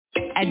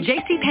At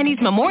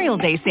JCPenney's Memorial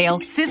Day sale,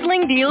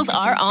 sizzling deals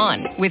are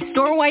on, with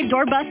store-wide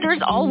doorbusters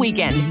all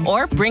weekend.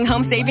 Or bring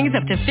home savings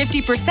up to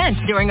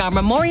 50% during our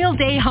Memorial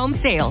Day home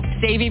sale.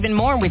 Save even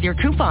more with your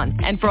coupons.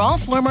 And for all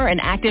former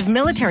and active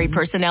military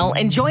personnel,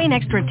 enjoy an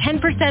extra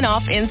 10%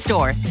 off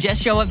in-store.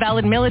 Just show a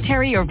valid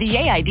military or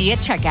VA ID at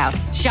checkout.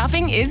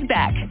 Shopping is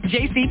back.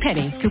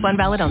 JCPenney. Coupon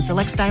valid on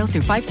select styles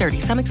through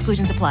 5/30. Some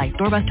exclusions apply.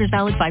 Doorbusters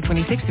valid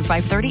 5/26 through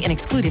 5/30 and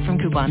excluded from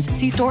coupons.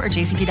 See store or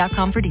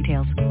jcp.com for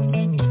details.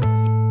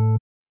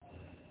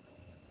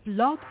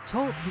 Blog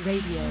Talk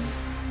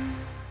Radio.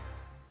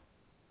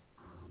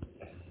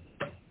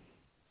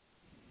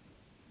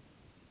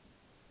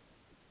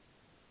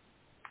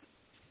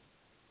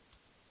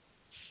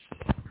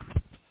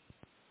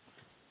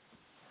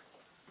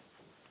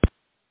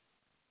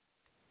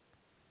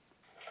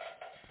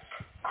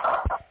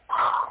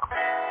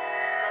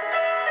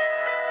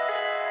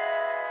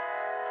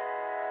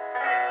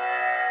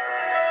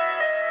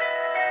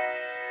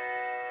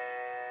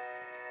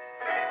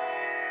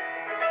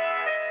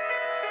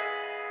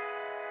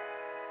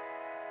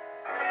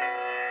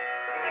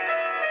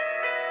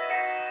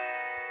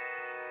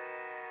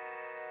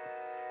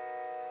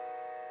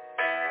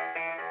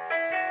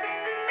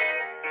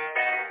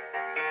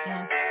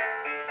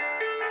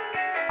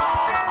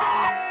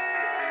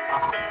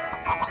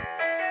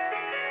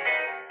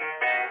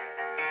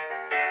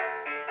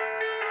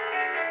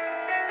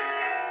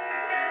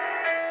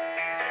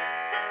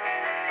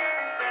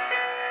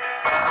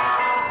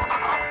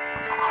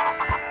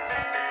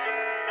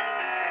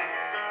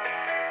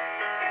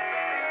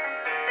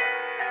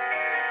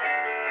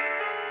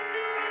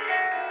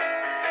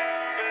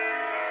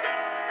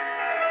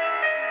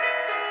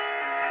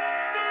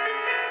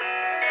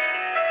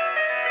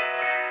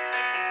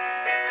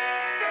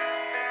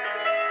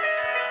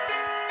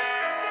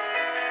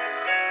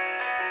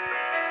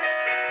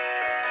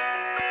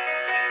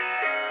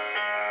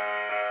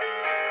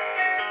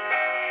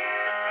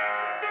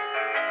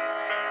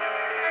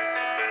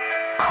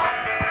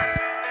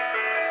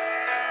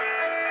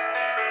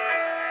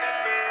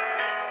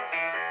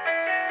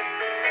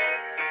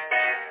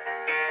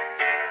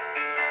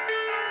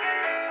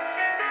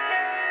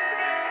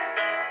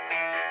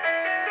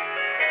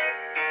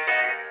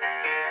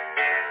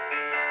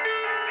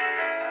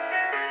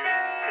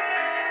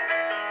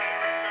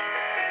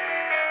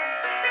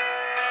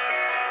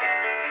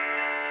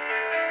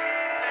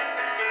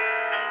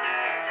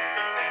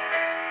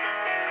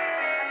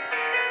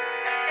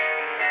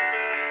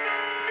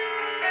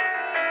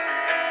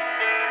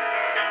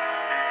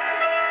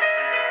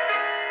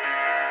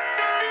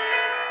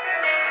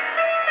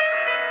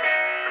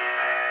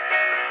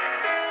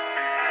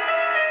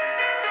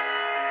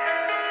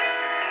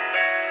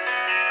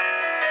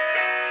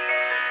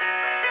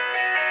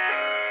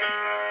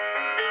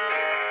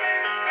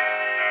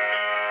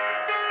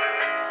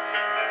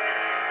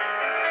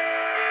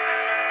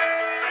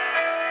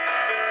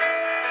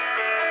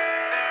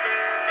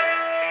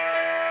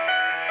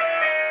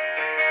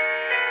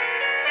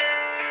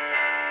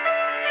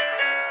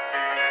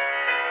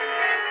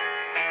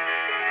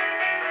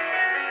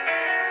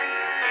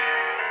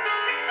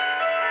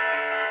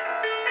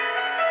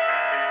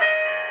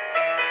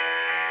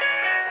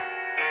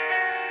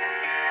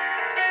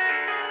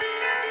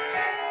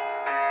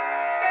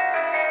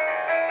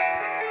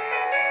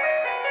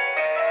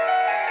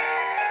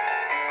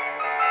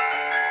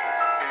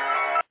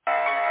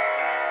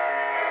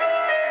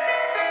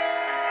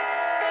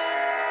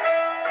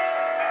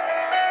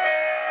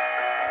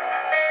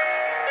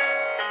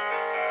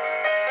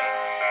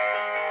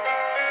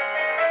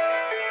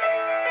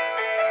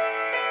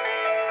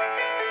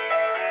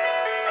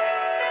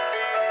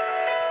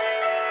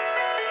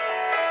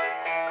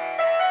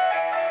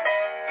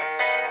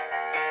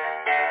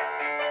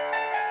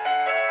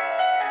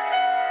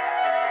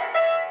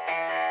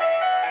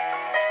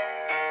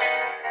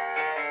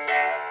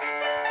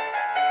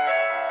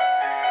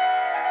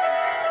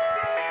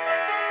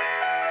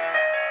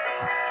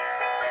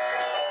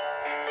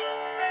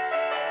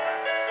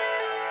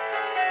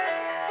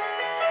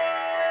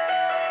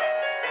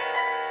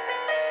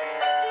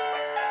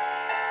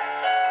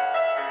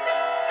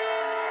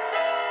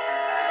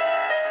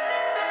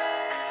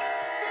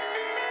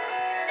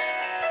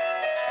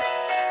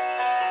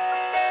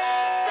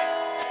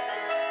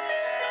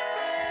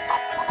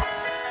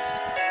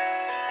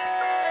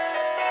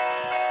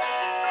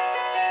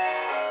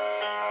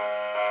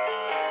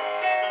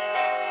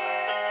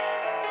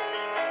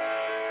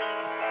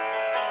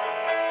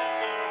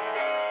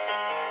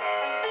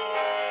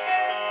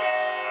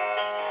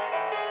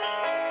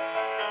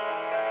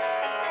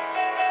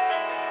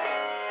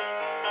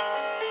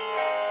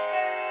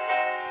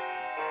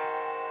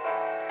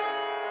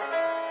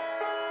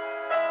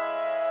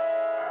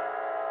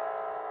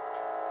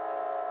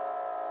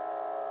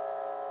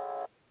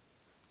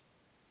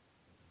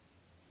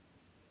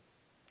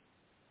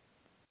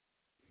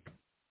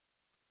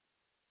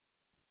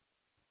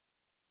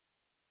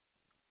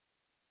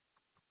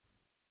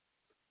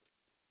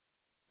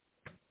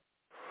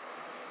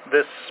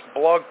 This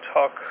Blog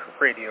Talk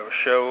radio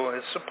show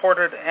is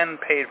supported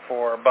and paid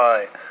for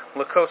by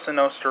Cosa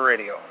Nostra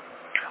Radio.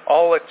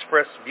 All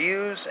expressed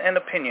views and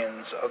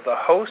opinions of the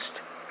host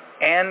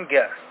and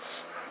guests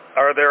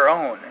are their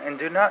own and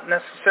do not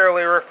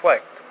necessarily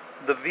reflect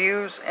the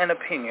views and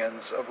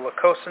opinions of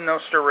Cosa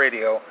Nostra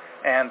Radio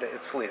and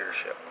its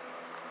leadership.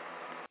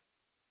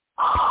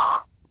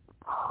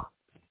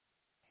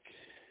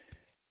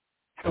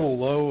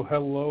 Hello,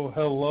 hello,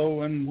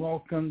 hello, and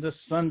welcome to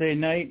Sunday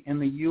Night in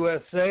the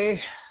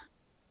USA.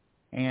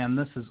 And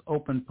this is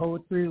Open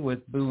Poetry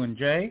with Boo and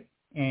Jay.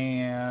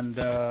 And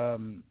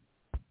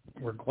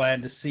we're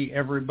glad to see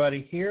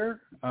everybody here.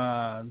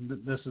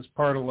 This is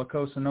part of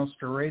Cosa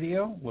Nostra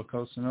Radio.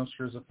 Cosa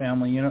Nostra is a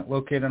family unit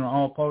located on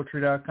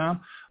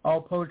allpoetry.com.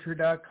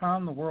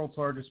 Allpoetry.com, the world's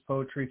largest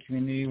poetry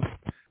community.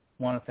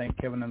 I want to thank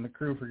Kevin and the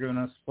crew for giving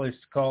us a place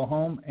to call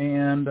home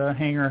and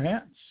hang our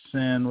hats.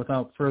 And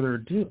without further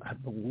ado, I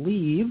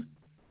believe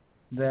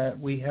that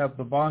we have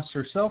the boss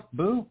herself.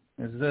 Boo,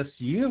 is this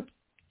you?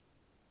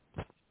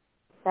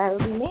 That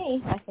would be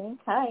me, I think.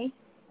 Hi,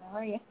 how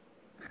are you?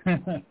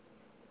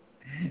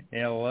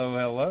 Hello,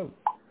 hello.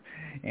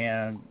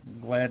 And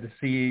glad to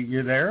see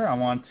you there. I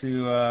want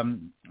to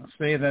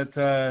say that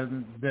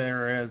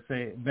there has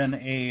been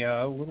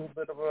a little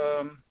bit of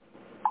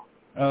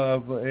a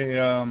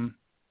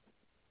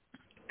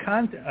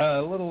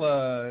little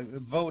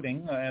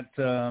voting at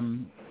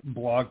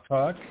Blog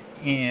Talk,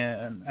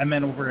 and I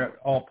meant over at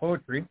All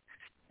Poetry,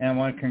 and I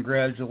want to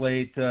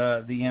congratulate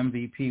the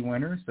MVP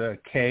winners,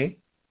 Kay.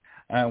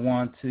 I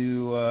want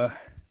to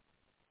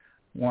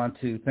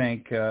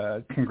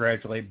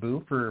congratulate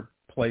Boo for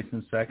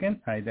placing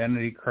second,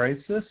 Identity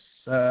Crisis,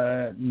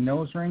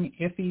 Nose Ring,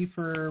 Iffy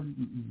for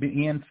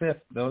being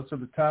fifth. Those are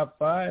the top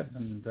five,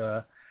 and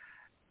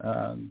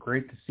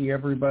great to see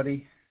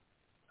everybody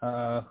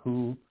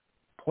who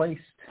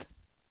placed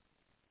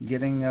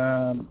getting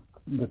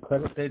the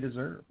credit they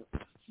deserve.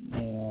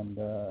 And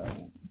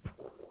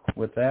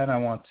with that, I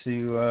want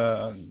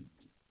to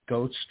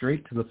go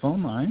straight to the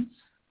phone lines,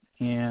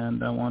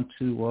 and I want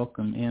to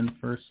welcome in,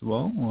 first of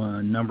all,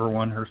 number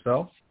one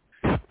herself,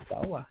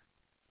 Stella.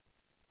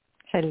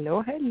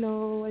 Hello,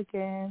 hello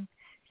again.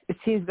 It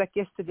seems like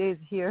yesterday is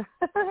here.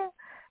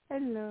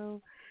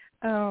 Hello.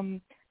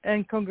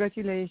 And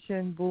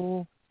congratulations,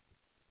 Boo,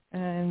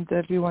 and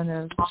everyone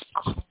else.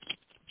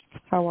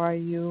 How are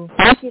you?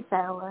 Thank you,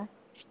 Sarah.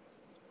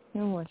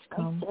 You're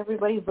welcome.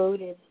 Everybody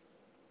voted.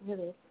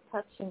 Really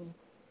touching,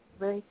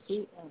 very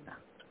sweet, and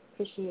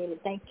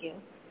appreciated. Thank you.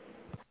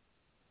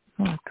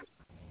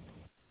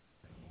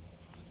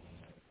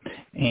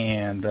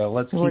 And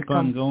let's keep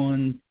on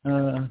going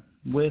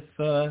with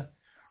Mr.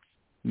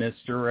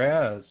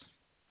 Raz.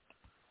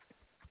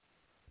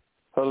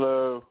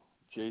 Hello,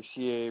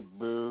 JCA,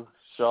 Boo,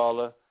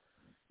 Shala.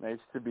 Nice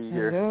to be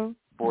here. Hello.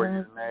 For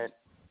you tonight.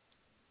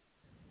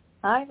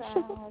 Hi,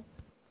 Raz.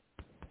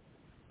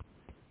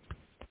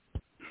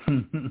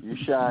 You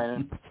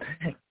shining.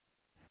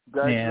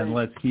 And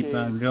let's keep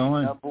on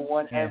going. Number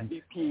one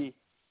MVP.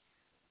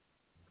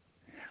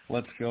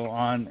 Let's go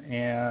on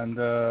and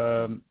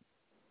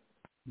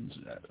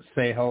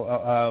say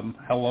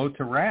hello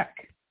to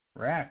Rack.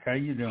 Rack, how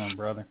you doing,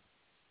 brother?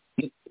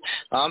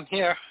 I'm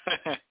here.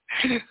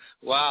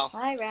 Wow.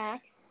 Hi,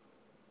 Rack.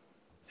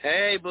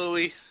 Hey,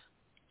 Booey.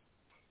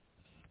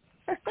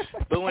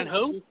 Boo and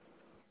who?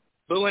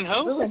 Boo and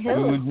who? Boo and who? Boo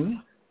and who?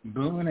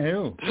 Boo and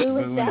who? Boo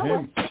and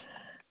Stella.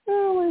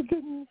 Oh, my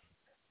goodness.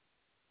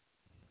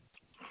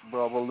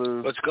 Bravo,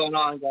 Lou. What's going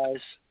on,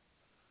 guys?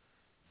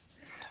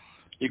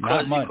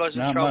 Not much.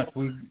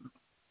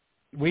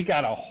 We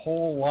got a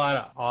whole lot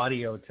of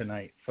audio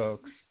tonight,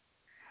 folks,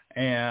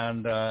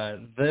 and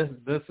this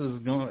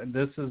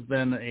has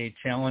been a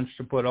challenge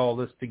to put all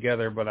this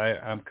together, but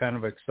I'm kind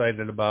of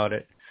excited about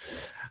it.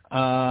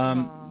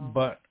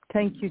 But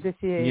thank you,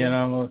 JCA. You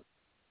know,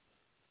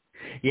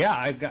 yeah,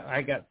 I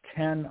got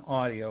 10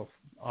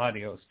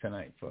 audios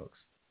tonight, folks.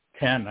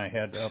 10 I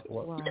had to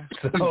upload.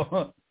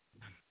 Wow.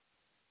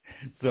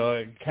 So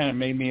it kind of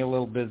made me a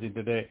little busy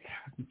today.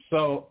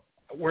 So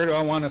where do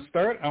I want to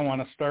start? I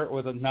want to start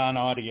with a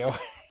non-audio.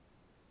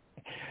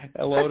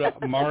 Hello to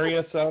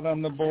Marius out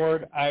on the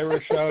board,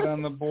 Irish out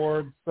on the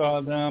board.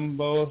 Saw them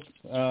both.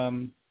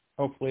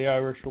 Hopefully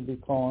Irish will be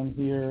calling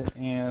here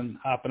and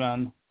hopping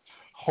on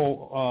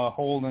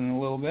hold in a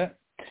little bit.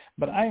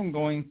 But I am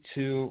going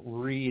to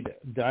read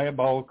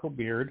Diabolical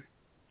Beard,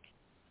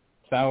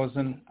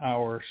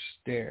 1,000-Hour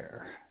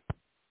Stare.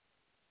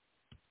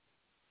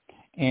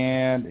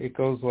 And it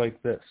goes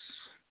like this.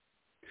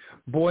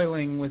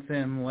 Boiling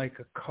within like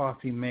a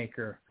coffee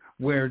maker,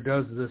 where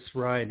does this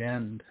ride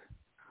end?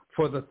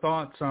 For the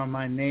thoughts are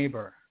my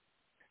neighbor.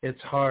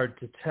 It's hard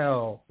to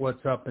tell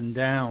what's up and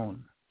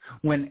down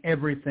when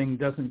everything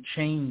doesn't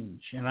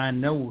change, and I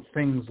know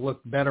things look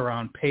better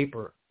on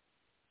paper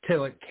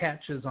till it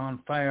catches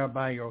on fire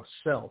by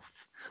yourself,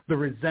 the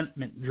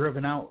resentment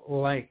driven out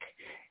like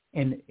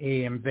an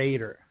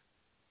invader.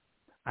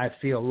 I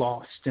feel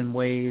lost in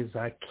ways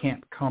I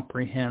can't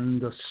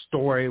comprehend, a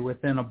story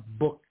within a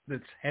book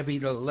that's heavy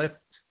to lift.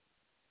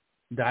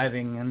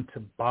 diving into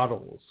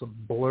bottles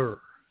of Blur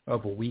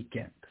of a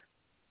Weekend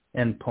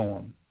and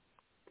poem.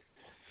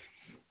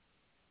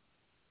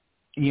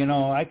 You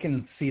know, I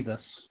can see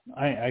this.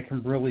 I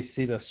can really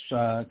see this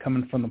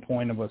coming from the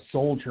point of a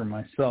soldier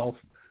myself.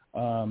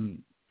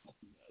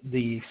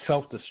 The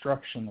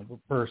self-destruction of a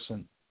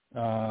person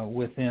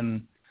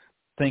within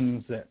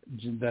things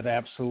that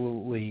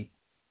absolutely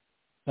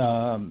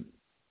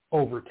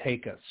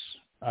overtake us.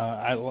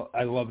 I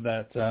love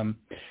that.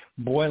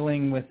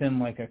 Boiling within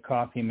like a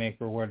coffee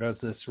maker, where does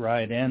this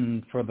ride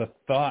end? For the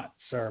thoughts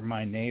are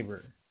my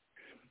neighbor.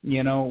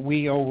 You know,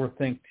 we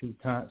overthink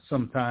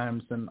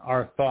sometimes, and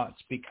our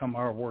thoughts become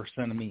our worst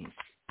enemies,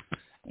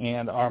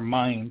 and our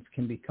minds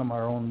can become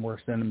our own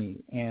worst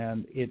enemy,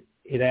 and it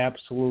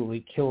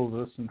absolutely kills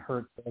us and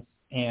hurts us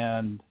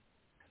and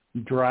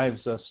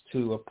drives us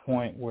to a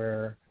point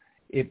where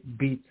it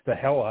beats the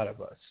hell out of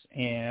us,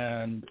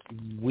 and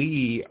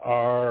we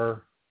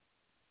are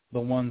the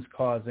ones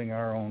causing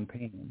our own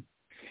pain.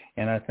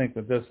 And I think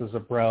that this is a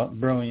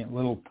brilliant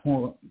little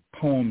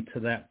poem to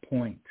that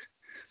point.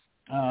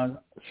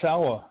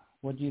 Salwa,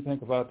 what do you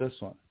think about this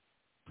one?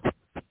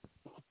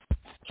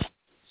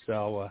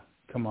 Salwa,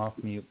 come off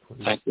mute,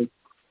 please. Thank you.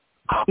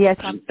 Yes,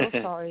 I'm so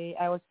sorry.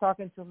 I was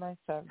talking to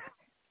myself.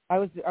 I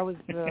was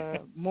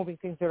moving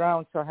things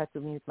around, so I had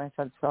to mute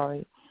myself.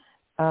 Sorry.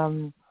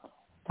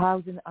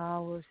 1,000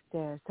 hours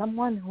there.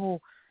 Someone who,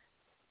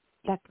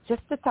 like,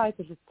 just the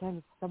title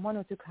itself. Someone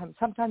who took him.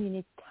 Sometimes you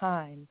need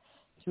time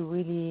to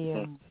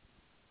really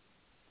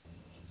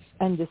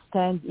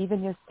understand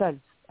even yourself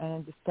and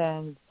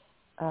understand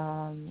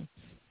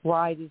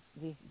why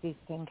these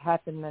things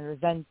happen, and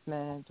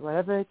resentment,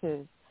 whatever it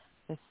is.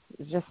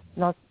 It's just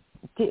not.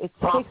 It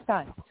takes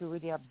time to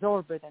really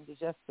absorb it and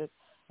digest it.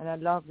 And I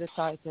love the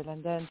title.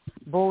 And then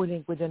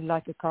boiling within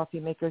like a coffee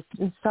maker, it's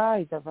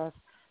inside of us,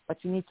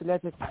 but you need to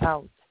let it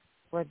out.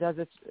 Where does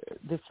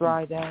this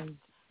ride end?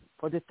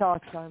 For the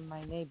thoughts are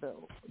my neighbor.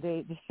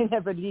 They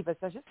never leave us.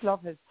 I just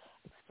love his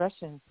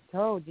expression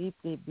so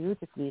deeply,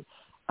 beautifully.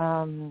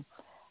 And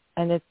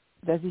it's,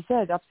 as you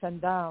said, ups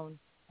and downs.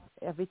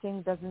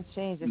 Everything doesn't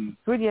change. It's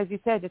really, as you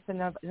said, it's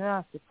enough.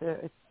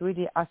 It's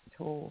really us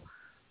who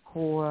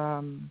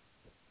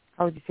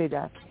how would you say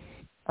that?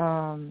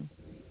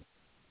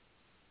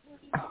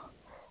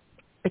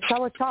 It's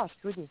our thoughts,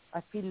 really.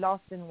 I feel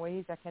lost in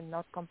ways I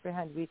cannot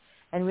comprehend. We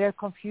are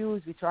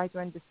confused. We try to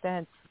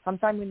understand.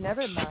 Sometimes we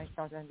never might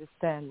not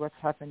understand what's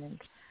happening.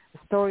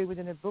 A story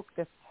within a book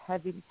that's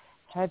heavy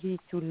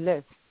to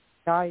lift,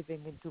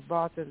 diving into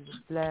bottles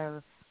of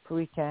Blair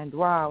Weekend.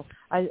 Wow,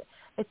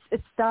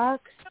 it's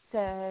dark,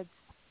 sad,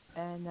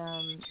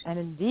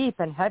 and deep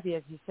and heavy,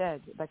 as you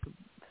said,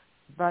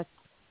 but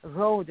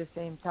raw at the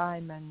same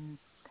time.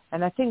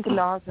 And I think a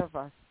lot of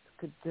us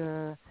could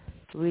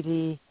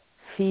really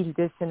feel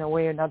this in a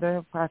way or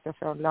another, part of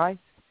our life,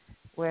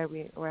 where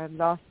we're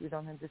lost, we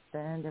don't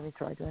understand, and we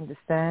try to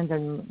understand,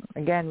 and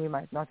again, we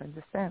might not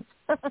understand.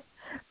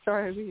 So I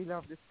really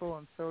love this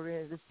poem, so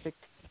realistic,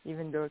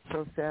 even though it's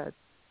so sad.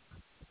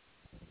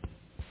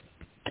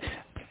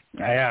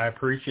 Yeah, I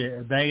appreciate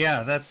it.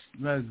 Yeah, that's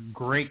a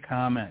great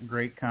comment.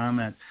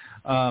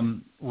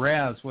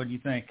 Raz, what do you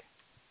think?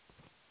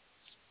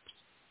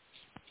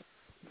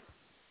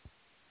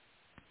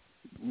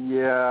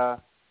 Yeah,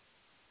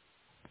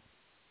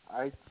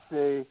 I'd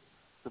say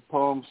the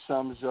poem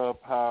sums up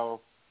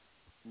how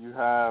you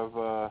have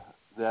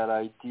that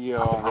idea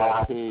on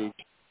that page,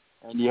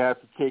 and you have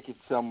to take it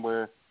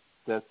somewhere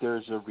that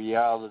there's a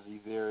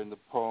reality there in the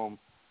poem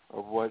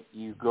of what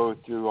you go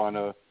through on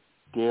a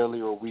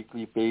daily or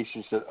weekly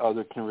basis that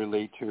other can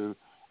relate to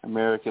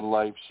American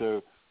life.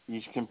 So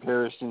these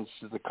comparisons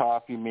to the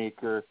coffee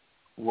maker,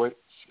 what's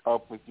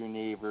up with your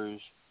neighbors,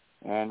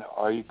 and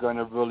are you going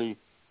to really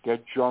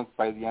get drunk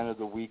by the end of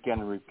the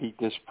weekend and repeat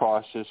this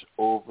process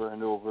over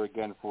and over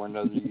again for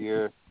another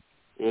year?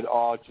 It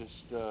all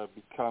just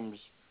becomes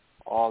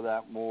all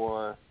that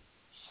more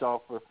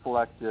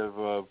self-reflective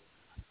of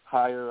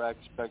higher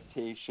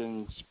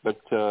expectations, but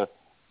a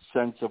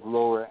sense of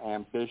lower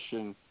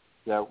ambition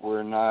that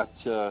we're not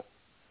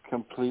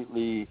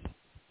completely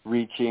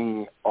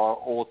reaching our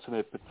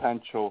ultimate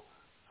potential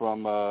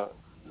from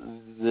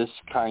this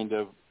kind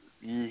of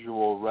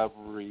usual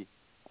revelry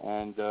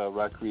and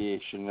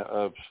recreation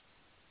of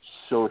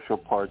social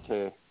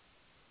party.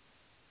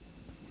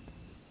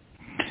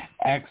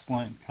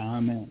 Excellent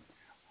comment.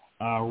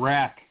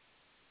 Rack.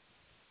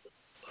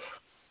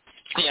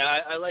 Yeah,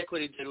 I like what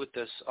he did with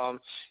this.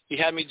 He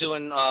had me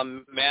doing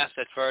math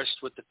at first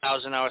with the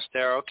 1,000-hour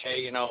stare.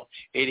 Okay,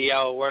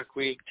 80-hour work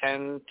week,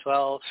 10,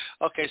 12.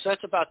 Okay, so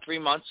that's about 3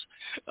 months.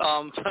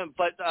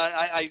 But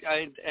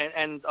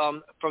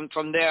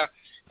from there,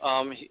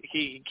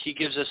 he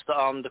gives us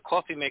the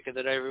coffee maker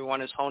that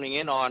everyone is honing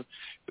in on,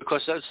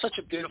 because that's such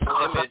a beautiful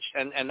image,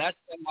 and that's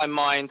in my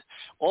mind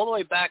all the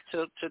way back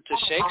to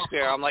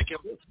Shakespeare. I'm like,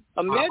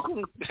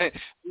 imagine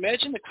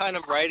the kind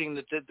of writing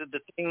that the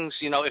things,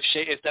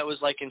 if that was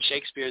like in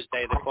Shakespeare's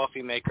day, the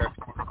coffee maker,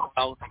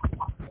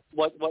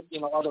 what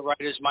other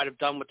writers might have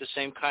done with the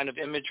same kind of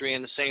imagery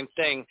and the same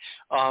thing.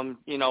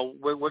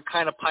 We're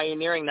kind of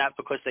pioneering that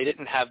because they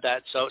didn't have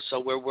that. So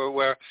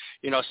we're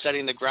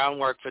setting the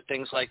groundwork for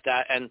things like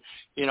that. And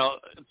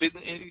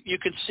you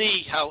could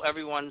see how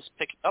everyone's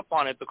picking up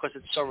on it because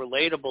it's so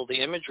relatable.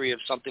 The imagery of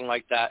something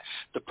like that,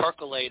 the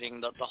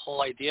percolating, the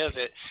whole idea of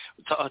it,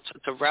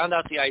 to round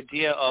out the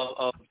idea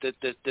of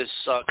this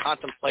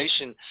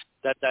contemplation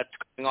that's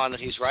going on that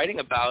he's writing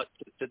about,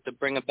 to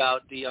bring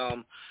about the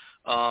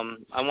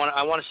I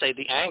want to say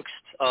the angst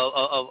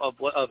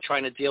of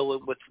trying to deal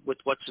with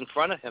what's in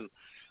front of him,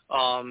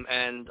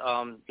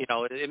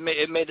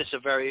 it made this a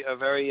very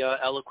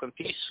eloquent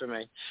piece for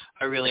me.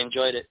 I really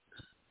enjoyed it.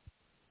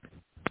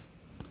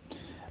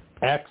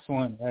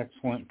 Excellent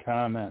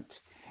comment.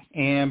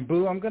 And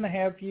Boo, I'm going to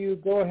have you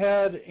go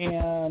ahead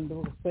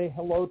and say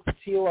hello to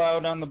Teal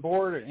out on the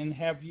board and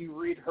have you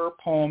read her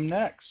poem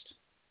next.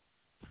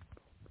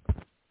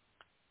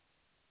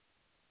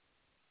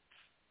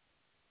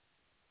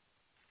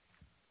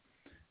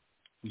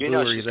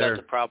 Boo, she's got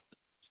the problem.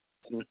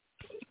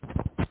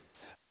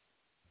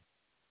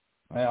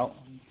 Well,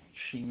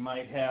 she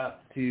might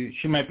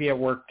be at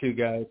work too,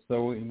 guys,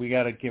 so we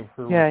got to give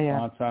her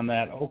response on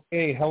that.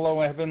 Okay,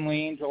 hello,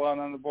 Heavenly Angel out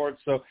on the board.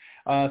 So,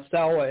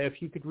 Stella,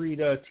 if you could read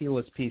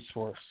Tila's piece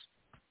for us.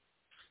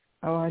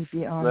 Oh, I'd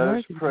be honored. Let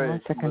us pray,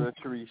 Mother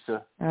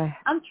Teresa.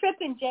 I'm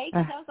tripping, Jake,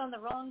 because I was on the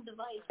wrong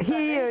device.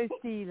 Here,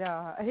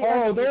 Tila.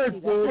 Oh, there's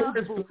Boo.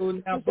 There's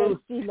Boo. Now, Boo,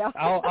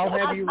 I'll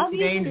have you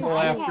read Angel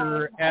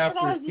after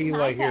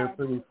Tila here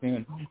pretty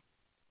soon.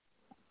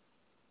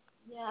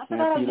 Yeah, I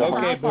forgot I was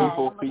okay, Boo.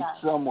 People beat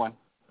someone.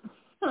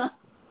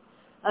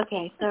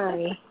 Okay,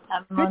 sorry.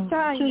 I'm Good on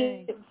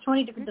timing.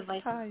 20 different Good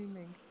devices.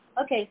 timing.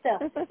 Okay, so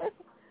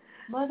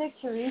Mother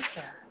Teresa.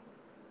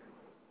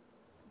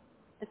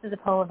 This is a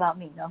poem about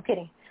me. No, I'm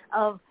kidding.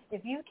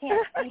 If you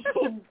can't feed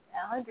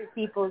 100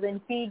 people,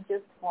 then feed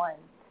just one.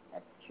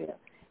 That's true.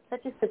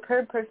 Such a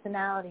superb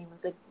personality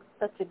with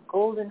such a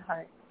golden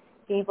heart.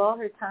 Gave all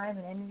her time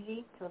and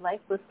energy to a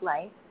lifeless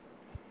life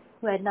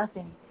who had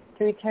nothing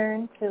to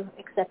return to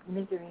except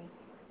misery.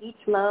 Each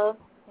love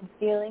and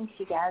feeling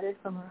she gathered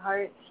from her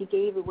heart, she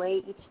gave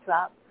away each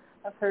drop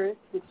of hers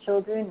to the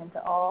children and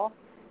to all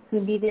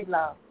who needed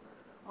love.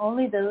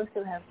 Only those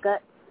who have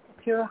guts, a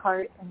pure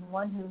heart, and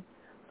one who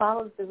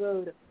follows the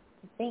road to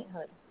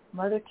sainthood.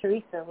 Mother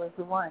Teresa was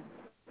the one.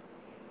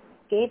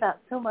 Gave out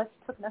so much,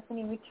 took nothing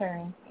in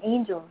return.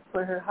 Angels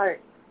were her heart.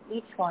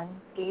 Each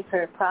one gave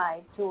her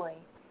pride, joy.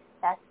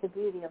 That's the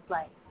beauty of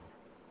life.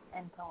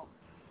 End poem.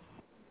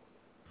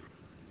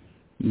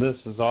 This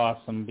is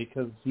awesome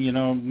because,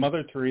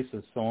 Mother Teresa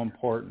is so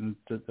important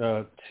to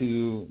the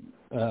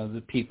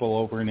people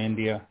over in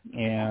India.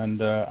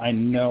 And I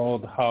know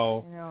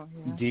how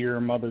dear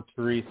Mother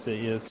Teresa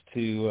is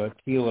to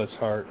Tila's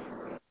heart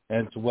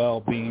as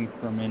well, being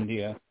from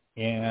India.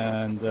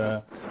 And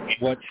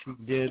what she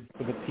did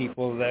for the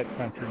people of that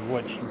country,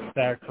 what she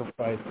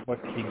sacrificed, what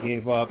she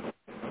gave up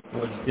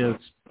was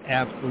just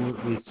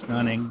absolutely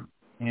stunning.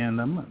 And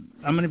I'm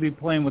going to be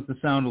playing with the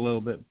sound a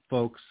little bit,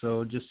 folks,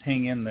 so just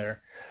hang in there.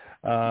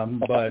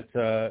 But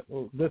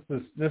this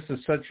is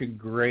such a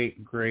great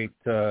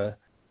tale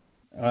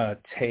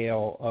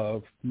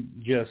of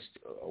just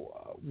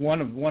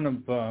one of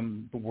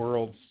the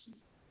world's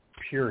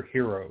pure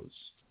heroes,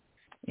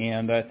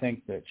 and I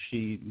think that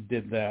she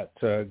did that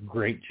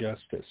great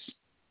justice.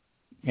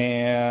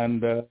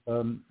 And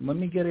let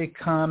me get a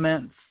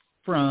comment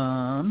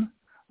from.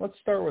 Let's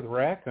start with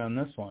Rack on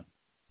this one.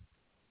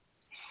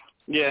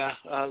 Yeah,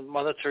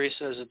 Mother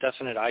Teresa is a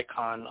definite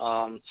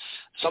icon.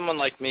 Someone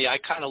like me, I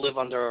kind of live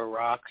under a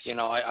rock.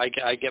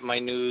 I get my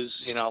news,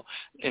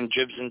 in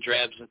dribs and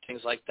drabs and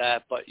things like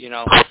that. But she's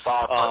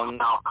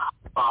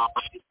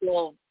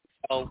still,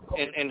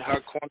 in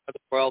her corner of the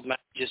world,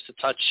 manages to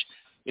touch,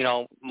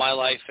 my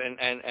life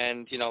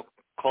and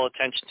call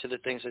attention to the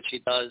things that she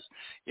does,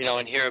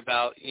 and hear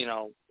about,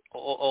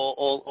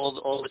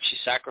 all that she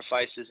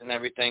sacrifices and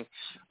everything.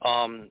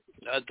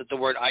 The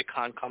word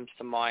icon comes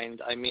to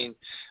mind. I mean,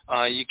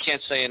 you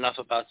can't say enough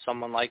about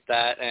someone like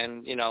that,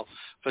 and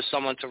for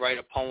someone to write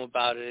a poem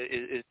about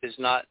it is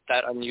not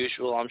that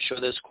unusual. I'm sure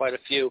there's quite a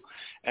few,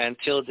 and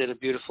Till did a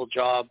beautiful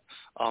job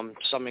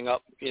summing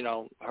up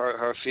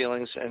her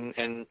feelings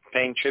and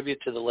paying tribute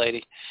to the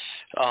lady.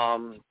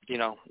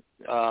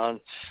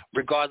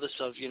 Regardless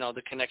of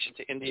the connection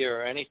to India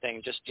or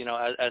anything, just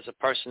as a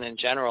person in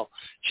general,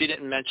 she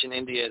didn't mention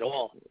India at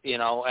all.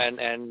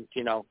 And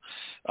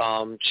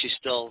she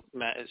still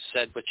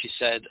said what she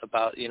said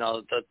about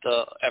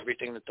the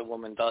everything that the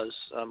woman does.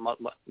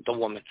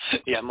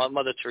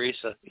 Mother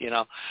Teresa.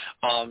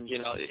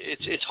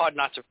 It's hard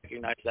not to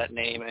recognize that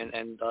name,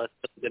 and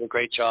did a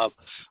great job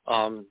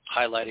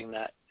highlighting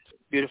that.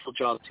 Beautiful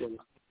job too.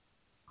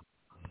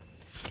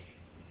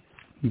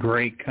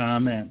 Great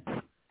comment.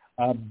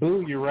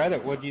 Boo, you read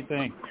it. What do you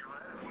think?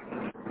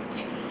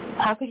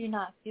 How could you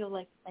not feel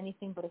like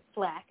anything but a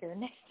slacker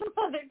next to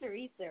Mother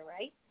Teresa,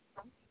 right?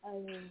 I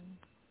mean,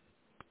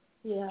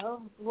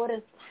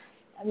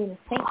 I mean, a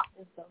saint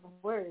is the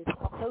word.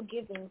 So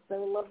giving, so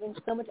loving,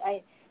 so much.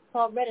 I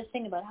read a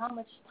thing about how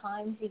much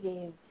time she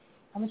gave,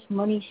 how much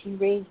money she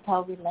raised,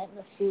 how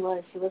relentless she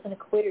was. She wasn't a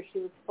quitter. She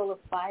was full of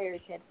fire.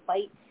 She had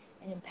fight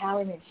and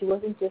empowerment. She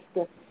wasn't just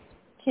a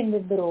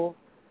timid little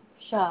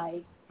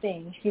shy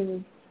thing. She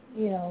was,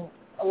 you know,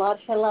 she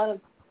had a lot of,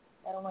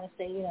 I don't want to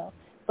say, you know,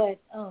 but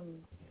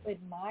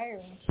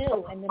admiring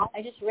too. And then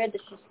I just read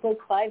that she spoke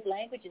 5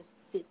 languages,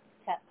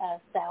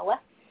 Sawa,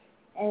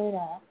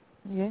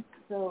 and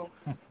so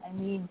I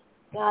mean,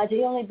 God,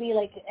 to only be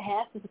like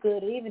half as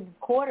good, or even a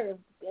quarter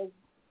as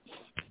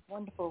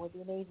wonderful would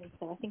be amazing.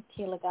 So I think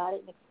Tila got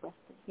it and expressed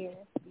it here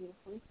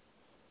beautifully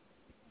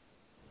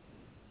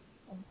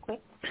and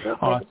quick.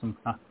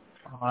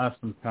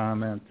 Awesome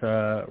comment,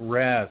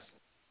 Raz.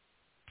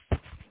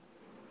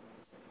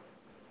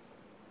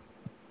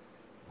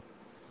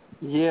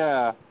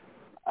 Yeah,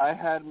 I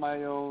had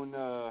my own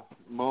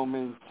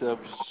moment of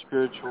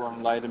spiritual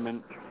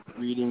enlightenment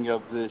reading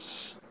of this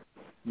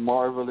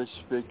marvelous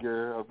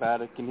figure of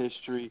Vatican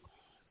history.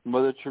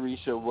 Mother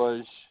Teresa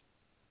was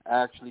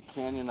actually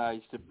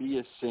canonized to be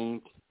a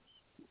saint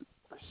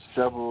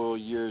several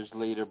years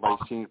later by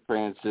St.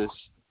 Francis.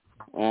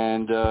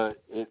 And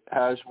it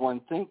has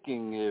one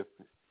thinking, if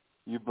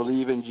you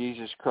believe in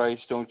Jesus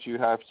Christ, don't you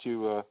have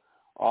to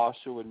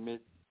also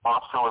admit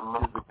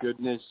to the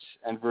goodness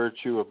and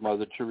virtue of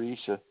Mother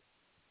Teresa?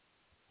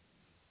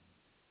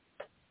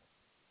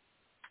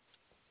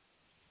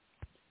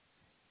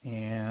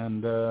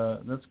 And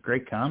that's a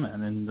great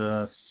comment.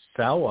 And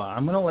Sawa,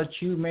 I'm going to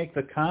let you make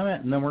the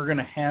comment, and then we're going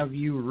to have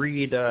you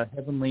read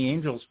Heavenly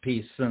Angels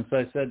piece, since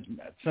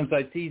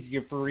I teased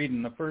you for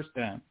reading the first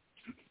time.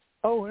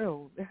 Oh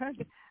no,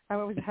 I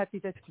was happy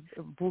that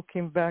Boo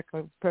came back.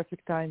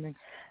 Perfect timing.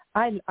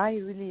 I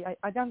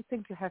don't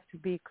think you have to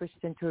be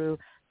Christian to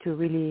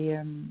really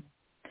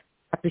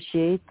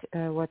appreciate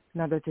what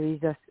Mother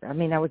Teresa. I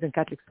mean, I was in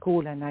Catholic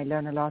school and I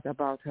learned a lot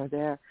about her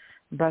there,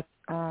 but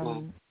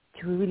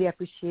to really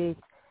appreciate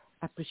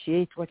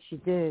what she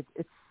did,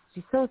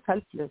 she's so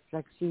selfless.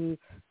 Like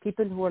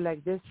people who are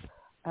like this,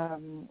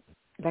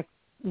 like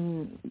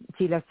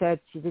Tila said,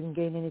 she didn't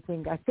gain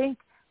anything. I think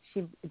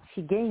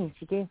she gained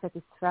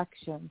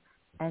satisfaction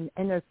and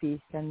inner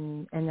peace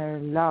and inner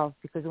love,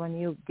 because when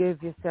you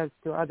give yourself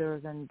to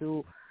others and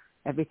do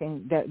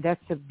everything,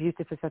 that's a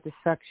beautiful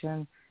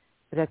satisfaction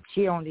that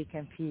she only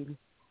can feel.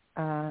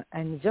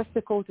 And just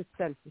the quote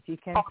itself, if you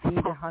can't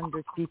feed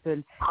 100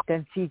 people,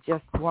 then feed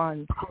just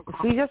one. If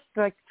we just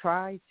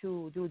try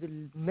to do the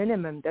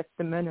minimum, that's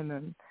the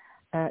minimum.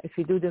 If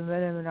we do the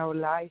minimum in our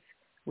life,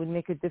 we'll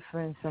make a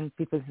difference in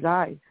people's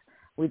lives.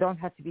 We don't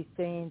have to be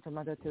saint or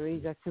Mother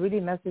Teresa. It's really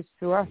a message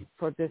to us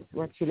for this.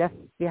 What she left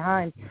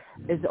behind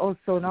is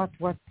also not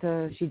what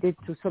she did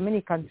to so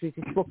many countries.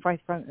 She spoke 5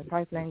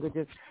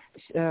 languages.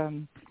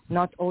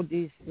 Not all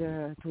these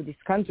to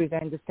these countries. I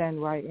understand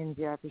why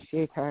India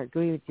appreciate her. I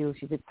agree with you.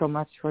 She did so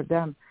much for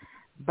them.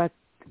 But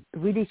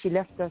really she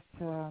left us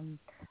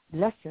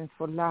lessons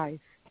for life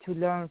to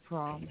learn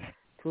from.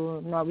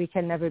 We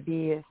can never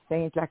be a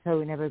saint like her.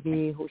 We never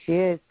be who she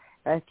is.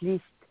 At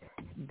least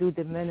do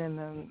the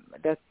minimum.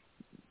 That's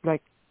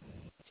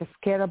just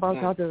care about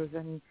others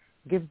and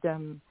give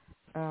them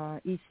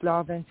each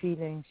love and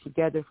feeling she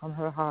gathered from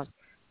her heart.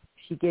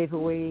 She gave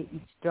away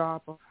each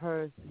drop of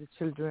hers to the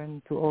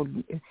children, to all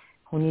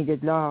who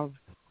needed love.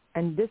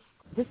 And this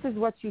is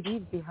what you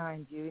leave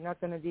behind you. You're not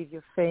going to leave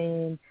your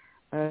fame,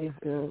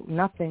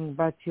 nothing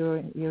but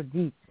your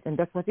deeds. And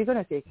that's what you're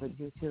going to take with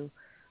you too.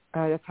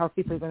 That's how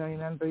people are going to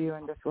remember you,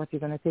 and that's what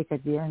you're going to take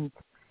at the end.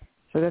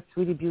 So that's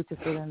really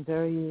beautiful and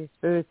very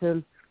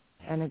spiritual,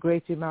 and a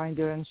great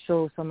reminder, and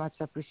show so much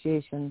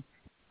appreciation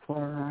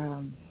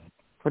for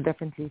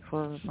definitely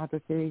for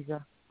Mother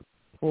Teresa,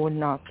 who will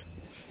not.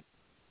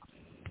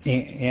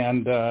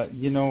 And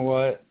you know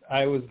what?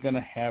 I was going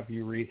to have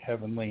you read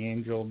Heavenly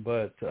Angel,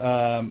 but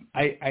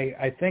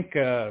I think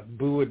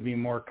Boo would be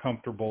more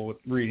comfortable with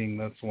reading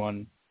this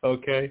one.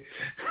 Okay.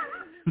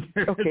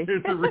 Okay.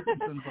 There's a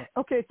reason.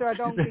 Okay, so I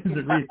don't think it's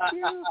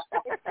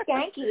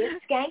skanky.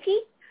 It's skanky.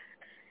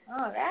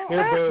 All right.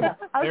 Here,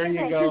 there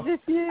you go.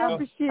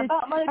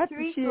 I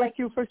appreciate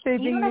you for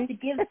saving me. You don't have to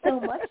give so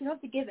much. You don't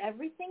have to give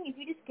everything. If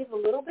you just give a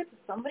little bit to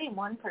somebody,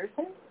 one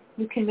person,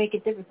 you can make a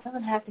difference. It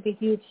doesn't have to be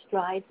huge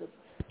strides of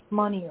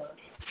money or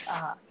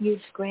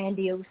huge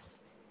grandiose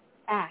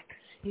acts.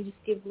 You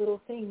just give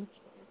little things.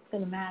 It's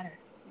going to matter.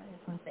 I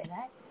just want to say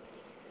that.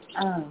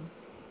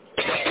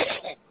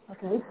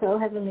 Okay, so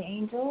Heavenly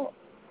Angel,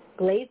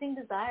 blazing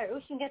desire. Oh,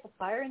 she can get the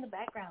fire in the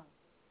background.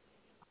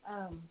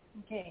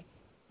 Okay,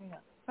 here we go.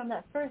 From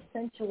that first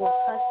sensual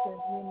touch as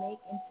we make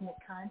intimate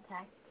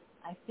contact,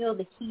 I feel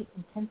the heat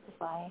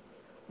intensify.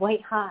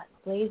 White hot,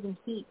 blazing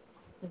heat,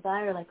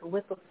 desire like a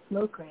whip of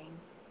smoke rain.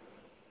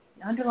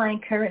 An underlying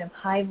current of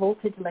high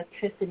voltage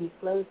electricity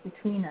flows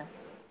between us.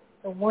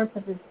 The warmth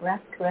of his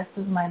breath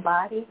caresses my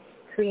body,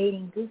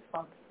 creating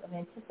goosebumps of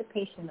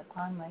anticipation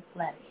upon my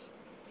flesh.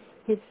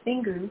 His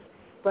fingers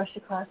brush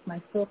across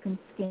my silken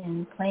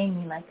skin,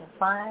 playing me like a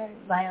fine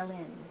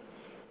violin.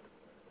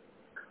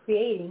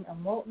 creating a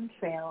molten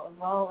trail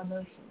of all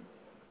emotions.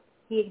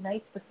 He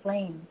ignites the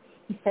flame.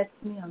 He sets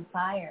me on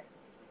fire.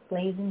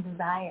 Blazing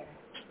desire.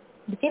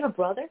 Does he have a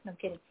brother? No, I'm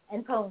kidding.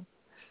 End poem.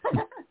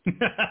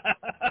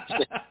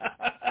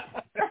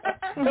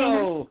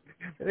 Oh,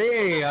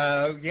 hey,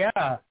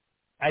 yeah.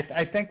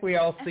 I think we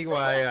all see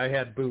why I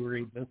had Boo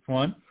read this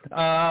one.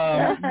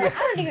 I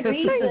don't even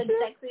read good,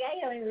 sexy. I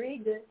don't even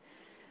read good.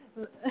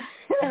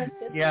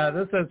 Yeah,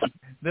 this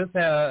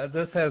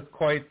has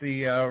quite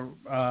the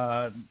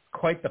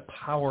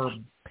power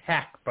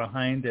pack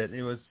behind it.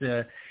 It was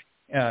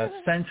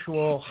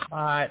sensual,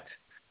 hot,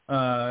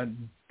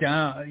 down.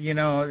 You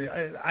know,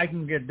 I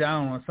can get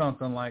down with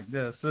something like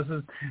this.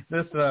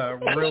 This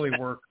really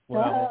worked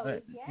well,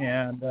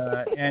 and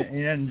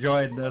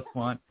enjoyed this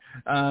one.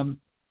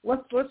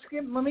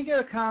 Let me get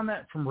a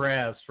comment from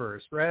Raz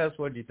first. Raz,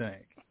 what do you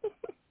think?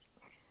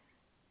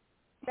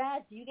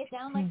 Raz, do you get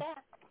down like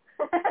that?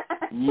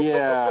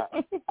 Yeah,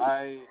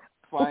 I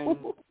find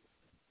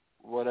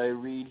what I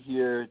read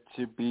here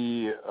to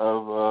be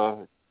of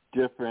a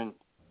different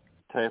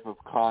type of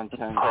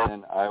content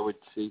than I would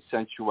say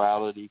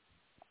sensuality.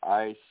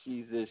 I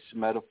see this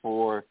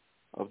metaphor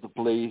of the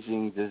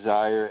blazing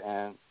desire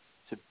and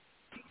to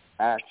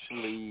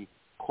actually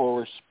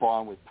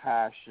correspond with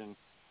passion.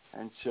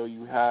 And so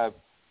you have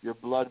your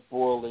blood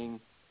boiling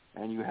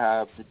and you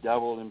have the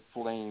devil in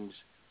flames,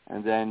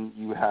 and then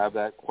you have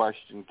that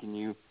question, can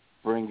you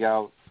bring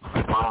out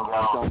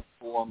some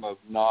form of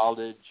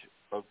knowledge,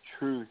 of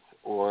truth,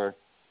 or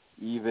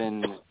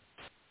even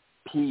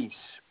peace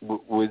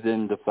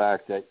within the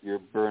fact that you're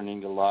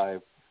burning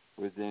alive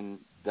within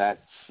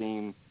that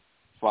same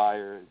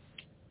fire.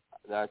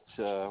 That's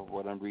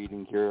what I'm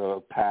reading here,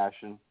 of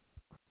passion.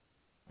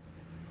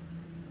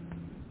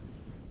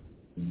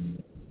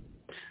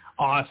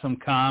 Awesome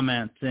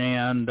comments.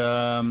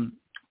 And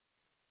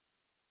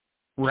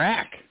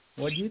Rack,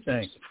 what do you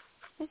think?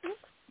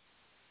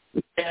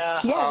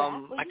 Yeah,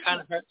 I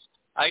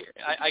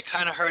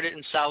kind of heard it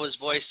in Salwa's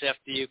voice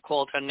after you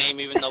called her name,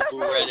 even though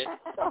Boo read it.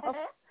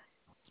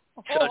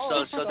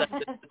 So that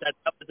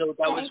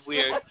was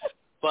weird.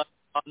 But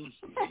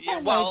yeah,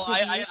 well,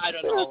 I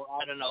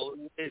don't know.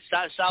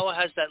 Salwa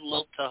has that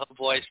lilt to her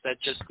voice that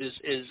just is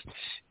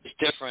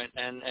different,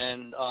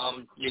 and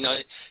you know,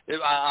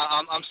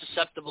 I'm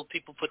susceptible.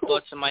 People put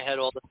thoughts in my head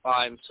all the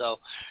time, so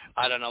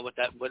I don't know what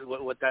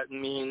that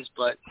means,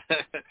 but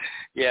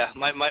yeah,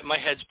 my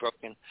head's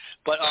broken.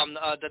 But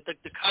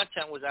the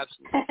content was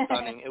absolutely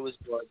stunning. It was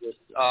gorgeous.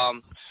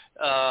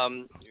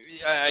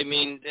 I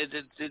mean,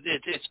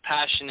 it's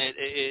passionate.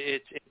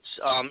 It's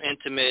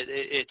intimate.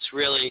 It's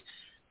really.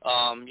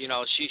 You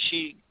know,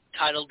 she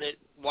titled it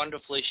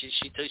wonderfully.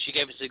 She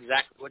gave us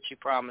exactly what she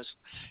promised.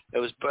 It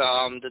was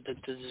the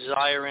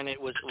desire in it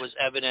was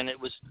evident. It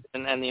was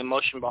and the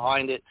emotion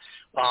behind it,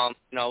 you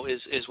know,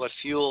 is what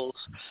fuels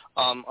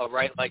a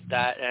write like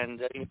that.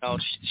 And you know,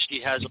 she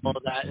has all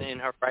of that in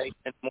her write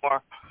and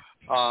more.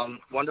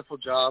 Wonderful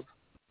job.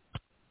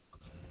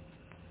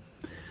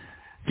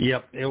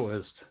 Yep, it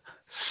was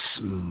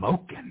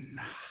smoking.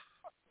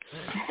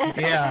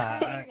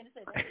 Yeah.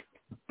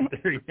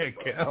 There you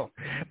go.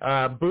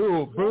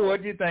 Boo,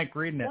 what do you think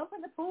reading it? Jump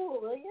in the pool,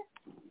 will you?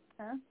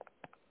 Huh?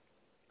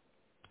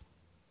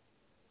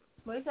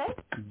 What did you say?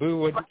 Boo,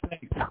 what do you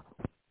think?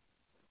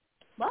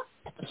 What?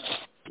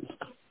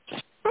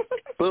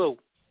 Boo.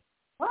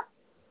 What?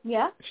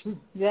 Yeah?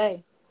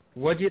 Jay.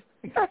 What do you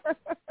think?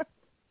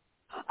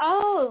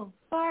 Oh,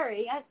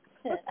 sorry. I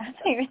thought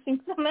you were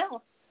saying something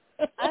else.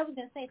 I was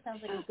going to say it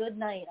sounds like a good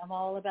night. I'm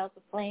all about the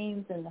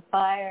flames and the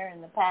fire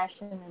and the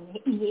passion and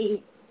the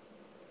heat.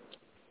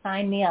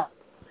 Sign me up.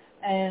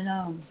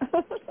 And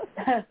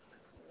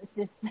it's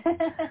just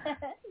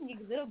you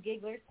little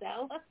giggler,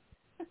 Sal.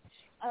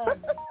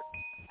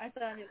 I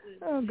thought it was.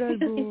 Oh, God,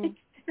 Boo.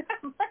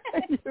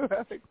 You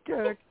have a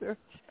character.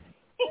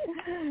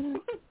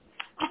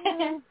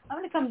 I'm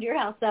going to come to your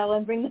house, Sal,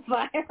 and bring the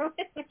fire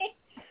with me.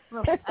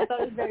 Well, I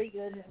thought it was very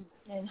good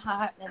and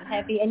hot and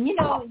heavy. And, you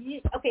know,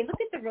 okay,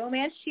 look at the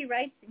romance she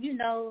writes. You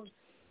know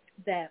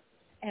that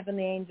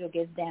Heavenly Angel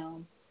gets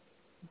down.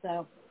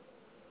 So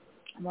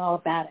I'm all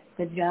about it.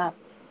 Good job.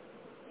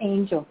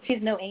 Angel.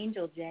 She's no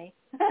angel, Jay.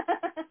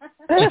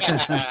 Hey,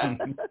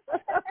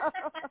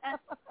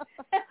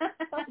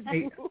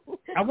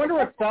 I wonder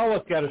what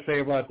Stella's got to say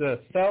about this.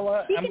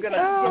 Stella, I'm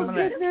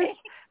gonna.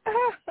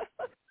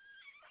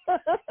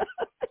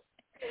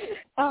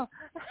 Oh,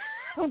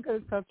 I'm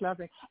going to start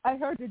laughing. I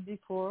heard it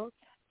before,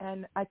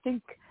 and I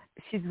think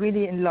she's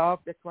really in love.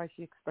 That's why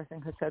she's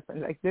expressing herself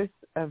like this,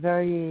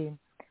 very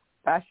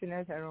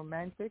passionate and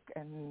romantic,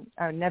 and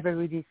I never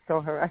really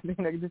saw her acting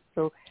like this,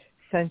 so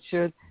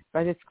sensual,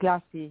 but it's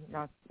classy,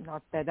 not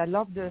bad. I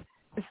love the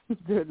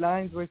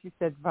lines where she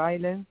said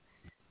violence.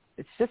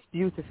 It's just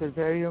beautiful,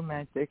 very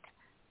romantic,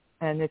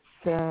 and it's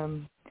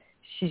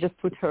she just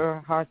put her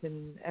heart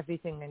in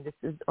everything, and this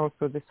is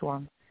also this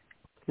one.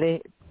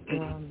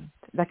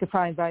 Like a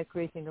fine by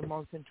creating a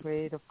molten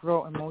trail of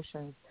raw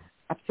emotions,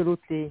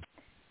 absolutely,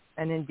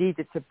 and indeed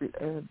it's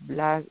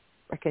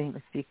I can't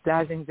even speak,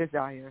 blazing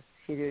desire.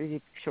 She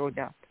really showed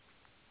that.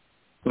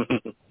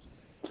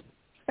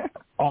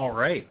 All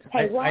right.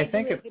 Hey, I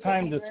think it's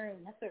time to...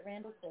 That's what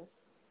Randall says.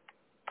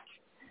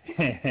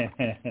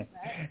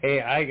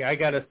 Hey, I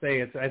got to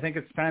say, I think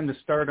it's time to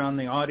start on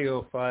the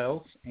audio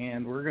files,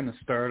 and we're going to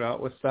start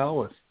out with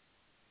Salwa's.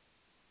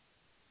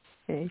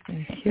 Okay,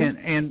 thank you.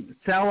 And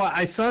Salwa,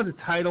 I saw the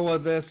title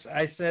of this.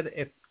 I said,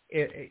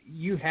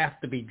 you have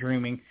to be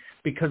dreaming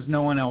because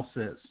no one else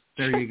is.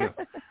 There you go.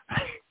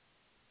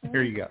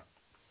 There you go.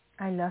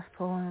 I love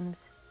poems.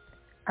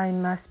 I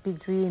must be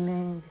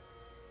dreaming.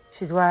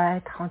 Je dois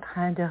être en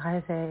train de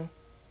rêver.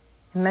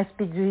 I must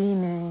be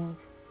dreaming.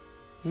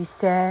 You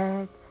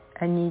said,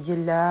 I need your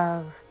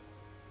love.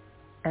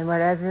 And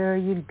whatever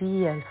you'll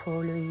be, I'll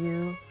follow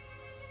you.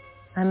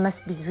 I must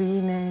be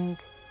dreaming.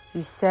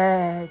 You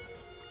said,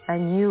 I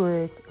knew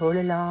it all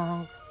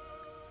along.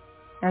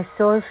 I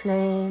saw a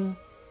flame.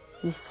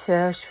 You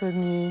searched for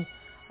me.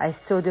 I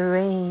saw the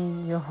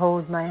rain. You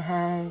hold my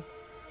hand.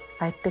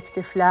 I picked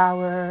a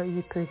flower.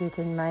 You put it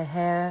in my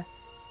hair.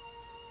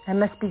 I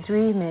must be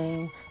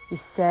dreaming. You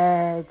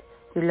said,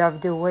 you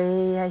love the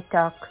way I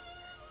talk.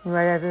 And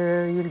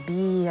wherever you'll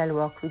be, I'll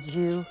walk with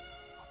you.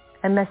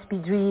 I must be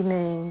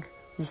dreaming.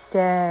 You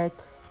said,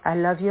 I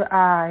love your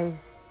eyes.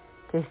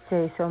 They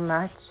say so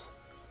much.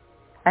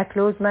 I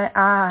closed my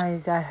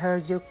eyes. I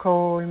heard you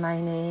call my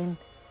name.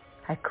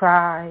 I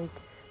cried.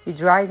 You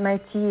dried my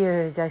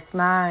tears. I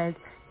smiled.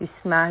 You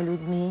smiled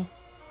with me.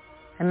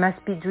 I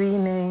must be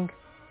dreaming.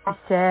 You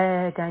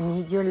said, I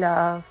need your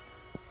love.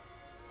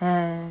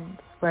 And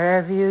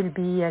wherever you'll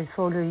be, I'll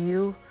follow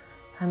you.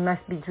 I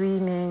must be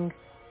dreaming.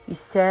 You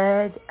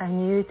said, I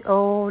knew it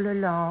all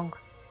along.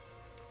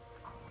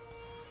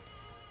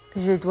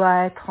 Je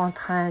dois être en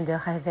train de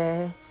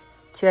rêver.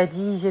 Tu as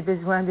dit, j'ai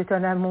besoin de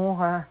ton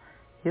amour.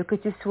 Où que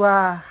tu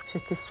sois, je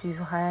te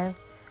suivrai.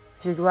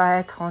 Je dois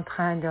être en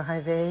train de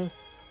rêver.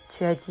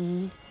 Tu as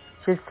dit,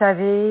 je le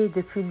savais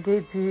depuis le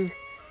début.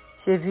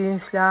 J'ai vu une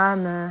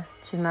flamme,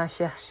 tu m'as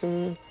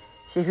cherché.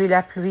 J'ai vu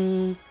la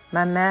pluie,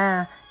 ma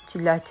main, tu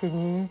l'as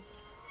tenue.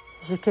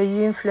 J'ai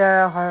cueilli une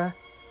fleur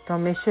dans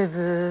mes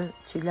cheveux,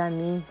 tu l'as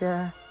mise.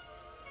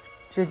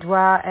 Je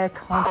dois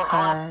être en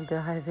train de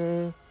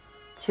rêver.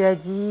 Tu as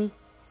dit,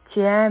 tu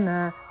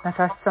aimes ma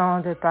façon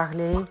de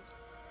parler.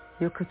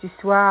 Où que tu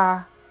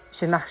sois,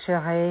 je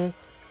marcherai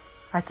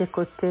à tes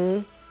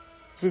côtés.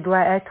 Je dois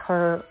être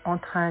en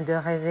train de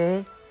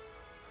rêver.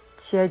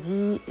 Tu as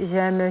dit,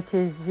 j'aime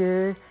tes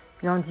yeux,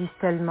 ils en disent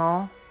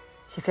tellement.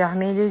 J'ai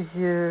fermé les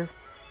yeux,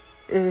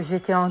 je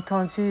t'ai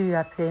entendu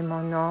appeler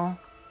mon nom.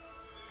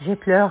 J'ai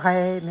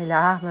pleuré, mes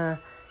larmes,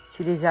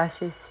 tu les as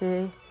chassées.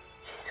 J'ai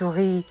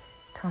souri,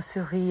 ton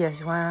sourire a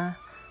joint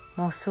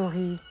mon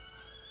sourire.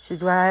 Je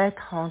dois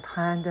être en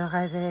train de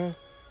rêver.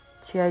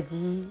 Tu as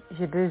dit,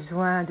 j'ai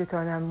besoin de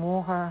ton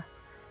amour.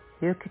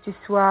 Où que tu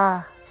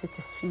sois, je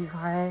te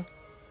suivrai.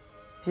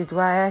 Je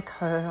dois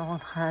être en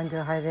train de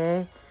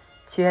rêver.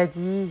 Tu as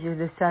dit, je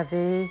le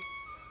savais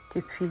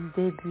depuis le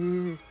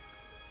début.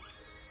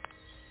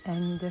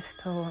 End of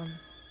poem.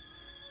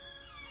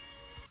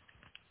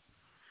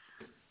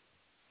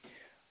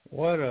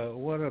 What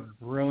a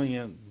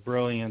brilliant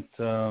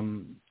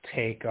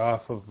take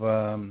off of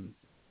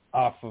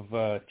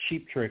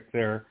Cheap Trick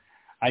there.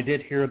 I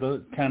did hear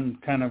the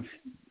kind of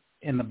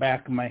in the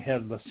back of my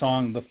head the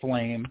song "The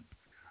Flame,"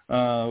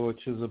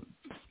 which is a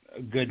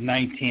good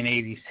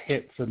 1980s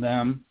hit for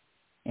them.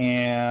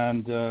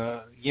 And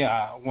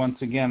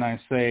once again I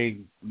say,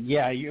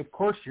 of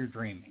course you're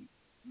dreaming,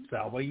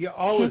 Salwa. You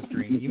always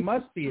dream. You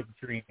must be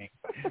dreaming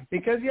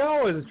because you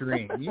always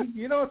dream.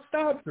 You don't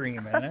stop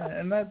dreaming,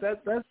 and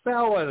that's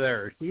Salwa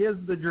there. She is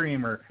the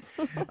dreamer.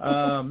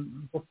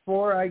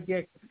 Before I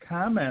get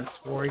comments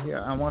for you,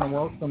 I want to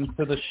welcome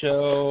to the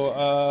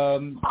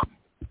show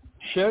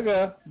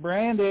Sugar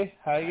Brandy.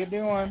 How you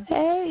doing?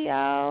 Hey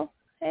y'all.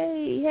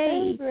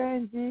 Hey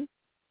Brandy.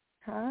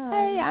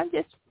 Hi.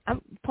 Hey,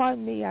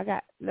 pardon me.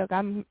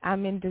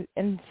 I'm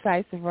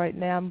indecisive right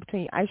now. I'm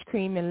between ice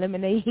cream and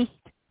lemonade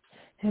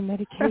and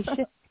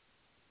medication.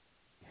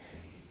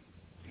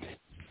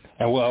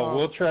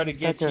 We'll try to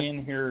get you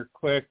in here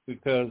quick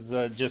because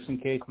just in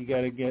case you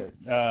got to get.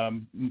 I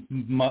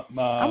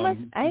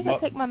ain't gonna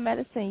take my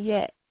medicine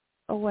yet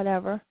or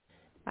whatever.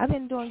 I've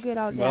been doing good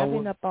all day. I've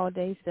been up all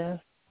day, so.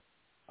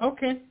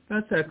 Okay,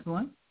 that's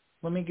excellent.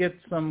 Let me get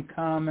some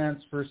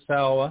comments for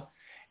Salwa.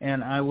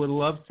 And I would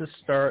love to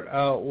start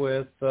out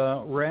with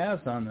Raz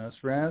on this.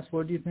 Raz,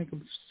 what do you think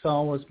of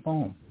Salwa's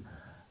poem?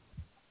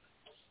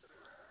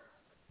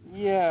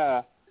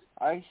 Yeah,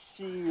 I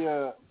see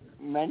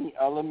many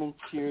elements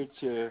here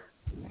to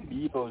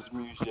Beatles'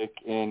 music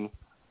in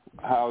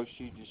how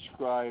she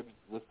described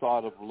the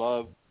thought of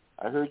love.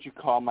 I heard you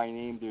call my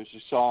name. There's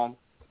a song,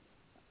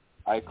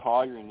 I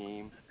Call Your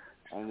Name,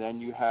 and then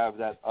you have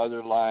that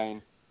other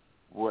line,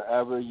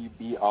 wherever you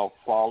be, I'll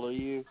follow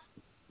you.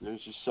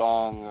 There's a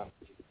song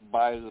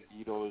by the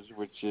Beatles,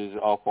 which is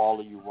I'll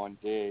Follow You One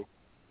Day.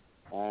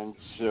 And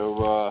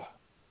so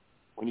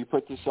when you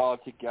put this all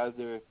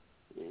together,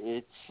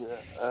 it's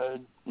a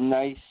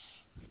nice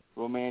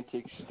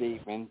romantic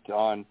statement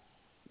on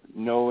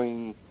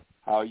knowing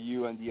how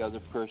you and the other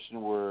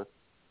person were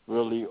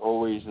really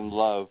always in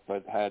love,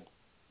 but had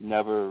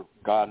never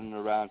gotten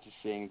around to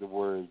saying the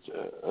words,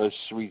 a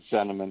sweet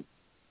sentiment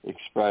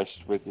expressed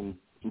with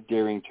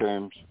endearing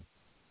terms.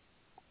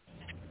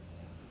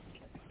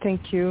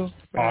 Thank you.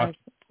 So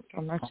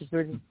much is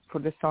really for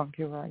the song.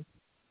 You're right.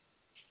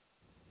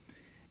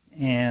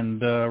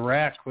 And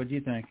Rack, what do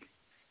you think?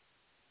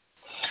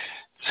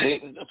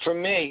 See, for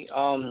me,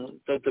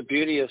 the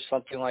beauty of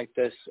something like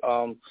this,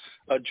 a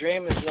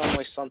dream is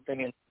normally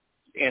something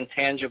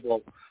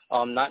intangible,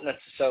 not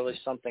necessarily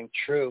something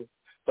true.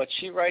 But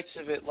she writes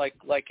of it like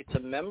it's a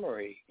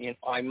memory. You know,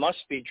 I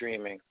must be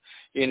dreaming.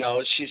 You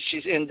know,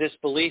 she's in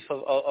disbelief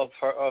of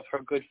her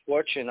good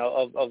fortune,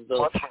 of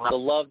the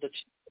love that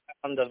she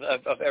found,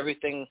 of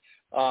everything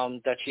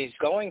that she's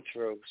going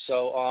through.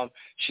 So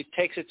she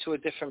takes it to a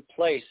different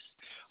place.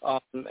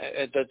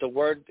 The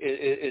word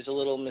is a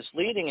little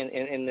misleading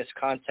in this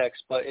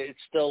context, but it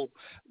still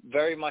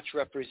very much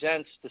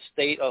represents the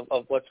state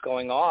of what's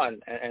going on,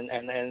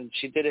 and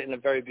she did it in a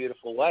very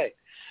beautiful way.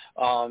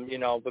 You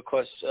know,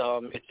 because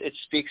it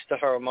speaks to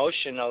her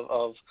emotion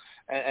of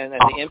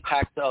the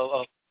impact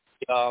of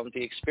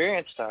the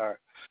experience to her.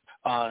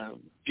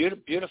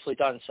 Beautifully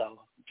done, Sal.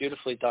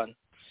 Beautifully done.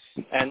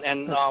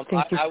 And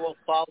I Will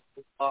Follow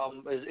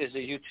is a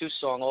U2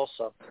 song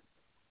also.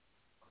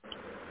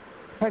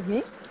 Pardon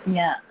me?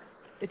 Yeah.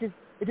 It is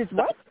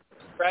what?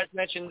 Brad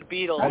mentioned the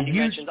Beatles. He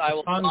mentioned I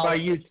Will Follow. Sung by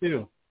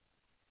U2.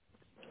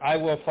 I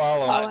Will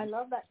Follow. Oh, I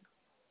love that.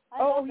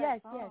 Yes.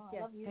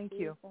 Thank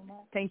you. So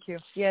thank you.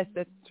 Yes,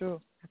 that's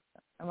true.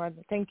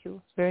 Thank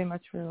you very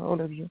much for all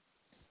of you.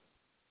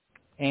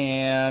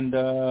 And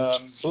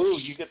Boo,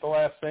 you get the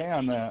last say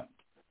on that.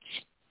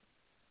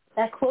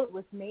 That quote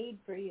was made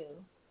for you,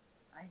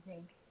 I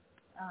think.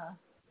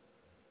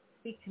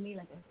 Speak to me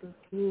like I spoke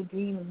to you.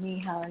 Dream of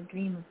me how I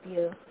dream of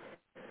you.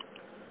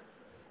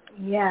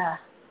 Yeah.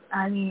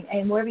 I mean,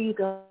 and wherever you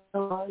go,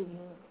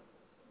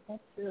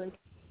 that's really...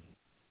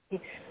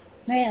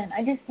 Man,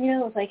 I just,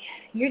 it's like,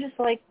 you're just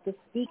like the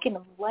beacon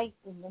of light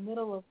in the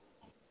middle of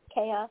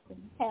chaos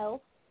and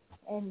hell,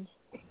 and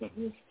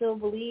you still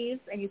believe,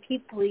 and you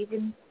keep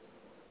believing,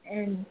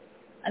 and,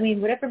 I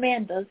mean, whatever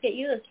man does get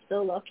you is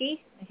so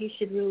lucky, and he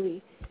should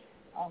really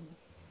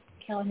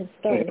count his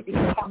stars,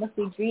 because you must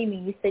be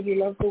dreaming. You said you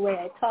love the way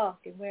I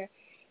talk, and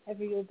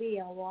wherever you'll be,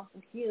 I'll walk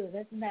with you.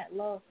 Isn't that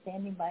love,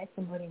 standing by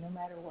somebody no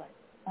matter what?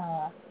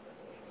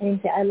 And you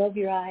say, I love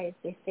your eyes.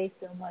 They say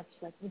so much.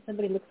 Like when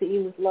somebody looks at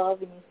you with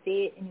love and you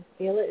see it and you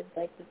feel it, it's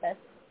like the best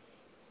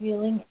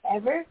feeling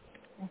ever.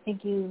 I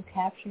think you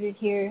captured it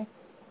here.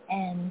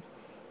 And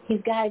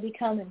he's got to be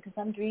coming because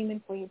I'm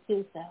dreaming for you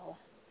too, so.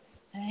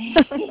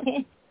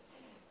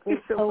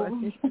 Great so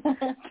funny.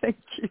 Thank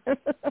you.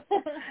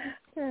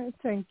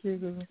 Thank you.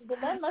 The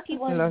unlucky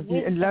one.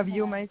 Love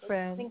you, my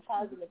friend. Think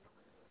positive.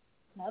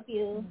 Love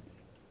you.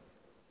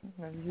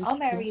 Love you I'll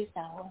marry you,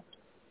 Sawa.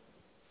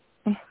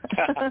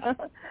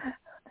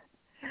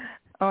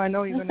 Oh, I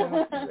know you're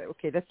gonna.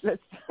 Okay, let's.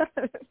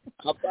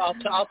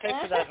 I'll pay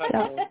for that.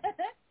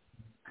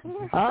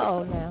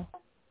 Oh, now.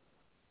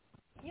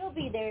 You'll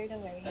be there,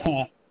 don't worry.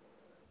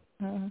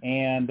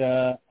 And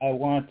I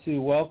want to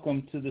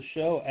welcome to the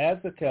show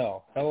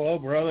Azakel. Hello,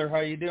 brother. How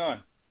you doing?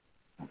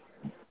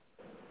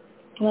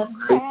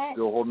 Great.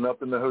 Still holding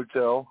up in the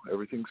hotel.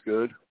 Everything's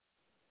good.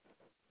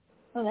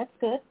 Oh, that's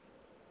good.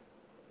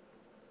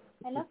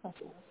 I love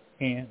hospitals.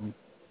 And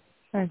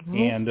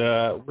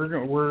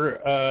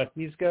we're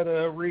he's got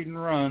a read and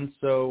run,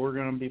 so we're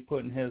going to be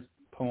putting his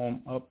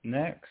poem up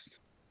next.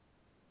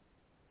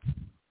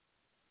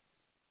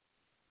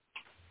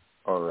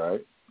 All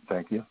right,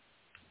 thank you.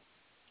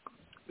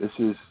 This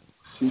is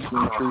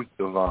Seeking Truth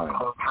Divine.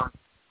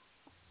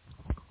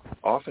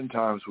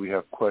 Oftentimes we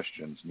have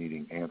questions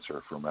needing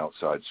answer from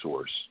outside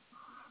source.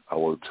 I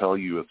will tell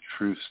you of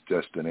truth's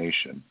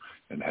destination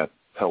and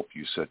help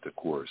you set the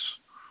course.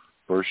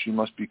 First, you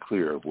must be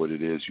clear of what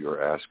it is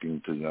you're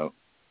asking to know.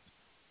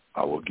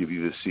 I will give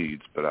you the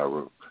seeds, but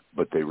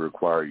they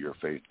require your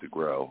faith to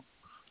grow.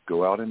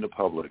 Go out into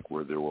public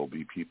where there will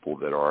be people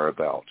that are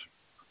about.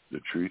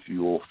 The truth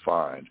you will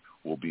find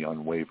will be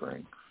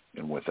unwavering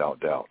and without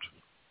doubt.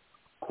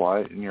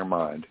 Quiet in your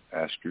mind,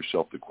 ask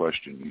yourself the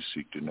question you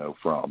seek to know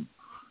from.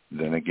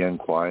 Then again,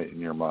 quiet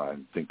in your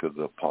mind, think of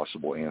the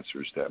possible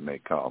answers that may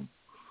come.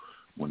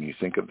 When you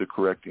think of the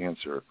correct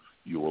answer,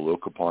 you will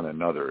look upon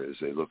another as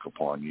they look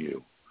upon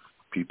you.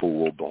 People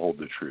will behold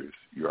the truth.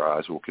 Your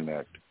eyes will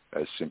connect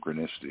as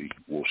synchronicity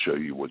will show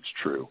you what's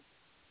true.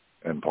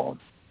 End poem.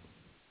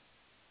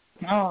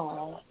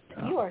 Oh,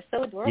 you are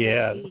so adorable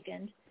this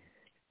weekend.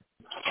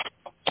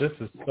 This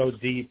is so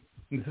deep.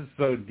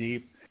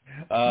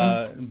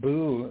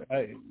 Boo,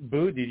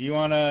 did you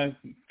want to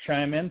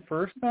chime in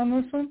first on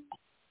this one?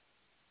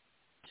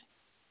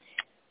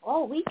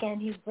 All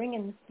weekend he's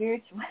bringing the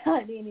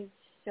spirituality and he's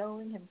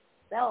showing himself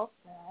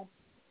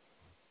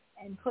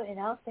and putting it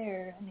out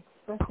there and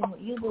expressing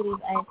what you believe.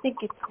 I think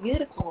it's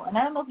beautiful. And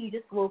I don't know if you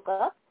just woke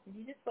up. Did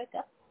you just wake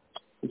up?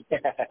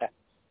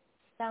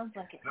 Sounds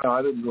like it. No,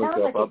 I didn't wake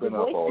up. I've been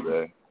up all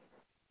day.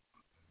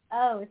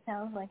 Oh, it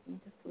sounds like you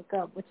just woke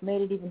up, which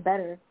made it even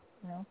better,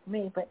 for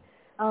me. But,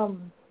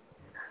 and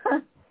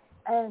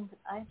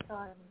I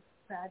thought it was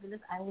fabulous.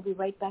 I will be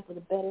right back with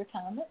a better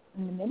comment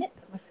in a minute.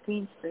 My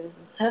screen's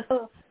frozen,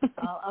 so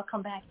I'll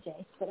come back,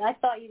 Jay. But I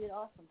thought you did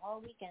awesome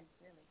all weekend,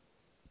 really.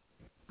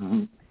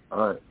 Mm-hmm.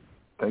 All right.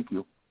 Thank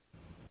you.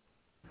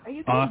 Are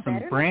you getting awesome,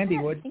 better? Brandy?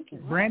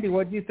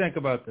 What do you think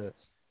about this?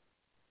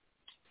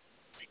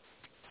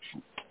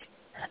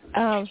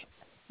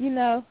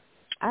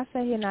 I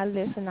sat here and I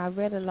listened. I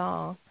read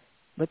along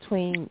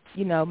between,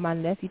 my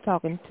nephew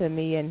talking to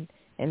me and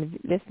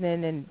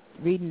listening and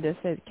reading this,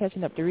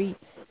 catching up to read.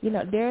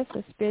 There's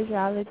a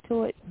spirituality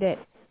to it that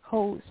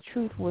holds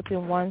truth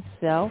within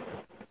oneself.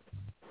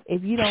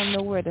 If you don't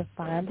know where to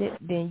find it,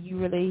 then you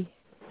really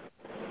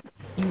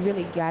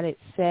got it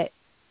set,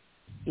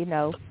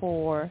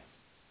 for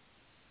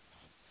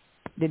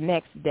the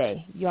next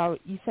day. You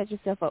set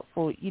yourself up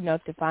for,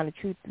 to find the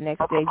truth the next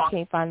day. If you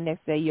can't find it the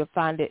next day, you'll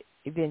find it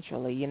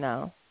eventually,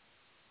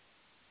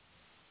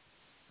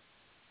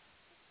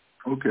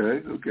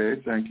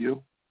 Okay, thank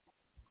you.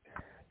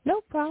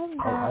 No problem,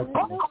 darling.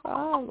 No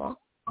problem.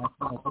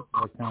 That's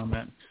a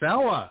comment.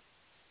 Stella.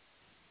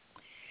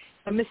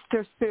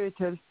 Mr.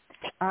 Spiritual,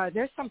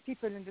 there's some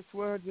people in this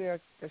world where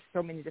there's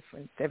so many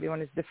different,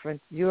 everyone is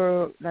different.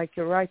 You're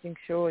writing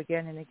show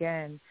again and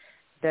again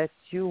that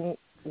you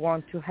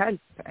want to help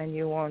and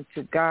you want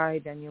to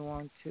guide and you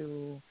want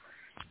to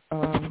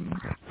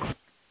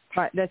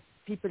let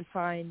people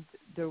find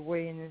their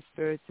way in their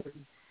spiritual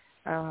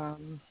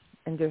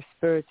in their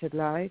spiritual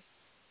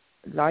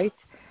light.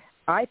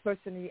 I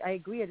personally, I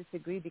agree and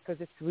disagree because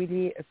it's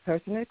really a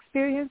personal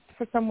experience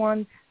for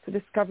someone to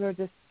discover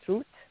this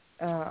truth.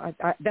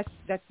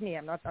 That's me.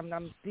 I'm not.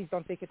 Please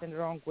don't take it in the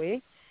wrong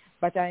way,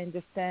 but I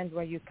understand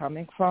where you're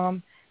coming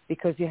from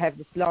because you have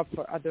this love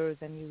for others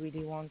and you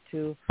really want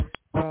to.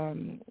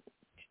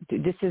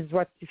 This is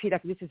what you feel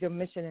like. This is your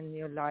mission in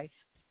your life,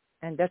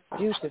 and that's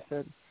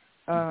beautiful.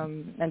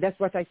 And that's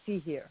what I see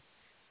here.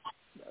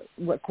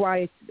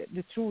 Quiet,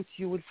 the truth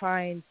you will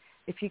find.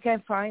 If you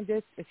can't find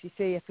it, if you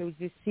say, if it was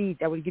the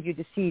seed, I will give you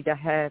the seed I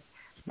have,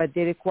 but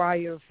they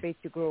require faith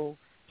to grow.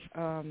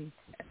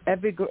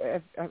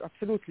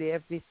 Absolutely,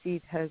 every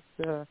seed has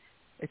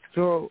its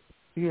grow.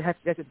 You have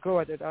to let it grow,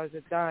 otherwise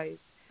it dies.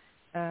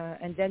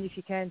 And then if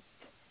you can't,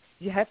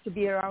 you have to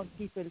be around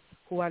people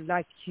who are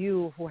like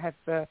you, who have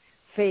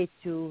faith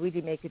to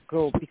really make it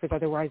grow, because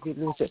otherwise you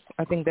lose it.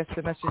 I think that's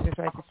the message I'm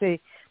trying to say.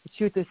 It's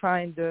you to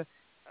find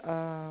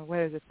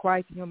where is it,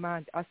 quiet in your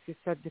mind, ask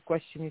yourself the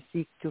question you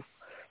seek to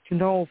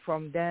know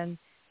from. Then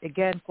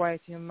again,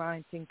 quiet in your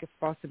mind, think of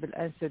possible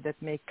answer that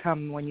may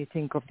come when you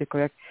think of the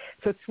correct.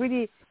 So it's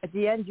really, at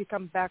the end, you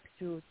come back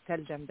to tell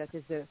them that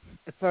is a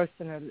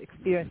personal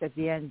experience at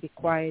the end. Be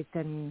quiet,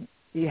 and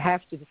you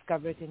have to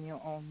discover it in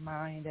your own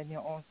mind and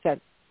your own self.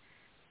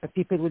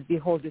 People will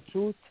behold the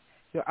truth.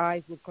 Your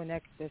eyes will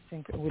connect this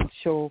and will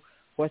show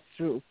what's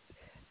true.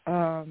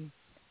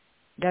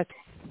 That's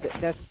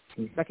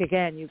like,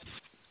 again,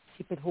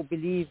 people who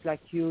believe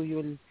like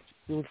you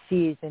will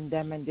see it in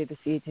them and they will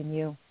see it in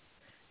you.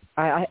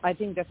 I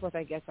think that's what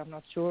I get. I'm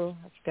not sure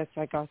if that's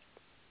I got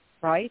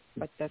right,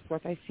 but that's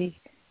what I see.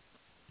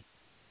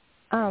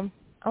 I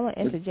want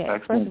to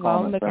interject. First of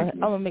all, I'm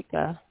gonna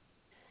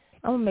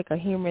make a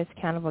humorous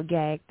kind of a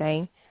gag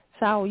thing.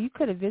 Saul, you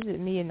could have visited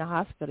me in the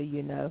hospital,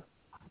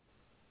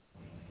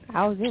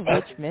 I was in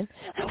Richmond.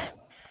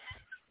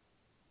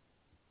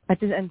 I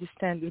didn't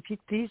understand. Repeat,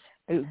 please.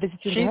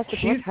 Visiting the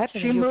hospital. What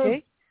happened? Are you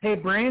okay? Hey,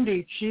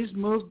 Brandy, she's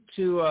moved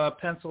to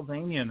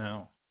Pennsylvania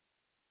now.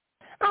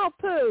 Oh,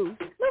 poo.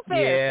 No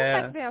fair.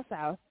 Yeah. Come back down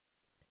south.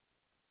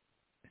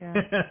 Yeah.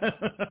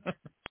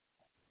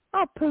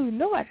 Oh, poo.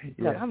 No,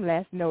 I'm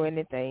last to know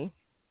anything.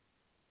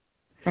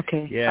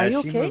 Okay. Yeah, are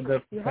you she okay? moved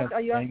up to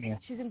Pennsylvania.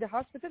 She's in the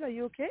hospital. Are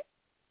you okay?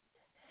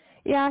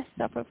 Yeah, I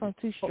suffered from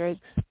 2 strokes.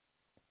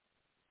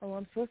 Oh,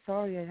 I'm so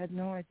sorry. I had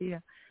no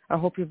idea. I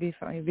hope you'll be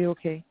fine. You'll be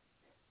okay.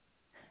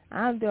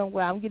 I'm doing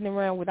well. I'm getting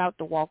around without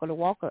the walker.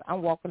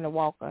 I'm walking the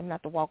walker,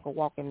 not the walker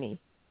walking me.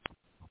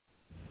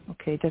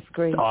 Okay, that's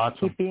great.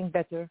 Awesome. Keep being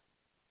better.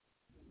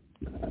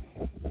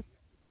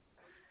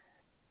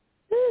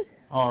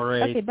 All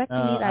right. Okay, back to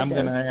me. I'm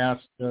going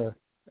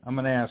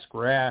to ask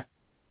Rack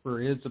for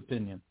his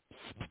opinion.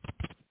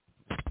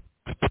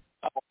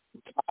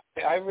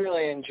 I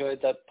really enjoyed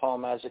that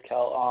poem,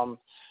 Azakel.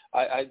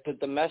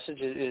 The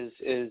message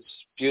is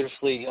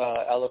beautifully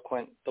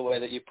eloquent, the way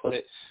that you put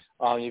it.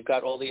 You've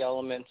got all the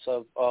elements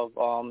of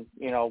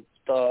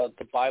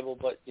the Bible,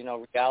 but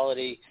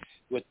reality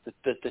with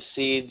the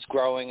seeds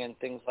growing and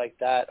things like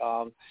that.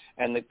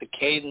 And the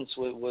cadence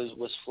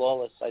was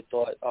flawless, I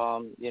thought.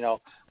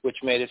 Which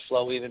made it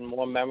flow even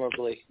more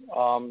memorably.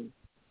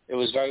 It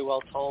was very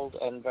well told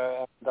and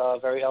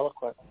very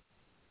eloquent.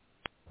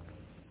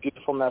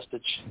 Beautiful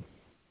message.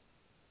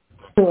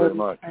 Very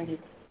much.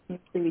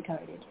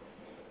 Retarded.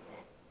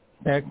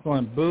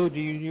 Excellent. Boo, do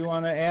you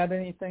want to add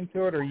anything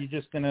to it, or are you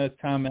just going to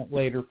comment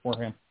later for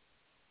him?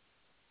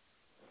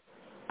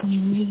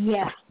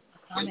 Yeah,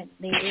 comment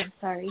later.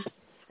 Sorry.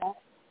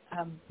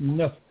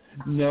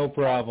 No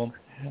problem.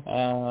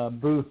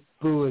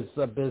 Boo is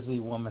a busy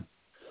woman.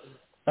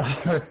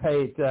 All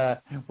right,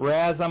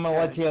 Raz, I'm going to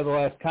let you have the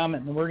last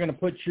comment, and we're going to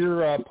put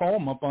your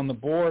poem up on the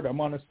board. I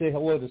want to say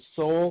hello to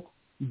Soul,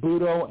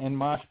 Budo, and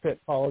Mosh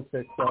Pit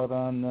Politics out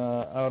on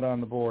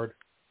the board.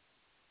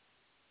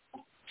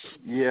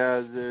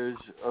 Yeah, there's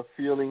a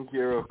feeling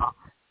here of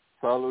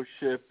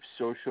fellowship,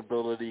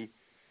 sociability,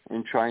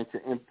 and trying to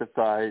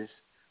empathize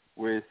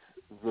with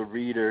the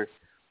reader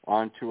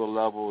onto a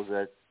level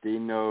that they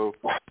know,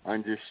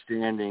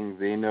 understanding.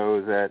 They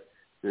know that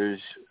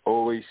there's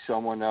always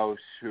someone else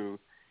who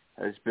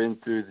has been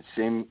through the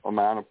same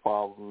amount of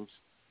problems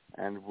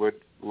and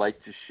would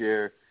like to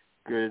share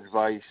good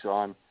advice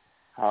on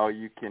how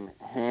you can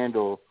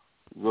handle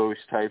those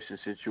types of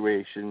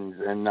situations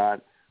and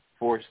not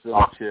force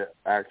them to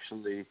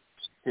actually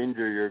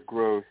hinder your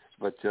growth,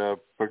 but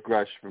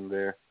progress from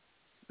there.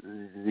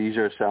 These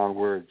are sound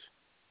words.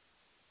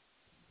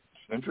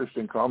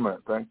 Interesting comment.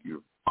 Thank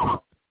you.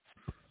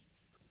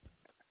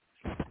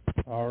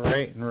 All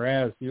right, and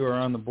Raz, you are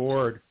on the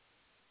board.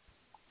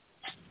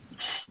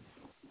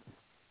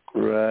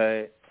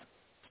 Right.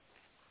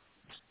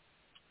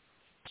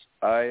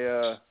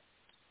 I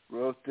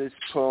wrote this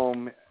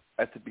poem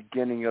at the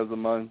beginning of the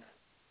month,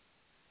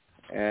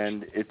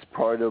 and it's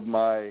part of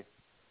my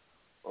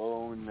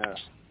own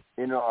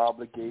inner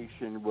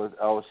obligation with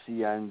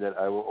LCN that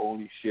I will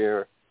only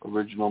share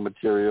original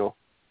material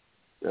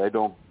that I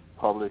don't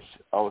publish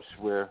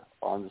elsewhere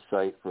on the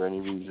site for any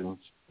reasons.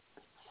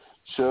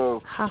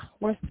 So,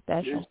 we're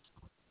special.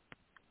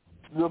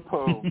 The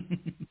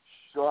poem,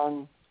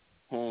 Strung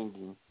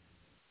Hanging.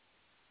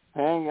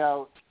 Hang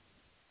out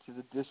to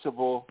the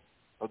decibel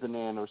of the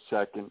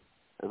nanosecond.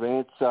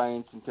 Advanced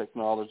science and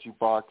technology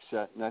box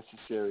set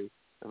necessary.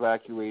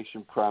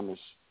 Evacuation premise.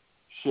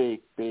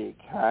 Shake, bake,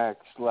 hack,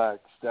 slack,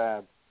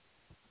 stab.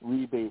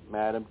 Rebate,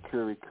 Madame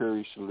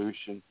Curie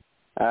solution.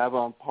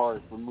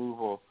 Avant-part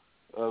removal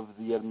of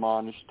the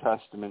admonished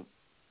testament.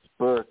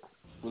 Burke,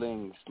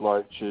 Blings,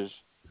 Larches.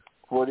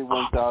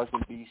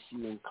 41,000 BC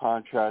in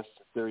contrast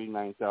to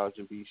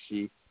 39,000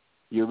 BC.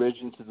 The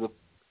origin to the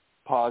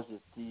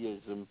posit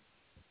theism.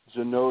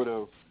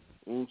 Zenodo,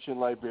 ancient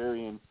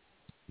librarian,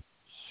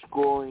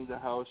 scoring the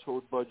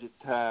household budget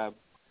tab.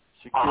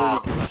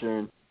 Security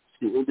concern.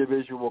 The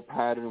individual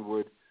pattern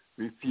would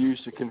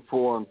refuse to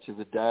conform to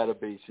the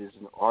databases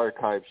and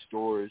archive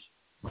stores.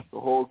 The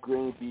whole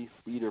grain beef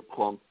beater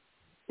plump,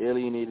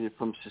 alienated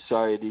from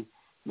society,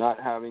 not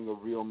having a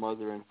real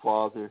mother and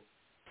father.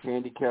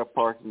 Handicap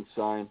parking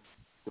sign.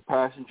 The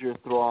passenger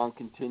throng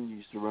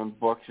continues to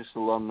rambunctious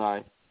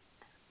alumni.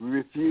 We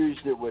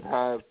refused it would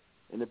have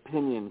an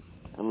opinion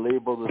and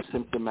label the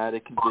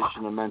symptomatic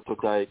condition a mental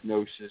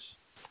diagnosis.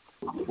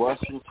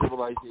 Western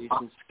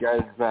civilization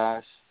scattered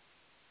vast.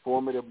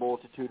 Formative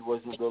multitude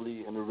wasn't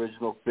really an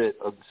original fit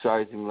of the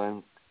sizing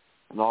length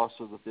and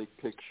also the big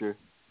picture.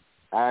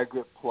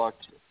 Agate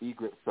plucked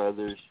egret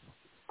feathers.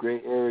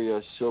 Gray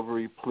area,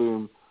 silvery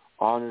plume,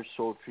 honor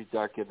sultry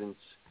decadence.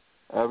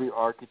 Every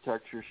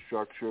architecture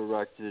structure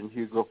erected in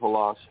Hugo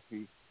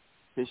philosophy.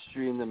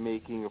 History in the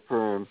making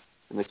affirm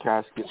and the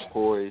casket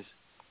poise.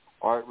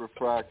 Art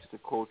refracts the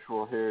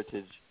cultural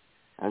heritage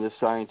and the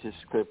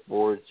scientist's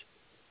clipboards.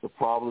 The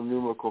problem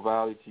numerical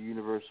value to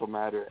universal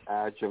matter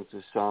adjunct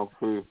to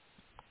soundproof.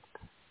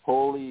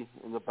 Holy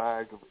in the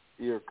bag of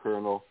ear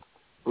kernel.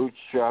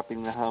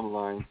 Bootstrapping the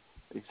hemline.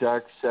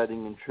 Exact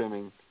setting and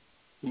trimming.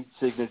 Heat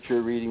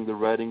signature reading the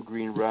red and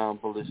green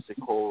round ballistic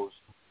holes.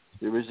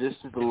 They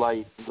resisted the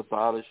light and the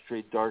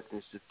balustrade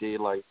darkness of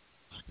daylight.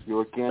 The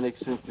organic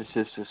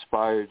synthesis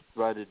aspired,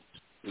 threaded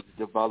with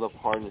developed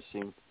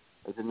harnessing,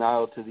 a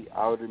denial to the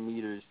outer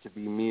meters to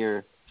be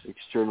mere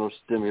external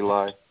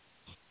stimuli.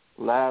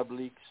 Lab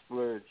leak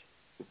splurge,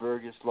 the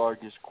Burgess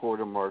largest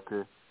quarter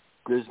marker.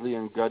 Grizzly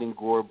and gutting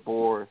gore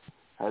bore.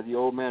 Had the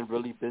old man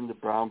really been the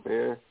brown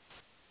bear?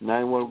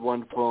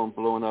 911 phone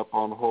blown up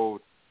on hold.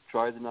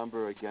 Try the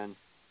number again.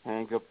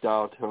 Hang up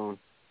dial tone.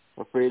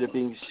 Afraid of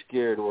being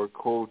scared or a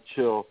cold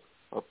chill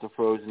up the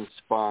frozen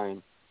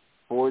spine.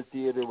 Ford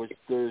Theater was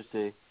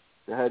Thursday.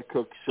 The head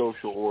cook's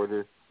social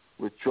order.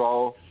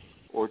 Withdrawal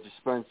or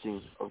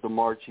dispensing of the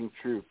marching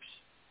troops.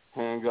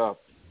 Hang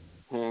up.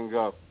 Hang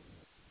up.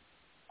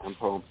 And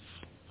poem.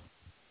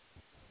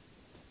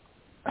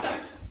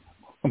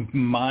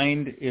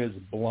 Mind is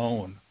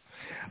blown.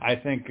 I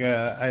think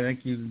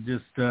you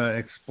just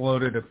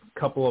exploded a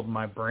couple of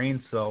my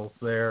brain cells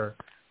there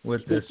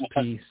with this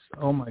piece.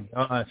 Oh my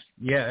gosh.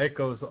 Yeah, it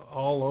goes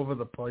all over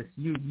the place.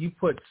 You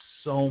put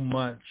so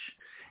much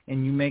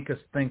and you make us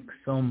think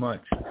so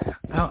much.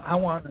 I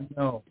want to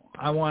know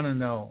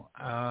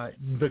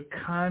the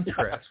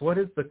contrast. What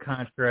is the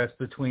contrast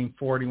between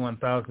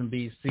 41,000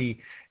 BC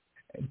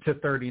to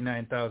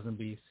 39,000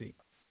 BC?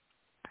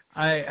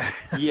 I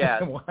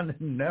want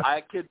to know. I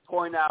could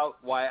point out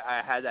why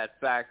I had that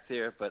fact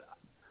there, but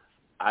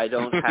I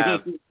don't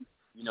have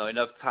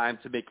enough time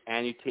to make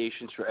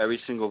annotations for every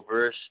single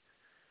verse.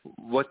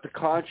 What the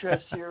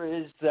contrast here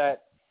is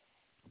that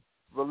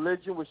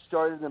religion was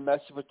started in the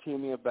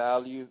Mesopotamia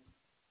Valley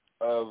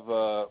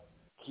of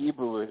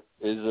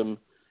Hebrewism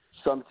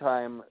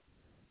sometime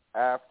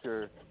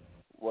after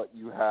what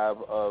you have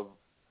of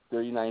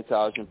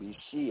 39,000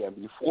 BC. And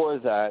before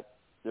that,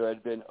 there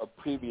had been a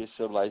previous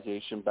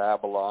civilization,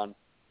 Babylon,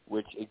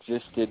 which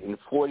existed in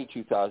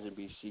 42,000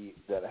 BC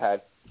that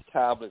had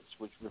tablets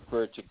which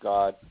referred to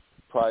God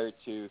prior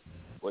to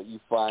what you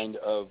find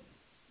of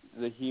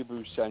the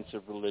Hebrew sense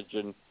of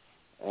religion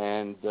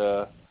and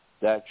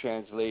that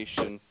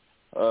translation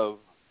of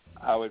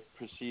how it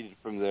proceeded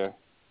from there.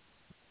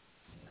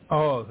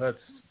 Oh,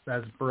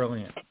 that's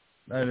brilliant.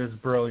 That is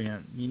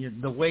brilliant.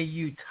 The way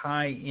you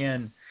tie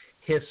in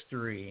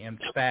history and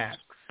facts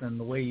and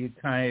the way you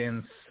tie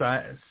in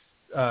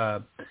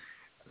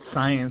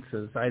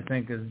sciences, I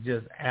think, is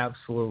just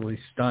absolutely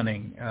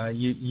stunning.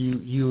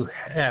 You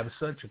have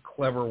such a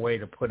clever way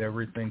to put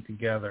everything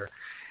together,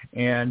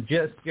 and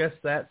just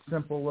that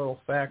simple little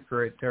fact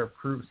right there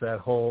proves that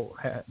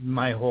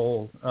my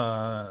whole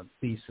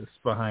thesis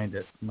behind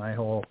it, my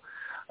whole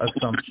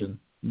assumption.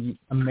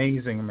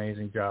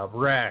 Amazing job,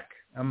 Rack.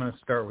 I'm going to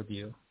start with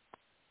you.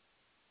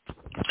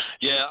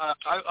 Yeah,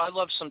 I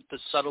love the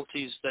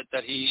subtleties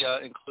that he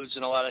includes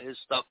in a lot of his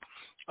stuff.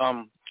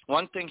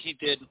 One thing he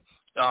did,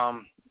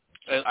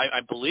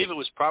 I believe it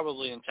was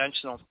probably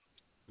intentional.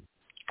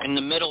 In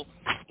the middle,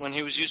 when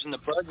he was using the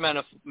bird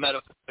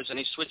metaphors and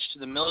he switched to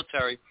the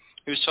military,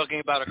 he was talking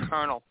about a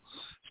colonel.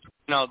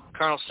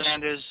 Colonel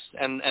Sanders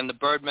and the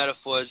bird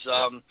metaphors.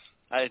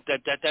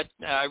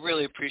 I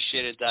really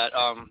appreciated that.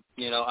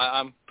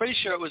 I'm pretty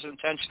sure it was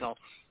intentional.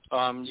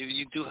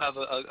 You do have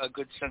a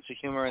good sense of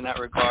humor in that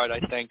regard, I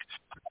think.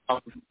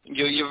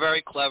 You're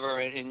very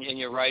clever in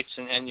your rights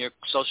and your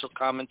social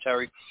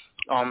commentary.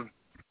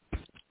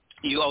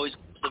 You always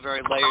do a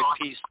very layered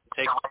piece to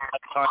take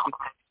that time.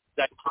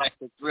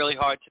 It's really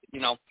hard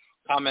to,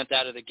 comment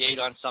out of the gate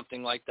on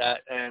something like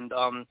that. And,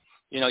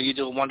 you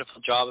do a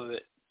wonderful job of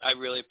it. I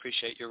really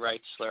appreciate your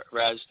rights,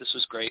 Raz. This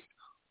was great.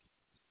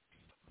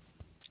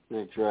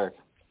 Thanks, Rack.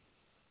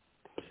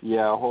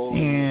 Yeah, holy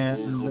is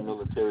a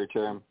military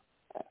term,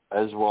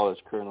 as well as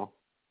colonel.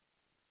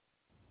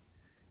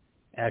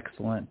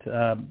 Excellent.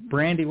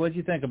 Brandy, what did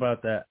you think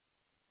about that?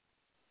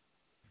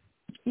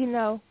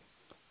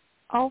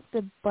 Off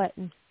the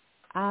button,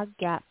 I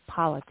got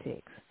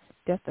politics.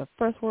 That's the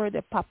first word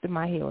that popped in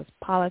my head was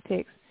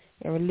politics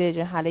and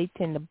religion, how they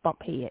tend to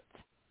bump heads.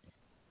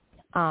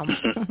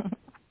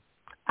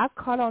 I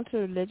caught on to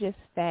religious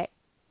fact,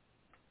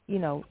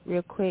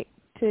 real quick,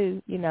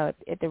 too,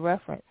 at the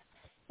reference.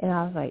 And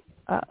I was like,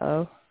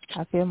 uh-oh,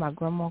 I feel my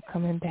grandma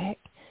coming back,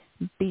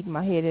 beating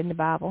my head in the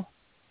Bible.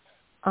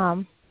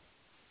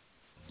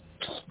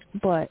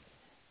 But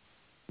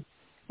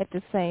at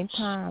the same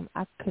time,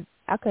 I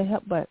could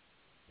help but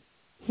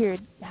hear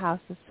how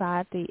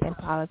society and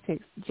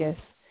politics just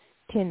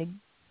tend to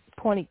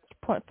point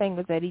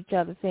fingers at each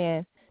other,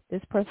 saying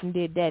this person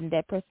did that and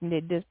that person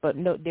did this, but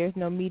no, there's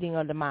no meeting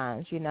of the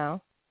minds.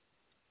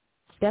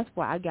 That's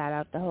why I got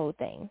out the whole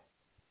thing.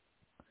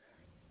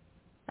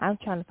 I'm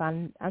trying to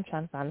find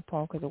a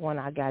poem because the one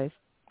I got is,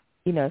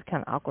 it's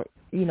kind of awkward,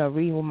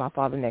 reading with my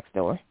father next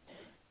door.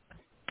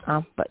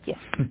 But yeah.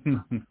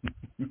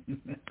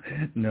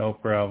 No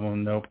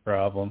problem.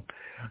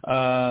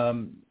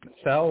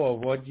 Salwa,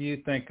 what do you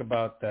think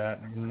about that?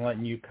 I'm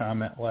letting you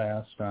comment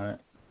last on it.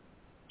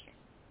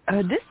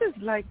 This is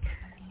like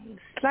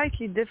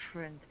slightly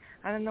different.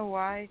 I don't know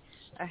why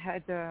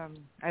I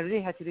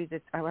really had to read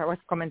it. I was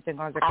commenting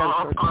on the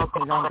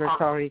culture longer,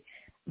 sorry.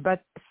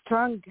 But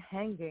strong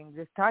hanging,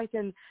 the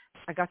title,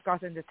 I got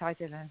caught in the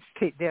title and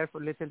stayed there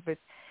for a little bit.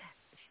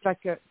 It's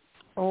like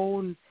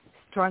all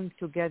strung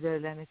together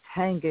and it's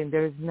hanging.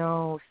 There is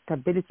no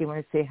stability when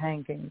I say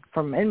hanging.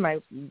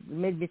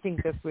 Made me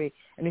think this way.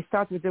 And we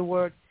start with the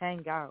word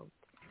hang out,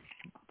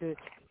 the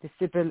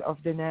symbol of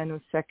the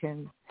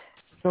nanosecond.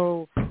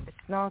 So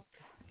it's not,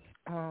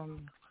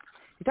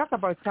 we talked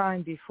about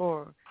time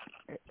before.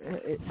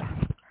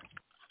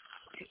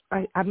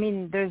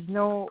 There's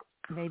no,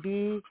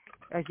 maybe,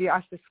 as you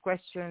asked this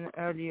question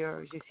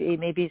earlier, JCA,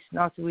 maybe it's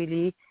not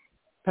really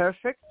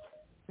perfect,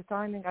 the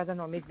timing. I don't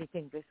know, made me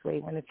think this way.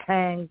 When it's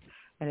hanged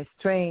and it's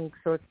string,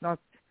 so it's not,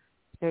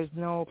 there's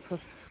no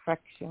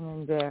perfection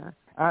in there.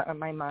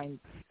 My mind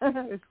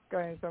is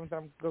going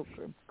sometimes go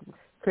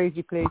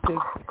crazy places.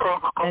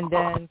 And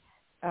then,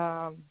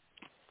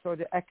 so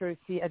the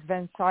accuracy,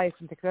 advanced science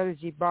and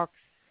technology box,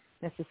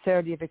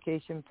 necessarily a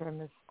vacation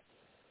premise.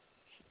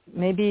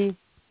 Maybe,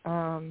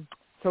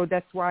 so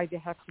that's why they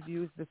have to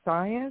use the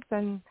science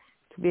and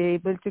to be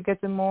able to get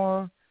them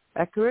more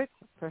accurate,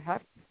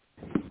 perhaps.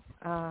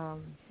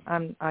 I'm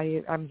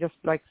just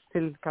like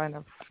still kind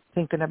of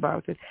thinking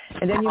about it.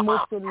 And then you move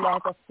to a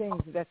lot of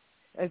things that,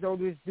 as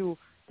always do,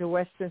 the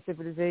Western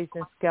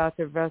civilization,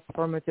 scattered, vast,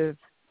 formative,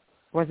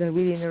 wasn't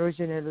really an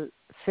original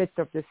fit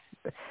of this.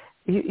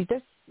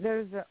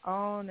 There's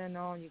on and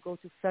on. You go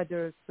to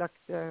feathers, like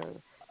the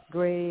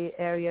gray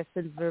area,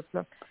 silver,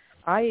 plum.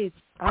 I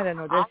don't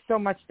know. There's so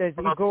much. There's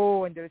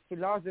ego and there's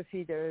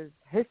philosophy. There's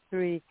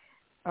history.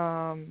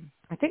 I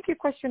think you're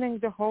questioning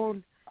the whole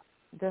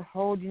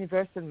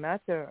universal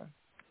matter.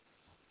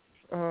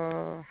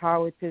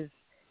 how it is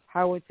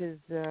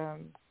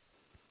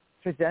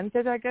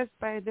presented, I guess,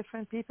 by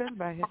different people,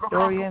 by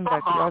historians, by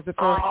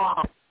philosophers.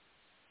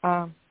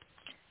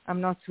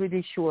 I'm not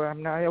really sure.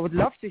 I would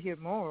love to hear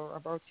more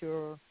about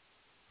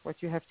what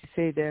you have to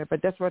say there,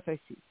 but that's what I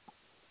see.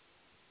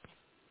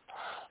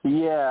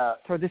 Yeah.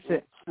 So this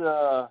is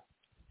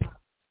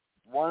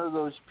one of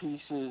those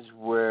pieces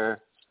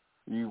where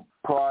you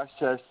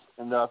process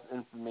enough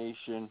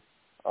information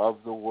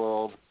of the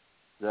world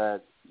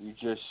that you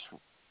just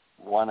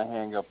want to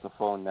hang up the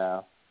phone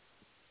now.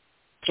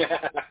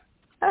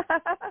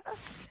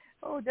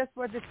 Oh, that's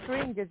what the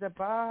string is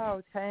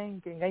about,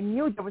 hanging. I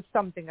knew there was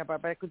something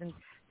about, but I couldn't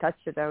touch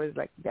it. I was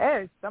like,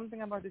 there's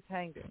something about it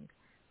hanging.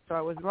 So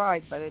I was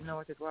right, but I didn't know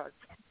what it was.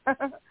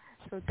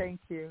 So thank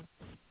you.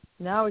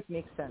 Now it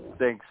makes sense.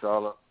 Thanks,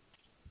 Ala.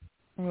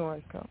 You're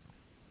welcome.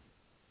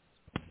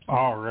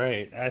 All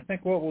right. I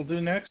think what we'll do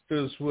next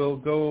is we'll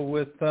go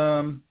with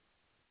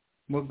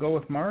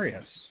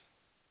Marius.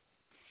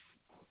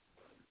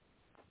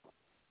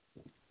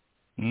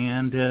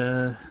 And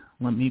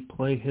let me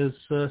play his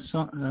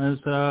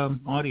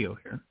audio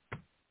here.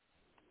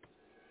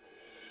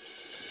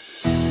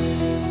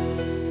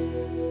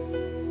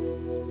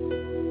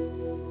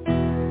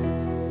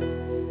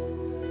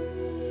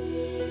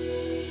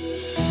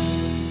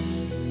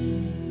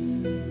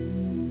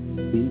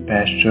 In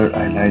pasture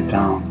I lie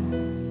down.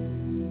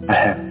 I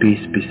have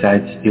peace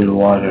beside still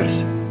waters.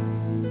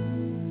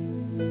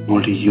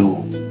 Only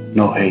you,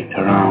 no hate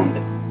around.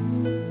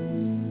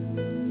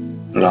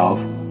 Love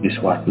is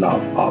what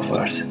love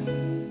offers.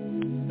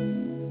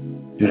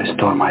 You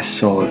restore my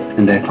soul,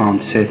 and I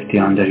found safety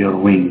under your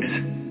wings.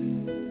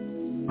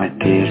 My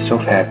tears of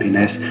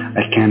happiness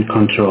I can't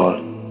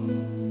control.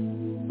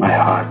 My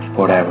heart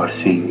forever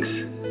sings.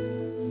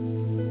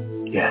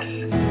 Yes,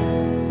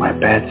 my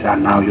pets are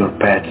now your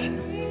pets.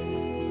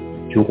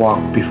 You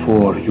walked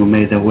before, you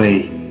made a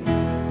way.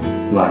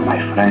 You are my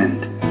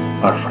friend,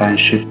 our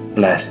friendship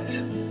blessed.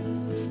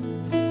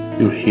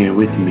 You're here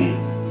with me.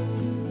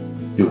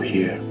 You're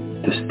here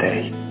to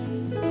stay.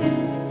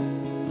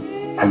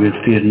 I will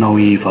fear no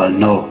evil,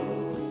 no,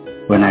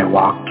 when I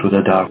walk through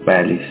the dark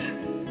valleys.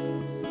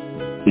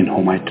 In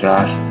whom I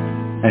trust,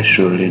 I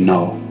surely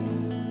know.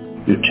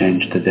 You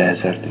change the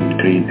desert in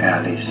green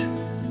alleys.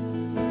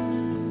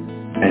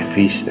 I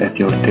feast at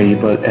your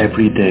table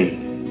every day.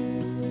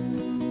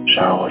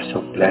 Showers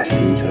of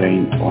blessings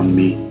rain on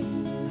me.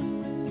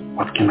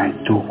 What can I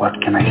do? What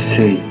can I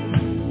say?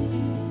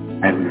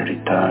 I will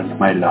return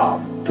my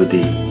love to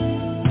thee.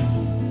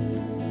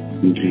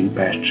 In green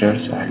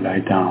pastures I lie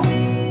down.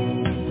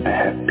 I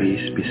have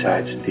peace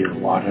beside still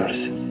waters.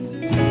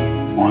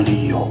 Only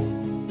you,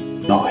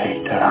 no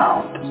hate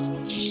around.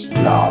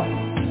 Love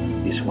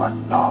is what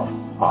love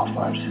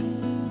offers.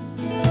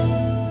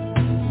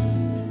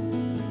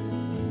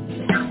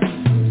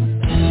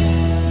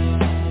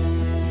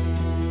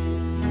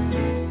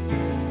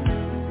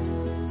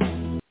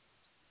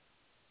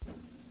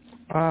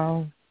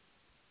 Wow.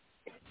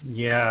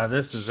 Yeah,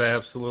 this is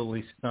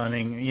absolutely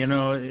stunning. You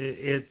know,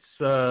 it's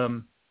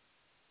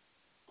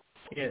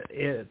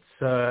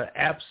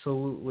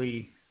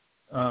absolutely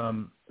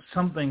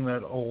something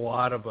that a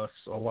lot of us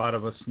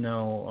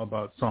know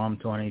about Psalm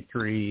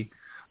 23.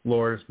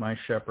 Lord is my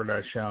shepherd,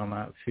 I shall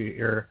not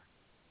fear.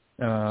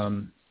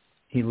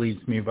 He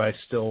leads me by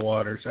still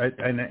waters.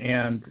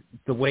 And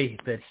the way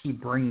that he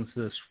brings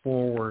this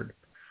forward,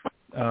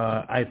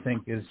 I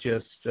think, is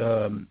just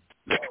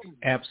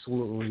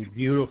absolutely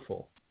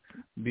beautiful,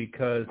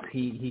 because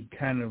he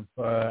kind of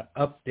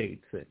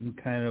updates it and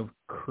kind of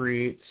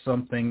creates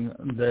something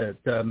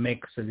that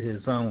makes it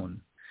his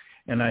own.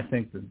 And I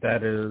think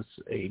that is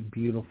a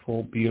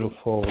beautiful,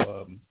 beautiful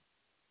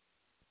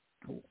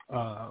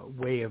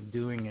way of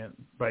doing it,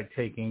 by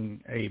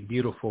taking a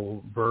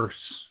beautiful verse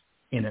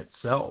in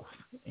itself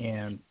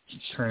and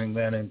turning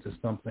that into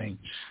something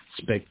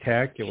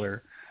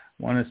spectacular.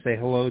 I want to say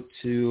hello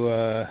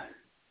to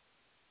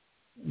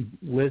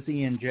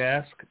Lizzie and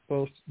Jask,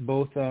 both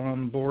out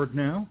on board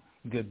now.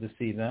 Good to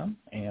see them.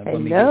 And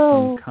let me get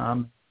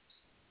some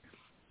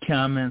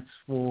comments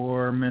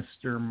for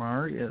Mr.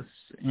 Marius,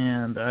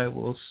 and I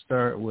will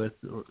start with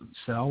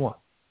Salwa.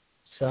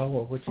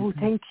 Salwa, what do you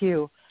think? Thank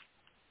you.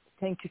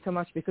 Thank you so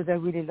much, because I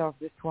really love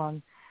this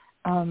one.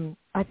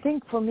 I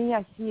think for me,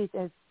 I see it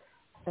as,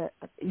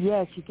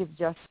 yes, you give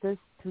justice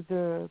to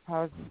the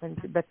powers,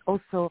 but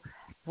also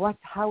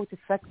how it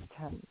affects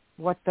him.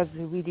 What does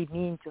it really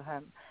mean to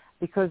him?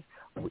 Because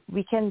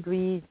we can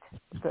read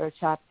the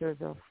chapters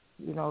of,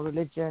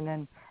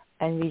 religion,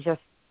 and we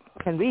just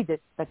can read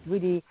it, but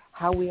really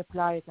how we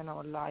apply it in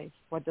our life.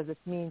 What does it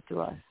mean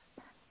to us?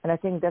 And I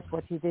think that's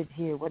what he did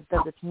here. What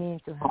does it mean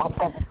to him?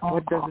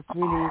 What does it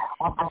really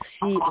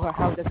feel? Or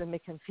how does it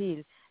make him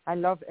feel? I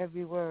love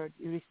every word.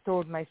 He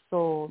restored my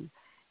soul.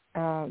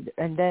 And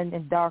then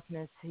in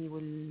darkness, he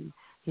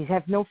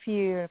have no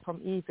fear from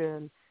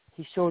evil.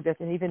 He showed that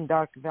in even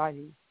dark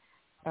valleys.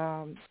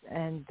 And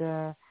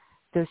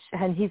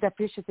he's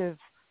appreciative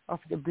of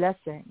the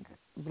blessing.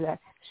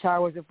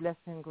 Showers of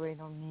blessing rain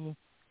on me.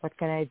 What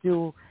can I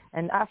do?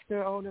 And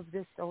after all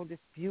this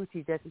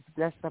beauty that is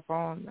blessed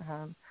upon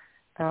him,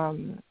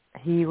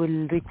 he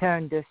will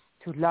return this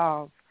to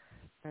love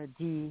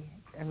the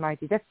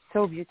Almighty. That's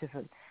so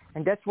beautiful.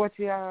 And that's what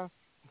we are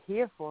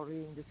here for,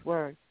 reading this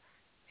word,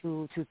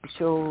 to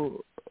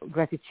show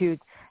gratitude.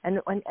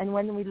 And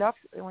when we love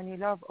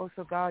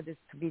also God is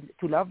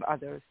to love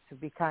others, to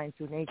be kind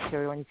to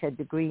nature. When he said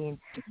the green,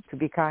 to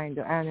be kind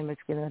to animals,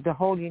 the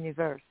whole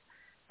universe.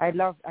 I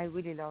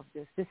really love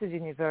this. This is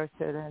universal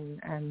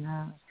and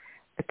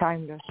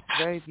timeless,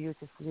 very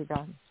beautifully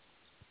done.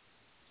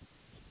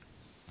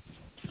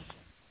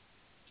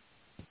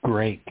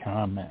 Great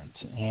comment.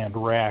 And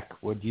Rack,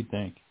 what do you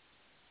think?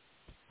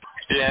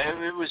 Yeah,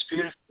 it was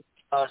beautiful,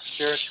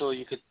 spiritual.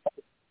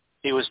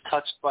 He was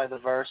touched by the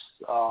verse,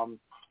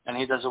 and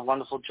he does a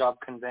wonderful job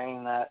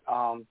conveying that.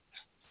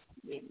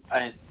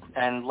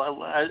 And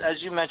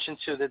as you mentioned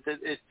too, that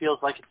it feels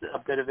like a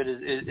bit of it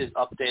is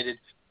updated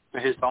for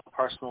his own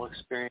personal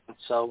experience.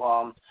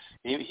 So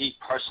he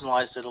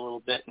personalized it a little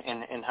bit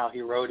in how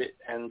he wrote it,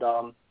 and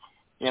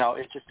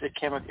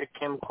it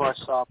came across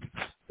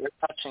very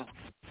touching.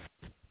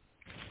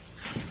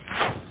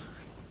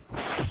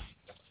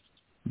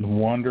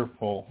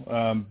 Wonderful.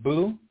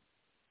 Boo,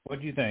 what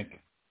do you think?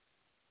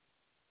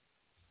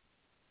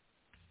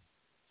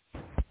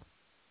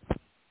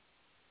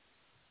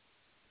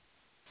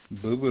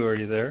 Boo Boo, are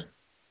you there?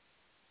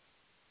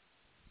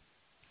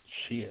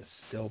 She is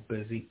still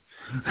busy.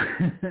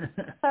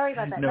 Sorry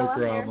about that. No I'm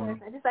problem.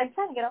 here. I'm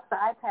trying to get off the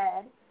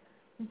iPad.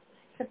 It's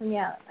tripping me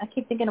out. I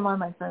keep thinking I'm on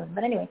my phone.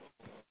 But anyway,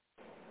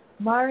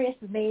 Marius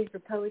was made for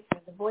poetry.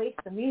 The voice,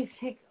 the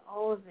music,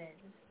 all of it.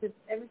 Just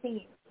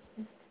everything.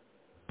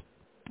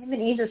 Him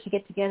and Angel should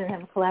get together and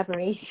have a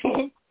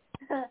collaboration.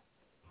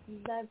 You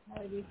guys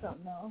probably do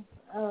something else.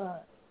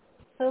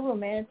 So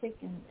romantic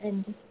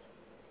and just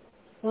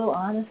so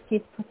honest. He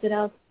puts it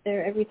out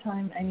there every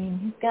time. I mean,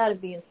 he's got to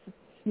be a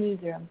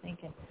snoozer, I'm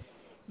thinking.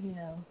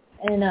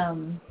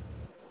 And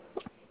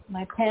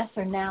my paths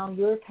are now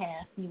your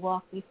path. You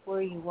walked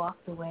before you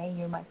walked away.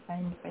 You're my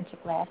friend. Friendship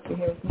lasts. You're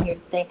here with me here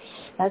to stay.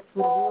 That's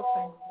what a real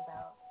friend is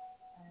about.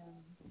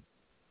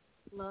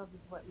 Love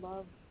is what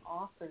love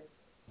offers.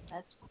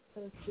 That's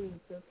so true,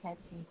 so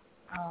catchy.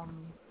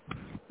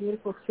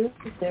 Beautiful truth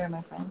is there,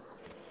 my friend.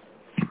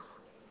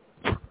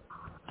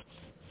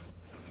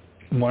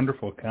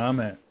 Wonderful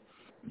comment.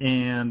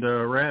 And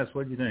Raz,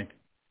 what do you think?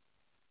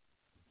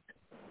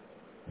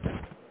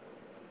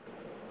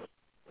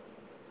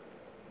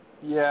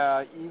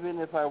 Yeah, even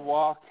if I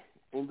walk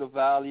in the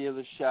valley of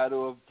the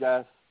shadow of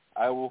death,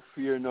 I will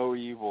fear no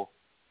evil.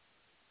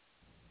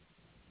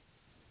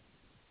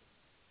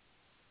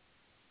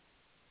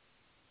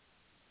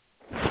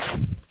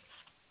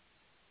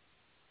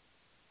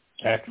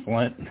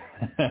 Excellent.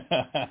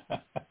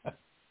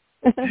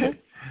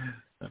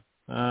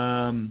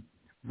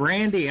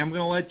 Brandy, I'm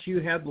going to let you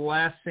have the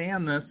last say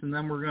on this, and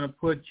then we're going to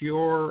put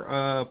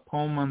your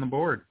poem on the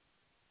board.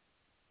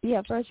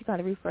 Yeah, first you got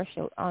to refresh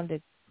on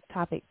the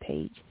topic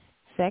page.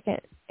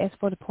 Second, as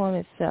for the poem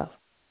itself,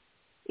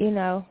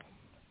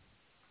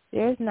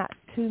 there's not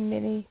too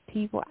many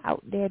people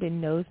out there that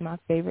knows my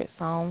favorite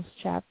Psalms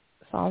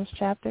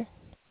chapter,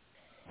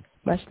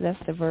 much less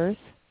the verse,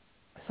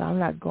 so I'm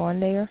not going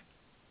there.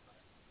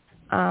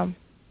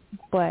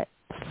 But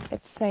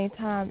at the same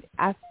time,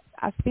 I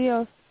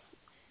feel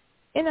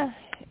in a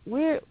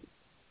weird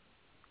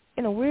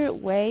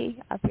way,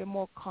 I feel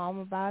more calm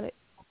about it.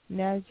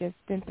 Now it's just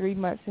been 3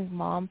 months since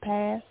Mom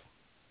passed,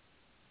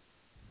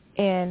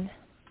 and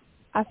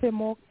I feel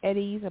more at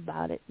ease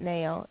about it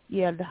now.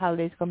 Yeah, the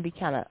holiday's going to be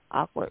kind of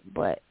awkward,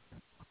 but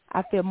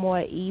I feel more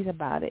at ease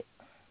about it.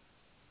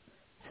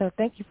 So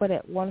thank you for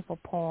that wonderful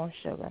poem,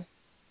 Sugar.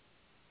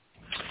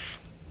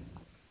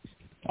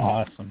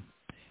 Awesome.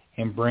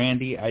 And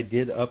Brandy, I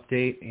did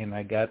update, and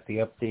I got the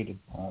updated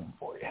poem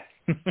for you.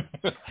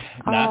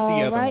 Not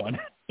the other one.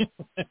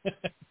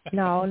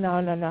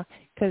 No.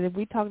 Because if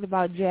we talked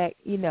about Jack,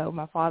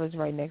 my father's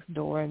right next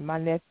door, and my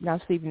nephew, I'm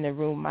sleeping in the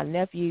room. My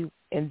nephew,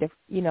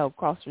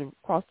 across the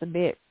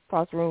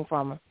room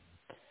from her.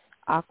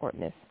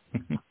 Awkwardness.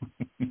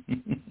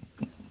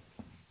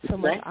 So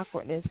much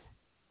awkwardness.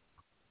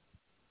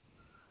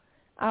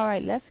 All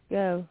right, let's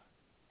go.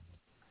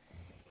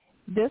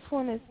 This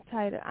one is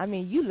titled,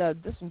 you love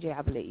this one, Jay,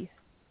 I believe.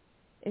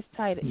 It's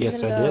titled, Yes,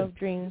 Even I Love did.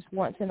 Dreams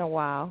Once in a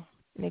While.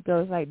 And it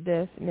goes like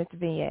this, and it's a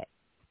vignette.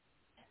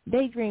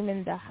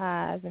 Daydreaming the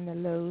highs and the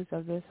lows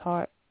of this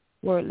heart,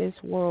 wordless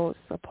worlds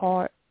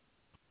apart.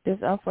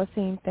 This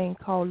unforeseen thing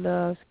called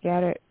love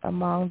scattered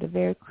among the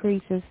very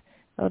creases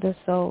of the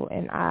soul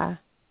and I,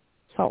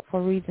 sought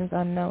for reasons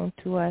unknown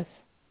to us.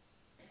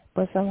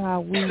 But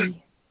somehow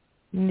we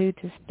knew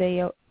to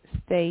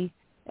stay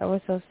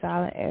ever so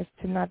silent as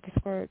to not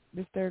disturb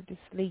the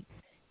sleep,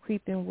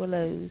 creeping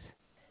willows.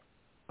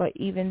 But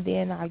even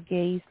then our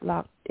gaze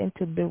locked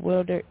into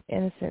bewildered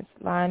innocence,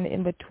 lying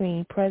in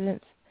between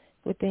presence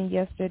within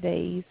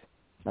yesterdays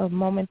of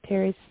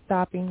momentary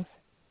stoppings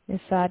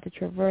inside the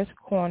traverse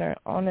corner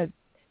on a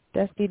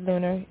dusty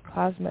lunar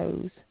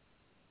cosmos.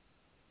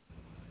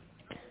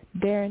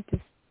 daring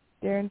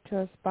to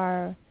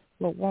aspire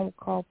what one would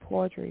call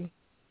poetry.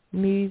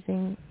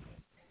 Musing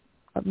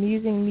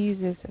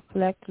muses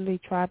collectively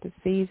try to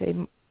seize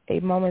a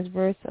moment's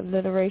verse of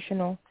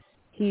alliterational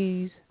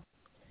hues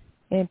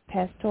in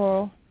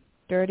pastoral,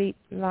 dirty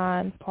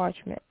line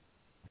parchment,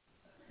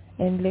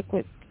 and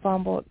liquid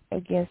fumbled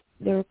against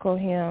lyrical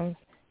hymns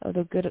of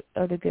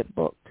the good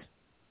book.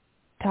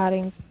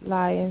 Tidings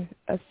lie in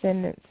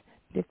ascendance,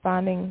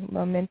 defining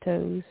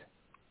mementos.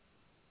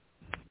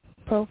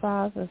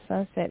 Profiles of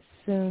sunsets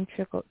soon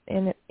trickled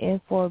in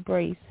for a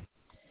brace,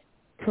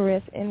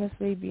 caress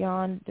endlessly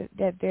beyond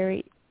that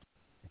very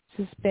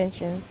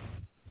suspensions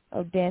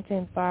of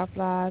dancing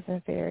fireflies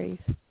and fairies.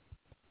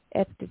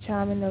 At the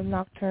chiming of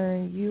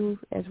nocturne, you,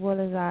 as well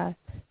as I,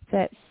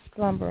 sat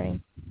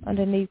slumbering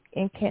underneath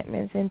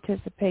encampment's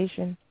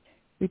anticipation,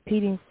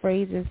 repeating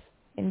phrases,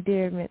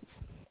 endearments,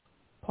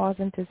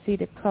 pausing to see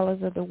the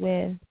colors of the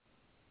wind.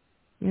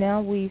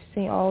 Now we've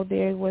seen all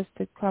there was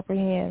to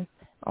comprehend,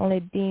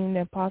 only deemed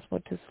impossible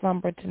to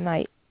slumber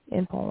tonight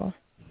in poem.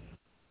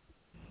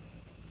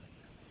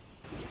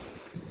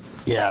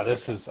 Yeah, this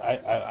is,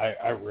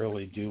 I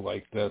really do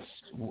like this.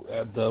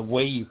 The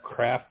way you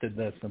crafted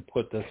this and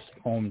put this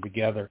poem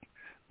together,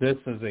 this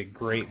is a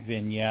great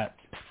vignette,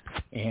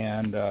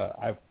 and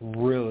I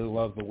really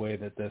love the way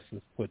that this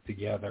is put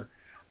together.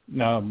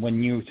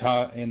 When you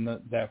talk in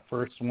that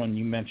first one,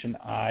 you mentioned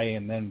I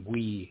and then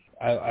we.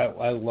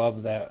 I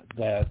love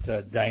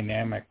that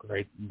dynamic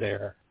right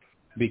there,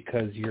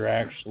 because you're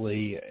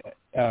actually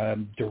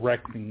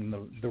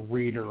directing the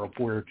reader of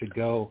where to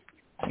go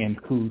and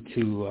who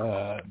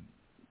to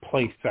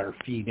place our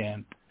feet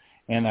in.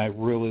 And I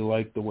really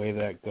like the way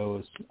that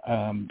goes.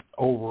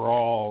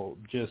 Overall,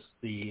 just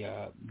the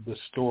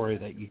story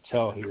that you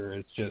tell here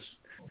is just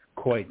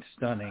quite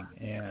stunning,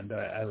 and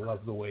I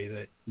love the way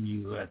that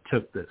you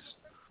took this.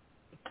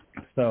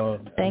 So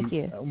thank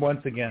you.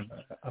 Once again,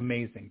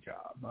 amazing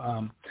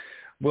job.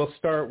 We'll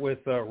start with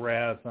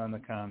Raz on the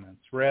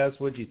comments. Raz,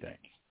 what'd you think?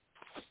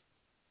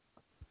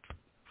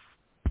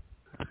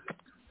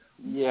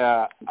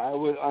 Yeah, I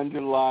would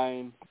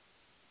underline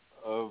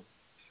of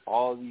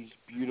all these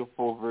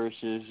beautiful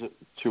verses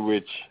to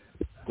which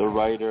the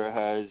writer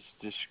has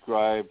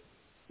described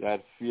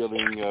that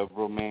feeling of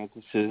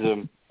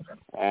romanticism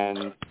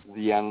and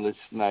the endless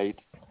night,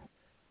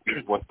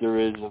 what there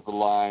is of the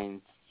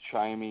lines,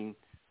 chiming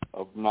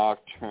of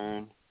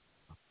nocturne,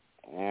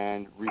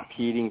 and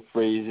repeating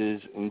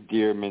phrases,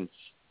 endearments.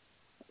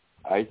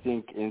 I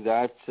think in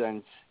that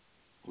sense,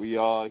 we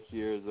all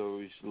hear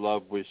those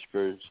love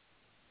whispers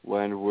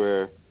when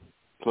we're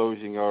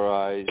closing our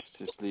eyes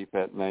to sleep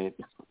at night.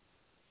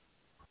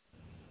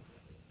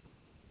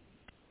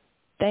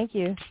 Thank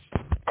you.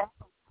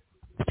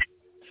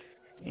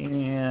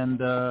 And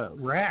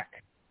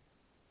Rack.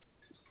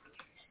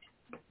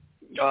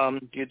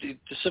 This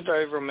is a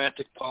very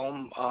romantic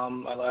poem.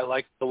 I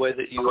like the way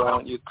that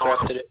you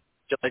crafted it.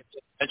 Like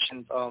you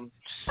mentioned,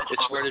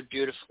 it's worded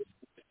beautifully,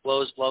 it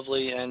flows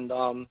lovely, and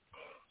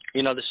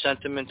the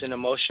sentiment and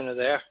emotion are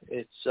there.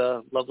 It's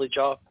a lovely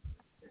job.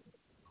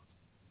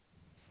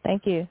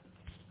 Thank you.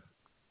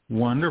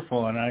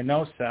 Wonderful, and I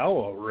know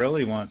Salwa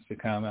really wants to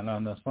comment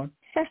on this one.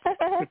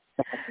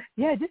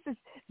 Yeah,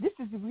 this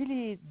is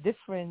really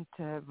different,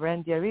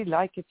 Randy. I really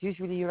like it.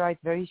 Usually you write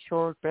very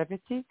short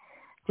brevity.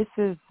 This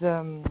is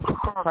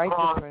quite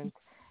different,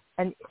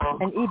 and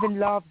even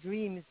love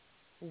dreams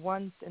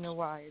once in a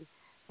while.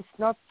 It's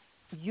not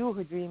you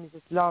who dreams;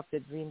 it's love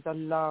that dreams. I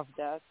love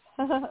that.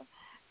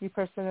 You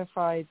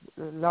personified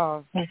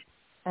love,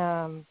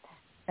 and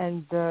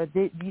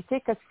you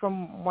take us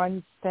from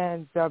one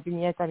stanza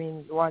vignette.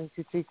 1,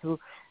 2, 3 to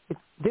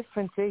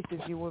different places.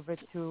 You were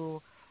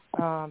to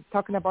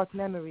talking about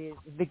memories,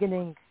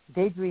 beginning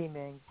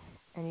daydreaming,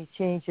 and you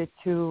change it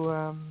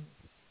to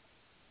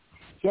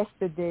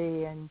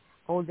yesterday and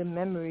all the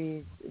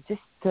memories.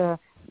 Just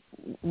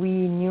we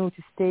knew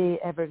to stay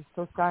ever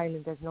so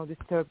silent as no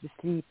disturb the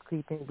sleep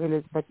creeping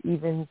village, but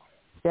even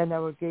then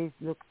our gaze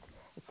looked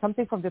at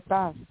something from the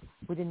past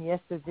within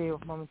yesterday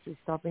of momentary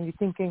stop, and you're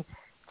thinking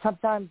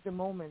sometimes the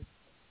moments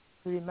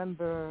to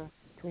remember,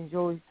 to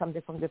enjoy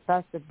something from the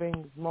past that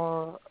brings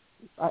more,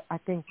 I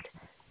think,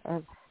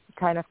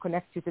 kind of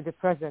connects you to the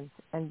present,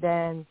 and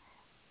then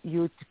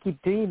you to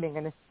keep dreaming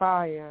and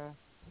aspire.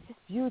 It's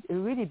just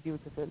really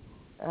beautiful.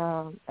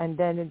 And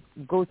then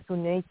it goes to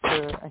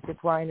nature,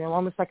 intertwined,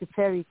 almost like a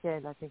fairy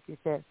tale, I think you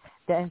said,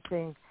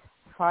 dancing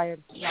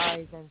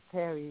fireflies and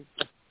fairies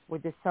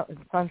with the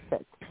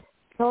sunset.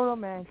 So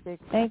romantic,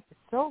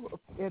 so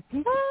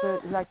peaceful,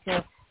 like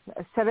a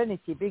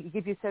serenity,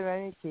 give you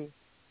serenity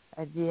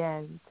at the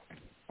end.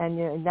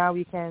 And now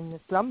we can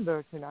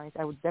slumber tonight.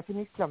 I would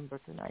definitely slumber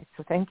tonight,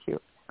 so thank you.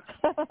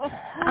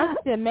 I'm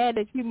still mad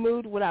that you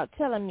moved without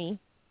telling me.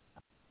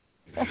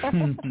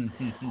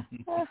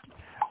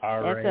 All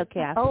right. That's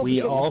okay.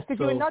 Because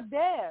you were not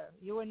there.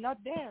 You were not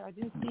there. I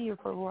didn't see you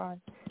for a while.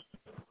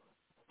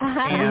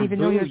 I didn't even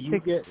know you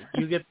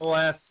get the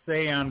last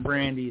say on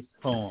Brandy's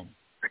poem.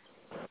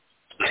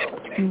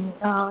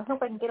 I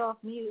hope I can get off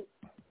mute.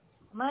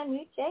 Am I on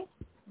mute, Jay?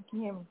 You can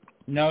hear me.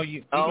 No,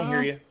 you can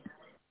hear you.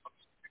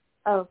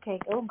 Okay.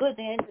 Oh, good.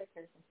 The answer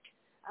person.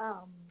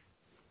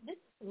 This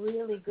is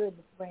really good,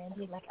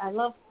 Brandy. Like, I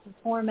love the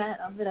format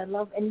of it.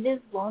 And it is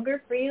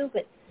longer for you,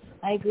 but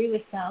I agree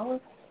with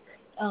Sal.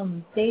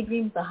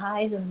 Daydreams, the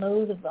highs and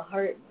lows of the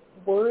heart,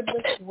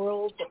 wordless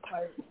worlds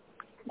apart.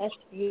 That's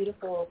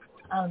beautiful.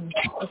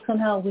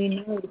 Somehow we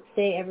know to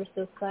stay ever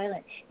so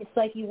silent. It's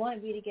like you want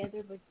to be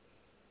together, but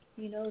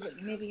you know that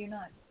maybe you're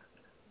not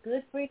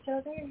good for each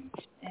other,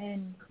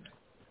 and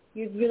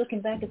you're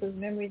looking back at those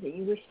memories that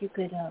you wish you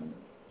could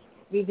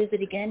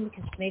revisit again,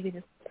 because maybe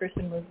this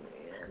person was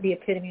the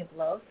epitome of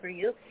love for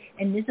you.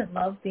 And isn't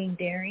love being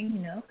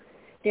daring,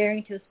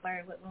 daring to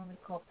aspire what one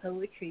would call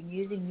poetry,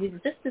 music.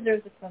 This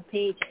deserves the front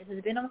page. Has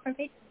it been on the front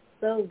page?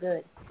 So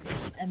good.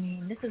 I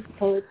mean, this is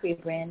poetry,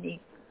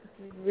 Brandy.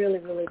 This is really,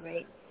 really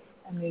great.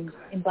 I mean,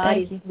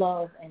 embodies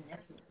love and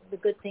the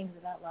good things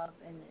about love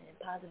and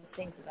the positive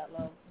things about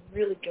love.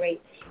 Really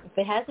great. If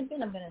it hasn't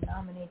been, I'm going to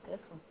nominate this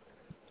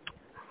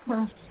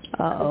one.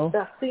 Uh-oh.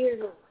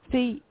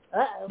 See,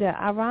 Uh-oh. the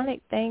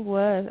ironic thing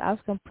was I was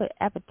going to put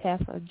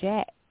Epitaph of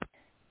Jack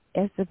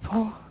as the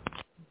poem.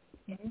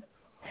 Mm-hmm.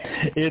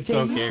 It's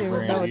okay,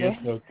 Brandy.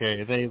 It's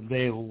okay.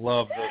 They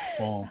love this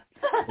poem.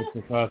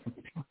 This is awesome.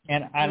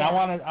 And I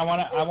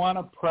want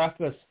to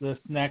preface this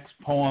next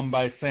poem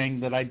by saying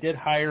that I did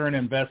hire an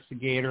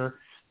investigator,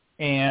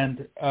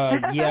 and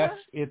yes,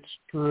 it's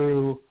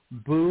true.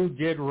 Boo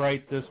did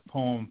write this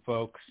poem,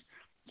 folks.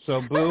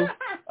 So Boo,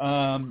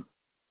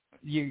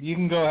 you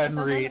can go ahead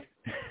and read.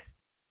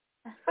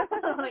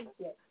 Oh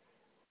shit!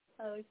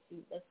 Oh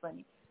shoot, that's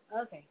funny.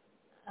 Okay.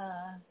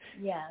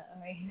 Yeah.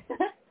 All right.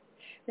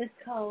 This is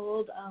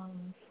called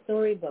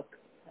Storybook.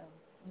 So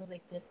I'm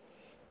like this.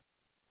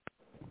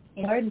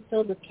 A garden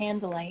filled with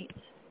candlelight,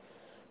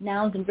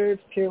 nouns and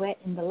verbs pirouette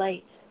in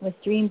delight, with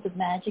dreams of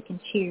magic and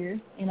cheer,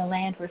 in a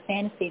land where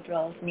fantasy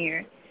draws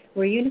near,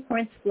 where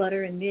unicorns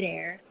flutter in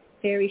midair,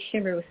 fairies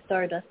shimmer with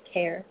stardust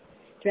hair,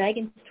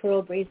 dragons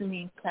twirl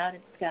brazenly in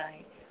clouded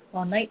sky,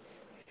 while knights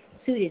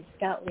suited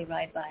stoutly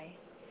ride by.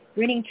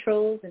 Grinning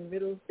trolls and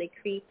riddles they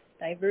creep,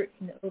 divert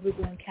from the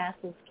overgrown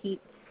castle's keep.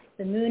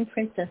 The moon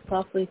princess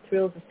softly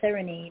thrills a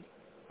serenade,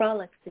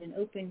 frolics in an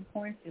open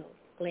cornfield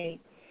glade.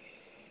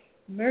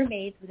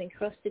 Mermaids with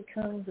encrusted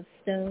cones of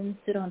stone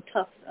sit on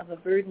tufts of a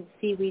verdant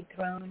seaweed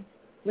throne,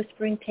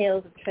 whispering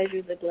tales of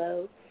treasures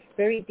aglow,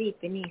 buried deep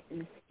beneath in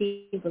the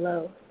sea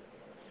below.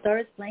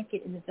 Stars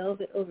blanket in the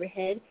velvet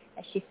overhead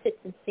as she sits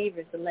and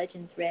savors the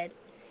legends read.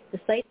 The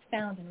sights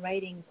found in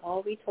writings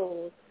all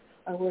retold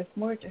are worth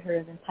more to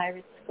her than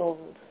pirates'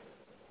 gold.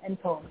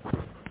 End poem.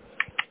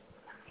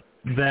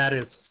 That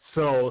is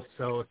so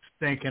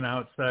thinking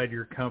outside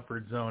your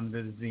comfort zone that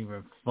isn't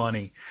even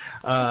funny.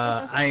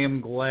 I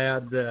am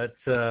glad that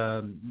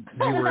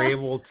you were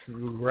able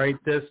to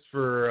write this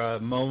for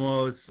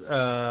Momo's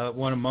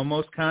one of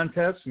Momo's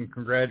contests, and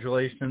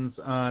congratulations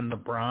on the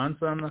bronze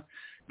on the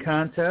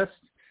contest.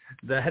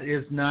 That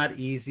is not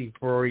easy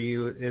for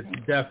you. It's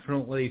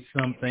definitely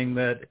something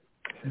that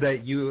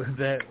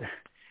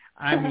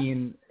I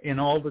mean, in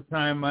all the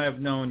time I have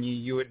known you,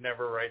 you would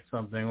never write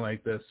something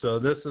like this. So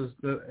this is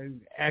the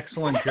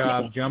excellent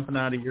job jumping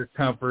out of your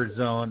comfort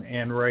zone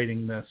and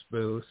writing this,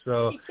 Boo.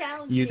 So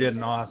you did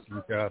an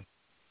awesome job.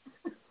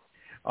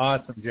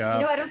 Awesome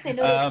job. I don't say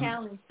no to a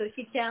challenge, so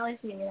she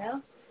challenged me,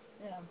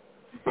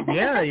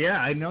 Yeah. Yeah,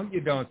 I know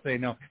you don't say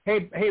no.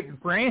 Hey,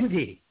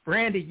 Brandy,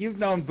 you've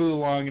known Boo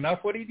long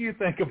enough. What do you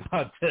think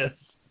about this?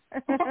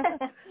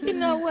 You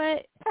know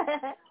what?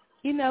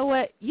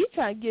 You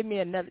trying to give me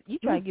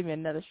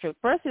another stroke.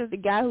 First is the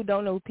guy who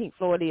don't know who Pink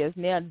Floyd is,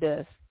 now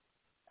does.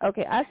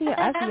 Okay, I see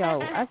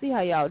y'all. I see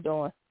how y'all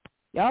doing.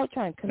 Y'all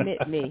trying to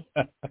commit me.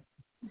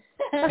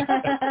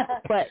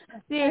 But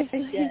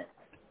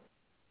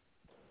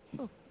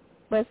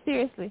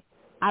seriously,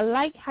 I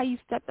like how you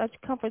stepped out your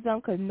comfort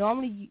zone, because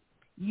normally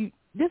you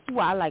this is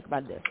what I like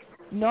about this.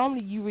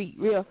 Normally you read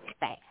real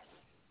fast,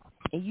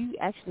 and you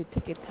actually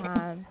took your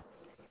time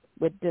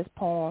with this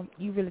poem.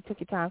 You really took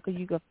your time because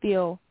you could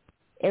feel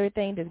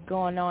everything that's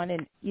going on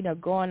in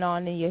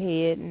your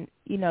head, and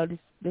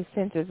the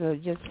senses are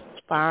just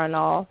firing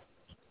off.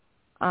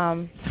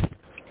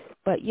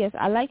 But yes,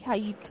 I like how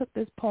you took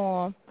this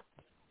poem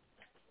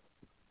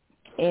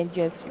and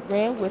just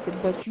ran with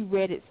it, but you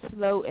read it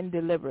slow and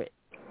deliberate.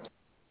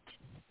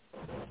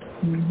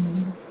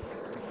 Mm-hmm.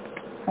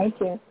 Thank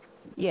you.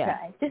 Yeah.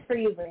 Right. Just for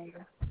you,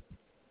 Brenda.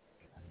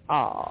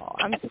 Oh,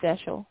 I'm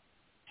special.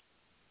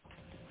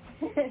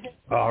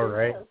 All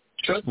right.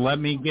 Let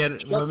me get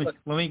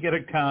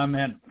a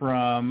comment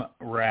from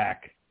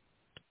Rack.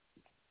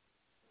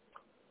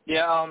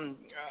 Yeah,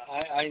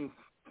 I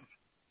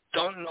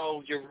don't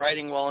know your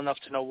writing well enough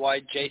to know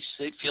why Jay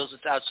feels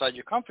it's outside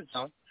your comfort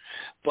zone,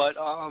 but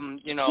I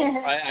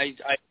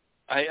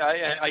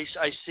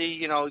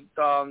see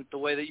the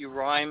way that you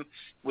rhyme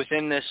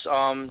within this.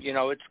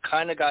 It's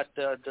kind of got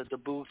the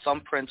Boo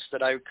thumbprints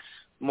that I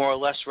more or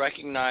less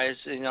recognize.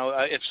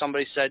 If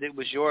somebody said it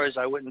was yours,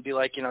 I wouldn't be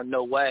like,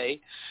 no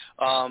way,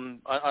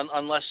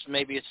 unless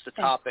maybe it's the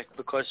topic,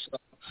 because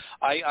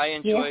I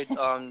enjoyed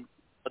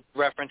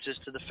references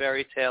to the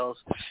fairy tales,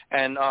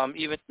 and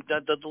even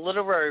the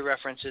literary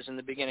references in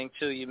the beginning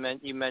too. You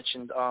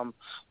mentioned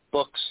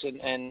books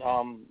and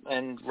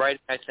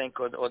writing, I think,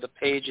 or the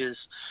pages.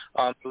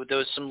 There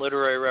was some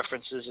literary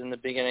references in the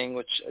beginning,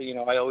 which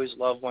I always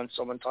love when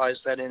someone ties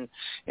that into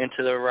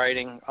their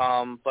writing.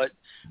 But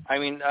I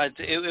mean,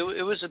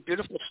 it was a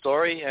beautiful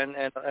story and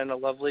a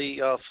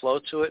lovely flow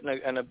to it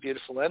and a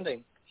beautiful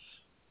ending.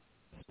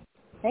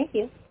 Thank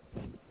you.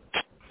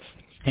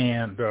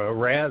 And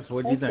Raz,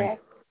 what do you think? Raz.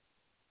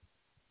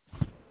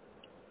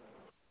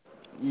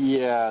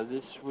 Yeah,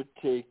 this would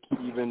take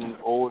even an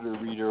older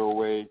reader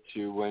away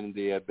to when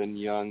they had been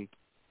young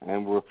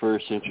and were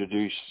first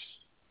introduced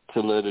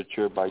to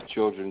literature by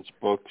children's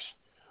books.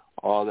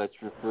 All that's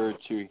referred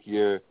to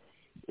here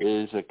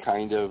is a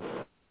kind of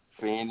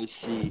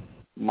fantasy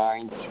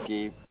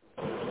mindscape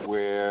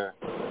where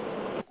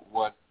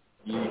what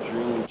you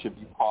dream to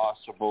be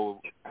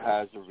possible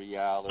has a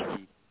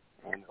reality,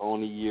 and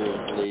only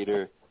years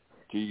later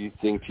do you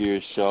think to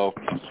yourself,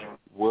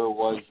 where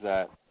was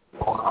that?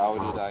 How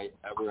did I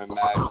ever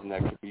imagine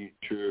that could be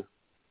true?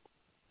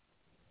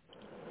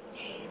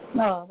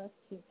 No, that's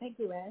true. Thank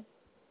you, Raz.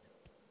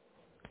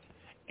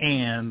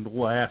 And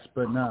last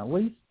but not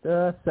least,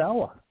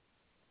 Sawa.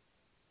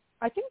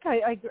 I think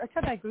I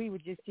kind of agree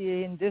with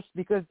JCA in this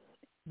because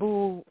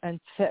Boo and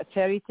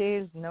fairy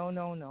tales, no.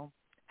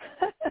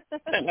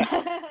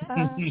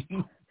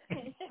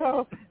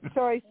 So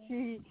I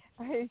see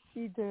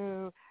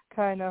the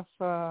kind of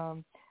I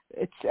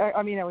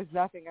was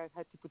laughing. I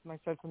had to put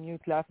myself on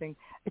mute laughing.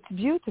 It's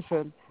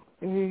beautiful.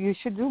 You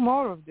should do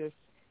more of this.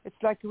 It's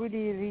like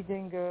really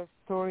reading a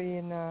story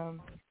in a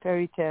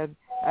fairy tale.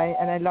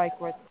 I like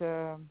what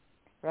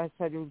Raz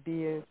said. It would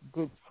be a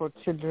good for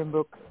children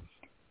book.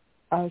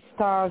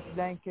 Stars,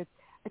 blankets.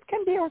 It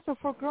can be also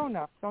for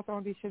grown-ups, not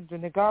only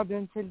children. A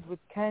garden filled with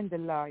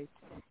candlelight.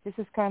 This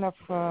is kind of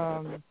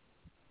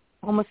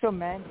almost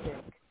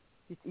romantic.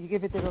 You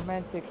give it a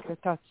romantic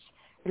touch.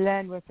 A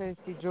land where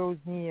thirsty draws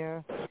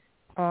near.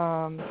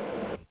 Where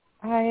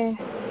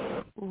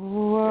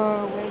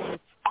is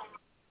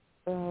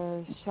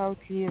it?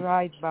 Shoutly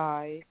ride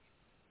by,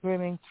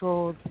 brimming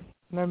throat,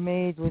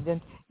 mermaid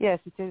within. Yes,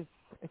 it is.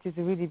 It is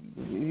really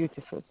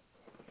beautiful.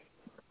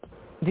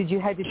 Did you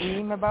have a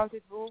dream about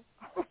it, Boo?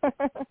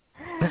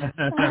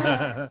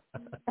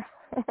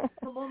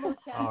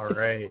 All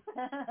right.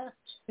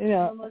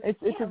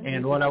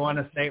 And what I want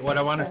to say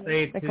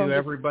to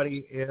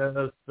everybody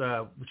is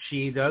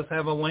she does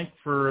have a link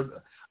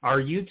for our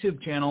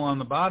YouTube channel on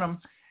the bottom.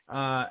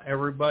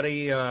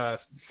 Everybody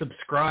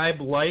subscribe,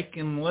 like,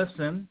 and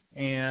listen,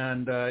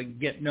 and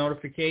get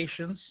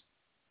notifications.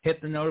 Hit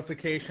the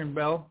notification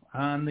bell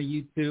on the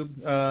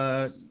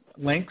YouTube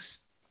links,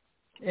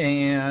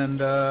 and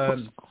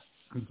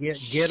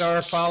get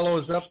our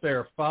follows up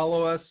there.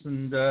 Follow us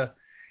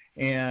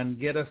and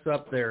get us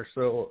up there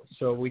so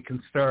we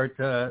can start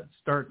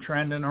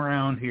trending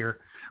around here.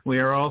 We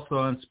are also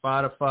on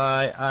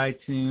Spotify,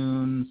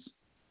 iTunes,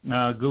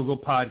 Google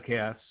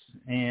Podcasts,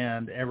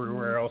 and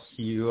everywhere else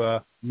you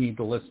need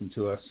to listen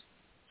to us.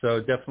 So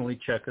definitely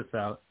check us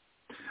out.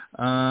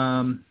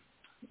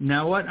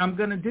 Now what I'm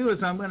going to do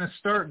is I'm going to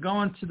start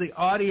going to the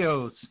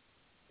audios,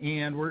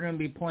 and we're going to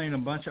be playing a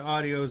bunch of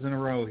audios in a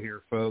row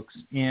here, folks,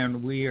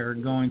 and we are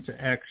going to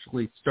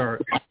actually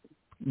start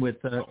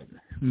with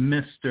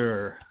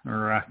Mr.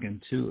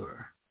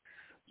 Raconteur.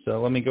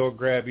 So let me go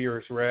grab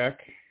yours, Rack.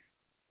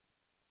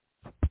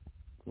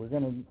 We're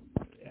going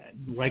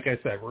to, like I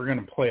said, we're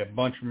going to play a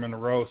bunch of them in a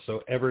row,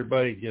 so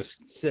everybody just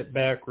sit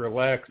back,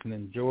 relax, and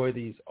enjoy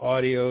these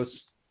audios,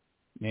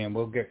 and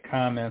we'll get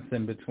comments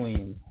in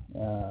between.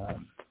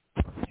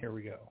 Here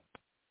we go.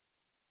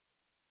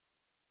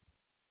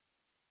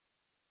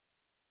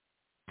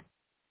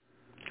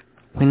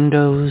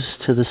 Windows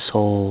to the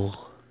Soul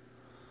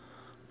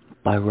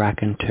by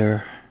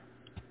Raconteur.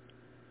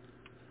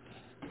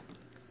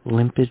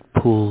 Limpid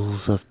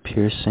pools of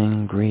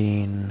piercing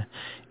green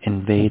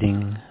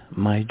invading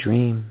my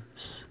dreams,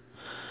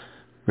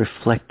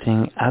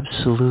 reflecting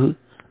absolute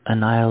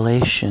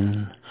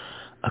annihilation,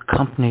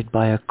 accompanied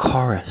by a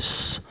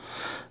chorus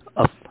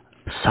of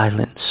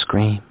silent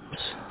screams.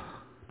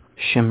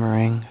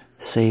 Shimmering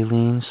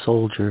saline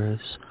soldiers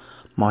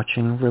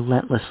marching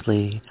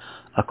relentlessly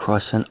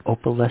across an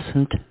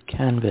opalescent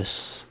canvas,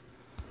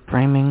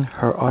 framing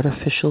her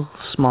artificial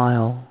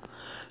smile,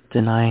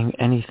 denying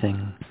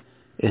anything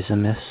is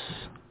amiss.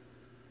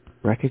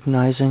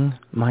 Recognizing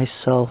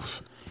myself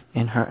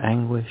in her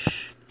anguish,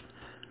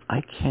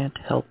 I can't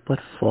help but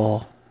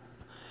fall.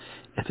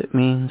 If it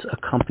means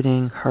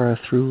accompanying her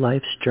through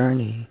life's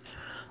journey,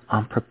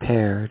 I'm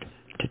prepared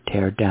to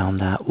tear down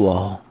that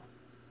wall.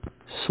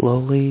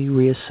 Slowly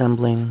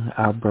reassembling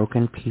our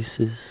broken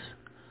pieces,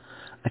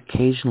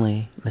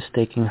 occasionally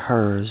mistaking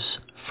hers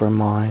for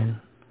mine.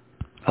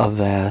 A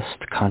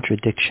vast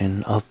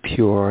contradiction of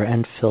pure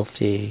and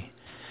filthy,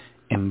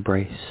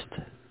 embraced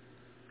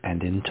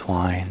and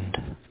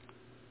entwined.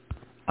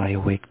 I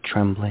awake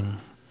trembling,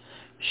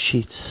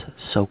 sheets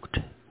soaked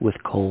with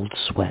cold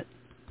sweat,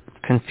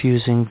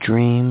 confusing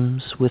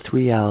dreams with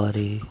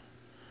reality,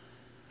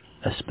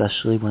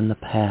 especially when the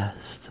past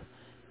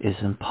is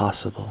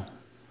impossible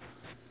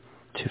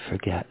to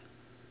forget.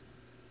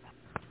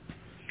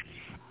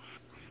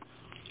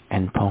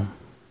 End poem.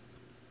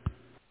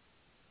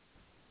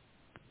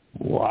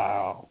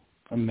 Wow.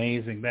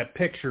 Amazing. That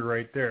picture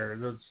right there,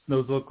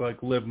 those look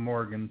like Liv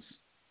Morgan's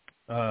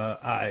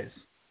eyes.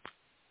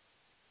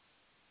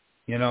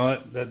 You know,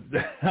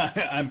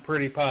 I'm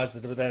pretty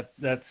positive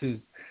that's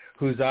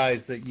whose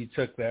eyes that you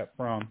took that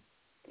from.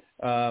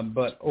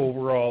 But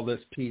overall,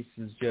 this piece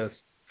is just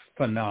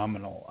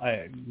phenomenal.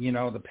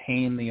 The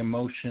pain, the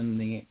emotion,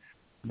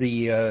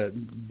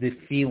 the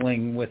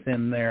feeling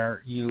within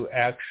there. You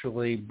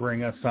actually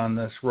bring us on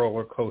this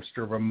roller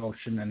coaster of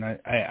emotion, and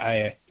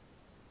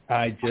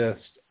I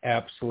just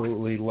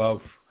absolutely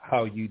love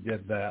how you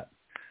did that.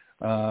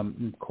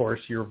 Of course,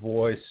 your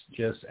voice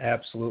just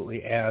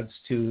absolutely adds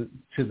to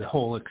the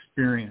whole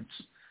experience.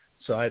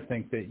 So I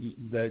think that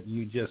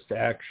you just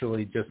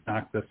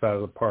knocked this out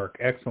of the park.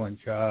 Excellent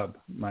job,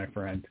 my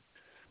friend.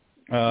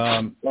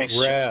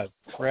 Raz,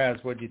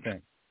 what do you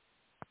think?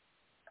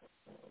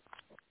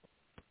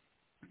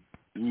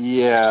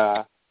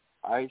 Yeah,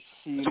 I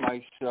see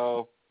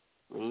myself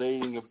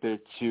relating a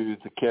bit to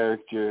the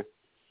character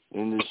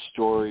in this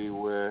story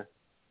where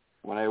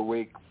when I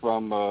wake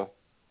from a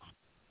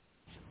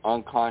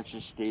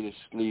unconscious state of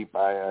sleep,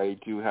 I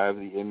do have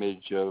the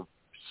image of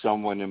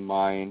someone in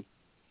mind,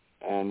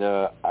 and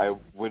I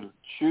would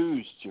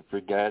choose to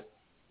forget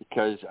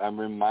because I'm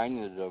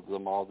reminded of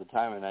them all the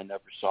time, and I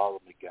never saw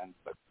them again.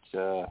 But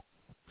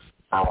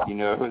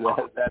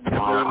that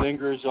memory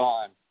lingers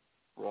on,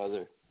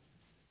 brother.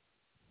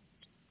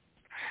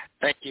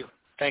 Thank you.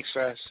 Thanks,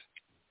 Raz.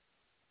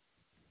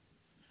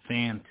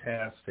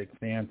 Fantastic.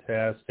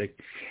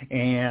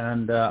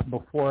 And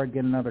before I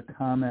get another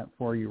comment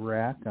for you,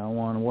 Rack, I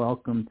want to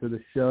welcome to the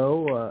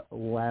show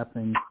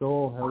Laughing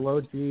Soul.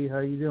 Hello, G. How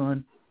you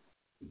doing?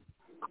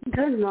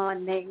 Good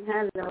morning.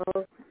 Hello.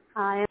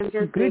 I am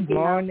just Good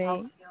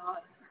morning.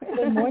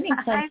 Good morning,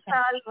 Hi,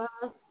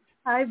 Salva.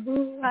 Hi,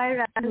 Boo. Hi,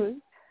 Raz.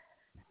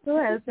 Who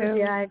else is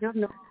here? I don't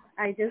know.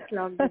 I just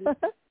logged in.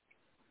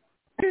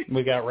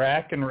 We got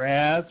Rack and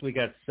Raz. We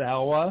got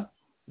Salwa.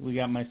 We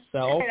got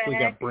myself. We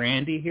got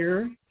Brandy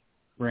here.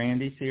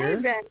 Brandy's here.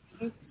 Hi,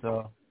 Brandy.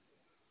 So,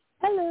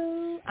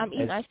 hello. I'm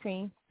eating ice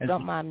cream.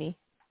 Don't mind me.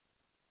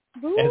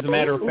 As a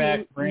matter of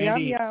fact,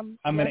 Brandy, yum,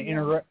 I'm going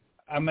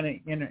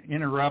to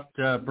interrupt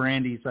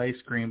Brandy's ice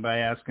cream by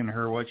asking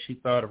her what she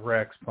thought of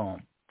Rack's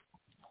poem.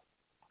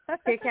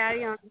 Okay,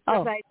 carry on.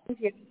 Oh.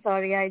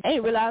 Sorry, I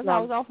ain't realized I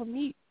was off of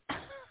mute.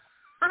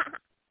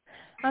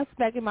 I'm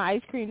smacking my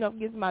ice cream up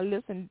against my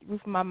lips and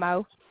roof of my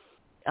mouth.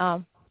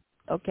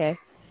 Okay.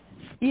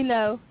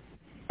 I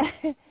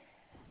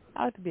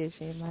ought to be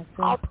ashamed of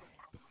myself.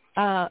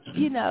 As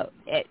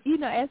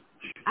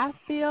I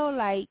feel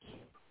like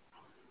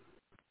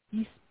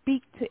you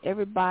speak to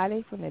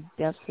everybody from the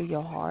depths of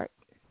your heart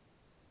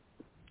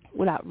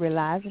without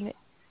realizing it.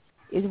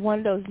 It's one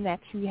of those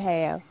knacks you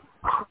have,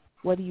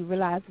 whether you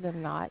realize it or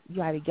not.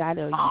 You either got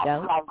it or you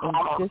don't. And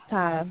this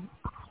time,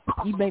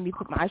 you made me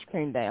put my ice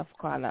cream down for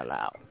crying out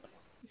loud.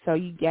 So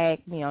you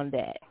gagged me on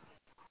that.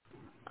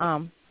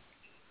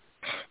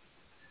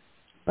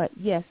 But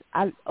yes,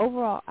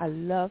 overall I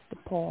love the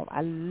poem.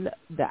 I love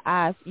the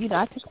eyes.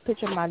 I took a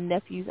picture of my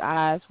nephew's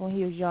eyes when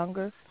he was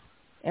younger,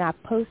 and I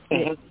posted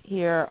it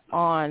here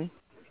on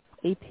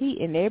AP,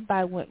 and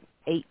everybody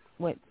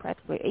went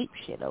practically ape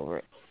shit over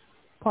it.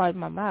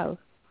 Pardon my mouth,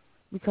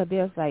 because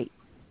there's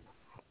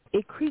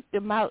it creeped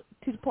them out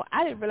to the point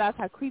I didn't realize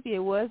how creepy it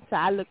was. So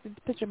I looked at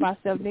the picture of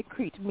myself, and it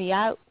creeped me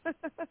out,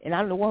 and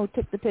I'm the one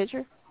who took the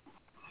picture.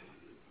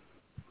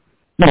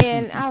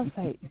 And I was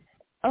like,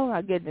 oh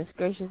my goodness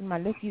gracious, my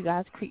nephew's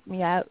eyes creeped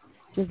me out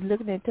just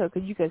looking into it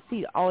because you could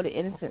see all the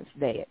innocence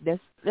there. That's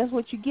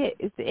what you get,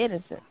 is the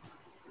innocence.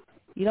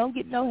 You don't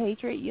get no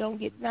hatred, you don't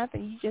get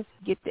nothing, you just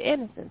get the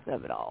innocence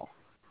of it all.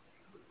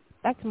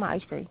 Back to my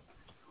ice cream.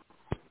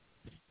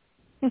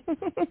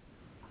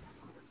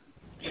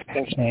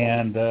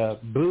 And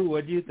Boo,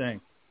 what do you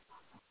think?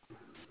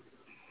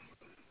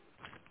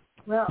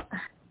 Well,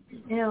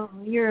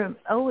 your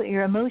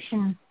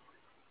emotion,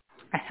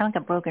 I sound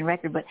like a broken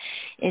record, but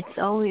it's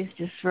always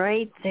just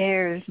right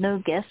there. There's no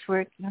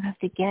guesswork. You don't have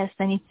to guess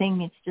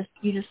anything. It's just,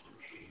 you just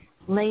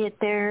lay it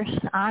there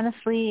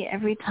honestly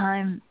every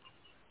time.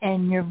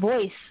 And your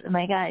voice, oh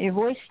my God, your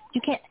voice,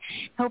 you can't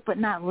help but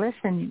not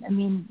listen. I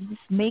mean, you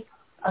just make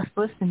us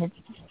listen. It's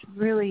just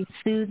really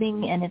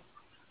soothing and it's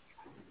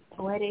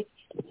poetic.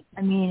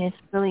 I mean, it's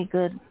really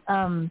good.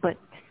 But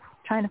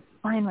trying to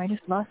find where I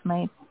just lost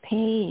my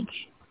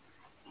page.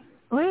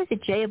 Where is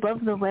it, Jay?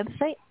 Above the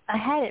website? I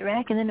had it,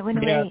 Rack, and then it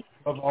went away.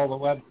 Of all the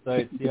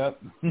websites,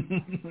 yep.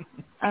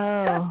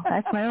 Oh,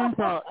 that's my own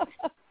fault.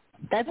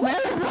 That's my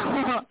own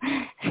fault.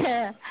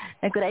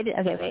 Look what I did.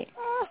 Okay, wait.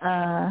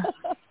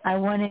 I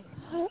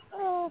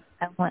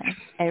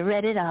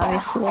read it, obviously.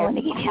 I want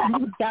to give you a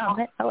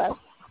comment. Hello.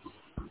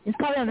 It's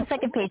probably on the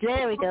second page.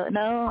 There we go.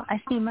 No, I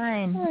see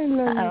mine.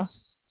 Uh-oh.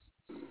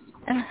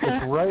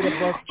 It's right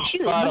above the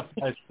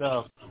Spotify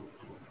stuff.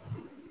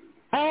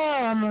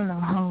 Oh, no,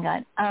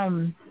 hang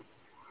on.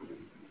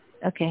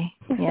 Okay,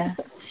 yeah,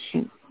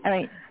 shoot. All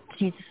right,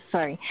 Jesus,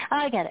 sorry. Oh,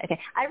 I got it. Okay,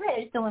 I read it.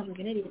 I just don't want to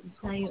be an idiot and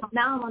tell you.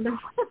 Now I'm on the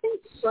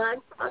blog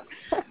talk.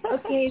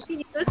 Okay, can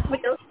you go to my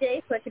notes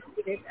today so I can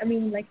read it? I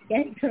mean, like,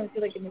 again, I don't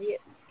feel like an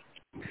idiot.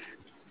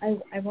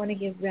 I want to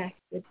give Rex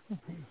with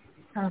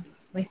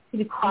my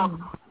stupid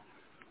phone.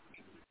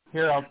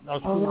 Here, I'll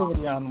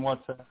see you on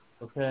WhatsApp,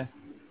 okay?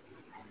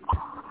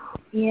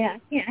 Yeah,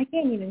 I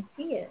can't even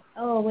see it.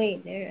 Oh,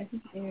 wait, there. I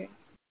think there.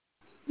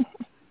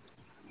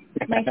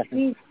 My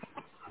screen.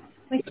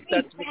 That's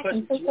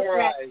because of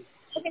your eyes.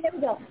 Okay, there we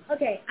go.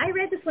 Okay, I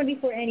read this one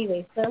before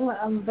anyway, so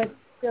but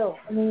still,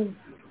 I mean,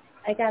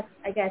 I got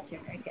you.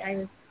 I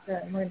was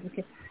wanted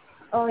to.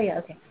 Oh yeah,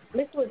 okay.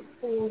 Liquid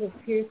pools of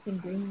piercing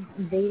dreams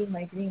invading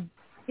my dreams.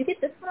 You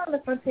get this one on the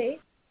front page?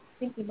 I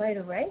think you might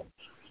have, right?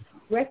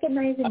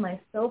 Recognizing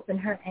myself in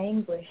her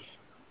anguish.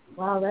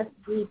 Wow, that's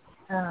deep.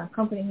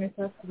 Accompanying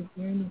herself to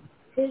the journey.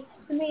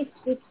 To me,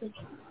 it's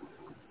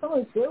someone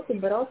who's broken,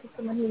 but also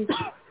someone who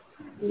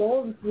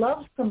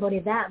loves somebody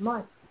that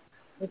much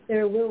that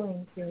they're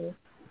willing to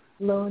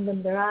loan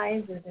them their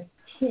eyes or their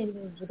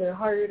chin or their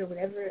heart or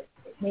whatever it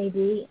may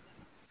be.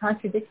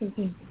 Contradiction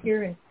between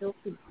pure and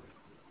filthy.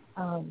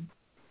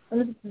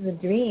 This is a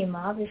dream,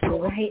 obviously,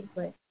 right?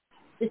 But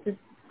this is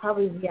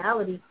probably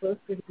reality, closer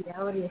to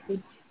reality, I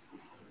think,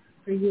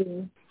 for you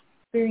to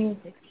experience,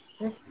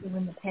 especially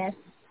when the past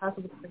is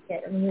possible to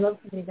forget. I mean, you love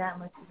somebody that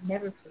much, you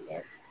never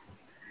forget.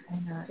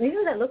 And you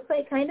know what that looks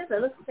like, kind of?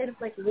 That looks kind of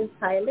like Liv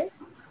Tyler.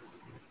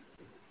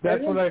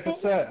 That's what I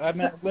said. I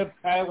meant Liv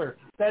Tyler.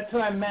 That's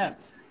what I meant.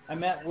 I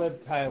meant Liv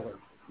Tyler.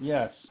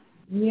 Yes.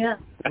 Yeah.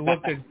 It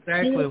looked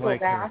exactly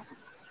like her.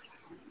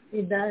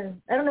 It does.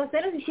 I don't know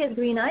if she has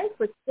green eyes,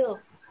 but still,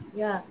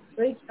 yeah,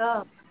 great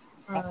job,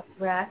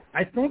 Rack.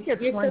 I think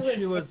it's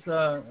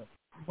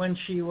when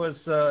she was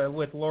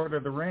with Lord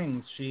of the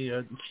Rings. She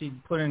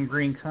put in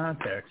green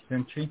contacts,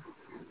 didn't she?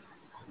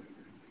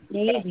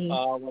 Maybe.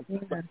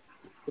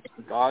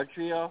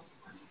 Galadriel?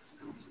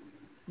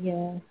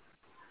 Yeah.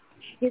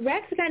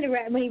 Rack's the kind of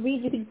rat, when he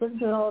reads, you can listen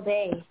to it all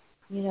day.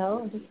 You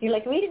know, you're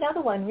like, read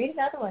another one.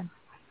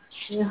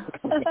 Yeah.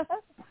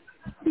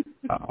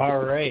 All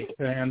right.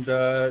 And,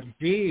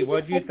 Dee,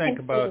 what do you think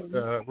about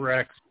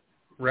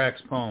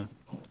Rack's poem?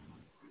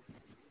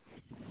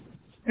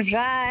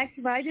 Rack,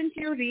 why didn't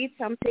you read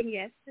something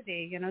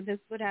yesterday? You know, this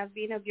would have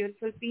been a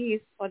beautiful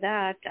piece for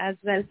that as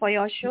well, for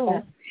your show.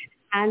 Yeah.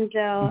 And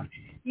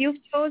you've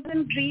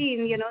chosen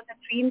green, you know, the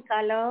green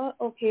color.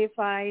 Okay,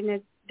 fine.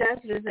 It does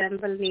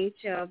resemble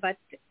nature. But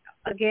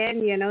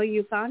again, you know,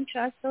 you can't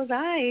trust those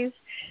eyes.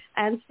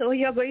 And so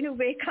you're going to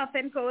wake up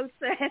in cold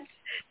sweats,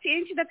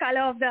 change the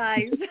color of the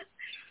eyes.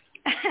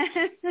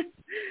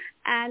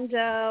 And,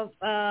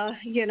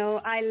 you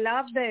know, I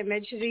love the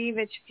imagery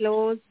which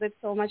flows with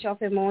so much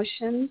of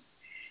emotion,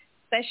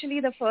 especially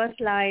the first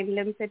line,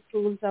 limpid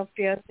pools of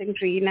piercing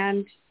green.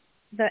 And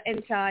the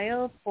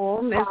entire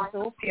poem is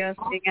so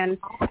piercing and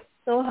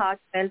so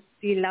heartfelt,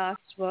 the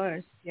last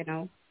verse, you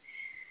know.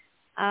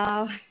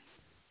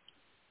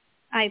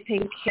 I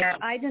think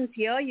I didn't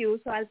hear you,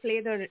 so I'll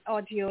play the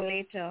audio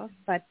later,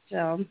 but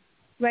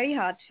very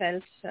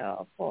heartfelt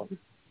poem.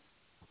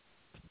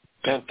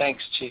 Yeah,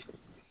 thanks, Chief.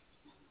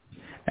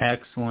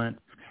 Excellent.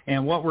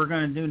 And what we're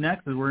going to do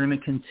next is we're going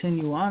to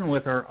continue on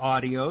with our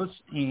audios,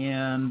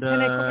 and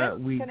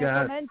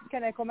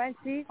Can I comment,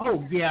 please?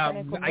 Oh,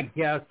 yeah, I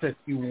guess if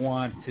you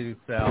want to,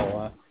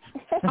 Sala.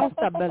 I'll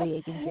stop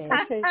believing.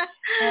 Okay.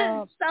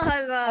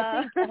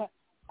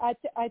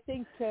 I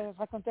think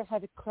Raconteur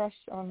had a crush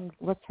on,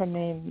 what's her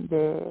name,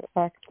 the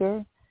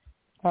actor,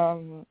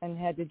 and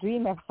had a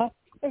dream about.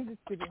 I'm just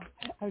kidding.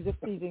 I was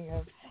just teasing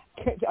her.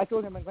 I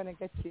told him I'm going to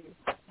get you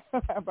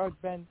about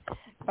Ben,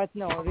 but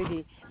no,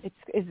 really, it's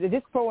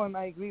this poem.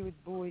 I agree with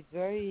Boo. It's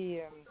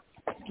very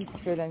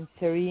peaceful and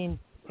serene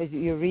as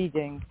you're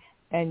reading,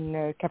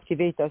 and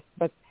captivate us.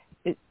 But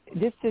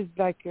this is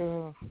like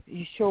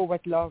you show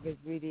what love is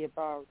really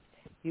about.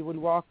 You will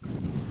walk.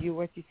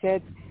 What you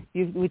said.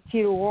 You would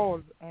see a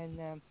wall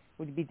and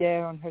would be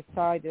there on her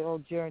side the whole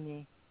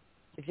journey.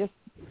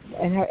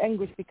 And her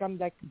anguish becomes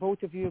like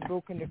both of you are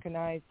broken.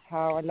 Recognize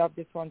how I love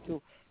this one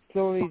too.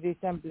 Slowly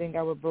resembling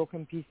our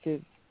broken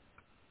pieces,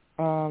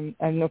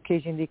 and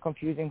occasionally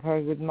confusing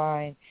her with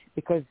mine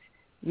because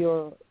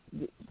you're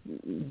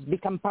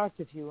become part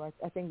of you.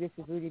 I think this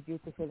is really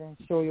beautiful and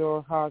show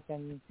your heart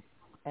and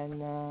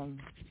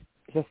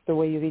just the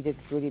way you read it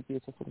is really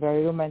beautiful.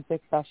 Very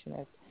romantic,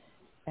 passionate,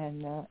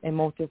 and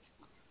emotive.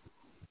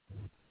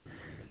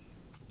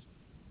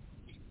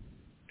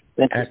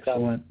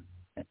 Excellent.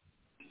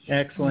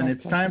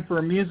 It's time for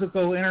a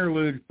musical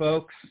interlude,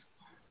 folks.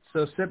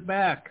 So sit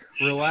back,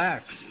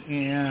 relax,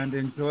 and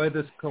enjoy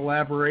this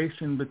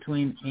collaboration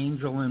between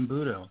Angel and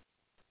Budo.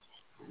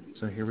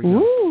 So here we go.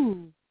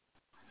 Ooh.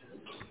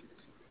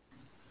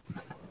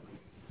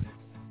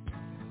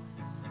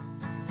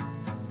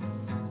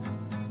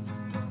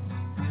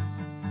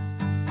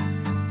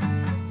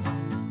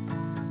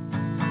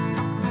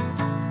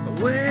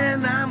 When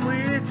When I'm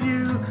with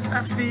you,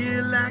 I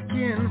feel I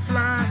can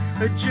fly.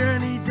 A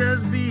journey does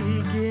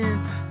begin.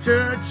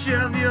 Touch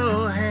of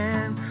your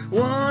hand,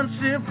 one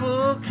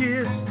simple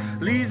kiss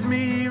leaves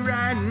me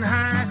riding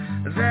high.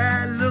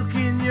 That look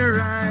in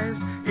your eyes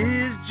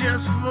is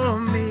just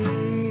for me.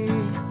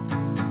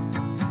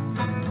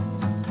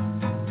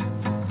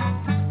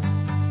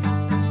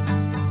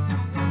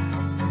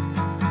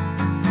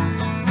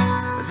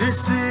 This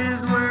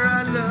is where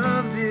our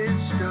love did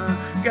start.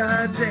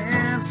 God's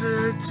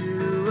answer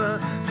to a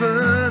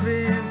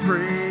fervent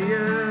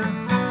prayer.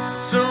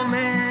 So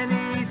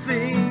many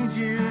things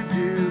you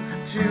do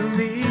to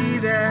me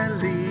that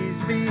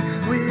leaves me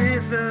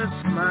with a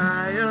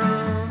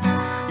smile.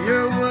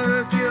 Your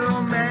work,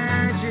 your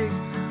magic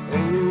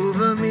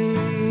over me.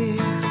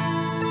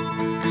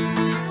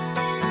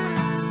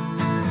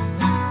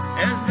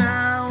 As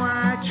now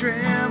I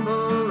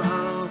tremble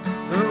all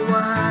the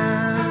while.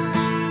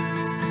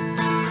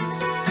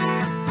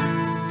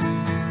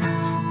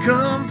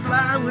 Come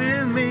fly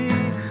with me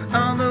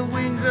on the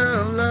wings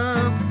of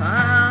love.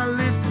 I'll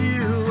lift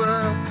you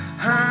up,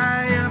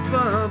 high up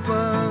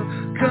above.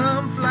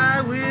 Come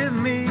fly with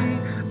me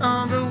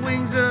on the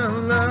wings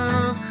of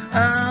love.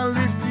 I'll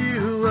lift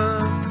you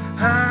up,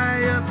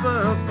 high up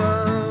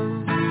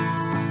above.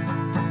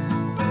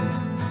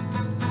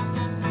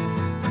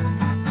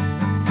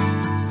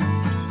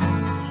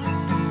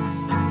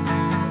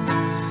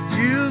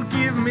 You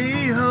give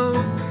me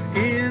hope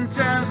in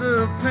times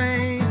of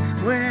pain.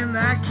 When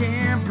I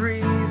can't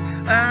breathe,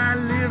 I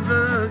live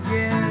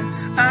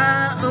again.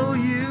 I owe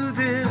you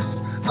this,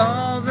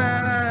 all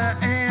that I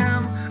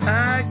am,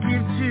 I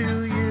give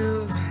to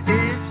you.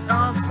 It's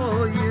all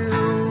for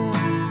you.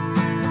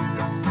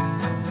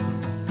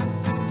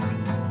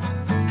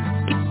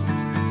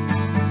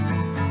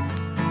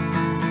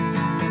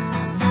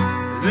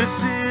 This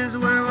is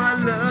where our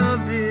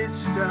love did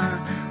start.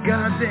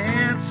 God's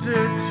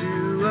answer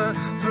to a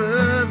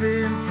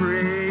fervent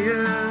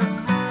prayer.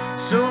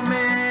 So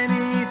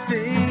many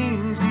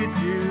things you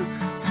do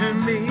to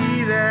me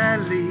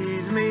that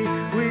leaves me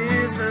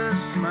with a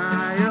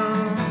smile.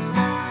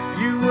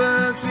 You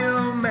work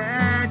your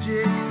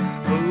magic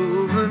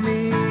over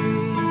me.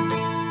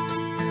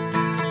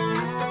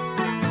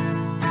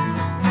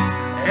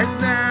 And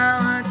now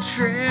I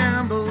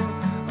tremble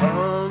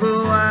all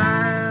the while.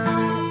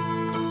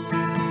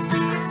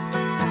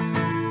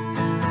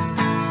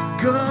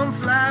 Come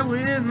fly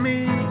with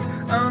me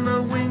on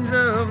the wings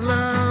of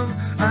love.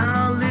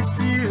 I'll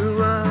lift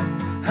you up,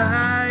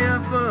 high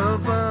up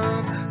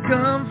above.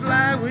 Come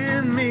fly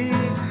with me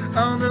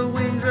on the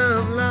wings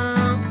of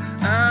love.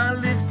 I'll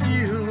lift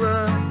you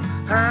up,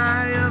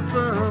 high up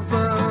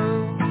above.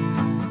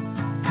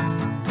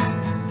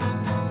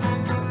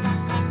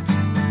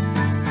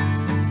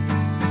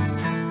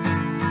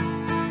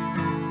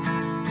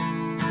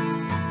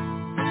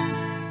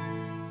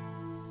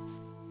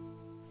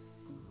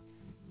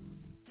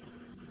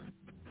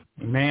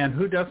 Man,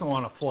 who doesn't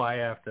want to fly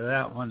after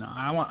that one?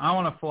 I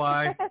want to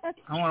fly.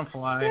 I want to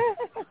fly.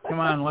 Come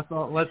on, let's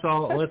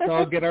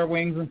all get our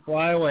wings and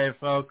fly away,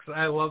 folks.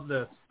 I love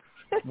this.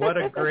 What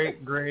a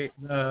great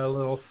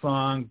little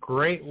song.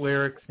 Great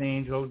lyrics,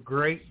 Angel.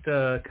 Great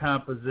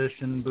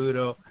composition,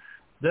 Budo.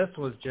 This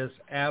was just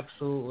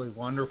absolutely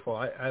wonderful.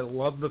 I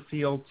love the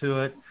feel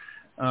to it.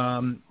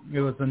 It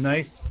was a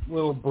nice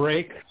little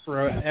break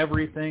for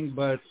everything,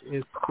 but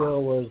it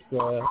still was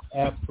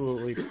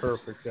absolutely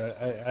perfect.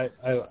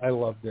 I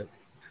loved it.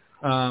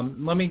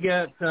 Let me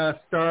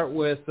start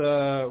with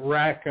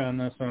Rack on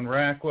this one.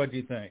 Rack, what do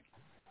you think?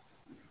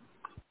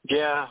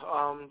 Yeah,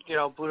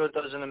 Budo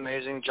does an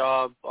amazing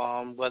job,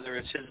 whether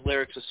it's his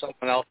lyrics or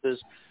someone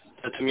else's.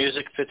 The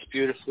music fits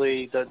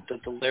beautifully. The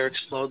lyrics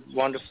flowed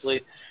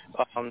wonderfully.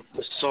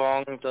 The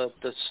song, the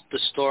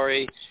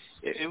story,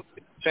 it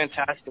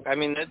fantastic. I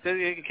mean, it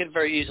could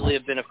very easily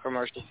have been a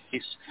commercial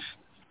piece.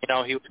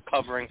 He was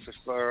covering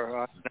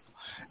for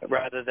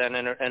rather than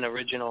an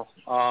original.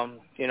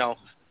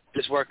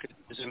 His work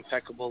is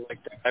impeccable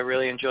like that. I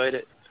really enjoyed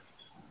it.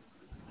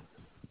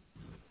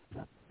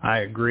 I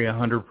agree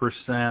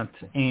 100%.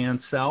 And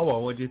Salwa,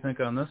 what do you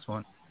think on this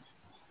one?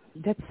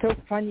 That's so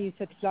funny you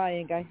said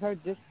flying. I heard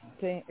this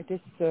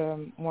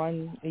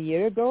one a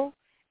year ago,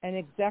 and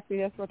exactly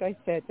that's what I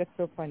said. That's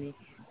so funny.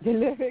 The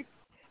lyrics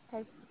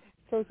are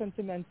so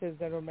sentimental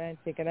and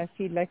romantic, and I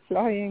feel like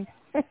flying.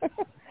 It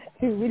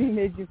really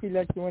made you feel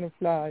like you want to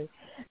fly.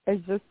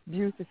 It's just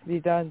beautifully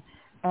done.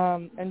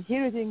 And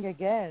hearing it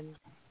again,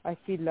 I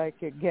feel like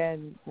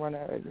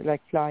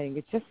like flying.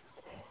 It's just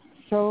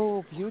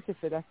so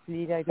beautiful,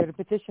 actually. Like the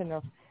repetition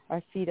of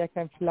I feel I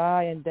can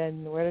fly, and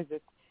then where is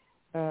it?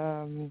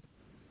 Come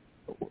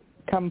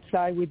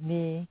fly with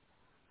me.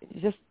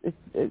 It's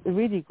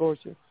really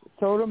gorgeous.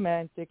 So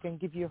romantic and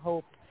give you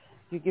hope.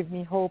 You give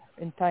me hope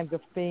in times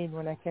of pain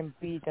when I can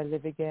breathe and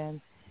live again.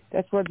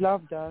 That's what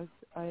love does.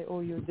 I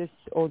owe you this,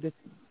 all this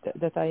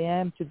that I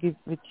am to give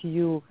it to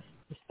you.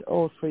 It's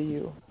all for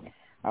you.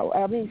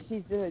 I mean,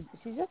 she's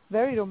just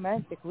very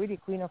romantic, really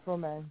queen of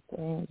romance.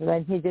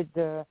 And he did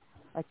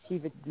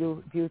achieve it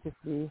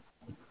beautifully.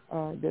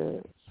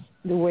 the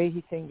way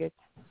he sings it.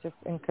 Just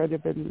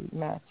incredible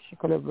match,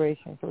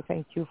 collaboration. So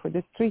thank you for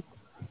this treat.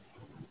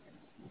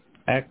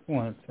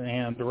 Excellent.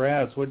 And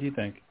Raz, what do you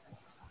think?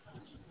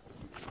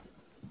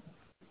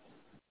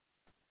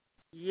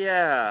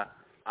 Yeah,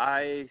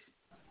 I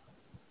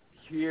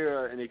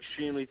hear an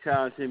extremely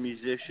talented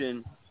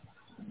musician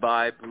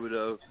by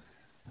Budo.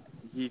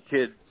 He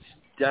could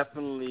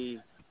definitely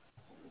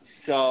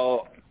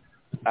sell,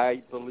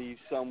 I believe,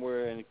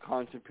 somewhere in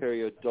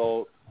contemporary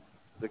adult,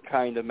 the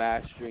kind of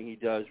mastering he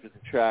does with the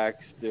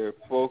tracks. They're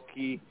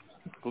folky,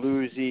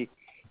 bluesy,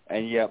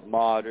 and yet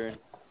modern.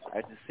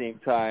 At the same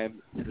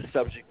time, the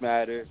subject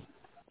matter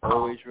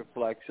always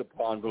reflects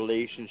upon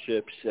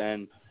relationships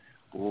and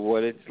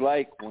what it's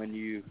like when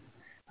you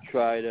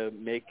try to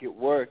make it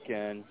work,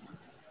 and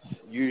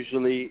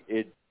usually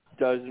it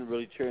doesn't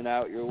really turn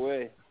out your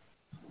way.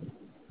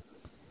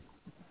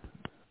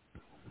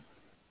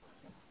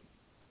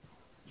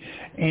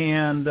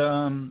 And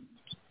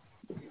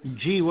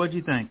G, what do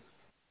you think?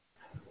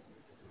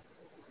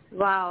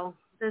 Wow,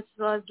 this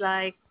was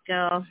like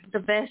the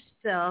best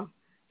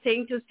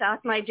thing to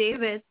start my day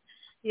with.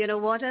 You know,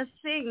 what a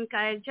sync.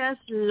 I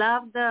just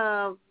love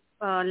the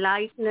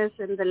lightness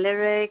in the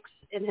lyrics,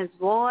 in his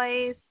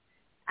voice,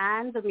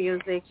 and the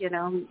music, you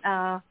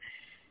know.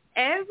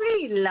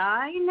 Every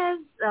line is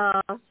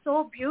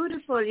so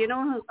beautiful, you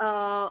know,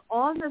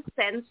 all the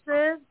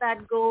senses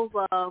that go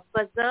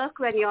berserk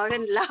when you're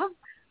in love.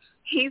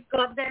 He's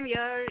got them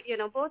here, you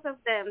know, both of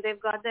them,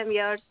 they've got them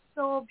here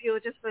so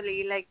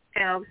beautifully. Like,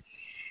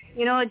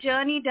 you know, a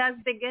journey does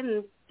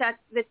begin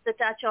with the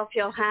touch of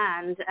your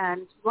hand,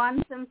 and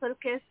one simple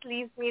kiss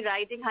leaves me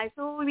riding high.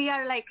 So we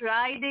are like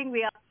riding,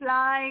 we are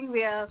flying,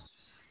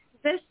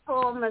 this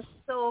poem is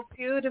so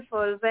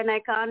beautiful. When I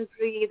can't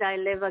breathe, I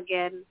live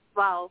again.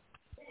 Wow.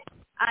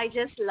 I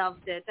just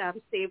loved it. I'm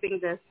saving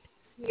this.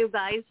 You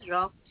guys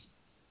rocked.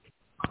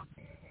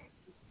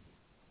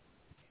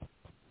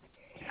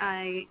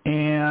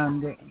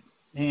 And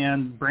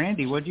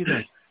Brandy, what do you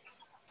think?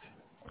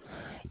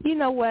 You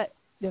know what?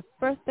 The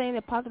first thing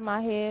that popped in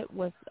my head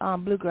was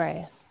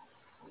bluegrass.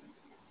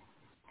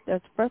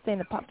 That's the first thing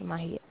that popped in my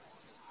head.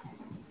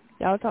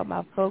 Y'all talking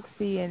about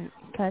folksy and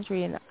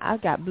country, and I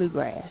got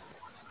bluegrass.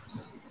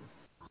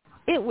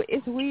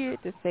 It's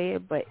weird to say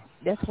it, but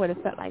that's what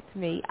it felt like to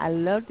me. I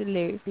love the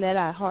lyrics, let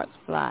our hearts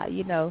fly.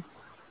 You know,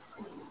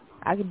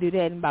 I can do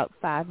that in about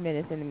 5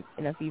 minutes, and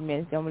in a few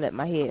minutes, I'm going to let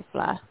my head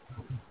fly.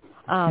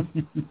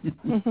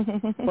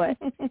 But,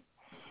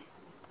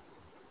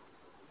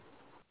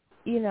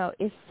 you know,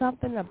 it's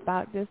something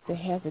about this that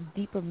has a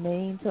deeper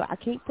meaning to it. I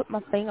can't put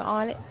my finger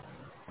on it,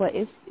 but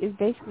it's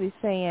basically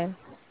saying,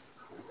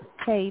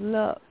 hey,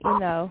 look, you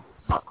know,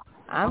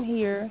 I'm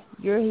here,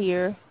 you're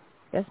here.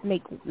 Let's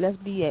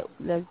be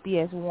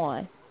as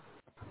one.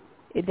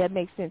 If that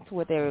makes sense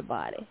with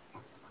everybody.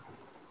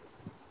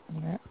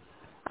 Yeah.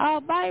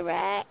 Oh, bye,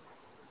 Rat.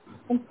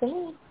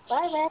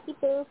 Bye, Ratty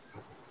Boo.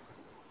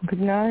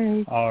 Good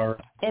night.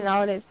 And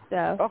all that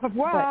stuff. Au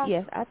revoir. But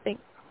yes, I think.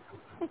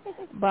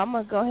 But I'm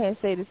gonna go ahead and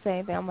say the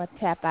same thing. I'm gonna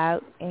tap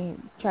out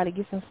and try to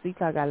get some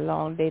sleep. I got a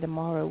long day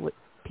tomorrow with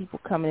people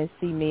coming to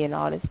see me and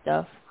all this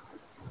stuff.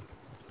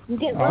 You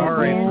get well,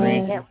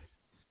 Brandy.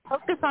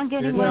 Focus on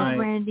getting well,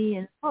 Brandy,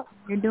 and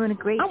you're doing a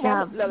great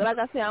job. Look, like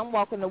I said, I'm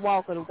walking the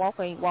walker. The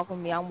walker ain't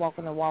walking me. I'm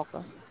walking the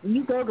walker.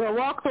 You go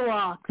walk the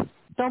walk.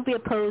 Don't be a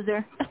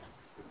poser.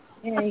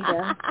 There you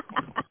go.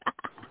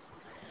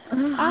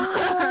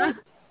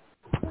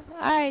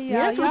 All right,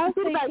 y'all. Y'all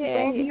take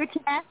care. Your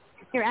task,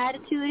 your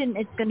attitude, and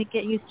it's going to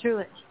get you through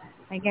it.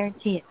 I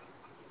guarantee it.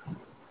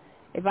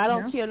 If I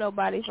don't kill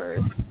nobody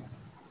first.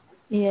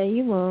 Yeah,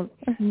 you won't.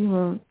 You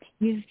won't.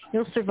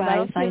 You'll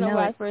survive. If I don't kill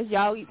nobody it. first.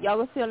 Y'all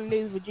will see on the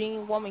news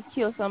Virginia woman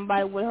killed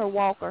somebody with her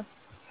walker.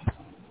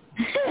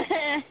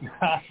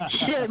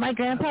 Shit, my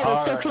grandpa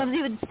was so clumsy,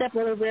 he would step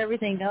all over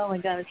everything. Oh my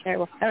God, it's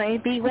terrible. All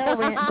right, be well,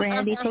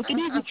 Brandy. Take it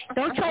easy.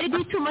 Don't try to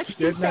do too much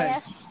too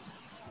fast.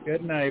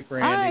 Good night,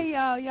 Brandy. All right,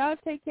 y'all. Y'all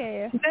take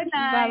care. Good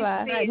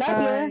night.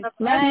 Bye-bye.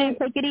 Love you.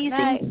 Take it easy.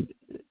 Night.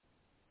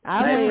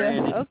 I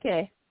will.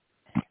 Okay.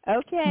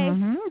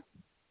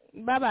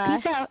 Mm-hmm. Bye-bye.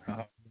 Peace out.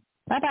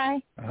 Bye-bye.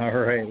 All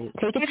right.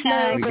 Take it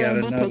slow,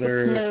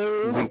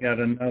 We got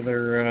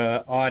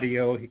another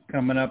audio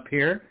coming up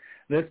here.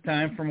 This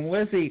time from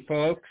Lizzie,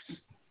 folks.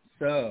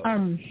 So,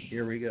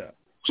 here we go.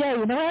 Jay,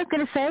 you know what I was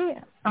going to say?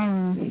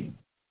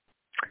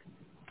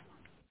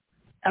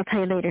 I'll tell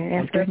you later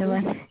after the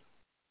one.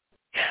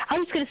 I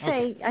was going to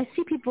say, I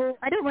see people,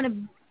 I don't want to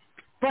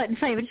butt in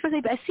front of you,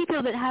 but I see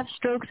people that have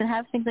strokes and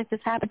have things like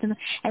this happen to them,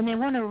 and they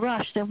want to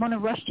rush. They want to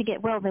rush to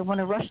get well. They want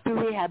to rush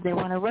through rehab. They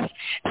want to rush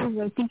through,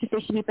 they think that they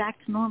should be back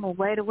to normal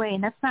right away,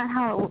 and that's not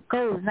how it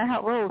goes, not how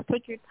it rolls.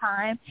 Take your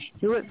time,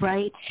 do it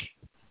right.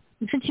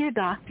 Listen to your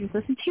doctors,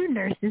 listen to your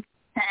nurses,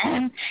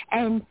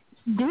 and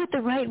do it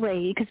the right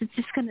way, because it's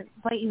just going to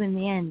bite you in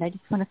the end. I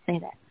just want to say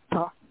that.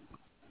 So.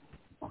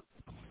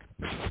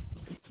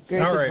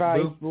 Great all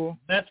advice, right, Boo.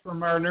 That's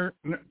from our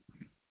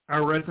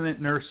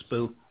resident nurse,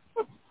 Boo.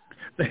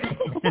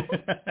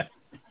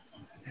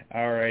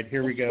 All right,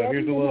 here we go.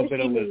 Here's a little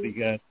bit of Lizzie,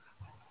 guys.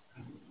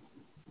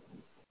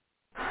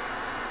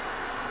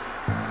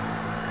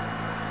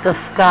 The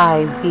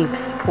sky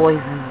weeps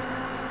poison.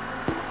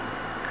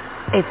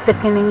 A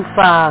thickening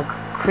fog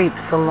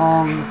creeps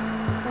along.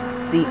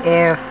 The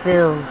air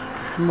fills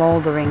with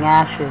smoldering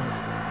ashes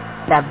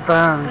that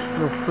burns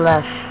through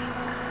flesh,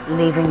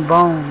 leaving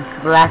bones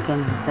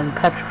blackened and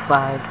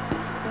petrified.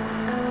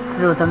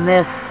 Through the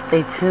mist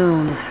a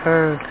tune is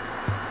heard,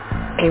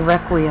 a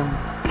requiem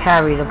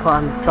carried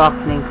upon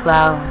softening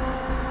clouds.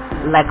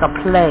 Like a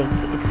plague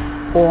it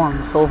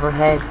forms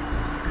overhead,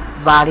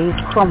 bodies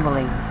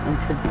crumbling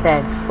into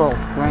dead salt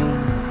rain.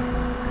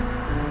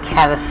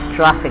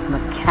 Catastrophic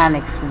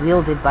mechanics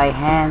wielded by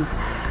hands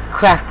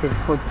crafted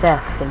for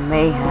death and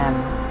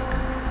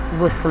mayhem,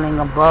 whistling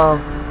above,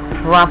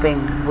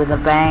 dropping with a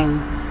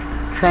bang.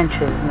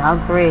 Trenches, now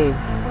graves,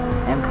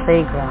 and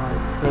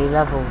playgrounds lay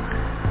leveled.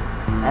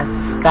 As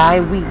the sky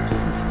weeps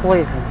its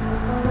poison,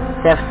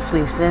 death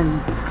sweeps in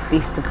to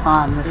feast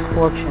upon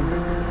misfortune.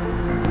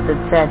 The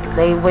dead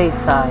lay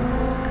wayside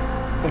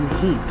in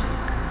heaps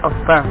of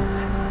burnt,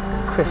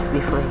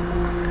 crispy flakes.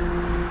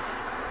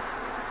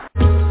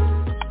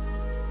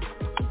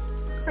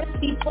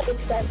 Crispy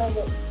flakes, I love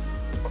it.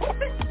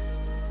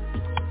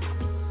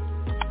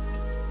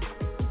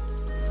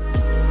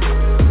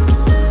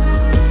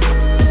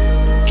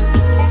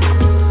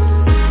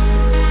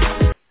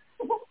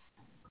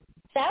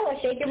 Sour,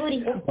 shake your booty.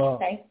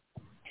 Sorry.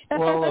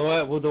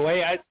 Well, the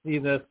way I see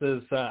this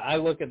is I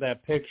look at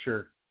that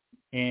picture,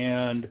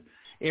 and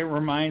it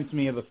reminds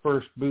me of the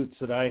first boots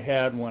that I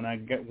had when I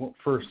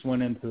first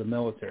went into the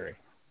military.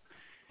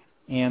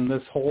 And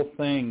this whole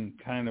thing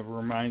kind of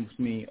reminds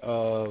me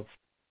of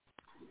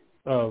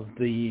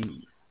the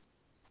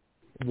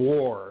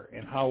war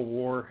and how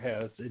war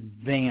has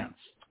advanced,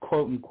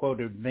 quote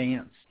unquote,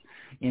 advanced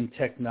in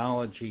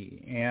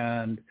technology.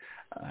 And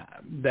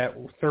that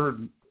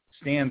third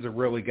stanza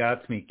really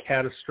got to me.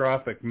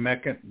 Catastrophic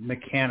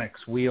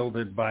mechanics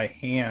wielded by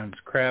hands,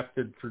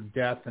 crafted for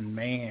death and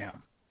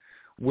mayhem,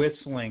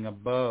 whistling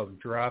above,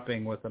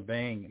 dropping with a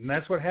bang. And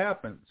that's what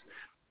happens.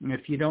 And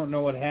if you don't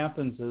know, what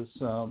happens is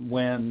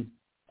when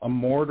a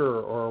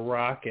mortar or a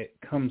rocket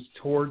comes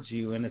towards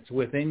you and it's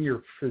within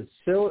your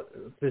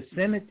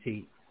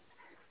vicinity,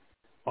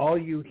 all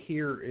you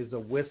hear is a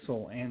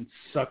whistle and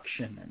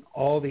suction, and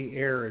all the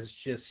air is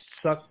just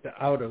sucked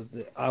out of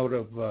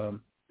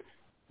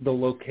the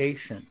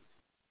location,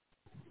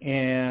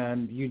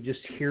 and you just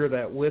hear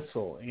that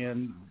whistle,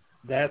 and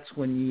that's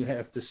when you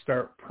have to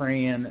start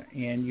praying,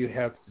 and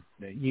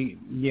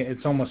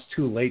it's almost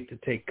too late to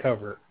take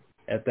cover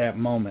at that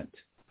moment.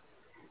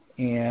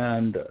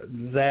 And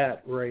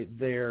that right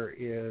there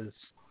is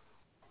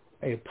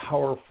a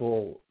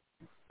powerful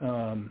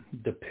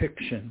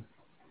depiction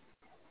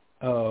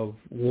of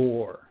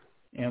war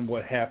and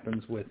what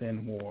happens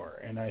within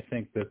war. And I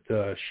think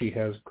that she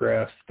has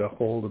grasped a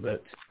hold of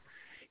it,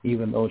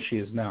 even though she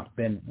has not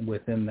been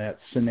within that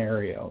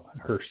scenario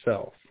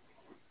herself.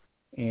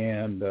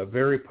 And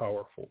very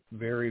powerful,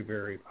 very,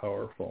 very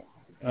powerful.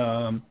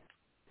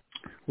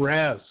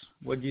 Raz,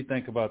 what do you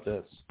think about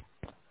this?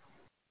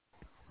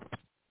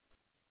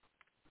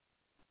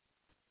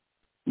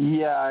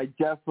 Yeah, I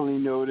definitely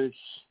notice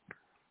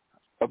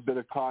a bit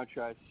of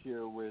contrast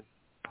here with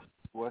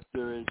what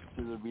there is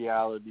to the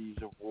realities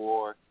of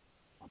war.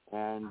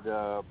 And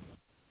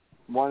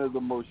one of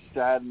the most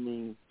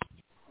saddening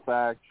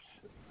facts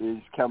is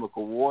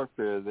chemical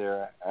warfare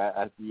there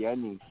at the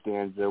ending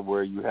stanza,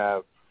 where you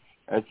have,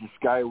 as the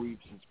sky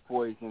weeps its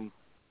poison,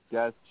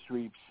 death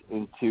sweeps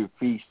into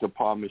feast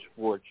upon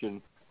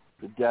misfortune,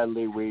 the dead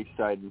lay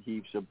wayside in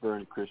heaps of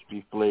burnt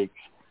crispy flakes.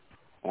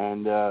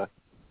 And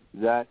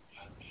that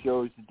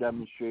shows the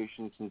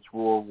demonstration since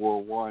World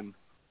War I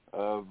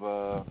of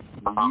the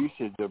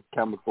usage of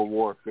chemical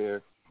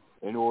warfare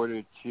in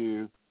order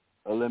to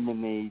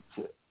eliminate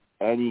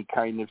any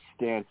kind of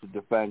stance of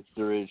defense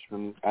there is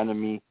from the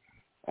enemy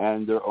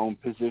and their own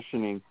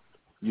positioning.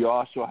 You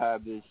also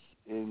have this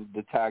in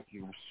the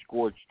tactic of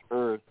scorched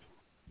earth,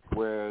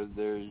 where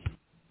there's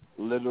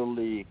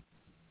literally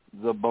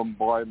the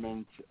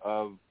bombardment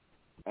of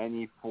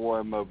any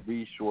form of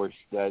resource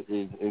that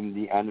is in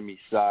the enemy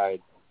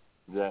side,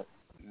 that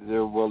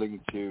they're willing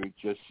to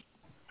just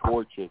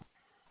torch it.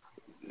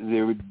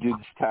 They would do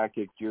this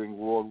tactic during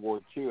World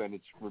War II, and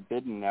it's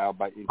forbidden now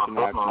by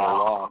international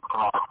law.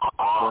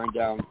 Burn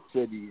down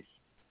cities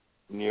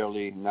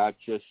nearly, not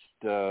just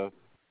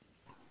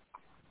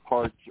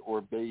parts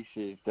or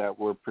bases that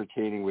were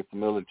pertaining with the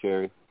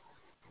military.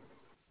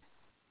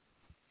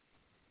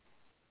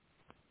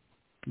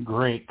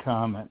 Great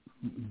comment.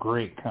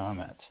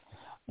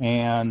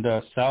 And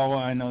Salwa,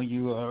 I know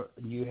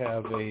you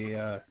have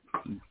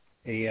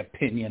a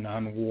opinion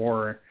on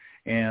war,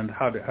 and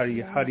how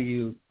do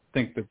you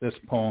think that this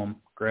poem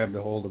grabbed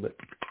a hold of it?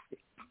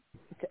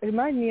 It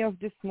reminds me of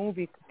this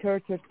movie,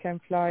 Turtles Can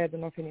Fly. I don't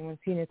know if anyone's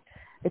seen it.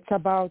 It's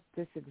about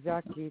this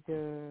exactly,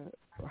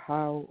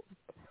 how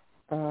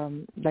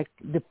like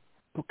the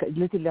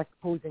little like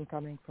poison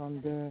coming from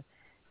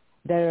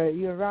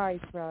you're right,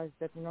 Raz,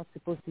 that we're not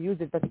supposed to use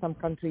it, but some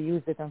country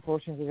used it,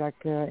 unfortunately,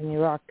 like in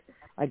Iraq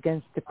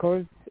against the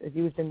Kurds. It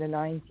used in the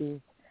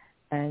 90s,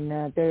 And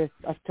there is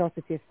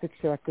atrocity of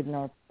picture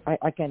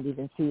I can't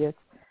even see it.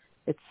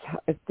 It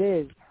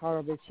is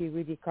horrible. She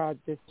really caught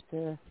this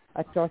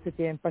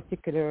atrocity in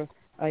particular.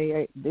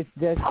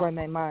 That's why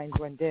my mind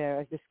went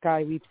there. As the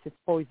sky weeps its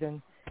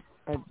poison,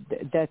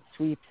 death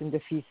sweeps in the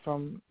feast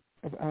from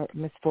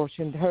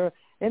misfortune. Her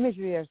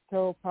imagery are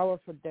so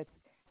powerful that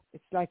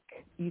it's like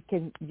you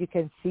can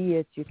see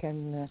it, you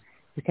can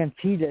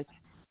feel it,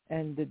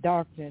 and the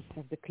darkness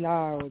of the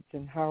clouds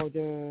and how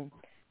the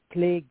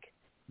plague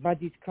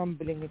bodies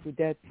crumbling into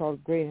dead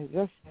salt grain.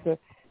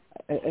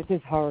 It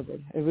is horrible.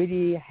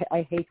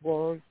 I hate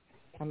wars.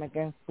 I'm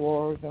against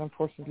wars, and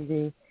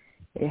unfortunately,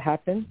 it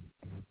happens,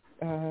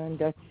 and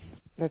that's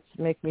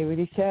make me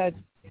really sad.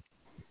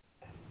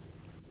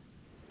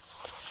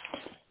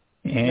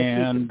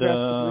 And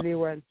really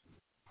well.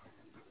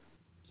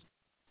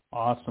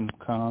 Awesome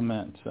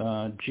comment.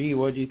 G,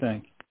 what do you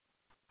think?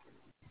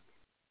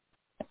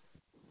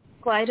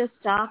 Quite a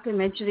stark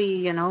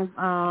imagery,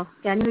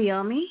 Can you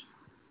hear me?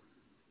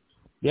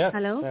 Yes,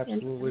 hello?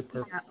 Absolutely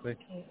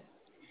perfectly.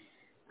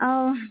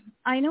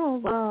 I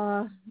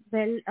know,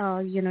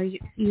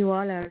 you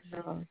all are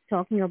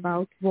talking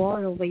about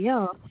war over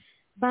here,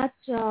 but,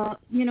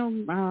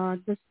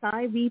 the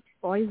sky weeps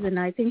poison,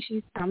 I think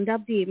she summed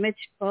up the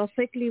image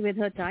perfectly with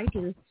her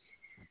title.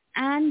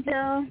 And,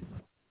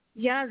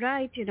 yeah,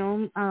 right,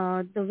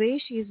 the way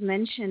she's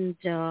mentioned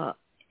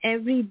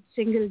every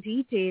single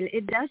detail,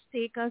 it does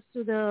take us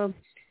to the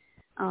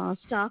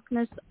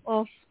starkness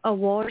of a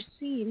war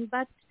scene,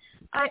 but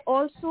I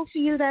also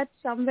feel that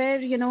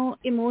somewhere,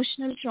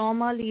 emotional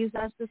trauma leaves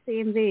us the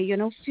same way,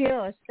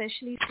 fear,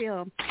 especially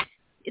fear.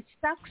 It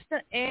sucks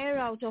the air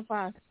out of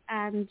us,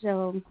 and,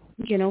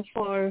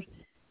 for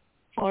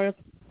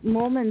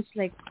moments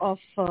like of,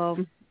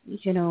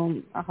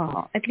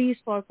 at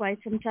least for quite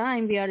some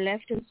time, we are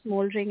left in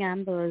smoldering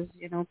embers,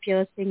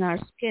 piercing our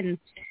skin.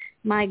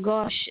 My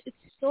gosh, it's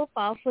so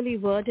powerfully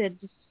worded.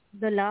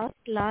 The last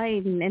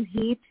line, and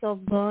heaps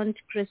of burnt,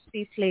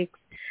 crispy flakes.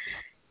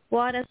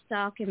 What a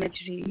stark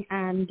imagery.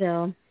 And,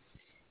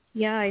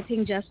 I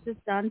think justice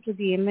done to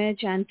the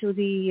image and to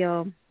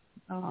the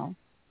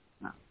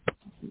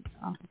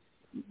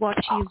what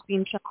she's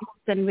been trying to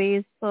convey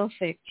is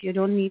perfect. You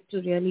don't need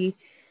to really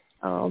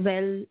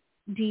well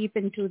deep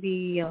into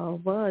the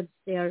words.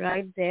 They are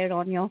right there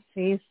on your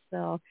face,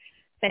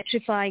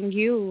 petrifying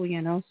you,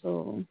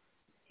 so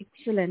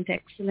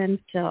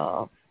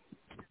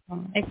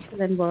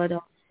excellent word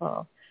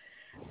of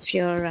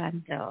fear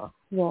and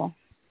war,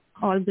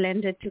 all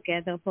blended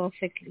together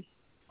perfectly.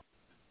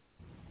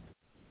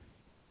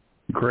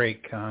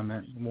 Great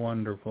comment.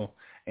 Wonderful.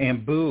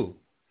 And Boo,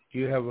 do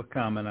you have a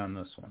comment on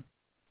this one?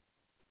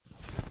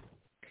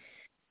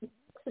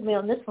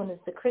 On this one is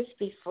the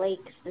crispy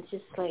flakes. It's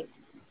just like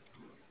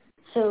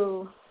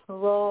so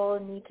raw,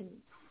 and you can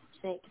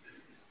say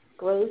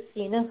gross,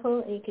 and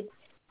you could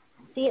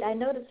see it. I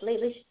noticed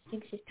lately she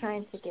thinks she's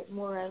trying to get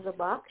more out of the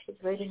box. She's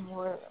writing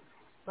more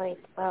like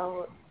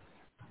about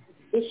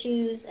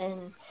issues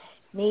and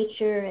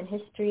nature and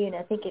history, and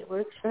I think it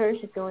works for her.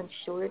 She's going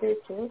shorter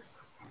too,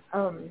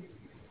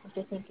 which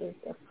I think is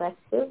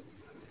effective.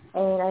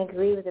 And I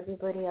agree with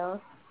everybody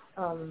else.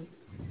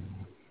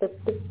 The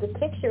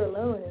picture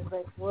alone is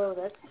like, whoa,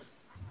 that's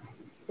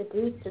the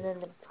boots and then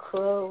the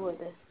crow,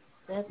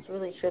 that's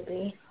really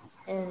trippy.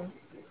 And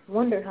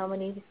wonder how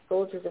many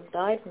soldiers have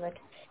died from like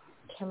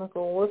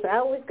chemical warfare. I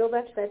always go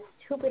back to that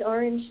stupid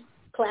orange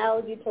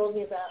cloud you told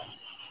me about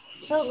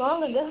so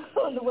long ago.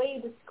 The way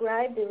you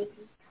described it was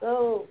just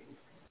so,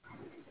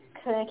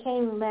 I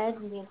can't even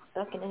imagine being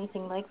stuck in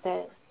anything like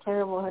that. It's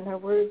terrible, and her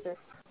words are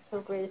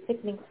so great. A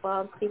thickening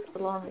fog creeps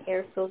along, the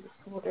air fills with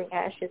smoldering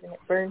ashes, and it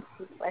burns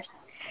through flesh.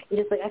 You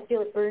just I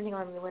feel it burning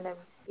on me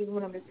even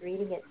when I'm just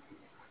reading it.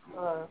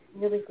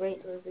 Really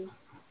great, Lizzie.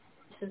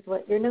 This is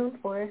what you're known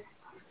for.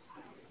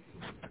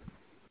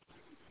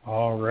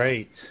 All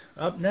right.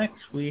 Up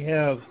next, we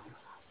have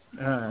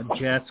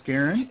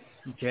Jaskarin,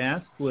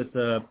 Jask with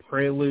a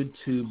prelude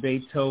to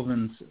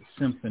Beethoven's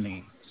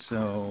symphony.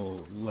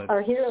 So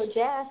our hero,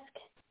 Jask.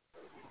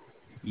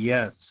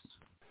 Yes,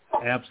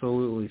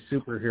 absolutely,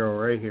 superhero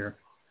right here.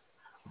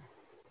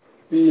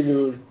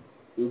 Prelude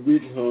to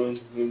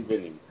Beethoven's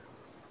symphony.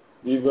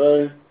 The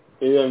world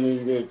is a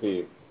musical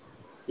place.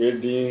 A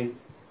dream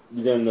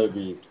began the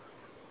beat,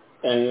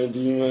 and a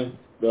dreamer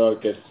the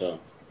orchestra.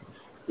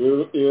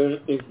 Even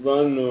if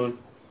one note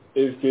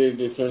is played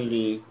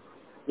differently,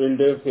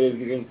 interface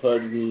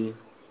comfort the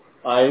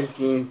ice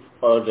cream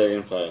or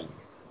dragonfly.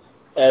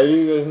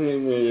 Every version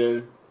is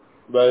measured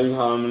by the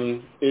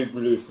harmony it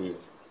produces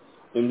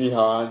in the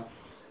heart,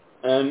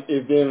 and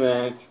if they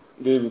match,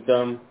 they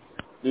become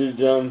these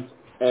drums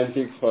and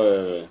sticks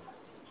forever.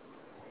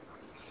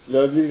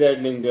 Lovely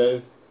that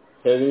lingers,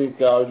 setting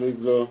clouds will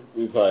glow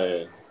with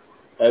fire,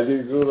 as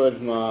the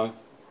bluebirds mark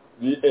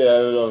the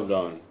arrival of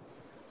dawn,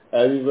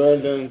 as the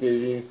world turns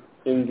pages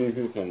into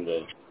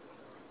December.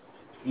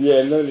 The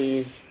yellow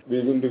leaves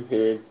begin to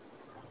fade,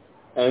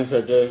 and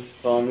flutter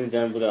from the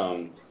temple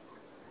arms.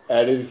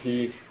 At his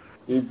feet,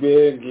 the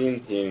pale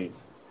green saints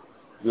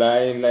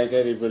lie like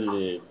a rippled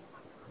lake.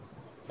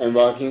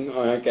 embarking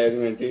on a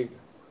charismatic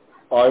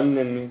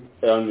ordinary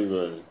around the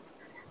world.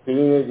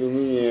 Feeling a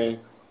gloomy air,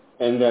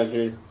 and that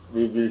it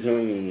will be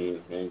shown in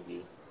you. Thank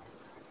you.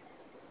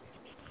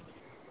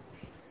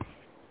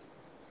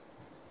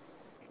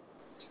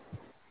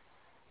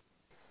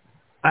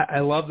 I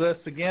love this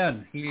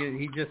again.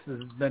 He just has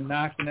been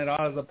knocking it out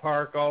of the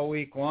park all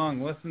week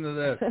long. Listen to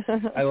this.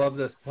 I love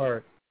this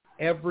part.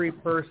 Every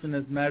person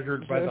is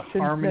measured by the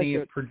harmony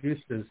it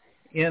produces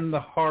in the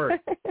heart.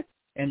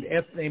 And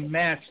if they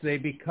match, they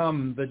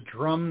become the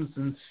drums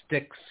and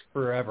sticks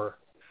forever.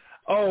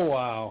 Oh,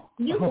 wow.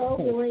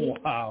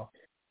 Wow.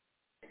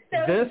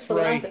 This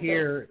right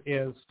here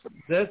is,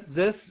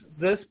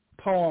 this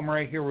poem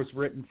right here was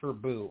written for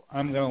Boo.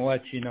 I'm going to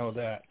let you know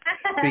that.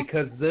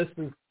 Because this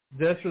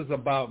is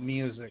about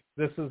music.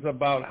 This is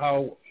about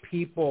how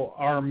people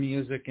are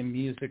music and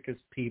music is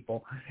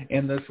people.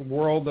 And this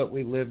world that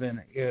we live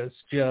in is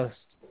just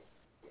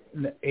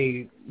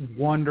a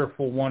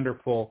wonderful,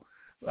 wonderful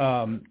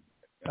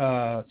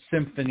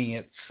symphony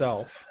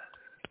itself.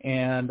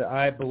 And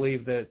I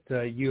believe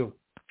that you have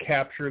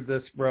captured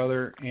this,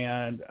 brother,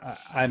 and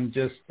I'm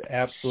just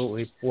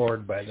absolutely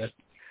floored by this.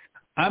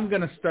 I'm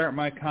going to start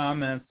my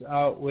comments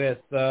out with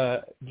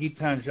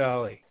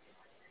Gitanjali.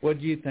 What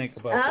do you think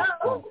about this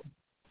poem?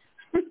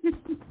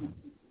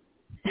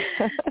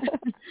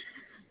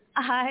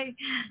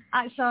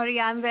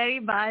 I'm very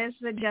biased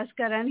with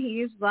Jaskaran.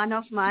 He is one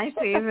of my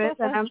favorites,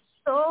 and I'm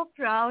so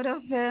proud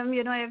of him.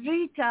 You know,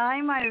 every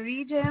time I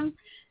read him,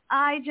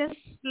 I just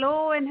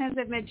flow in his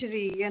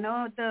imagery. You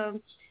know, the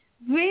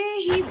way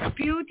he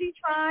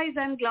beautifies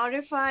and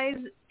glorifies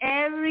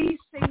every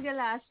single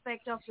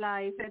aspect of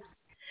life.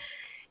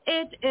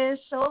 It is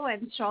so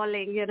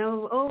enthralling, you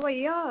know. Over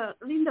here, I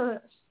mean,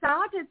 the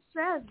start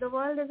itself, the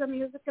world is a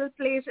musical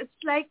place.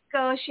 It's like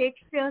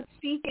Shakespeare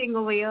speaking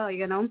over here,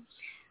 you know,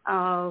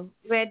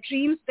 where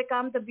dreams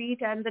become the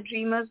beat and the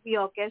dreamers the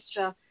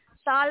orchestra.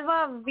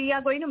 Salva, we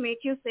are going to make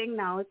you sing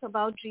now. It's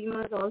about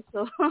dreamers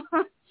also.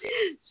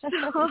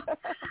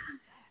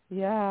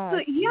 Yeah. So,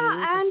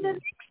 yeah, and the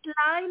next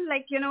line,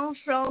 like, you know,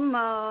 from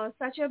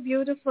such a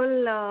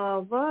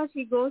beautiful verse,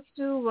 he goes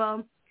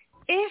to...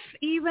 if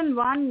even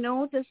one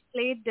note is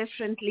played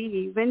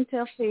differently,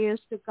 winter fails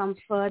to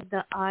comfort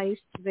the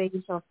iced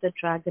wings of the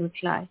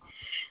dragonfly.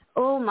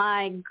 Oh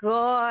my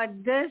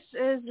God, this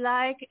is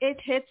like, it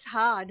hits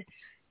hard,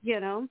 you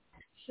know.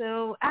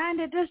 So, and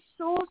it is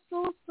so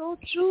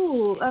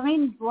true. I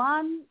mean,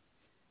 one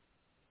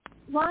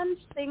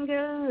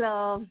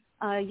single,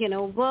 you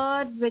know,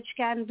 word which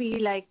can be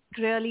like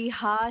really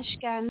harsh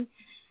can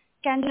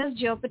just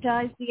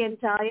jeopardize the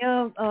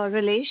entire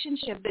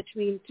relationship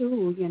between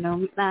two, you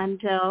know. And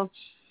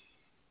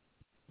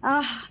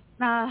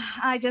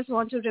I just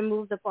want to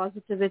remove the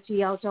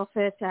positivity out of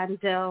it and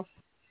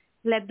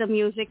let the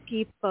music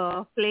keep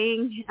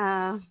playing.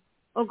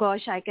 Oh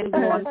gosh, I can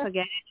go on,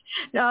 forget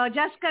it.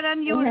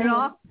 Jaskaran, you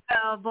rock,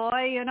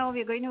 boy. You know,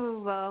 we're going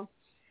to,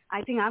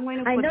 I think I'm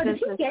going to put this...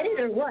 Does he get it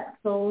or what?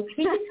 So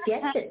he just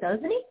gets it,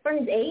 doesn't he? For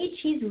his age,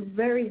 he's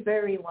very,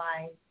 very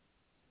wise.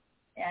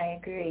 I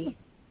agree.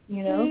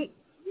 You know?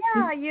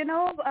 Yeah, you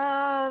know,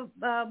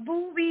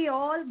 Boo, we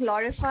all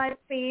glorify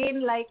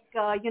pain, like,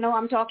 you know,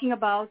 I'm talking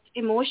about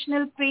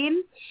emotional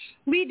pain.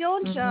 We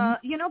don't,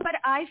 you know, but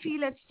I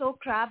feel it's so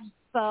crap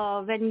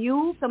when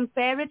you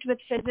compare it with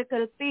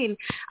physical pain.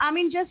 I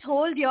mean, just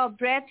hold your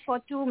breath for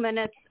 2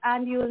 minutes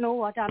and you'll know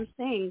what I'm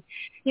saying.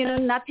 You know,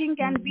 nothing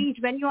can beat.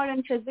 When you are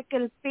in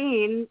physical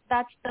pain,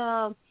 that's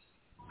the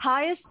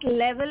highest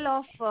level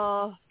of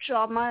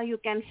trauma you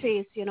can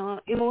face. You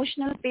know,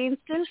 emotional pain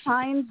still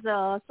finds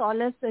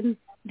solace in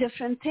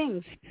different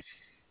things.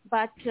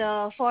 But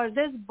for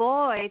this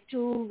boy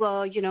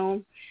to, you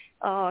know,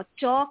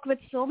 talk with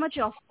so much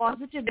of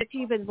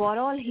positivity with what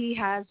all he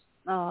has,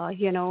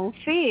 you know,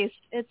 faced,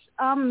 it's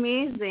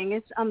amazing.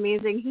 It's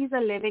amazing. He's a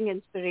living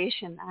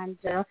inspiration. And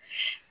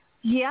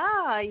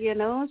yeah, you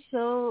know,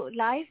 so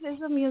life is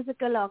a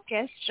musical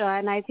orchestra,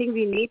 and I think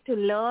we need to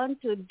learn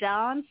to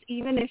dance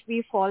even if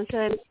we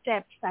falter in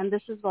steps, and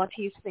this is what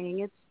he's saying.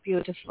 It's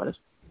beautiful.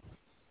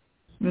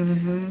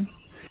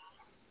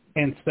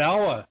 And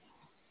Stella.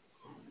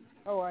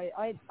 Oh,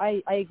 I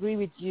agree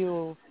with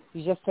you.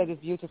 You just said it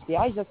beautifully.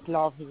 I just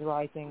love his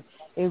writing.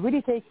 It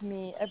really takes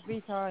me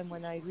every time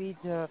when I read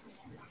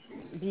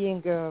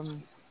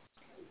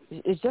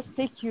it just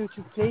takes you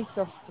to a place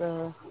of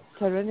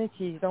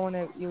serenity.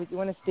 You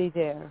want to stay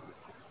there.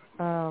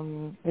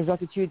 His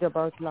attitude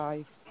about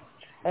life.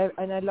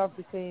 And I love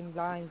the same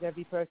lines.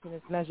 Every person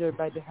is measured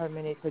by the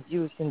harmony it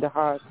produced in the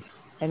heart.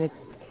 And if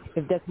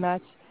that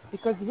match,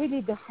 because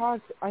really the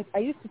heart, I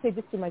used to say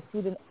this to my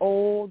students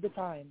all the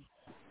time.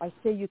 I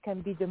say you can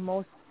be the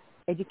most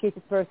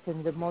educated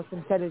person, the most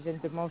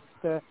intelligent, the most,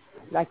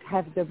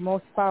 have the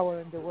most power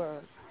in the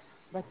world.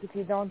 But if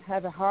you don't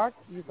have a heart,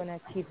 you're going to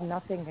achieve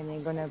nothing, and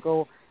you're going to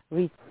go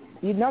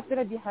you're not going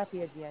to be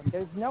happy at the end.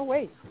 There's no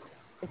way.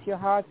 If your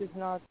heart is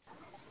not,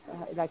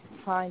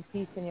 find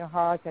peace in your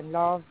heart and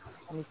love,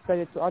 and you spread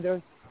it to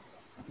others,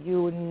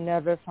 you'll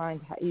never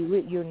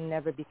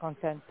be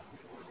content.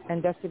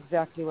 And that's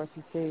exactly what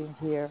he's saying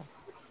here.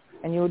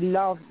 And you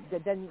love,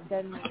 then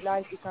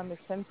life becomes a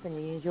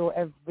symphony. You enjoy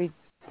every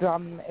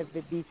drum,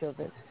 every beat of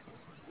it,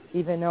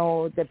 even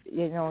though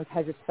it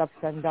has its ups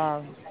and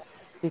downs,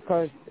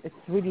 because it's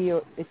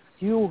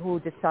you who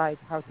decide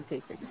how to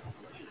take it.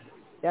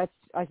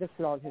 I just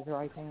love his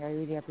writing. I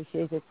really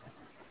appreciate it.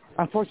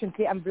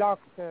 Unfortunately, I'm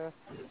blocked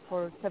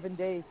for 7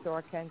 days, so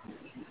I can't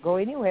go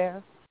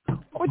anywhere.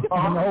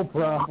 No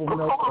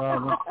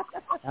problem.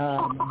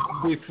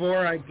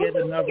 Before I get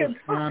another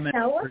comment,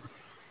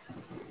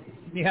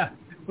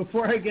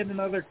 before I get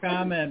another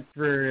comment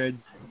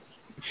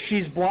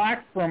she's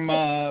blocked from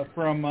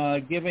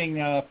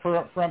giving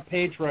front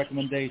page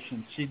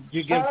recommendations. You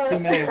give too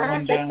many at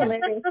one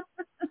time.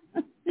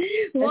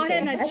 What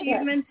an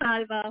achievement,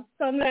 Salva!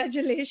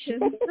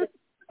 Congratulations.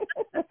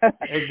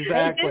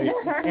 Exactly.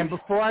 And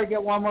before I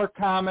get one more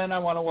comment, I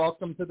want to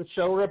welcome to the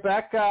show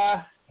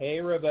Rebecca. Hey,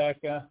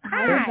 Rebecca.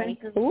 Hi.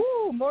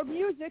 Ooh, more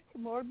music.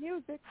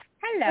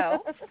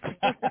 Hello.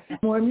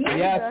 More music.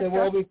 Yes, it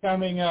will be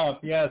coming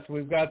up. Yes,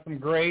 we've got some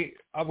great,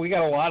 we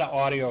got a lot of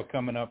audio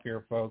coming up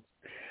here, folks.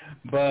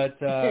 But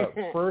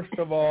first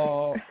of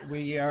all,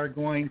 we are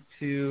going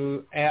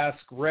to ask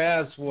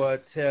Raz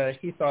what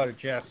he thought of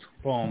Jack's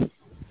poem.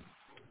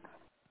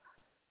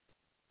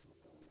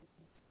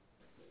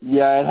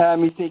 Yeah, it had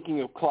me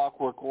thinking of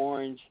Clockwork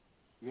Orange.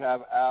 You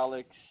have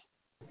Alex.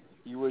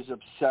 He was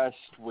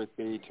obsessed with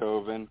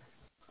Beethoven,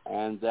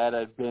 and that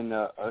had been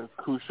a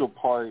crucial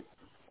part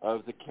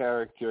of the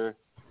character.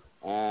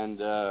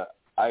 And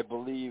I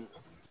believe,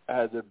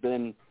 had there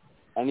been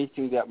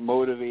anything that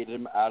motivated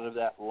him out of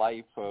that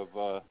life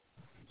of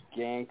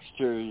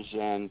gangsters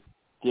and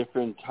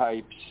different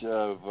types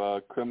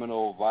of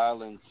criminal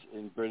violence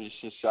in British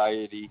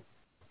society,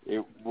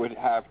 it would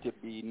have to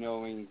be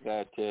knowing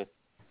that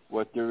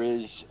what there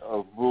is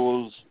of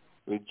rules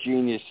with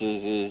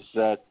geniuses is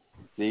that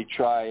they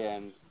try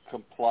and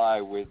comply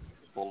with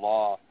the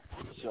law.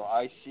 So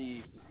I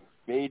see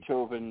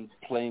Beethoven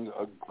playing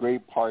a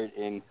great part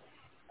in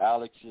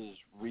Alex's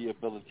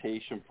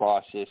rehabilitation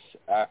process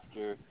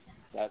after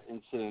that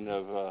incident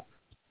of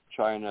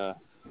trying to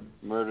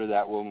murder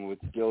that woman with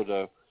the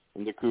dildo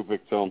in the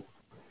Kubrick film.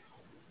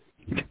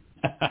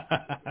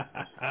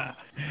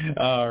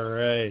 All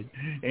right.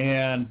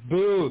 And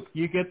Boo,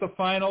 you get the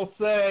final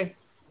say.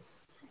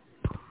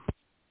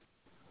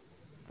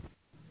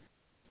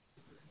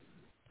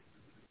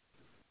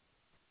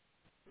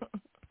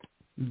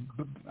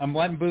 I'm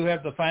letting Boo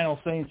have the final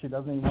say, and she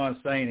doesn't even want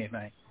to say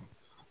anything.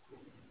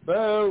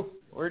 Boo,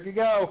 where'd you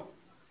go?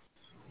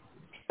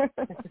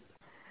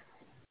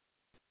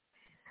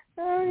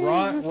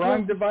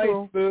 Wrong device,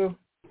 cool. Boo.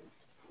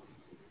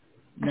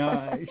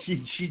 No,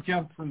 she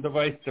jumped from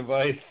device to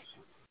device.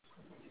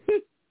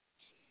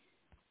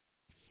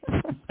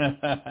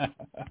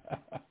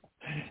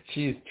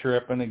 She's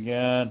tripping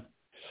again.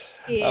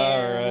 Yeah.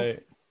 All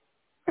right.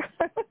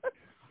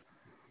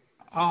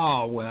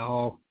 Oh,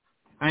 well.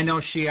 I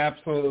know she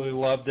absolutely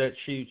loved it.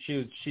 She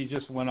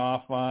just went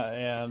off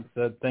and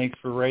said, thanks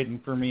for writing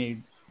for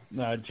me,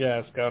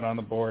 Jazz, got on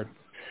the board.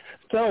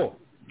 So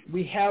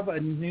we have a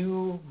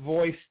new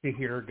voice to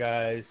hear,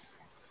 guys.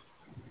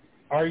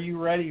 Are you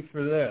ready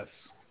for this?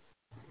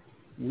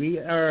 We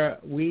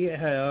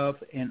have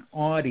an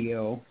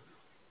audio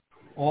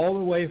all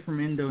the way from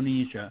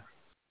Indonesia,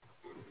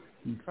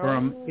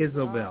 from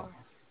Isabel. Wow.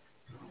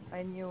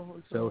 I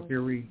knew. So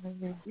here we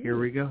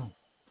go.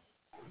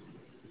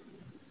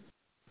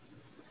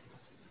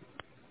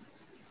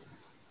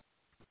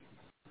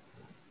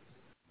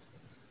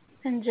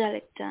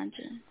 Angelic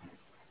Dungeon.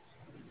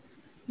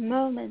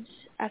 Moments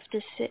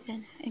after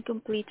sitting in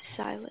complete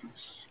silence,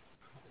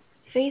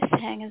 faith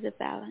hangs a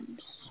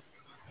balance.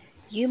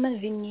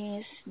 Human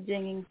veneers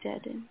dinging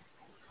deaden.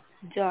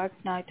 Dark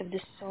night of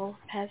the soul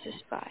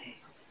passes by.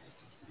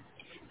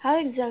 How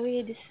exactly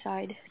I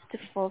decide to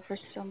fall for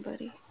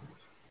somebody?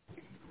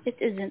 It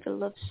isn't a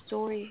love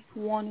story,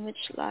 one which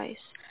lies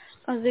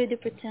under the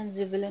pretense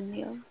of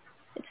villainy.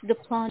 It's the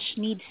plunge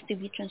needs to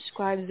be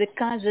transcribed, the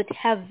kinds that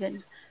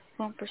heaven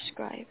won't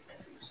prescribe.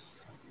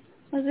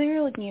 On the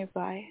road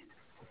nearby,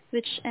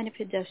 which any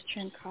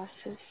pedestrian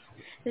crosses,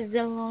 is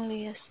the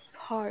loneliest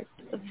part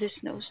of this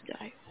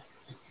nosedive.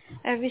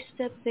 Every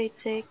step they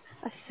take,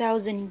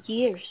 1,000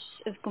 years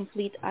of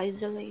complete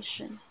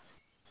isolation.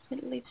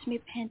 It leaves me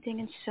panting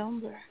and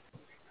somber,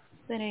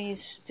 when I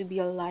used to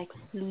be like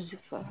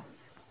Lucifer.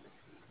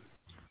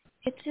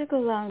 He took a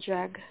long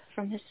drag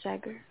from his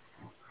sagger,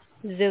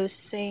 those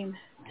same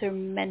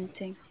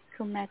tormenting,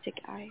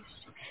 chromatic eyes,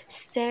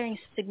 staring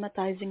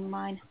stigmatizing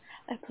mine.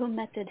 I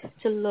permitted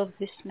to love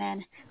this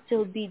man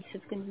till beads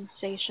of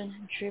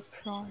condensation drip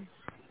from.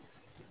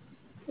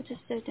 It's a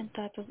certain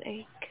type of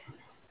ache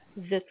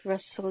that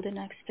rustled and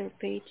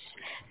extirpates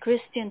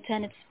Christian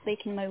tenets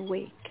spake in my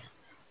wake.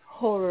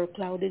 Horror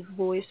clouded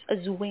voice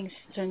as wings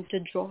turned to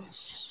dross.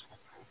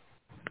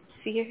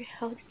 Fear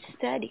held it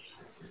steady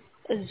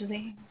as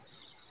wings.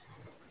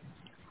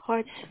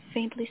 Hearts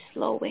faintly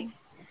slowing.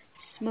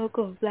 Smoke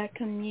of black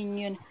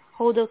communion,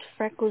 hold out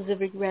freckles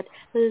of regret,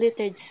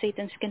 littered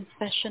Satan's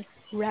confession,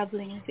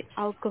 raveling in the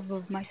alcove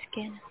of my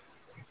skin.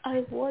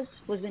 I was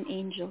an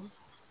angel.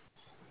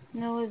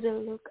 Now as I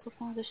look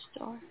upon the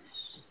stars,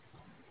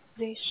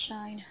 they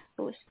shine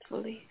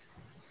wistfully.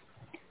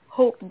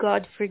 Hope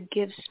God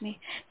forgives me,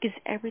 'cause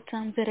every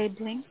time that I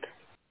blink,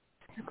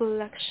 the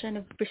collection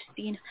of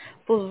pristine,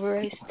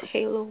 pulverized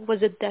halo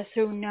was a death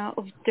row now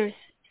of death's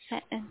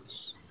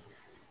sentence.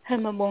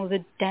 I'm among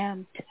the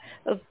damned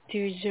of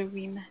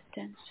Tirzarima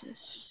dances.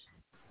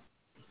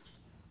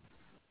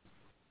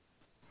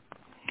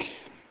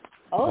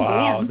 Oh,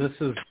 wow, damn. this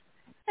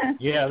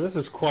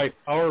is quite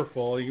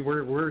powerful.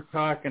 We're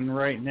talking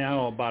right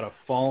now about a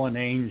fallen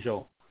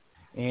angel,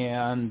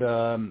 and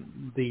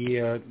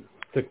the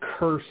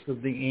curse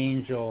of the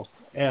angel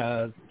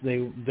as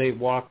they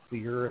walk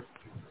the earth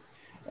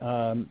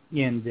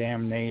in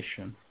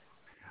damnation.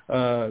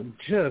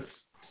 Just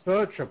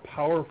such a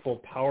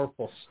powerful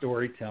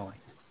storytelling,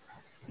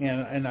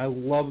 and I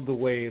love the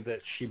way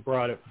that she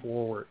brought it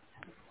forward.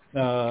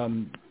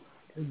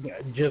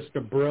 Just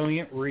a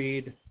brilliant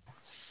read.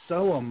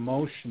 So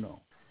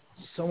emotional.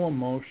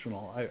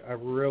 I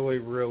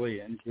really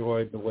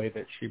enjoyed the way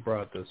that she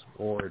brought this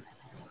forward.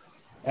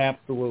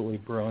 Absolutely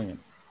brilliant.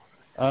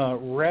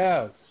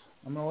 Raz,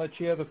 I'm going to let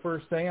you have the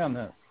first say on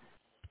this.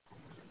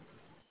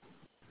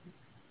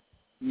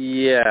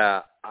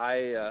 Yeah,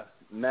 I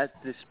met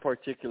this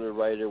particular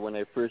writer when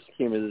I first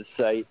came to the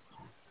site.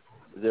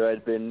 There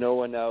had been no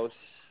one else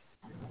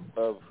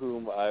of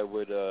whom I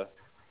would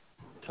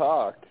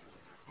talk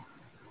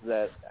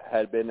that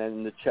had been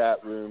in the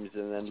chat rooms,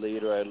 and then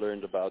later I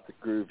learned about the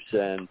groups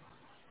and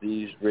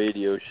these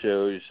radio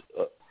shows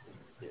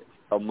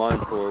a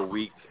month or a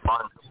week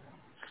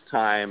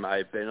time.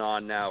 I've been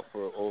on now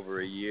for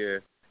over a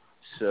year,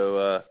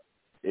 so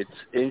it's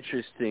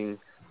interesting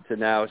to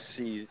now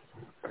see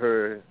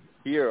her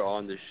here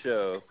on the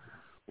show.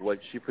 What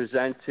she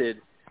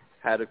presented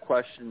had a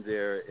question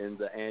there in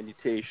the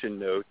annotation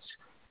notes.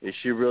 Is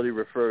she really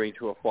referring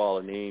to a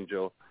fallen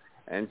angel?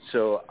 And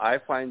so I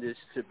find this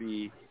to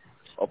be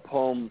a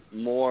poem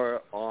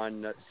more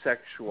on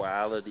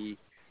sexuality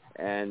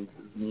and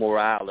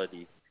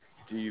morality.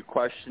 Do you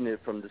question it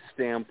from the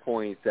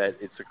standpoint that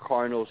it's a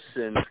carnal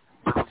sin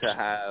to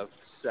have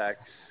sex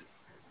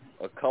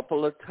a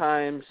couple of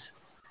times,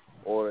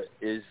 or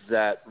is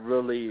that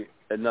really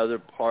another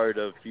part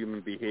of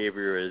human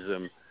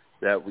behaviorism,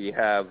 that we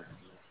have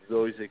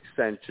those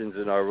extensions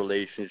in our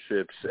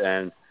relationships,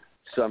 and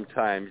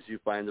sometimes you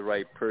find the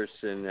right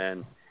person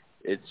and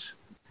it's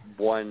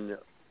one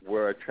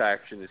where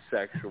attraction is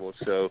sexual?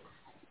 So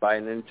by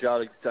an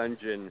angelic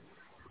dungeon,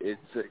 it's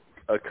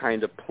a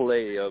kind of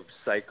play of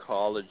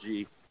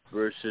psychology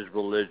versus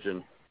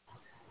religion.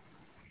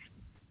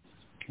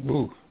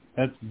 Ooh,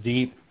 that's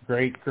deep.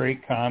 Great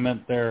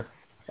comment there.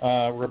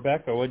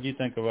 Rebecca, what do you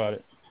think about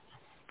it?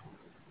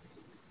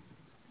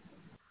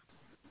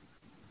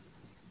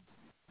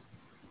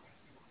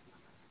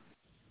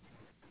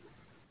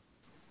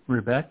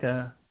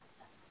 Rebecca,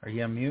 are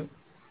you on mute?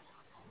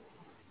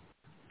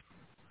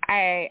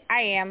 I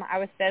am. I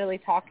was steadily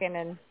talking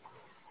and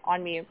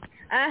on mute.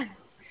 I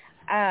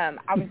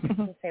was just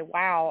going to say,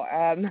 wow.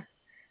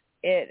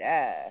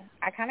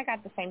 I kind of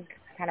got the same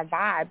kind of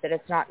vibe, that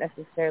it's not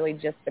necessarily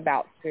just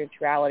about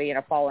spirituality and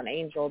a fallen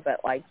angel, but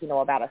like,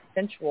 about a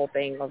sensual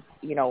thing of,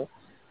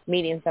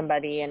 meeting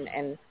somebody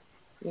and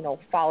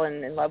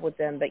falling in love with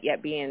them, but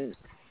yet being,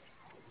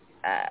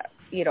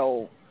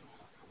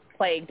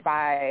 plagued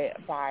by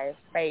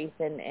faith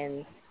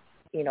and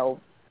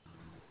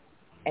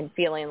and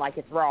feeling like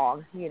it's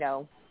wrong,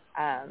 and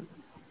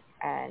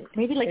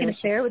maybe like an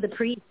affair with a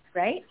priest,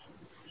 right?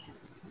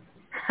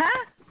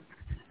 Huh?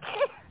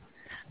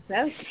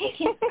 I was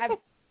thinking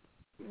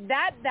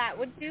that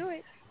would do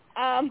it.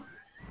 That's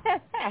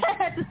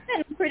a sin.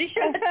 I'm pretty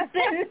sure that's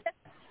a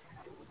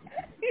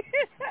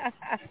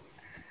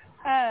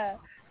sin.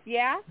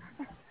 Yeah.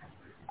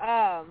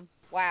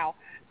 Wow.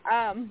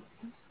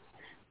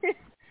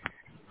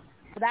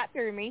 That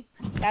threw me.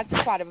 That's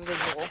quite a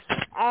visual.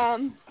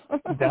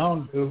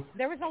 Down, Boo.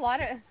 There was a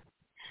lot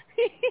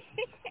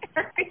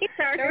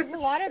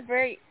of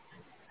very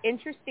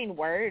interesting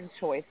word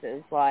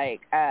choices,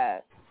 like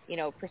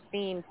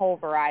pristine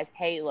pulverized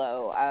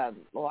halo.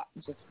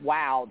 Just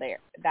wow, there.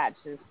 That's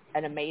just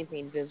an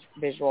amazing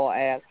visual.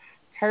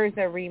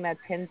 Tirzarima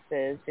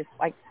tenses. Just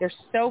like there's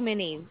so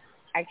many,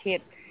 I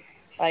can't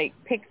like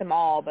pick them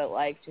all, but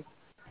like just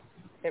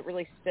it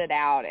really stood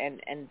out,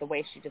 and the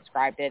way she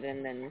described it,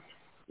 and then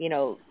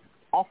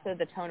also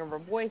the tone of her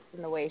voice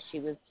and the way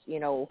she was, she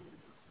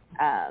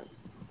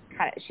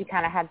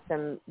kind of had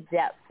some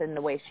depth in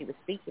the way she was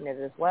speaking it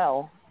as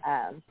well,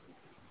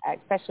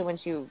 especially when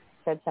she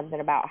said something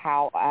about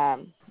how,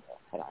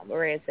 hold on,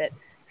 where is it?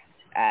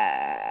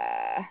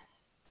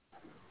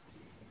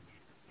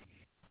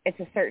 It's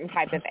a certain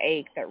type of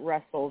ache that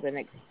rustles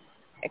and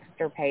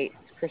extirpates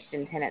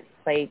Christian tenants'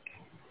 plague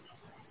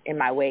in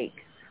my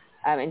wake.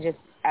 And just,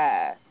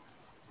 I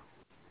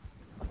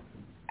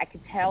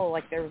could tell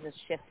like there was a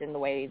shift in the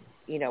way,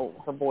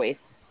 her voice,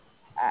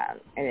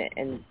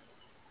 and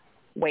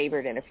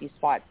wavered in a few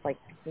spots, like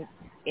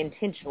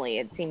intentionally.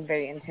 It seemed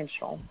very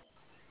intentional.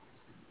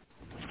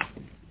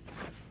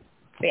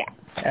 But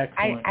yeah,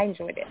 I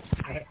enjoyed it.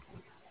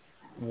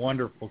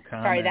 Wonderful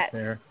comment. Sorry, that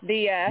there.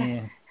 The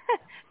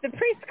the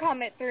priest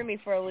comment threw me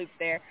for a loop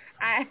there.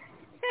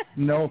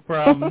 No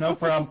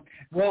problem.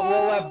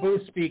 We'll let Boo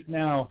speak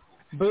now.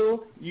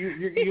 Boo,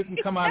 you can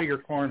come out of your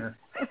corner.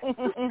 Sorry,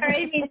 I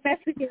didn't mean to mess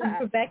with you,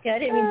 Rebecca. I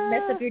didn't mean to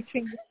mess with your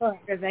train of thought,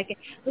 Rebecca.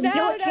 But you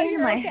know what came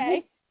to my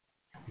head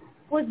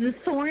was the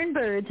thorn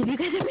birds. Have you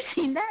guys ever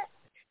seen that?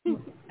 I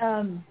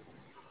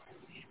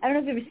don't know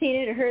if you've ever seen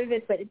it or heard of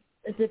it, but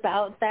it's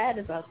about that,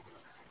 about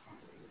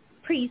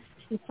priest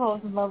who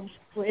falls in love.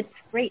 It's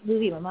a great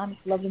movie. My mom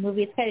loved the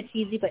movie. It's kind of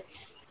cheesy, but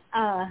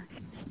her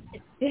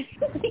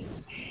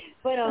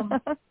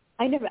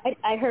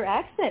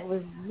accent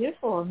was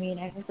beautiful. I mean,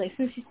 I was like, as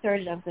soon as she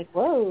started, I was like,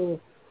 whoa,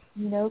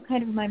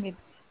 kind of reminded me of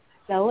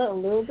Bella a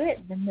little bit,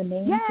 and then the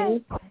name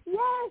too.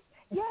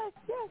 Yes.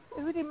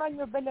 It really reminded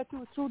me of Bella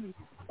too, truly.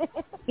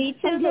 Me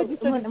too.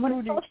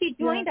 When she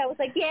joined, I was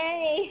like,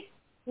 yay!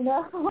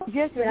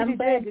 Yes, it really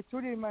did. It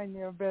truly reminded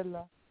me of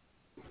Bella.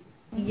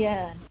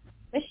 Yeah.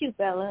 Miss you,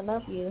 Bella. I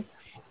love you.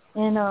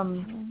 And,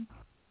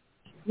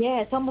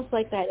 it's almost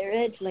like that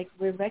edge, like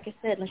Rebecca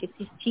said, like it's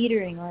just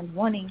teetering on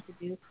wanting to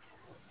do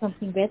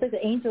something bad. It's like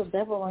the angel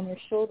devil on your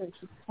shoulder.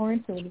 She's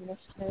torn to it.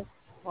 She's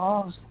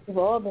wrong. We've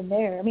all been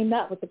there. I mean,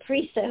 not with the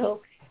priest, I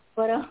hope.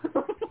 But,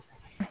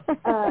 really.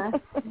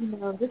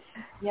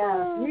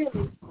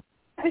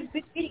 I've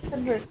been reading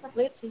some of her stuff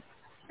lately. She's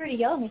pretty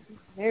young, and she's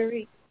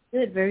very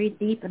good, very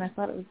deep, and I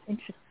thought it was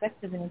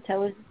introspective and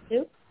intelligent,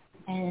 too.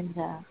 And,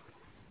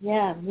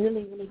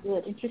 really, really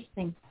good.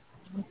 Interesting.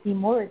 I want to see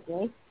more,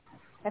 Jay.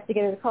 Have to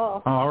get her a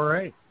call. All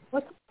right.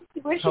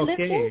 Where she lives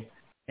in?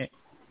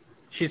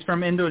 She's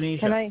from Indonesia.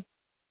 Can I?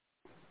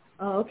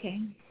 Oh, okay.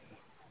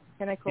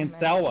 Can I call in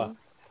Sawa?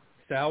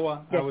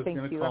 Sawa, yes, I was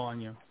going to call on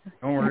you.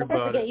 Don't worry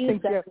about it.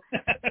 Thank you.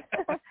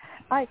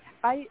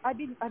 I've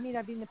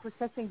been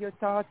processing your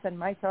thoughts and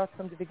my thoughts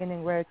from the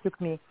beginning where it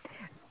took me.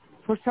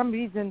 For some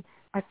reason,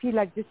 I feel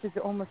like this is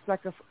almost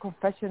like a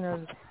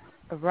confessional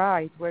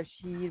rite where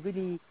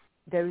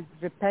there is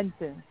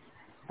repentance.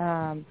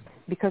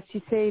 Because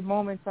she say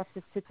moments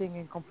after sitting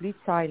in complete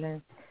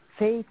silence,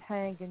 fate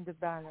hang in the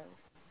balance,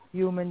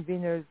 human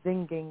winners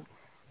singing,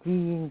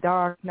 the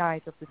dark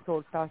night of the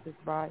soul passes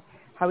by.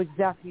 How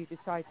exactly you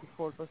decide to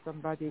fall for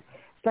somebody.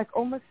 It's like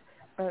almost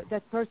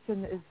that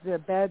person is a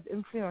bad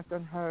influence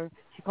on her.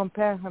 She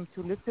compared him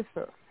to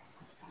Lucifer.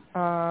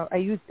 I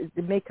used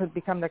to make her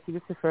become like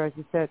Lucifer, as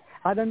you said.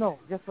 I don't know,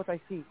 just what I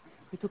see.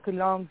 He took a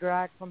long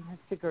drag from his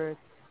cigarette,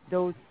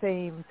 those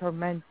same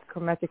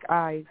chromatic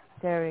eyes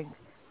staring,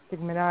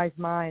 stigmatized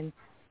mind,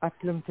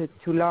 acclimated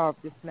to love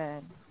this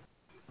man.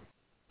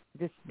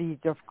 This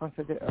bead of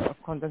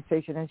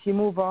condensation. And she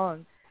moved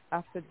on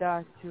after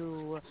that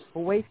to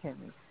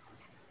awaken.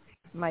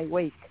 My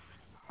wake,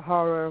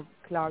 horror,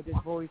 clouded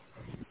voice.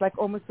 It's like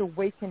almost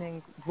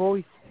awakening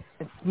voice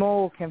and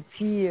smoke and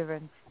fear.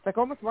 And it's like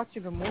almost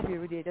watching a movie,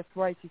 really. That's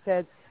why she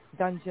said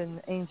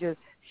dungeon angel.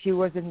 She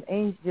was an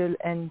angel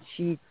and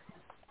she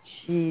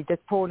that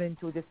fall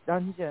into this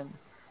dungeon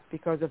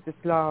because of this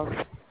love.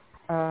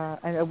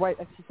 And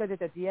as she said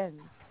it at the end,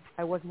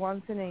 I was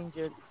once an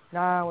angel.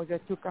 Now as I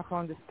took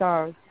upon the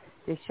stars,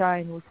 they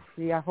shine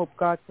wistfully. I hope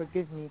God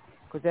forgive me,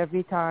 because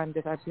every time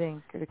that I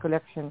blink,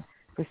 recollection,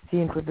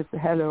 Christine, with this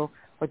hello,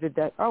 or did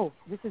that,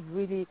 this has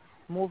really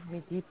moved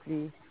me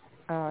deeply.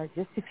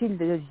 Just to feel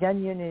the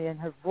genuinity in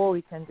her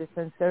voice and the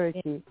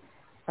sincerity.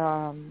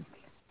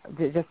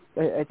 It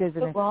is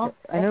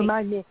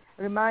and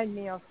remind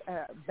me of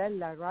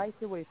Bella right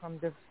away from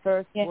the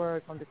first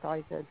word on the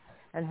title,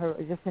 and her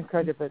is just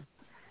incredible.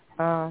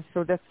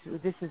 So this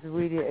is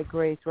really a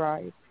great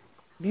ride,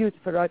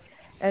 beautiful ride,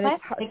 and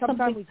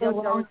sometimes we judge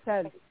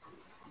ourselves.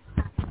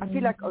 I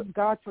feel like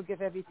God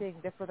forgive everything.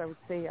 That's what I would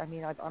say. I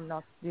mean, I'm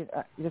not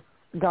just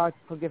God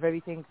forgive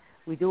everything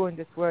we do in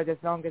this world as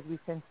long as we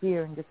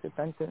sincere in this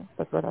repentance.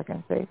 That's what I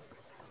can say.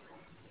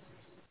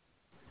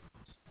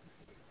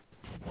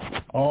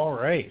 All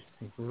right.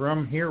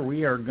 From here,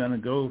 we are going to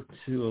go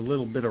to a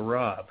little bit of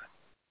Rob.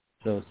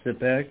 So sit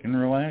back and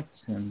relax,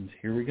 and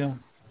here we go.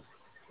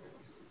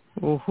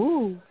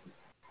 Woohoo!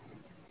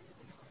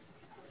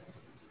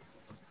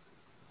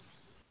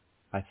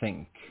 I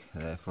think,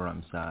 therefore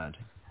I'm sad.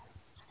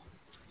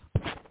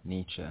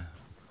 Nietzsche.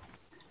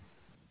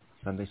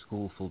 Sunday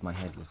school filled my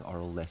head with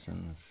oral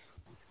lessons,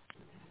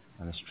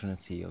 and this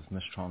trinity of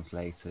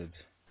mistranslated,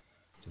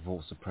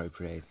 divorce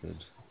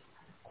appropriated,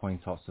 coin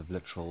toss of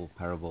literal,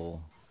 parable,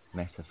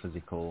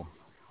 metaphysical,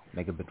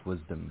 megabit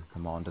wisdom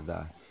commanded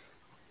that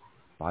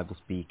Bible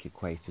speak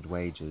equated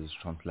wages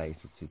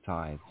translated to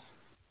tithes.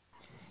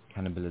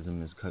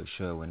 Cannibalism is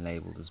kosher when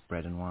labeled as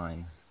bread and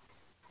wine.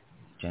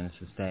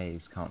 Genesis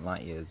days count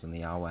light years on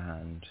the hour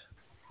hand.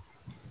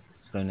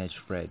 Stone Age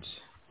Fred,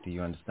 do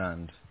you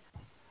understand?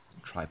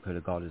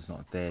 Tripolar God is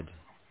not dead.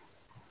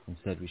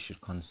 Instead we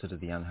should consider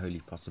the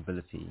unholy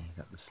possibility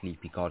that the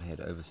sleepy Godhead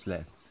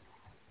overslept.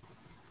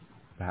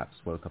 Perhaps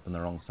woke up on the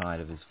wrong side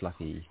of his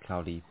fluffy,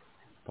 cloudy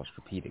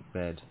posturepedic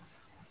bed.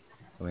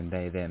 When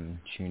they them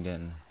tuned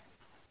in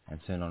and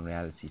turned on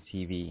reality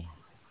TV,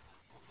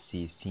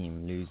 sees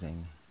team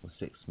losing with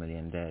 6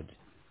 million dead,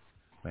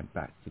 went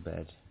back to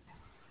bed.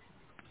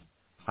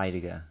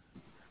 Heidegger.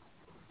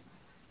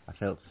 I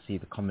failed to see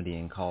the comedy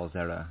in Karl's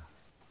error,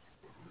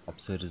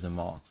 absurdism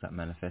marks that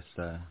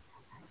manifesto,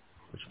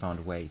 which found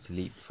a way to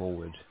leap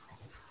forward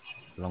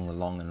along the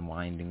long and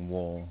winding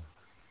wall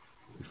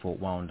before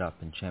it wound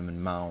up in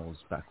Chairman Mao's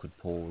backward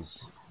pause,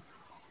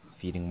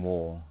 feeding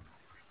war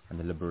and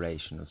the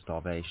liberation of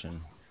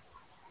starvation.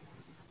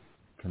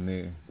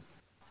 Camus.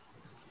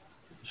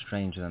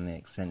 Stranger than the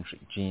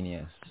eccentric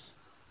genius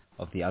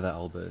of the other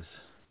Albus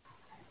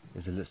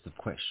is a list of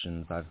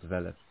questions I've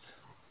developed,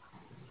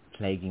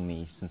 plaguing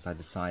me since I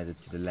decided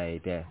to delay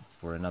death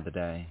for another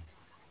day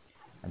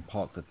and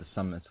parked at the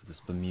summit of this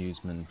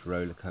bemusement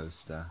roller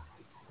coaster,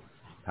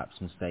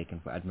 perhaps mistaken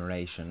for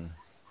admiration,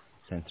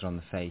 centered on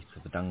the fate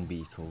of a dung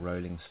beetle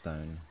rolling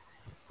stone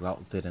who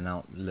outdid and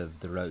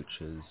outlived the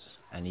Roaches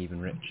and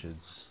even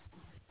Richards.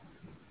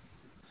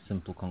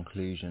 Simple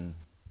conclusion.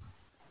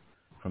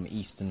 From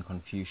Eastern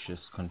Confucius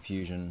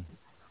confusion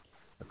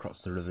across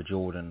the River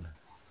Jordan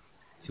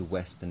to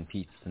Western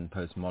Peterson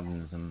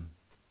postmodernism,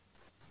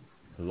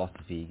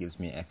 philosophy gives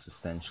me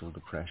existential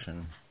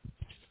depression.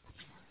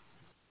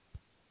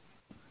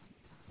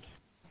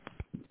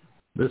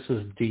 This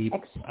is deep.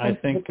 I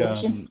think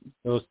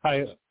those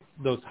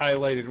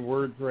highlighted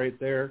words right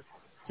there,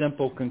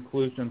 simple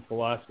conclusion,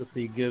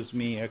 philosophy gives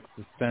me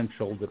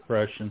existential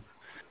depression.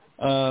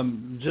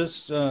 Bottom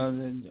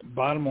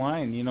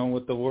line,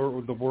 with the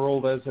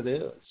world as it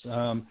is.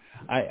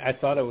 I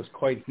thought it was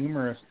quite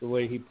humorous the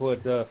way he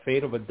put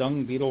fate of a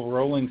dung beetle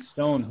rolling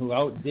stone who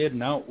outdid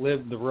and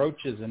outlived the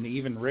Roaches and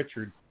even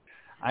Richards.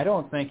 I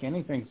don't think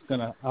anything's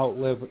going to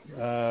outlive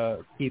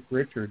Keith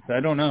Richards.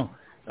 I don't know.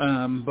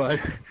 But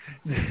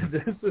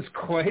this is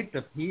quite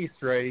the piece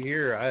right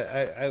here.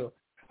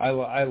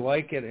 I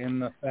like it in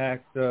the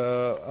fact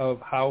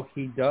of how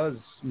he does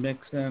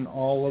mix in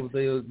all of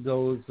those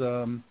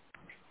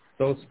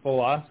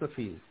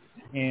philosophies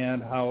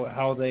and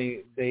how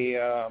they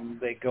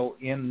go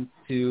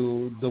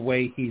into the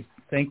way he's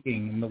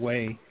thinking and the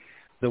way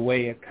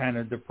it kind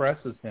of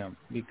depresses him,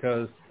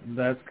 because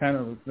that's kind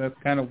of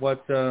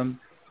what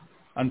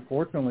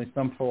unfortunately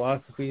some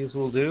philosophies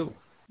will do.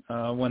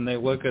 When they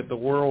look at the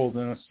world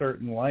in a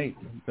certain light,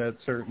 that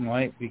certain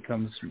light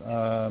becomes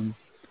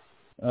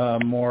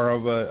more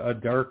of a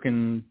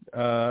darkened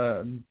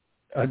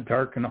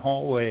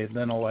hallway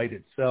than a light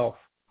itself.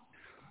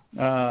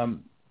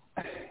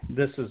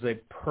 This is a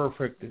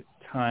perfect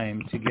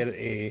time to get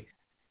a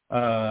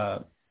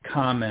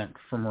comment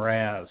from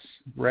Raz.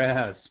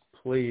 Raz,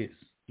 please,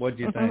 what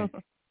do you think?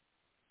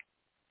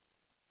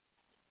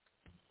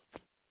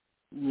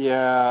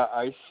 Yeah,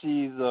 I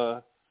see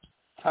the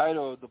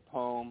title of the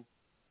poem.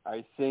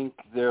 I think,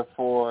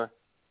 therefore,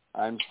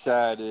 I'm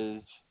sad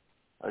is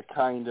a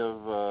kind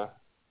of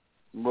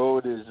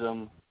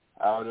modism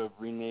out of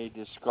Rene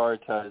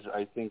Descartes.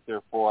 I think,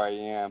 therefore, I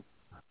am.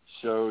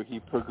 So he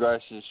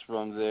progresses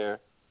from there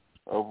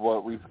of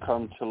what we've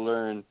come to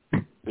learn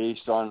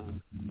based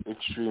on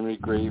extremely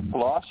great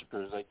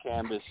philosophers like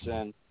Camus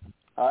and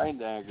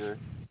Heidegger.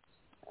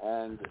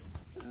 And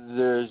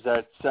there's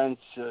that sense,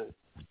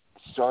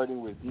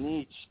 starting with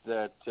Nietzsche,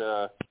 that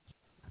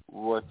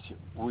what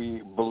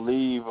we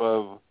believe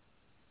of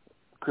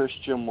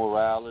Christian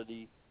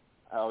morality,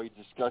 how he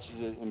discusses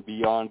it in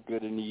Beyond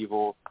Good and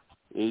Evil,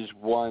 is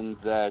one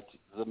that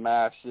the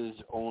masses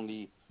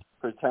only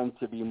pretend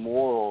to be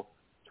moral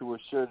to a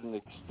certain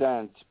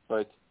extent,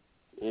 but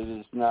it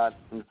is not,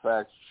 in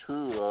fact,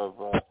 true of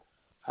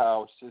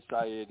how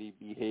society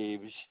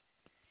behaves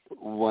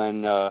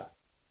when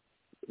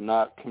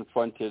not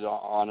confronted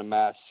on a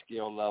mass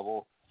scale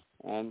level.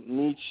 And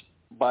Nietzsche,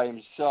 by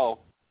himself,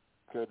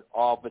 could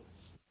all but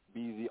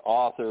be the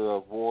author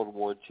of World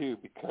War II,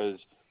 because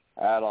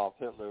Adolf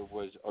Hitler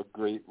was a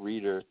great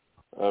reader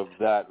of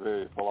that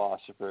very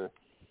philosopher.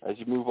 As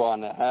you move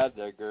on to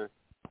Heidegger,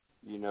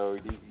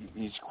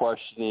 he's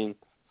questioning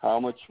how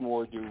much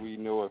more do we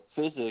know of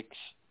physics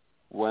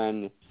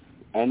when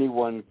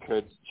anyone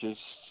could just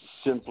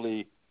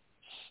simply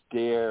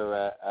stare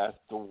at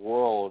the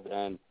world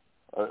and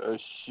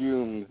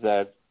assume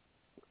that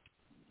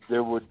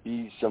there would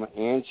be some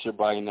answer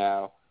by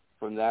now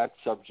from that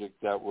subject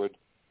that would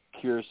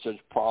cure such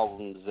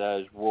problems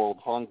as world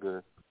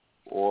hunger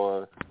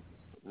or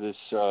this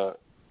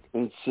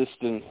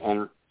insistent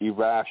and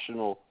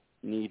irrational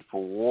need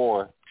for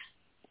war.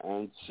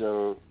 And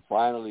so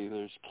finally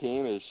there's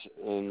Camus,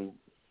 and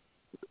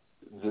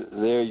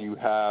there you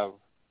have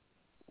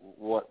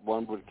what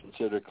one would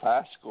consider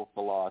classical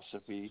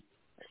philosophy,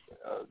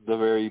 the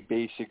very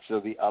basics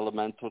of the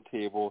elemental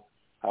table,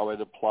 how it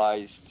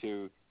applies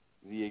to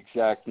the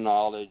exact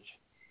knowledge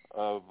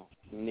of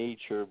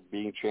nature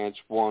being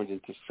transformed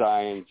into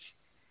science.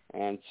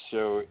 And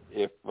so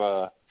if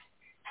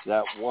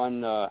that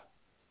one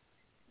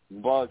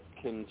bug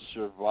can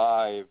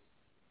survive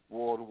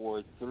World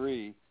War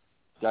III,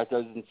 that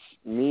doesn't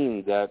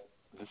mean that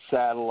the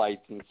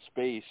satellites in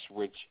space,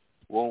 which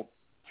won't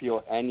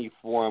feel any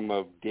form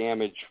of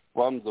damage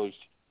from those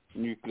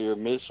nuclear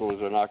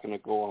missiles, are not going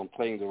to go on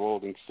playing the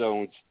Rolling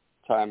Stones,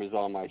 Time Is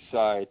on My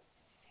Side.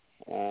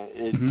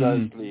 It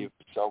does leave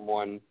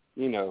someone,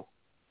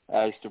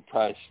 as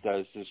depressed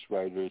as this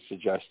writer is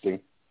suggesting.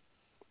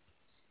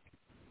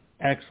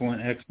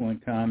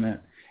 Excellent comment.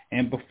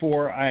 And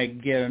before I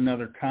get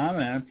another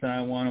comment,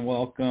 I want to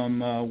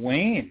welcome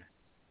Wayne.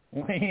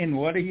 Wayne,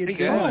 what are you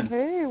doing?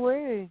 Hey,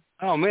 Wayne.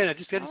 Oh man, I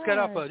just got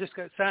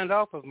signed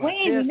off of my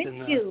Wayne, test. we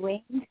missed you,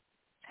 Wayne.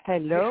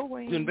 Hello,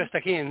 Wayne. Doing the best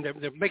I can.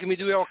 They're making me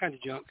do all kinds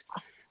of junk.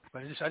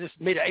 But I just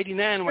made an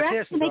 89 on my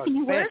test, and so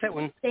I passed that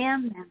one.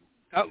 Damn them.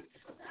 Oh,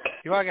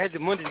 I had the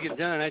Monday to get it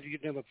done. I had to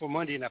get it done before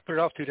Monday, and I put it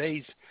off 2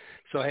 days,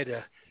 so I had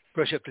to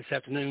brush up this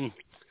afternoon.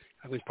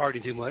 I've been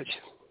partying too much,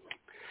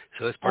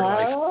 so it's part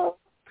of life.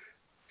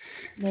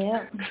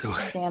 Yeah. So,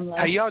 damn life.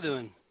 how y'all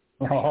doing?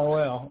 Oh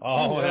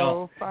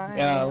well. Fine.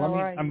 Yeah,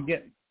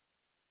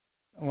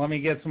 let me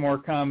get some more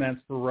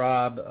comments for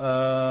Rob.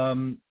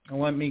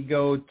 Let me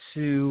go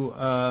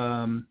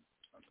to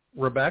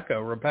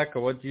Rebecca. Rebecca,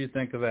 what do you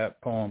think of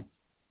that poem?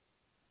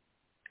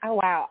 Oh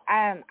wow.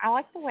 I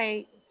like the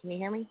way. Can you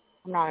hear me?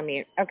 I'm not on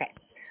mute. Okay.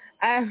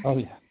 Oh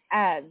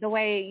yeah. The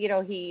way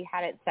he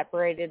had it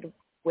separated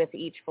with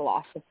each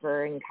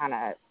philosopher and kind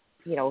of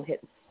his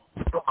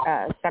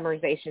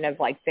summarization of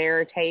like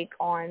their take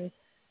on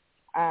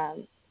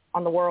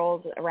the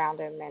world around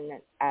him,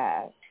 and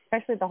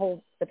especially the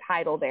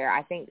title there.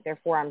 I think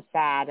therefore I'm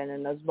sad, and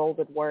then those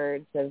bolded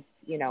words of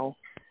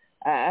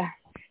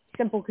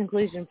simple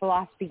conclusion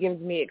philosophy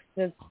gives me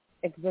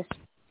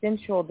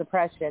existential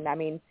depression. I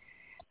mean,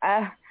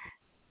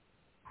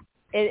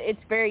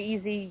 it's very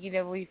easy,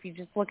 if you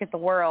just look at the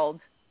world,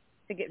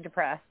 to get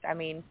depressed. I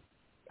mean,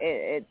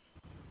 it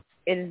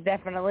is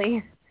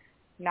definitely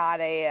not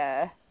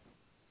a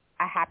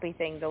happy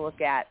thing to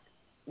look at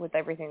with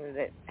everything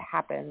that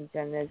happens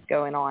and is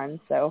going on.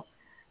 So,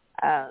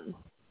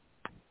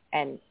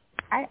 and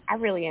I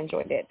really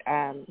enjoyed it,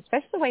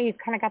 especially the way he's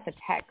kind of got the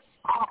text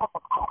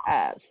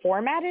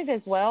formatted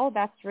as well.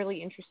 That's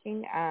really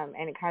interesting,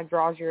 and it kind of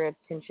draws your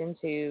attention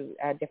to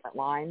different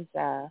lines.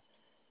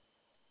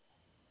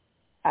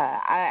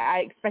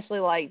 I especially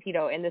like,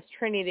 in this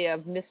trinity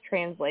of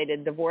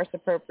mistranslated, divorce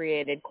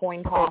appropriated,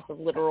 coin toss of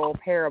literal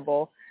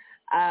parable,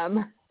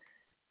 and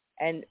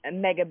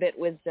megabit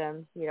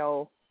wisdom,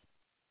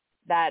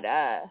 that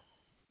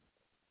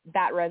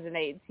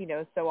resonates,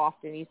 so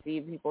often you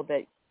see people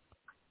that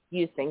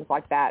use things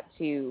like that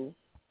to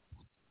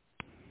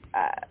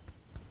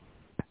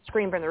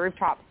scream from the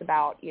rooftops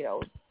about,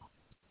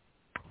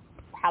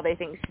 how they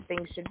think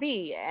things should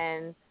be.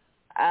 And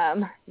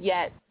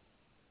yet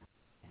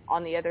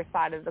on the other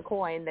side of the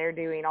coin, they're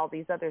doing all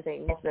these other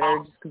things that are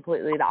just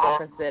completely the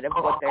opposite of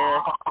what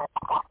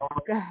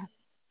they're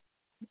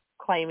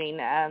claiming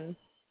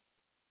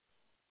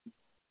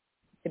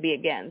to be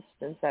against.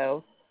 And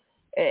so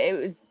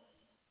there's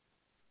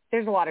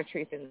a lot of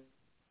truth in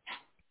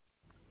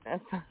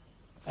this.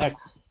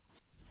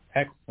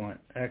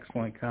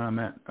 Excellent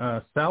comment.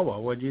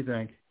 Salwa, what do you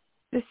think?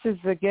 This is,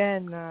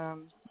 again, a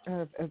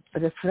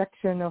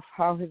reflection of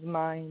how his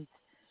mind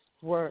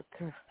works.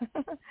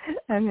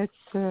 And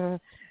it's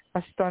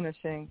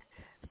astonishing.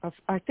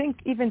 I think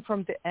even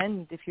from the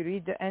end, if you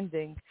read the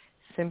ending,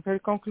 simple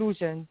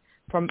conclusion,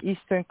 from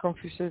Eastern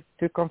Confucius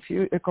to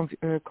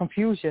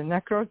confusion,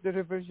 across the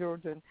River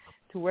Jordan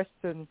to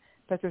Western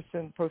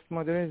Peterson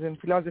postmodernism,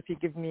 philosophy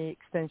give me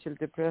existential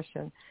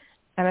depression.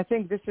 And I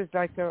think this is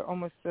like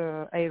almost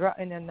in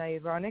an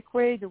ironic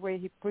way, the way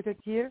he put it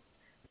here.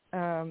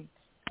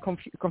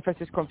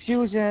 Confesses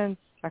confusion,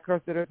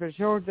 across the River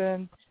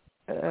Jordan,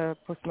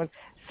 postmodern.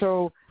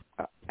 So,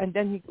 and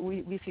then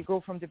if you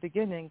go from the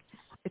beginning,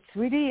 it's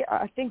really,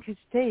 I think, his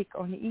take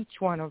on each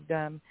one of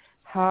them,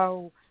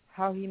 how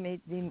they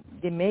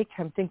make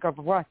him think of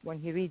what when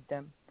he read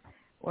them.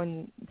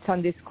 On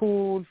Sunday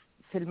school,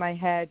 fill my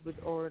head with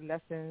oral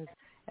lessons,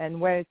 and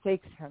where it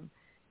takes him,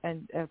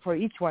 and for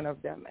each one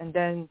of them. And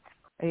then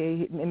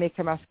make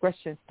him ask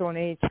questions. Stone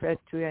Age read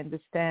to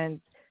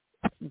understand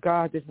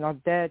God is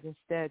not dead.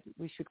 Instead,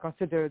 we should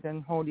consider the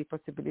unholy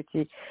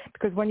possibility.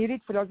 Because when you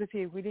read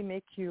philosophy, it really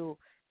makes you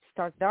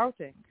start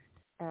doubting.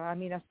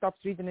 I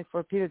stopped reading it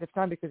for a period of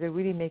time because it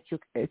really makes you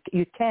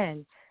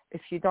can.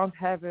 If you don't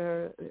have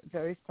a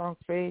very strong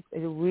faith, it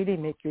will really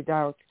make you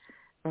doubt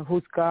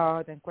who's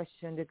God and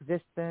question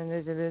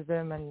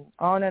existentialism and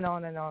on and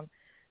on and on.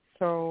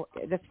 So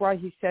that's why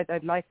he said, I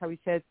like how he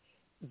said,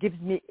 gives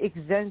me I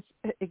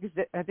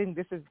think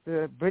this is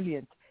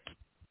brilliant.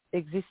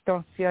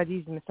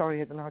 Existentialism,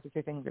 sorry, I don't know how to say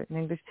it in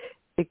English,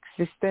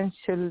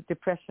 existential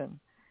depression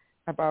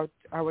about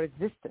our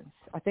existence.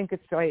 I think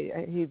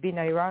he's been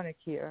ironic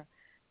here.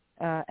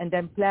 And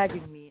then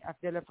plaguing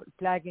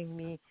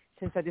me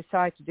since I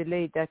decided to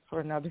delay that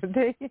for another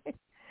day.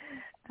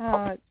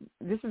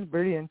 This is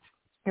brilliant,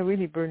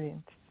 really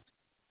brilliant.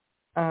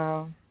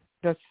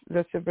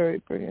 That's a very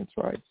brilliant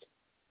write.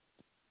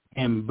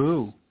 And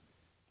Boo,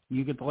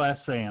 you get the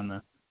last say on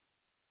this.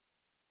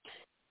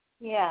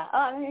 Yeah. Oh,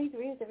 I mean, I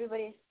agree with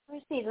everybody.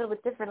 I see a little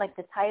bit different, like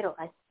the title,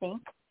 I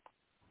think.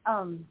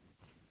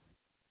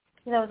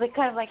 It's like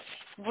kind of like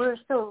we're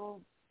so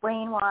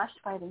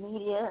brainwashed by the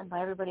media and by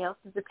everybody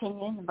else's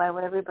opinion and by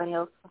what everybody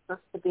else wants us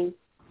to be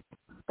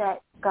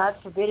that God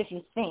forbid if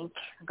you think,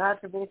 God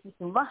forbid if you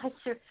too much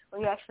or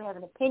you actually have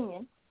an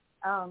opinion,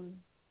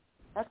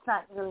 that's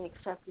not really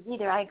accepted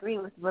either. I agree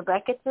with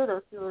Rebecca too,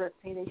 those people that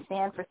say they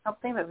stand for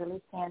something but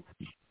really stand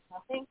for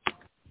nothing.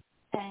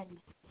 And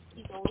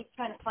he's always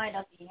trying to find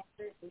out the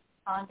answers. He's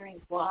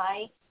pondering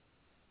why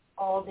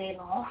all day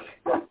long.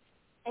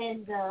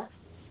 And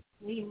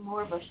we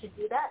more of us should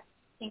do that.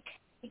 Think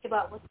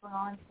about what's going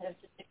on instead of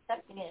just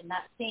accepting it and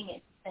not seeing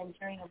it and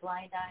turning a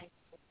blind eye.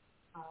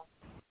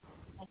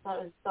 I thought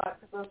it was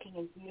thought-provoking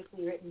and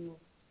beautifully written, and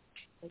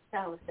like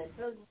Sal said,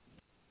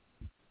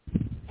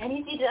 and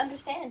easy to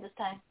understand this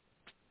time.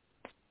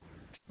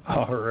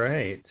 All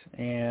right,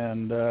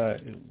 and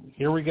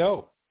here we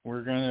go.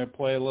 We're going to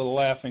play a little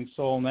Laughing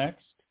Soul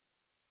next.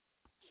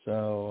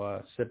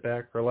 So sit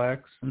back,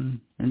 relax, and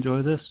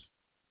enjoy this.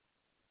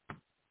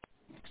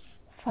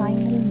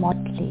 Final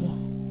Motley,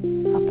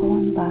 a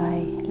poem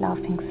by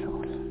Laughing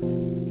Soul.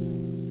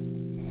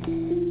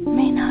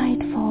 May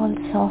night fall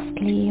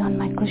softly on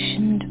my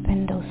cushioned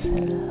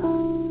windowsill,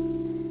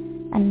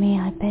 and may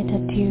I bid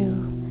adieu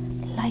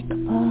like a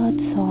bird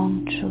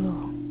song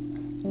true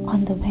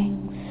on the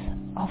wings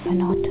of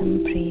an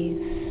autumn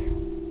breeze.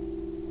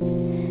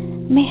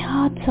 May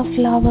hearts of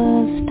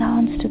lovers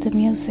dance to the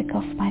music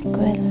of my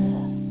quill,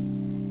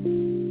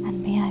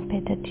 and may I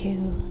bid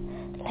adieu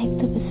like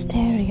the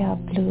wisteria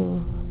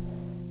blue,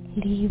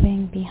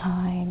 leaving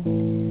behind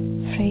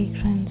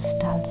fragrance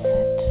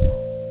dulcet.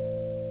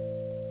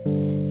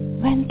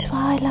 When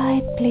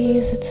twilight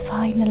plays its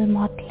final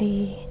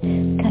motley,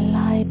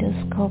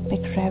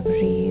 kaleidoscopic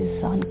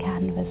reveries on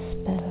canvas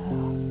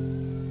spill,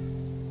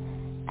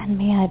 and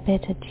may I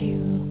bid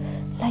adieu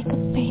like a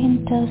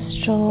painter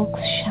strokes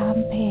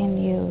champagne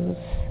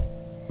hues,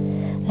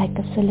 like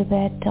a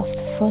silhouette of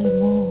the full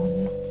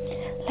moon,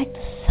 like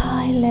the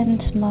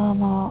silent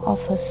murmur of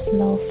a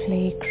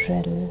snowflake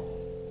rill,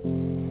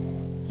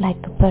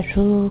 like a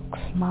baroque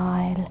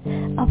smile,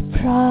 a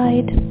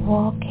bride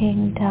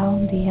walking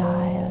down the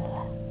aisle,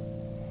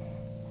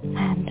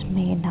 and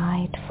may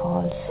night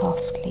fall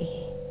softly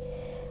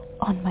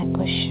on my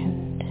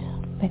cushioned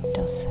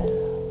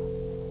windowsill.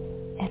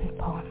 End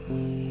poem.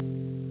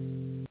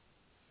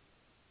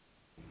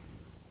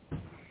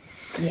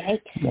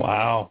 Yikes!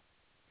 Wow,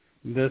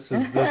 this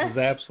is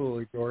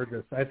absolutely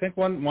gorgeous. I think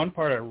one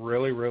part I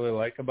really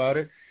like about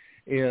it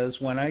is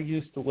when I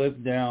used to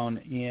live down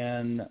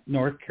in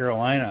North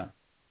Carolina,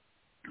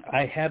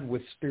 I had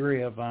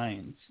wisteria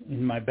vines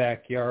in my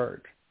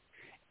backyard,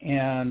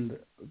 and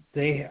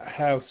they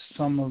have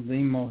some of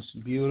the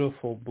most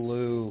beautiful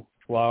blue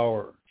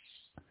flowers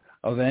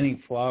of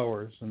any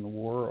flowers in the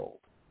world.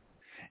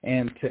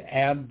 And to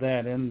add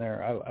that in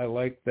there, I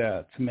like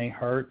that. May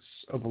hearts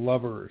of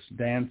lovers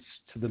dance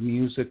to the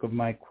music of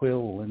my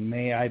quill, and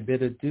may I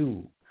bid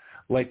adieu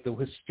like the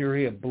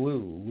wisteria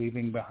blue,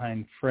 leaving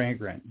behind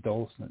fragrant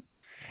dulcet.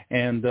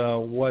 And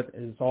what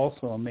is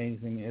also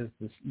amazing is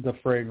the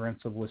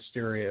fragrance of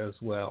wisteria as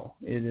well.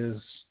 It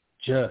is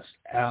just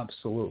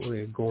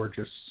absolutely a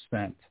gorgeous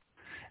scent.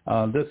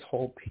 This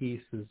whole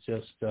piece is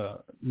just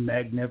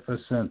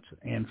magnificent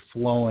and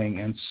flowing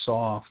and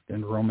soft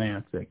and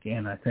romantic,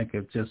 and I think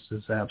it just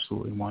is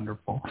absolutely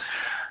wonderful.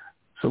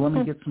 So let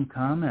me get some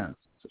comments.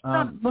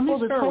 Let me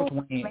start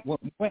with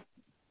Wayne.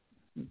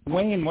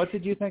 Wayne, what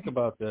did you think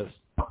about this?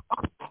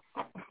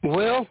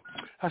 Well,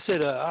 I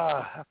said,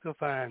 I feel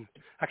fine.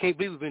 I can't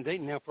believe we've been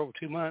dating now for over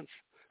 2 months.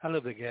 I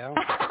love the gal.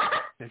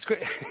 It's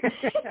great.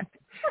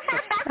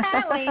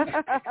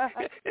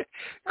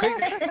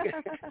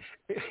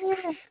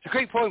 It's a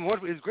great poem.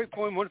 It's a great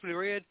poem, wonderfully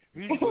read.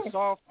 Music was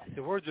soft.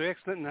 The words are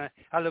excellent, and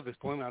I love this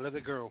poem. I love the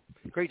girl.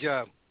 Great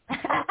job.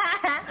 Get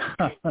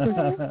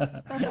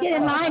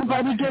in line,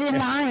 buddy. Get in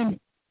line.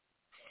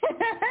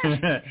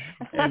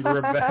 And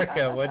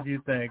Rebecca, what do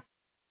you think?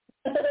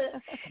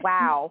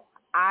 Wow,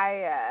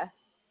 I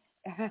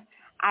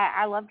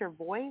loved her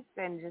voice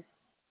and just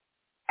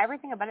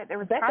everything about it. There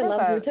was Rebecca kind of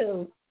loved her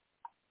too.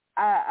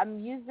 A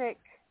music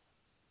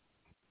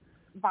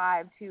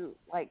vibe to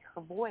like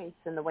her voice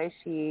and the way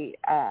she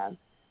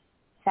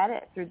said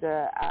it through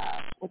the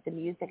with the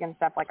music and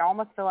stuff. Like I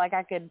almost feel like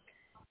I could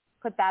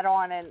put that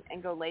on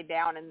and go lay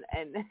down and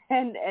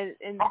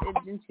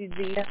she'd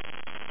be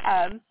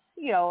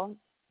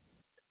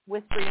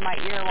whispering in my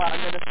ear while I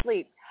go to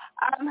sleep.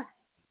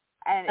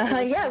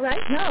 Yeah,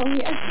 right. No,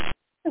 yeah.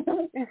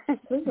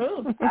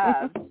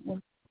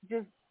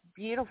 Just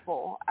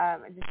beautiful.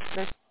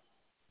 There's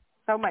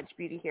so much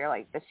beauty here,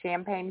 like the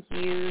champagne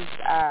hues.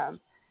 I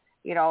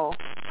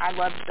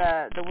love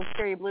the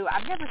wisteria blue.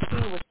 I've never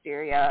seen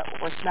wisteria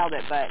or smelled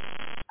it, but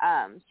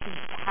she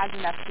has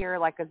enough here,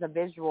 like as a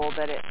visual,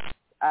 that it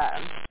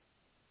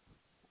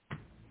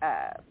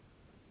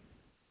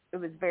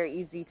was very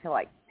easy to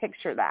like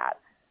picture that.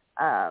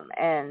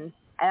 And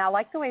I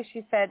like the way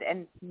she said,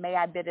 "And may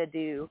I bid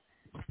adieu,"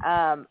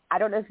 I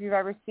don't know if you've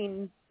ever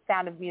seen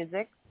Sound of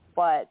Music,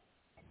 but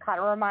it kind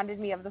of reminded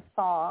me of the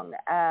song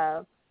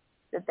that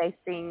they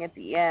sing at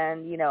the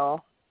end, you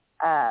know,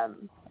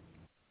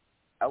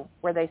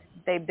 where they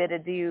bid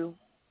adieu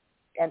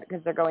and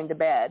because they're going to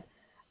bed.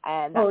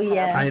 And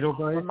that kind of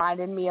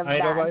reminded me of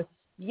that.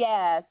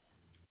 Yes.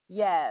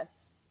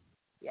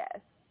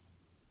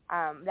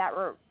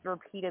 That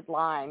repeated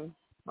line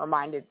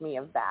reminded me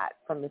of that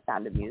from The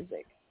Sound of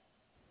Music.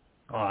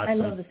 Awesome. I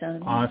love The Sound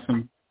of Music.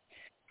 Awesome.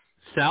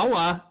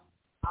 Stella,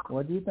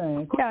 what do you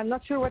think? Yeah, I'm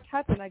not sure what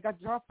happened. I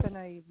got dropped and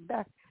I'm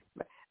back.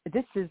 But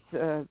this is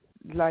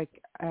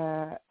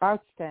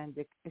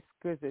outstanding,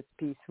 exquisite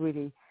piece,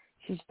 really.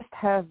 She just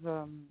has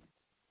a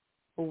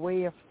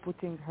way of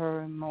putting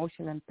her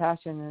emotion and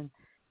passion, and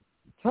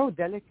so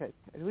delicate,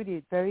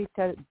 really very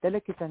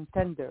delicate and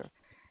tender.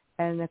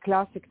 And a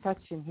classic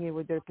touch in here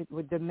with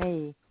the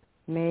May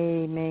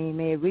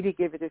really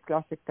gave it a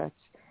classic touch.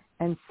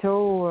 And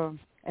so,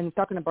 and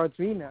talking about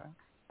Dreamer,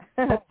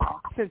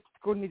 just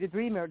called me the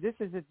Dreamer. This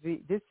is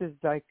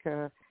like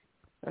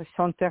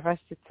Chanteresse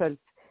itself.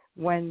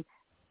 When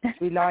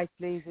Twilight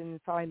plays in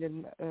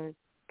silent, I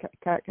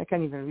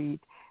can't even read.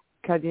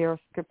 Cadeau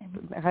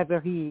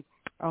Reverie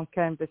on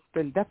canvas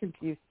still.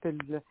 Definitely you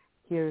still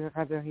hear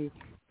Reverie.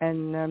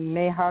 And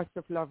May House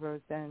of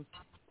Lovers and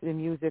the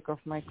music of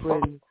my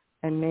quill.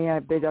 And May I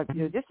bid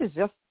adieu. This is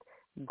just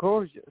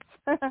gorgeous,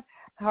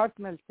 heart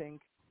melting.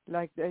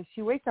 Like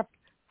she wakes up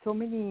so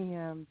many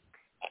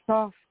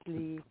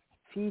softly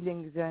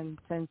feelings and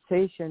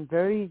sensation,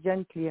 very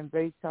gently and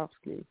very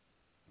softly,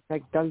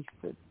 like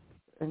dulcet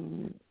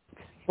and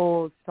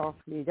falls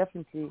softly.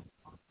 Definitely,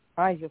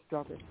 I just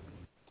love it.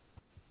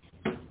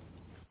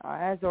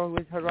 As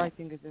always, her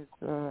writing is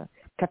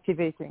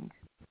captivating.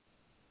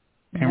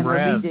 And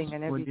her reading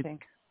and everything.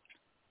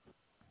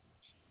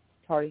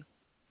 Sorry.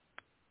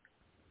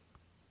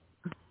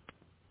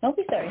 Don't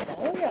be sorry,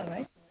 Sal. You're all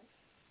right.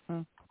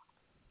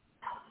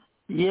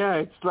 Yeah,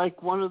 it's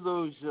like one of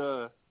those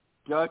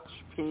Dutch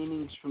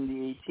paintings from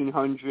the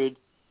 1800s.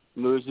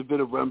 There's a bit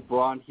of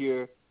Rembrandt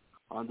here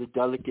on the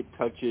delicate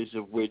touches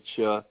of which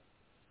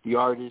the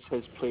artist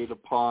has played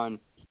upon,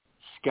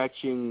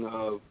 sketching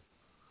of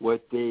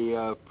what they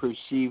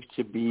perceive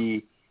to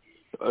be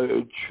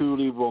a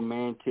truly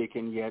romantic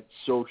and yet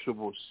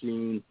sociable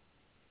scene,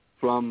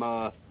 from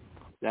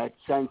that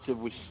sense of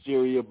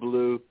wisteria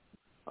blue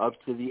up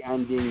to the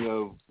ending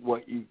of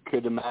what you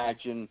could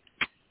imagine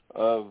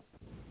of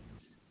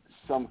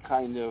some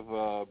kind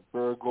of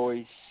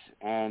burgoyce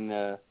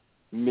and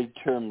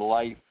midterm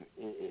life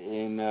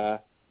in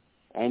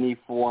any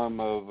form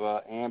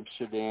of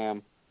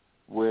Amsterdam,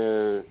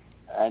 where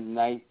at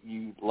night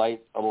you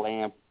light a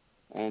lamp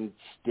and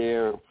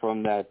stare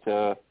from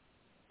that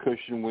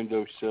cushioned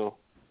windowsill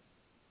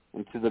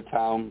into the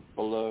town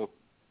below.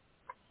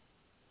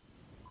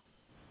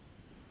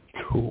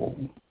 Cool.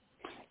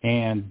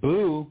 And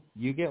Boo,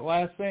 you get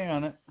last say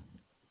on it.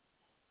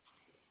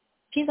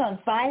 She's on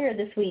fire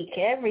this week.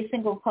 Every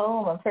single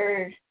poem of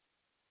hers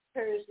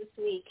this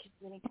week has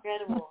been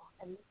incredible.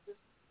 And this is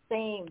the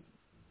same.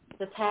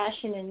 The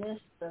passion in this,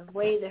 the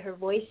way that her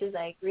voice is,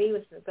 I agree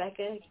with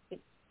Rebecca. You could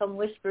come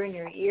whisper in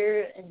your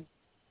ear, and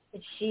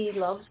she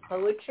loves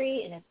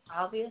poetry, and it's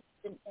obvious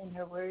in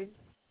her words.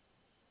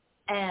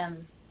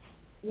 And,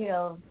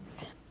 12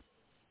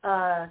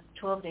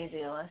 days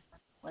ago, I was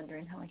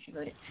wondering how much she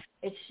wrote it.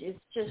 It's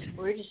just,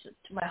 we're just,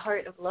 to my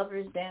heart of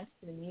lovers dance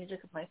to the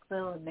music of my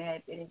quill, and may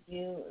I bid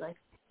adieu, like,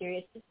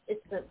 serious.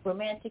 It's the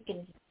romantic,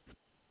 and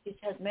she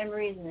has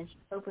memories, and then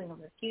she's hoping of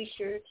the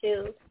future,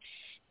 too.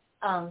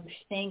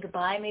 She's saying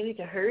goodbye maybe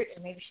to hurt,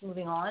 or maybe she's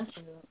moving on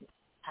to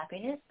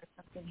happiness or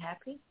something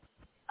happy.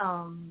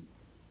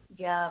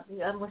 Yeah,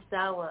 I'm with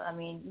Sawa. I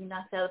mean, you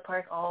knocked out of the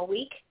park all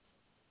week,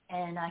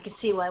 and I can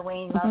see why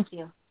Wayne loves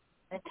you.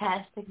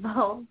 Fantastic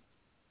poem.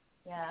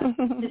 Yeah,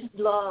 just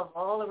love,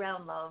 all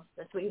around love.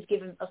 That's what he's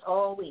given us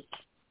all week.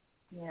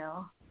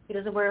 He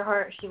doesn't wear her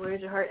heart. She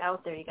wears her heart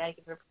out there. You got to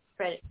give her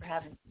credit for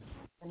having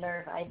the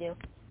nerve. I do.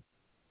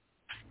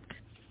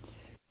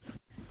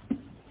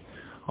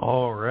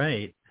 All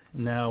right.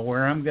 Now,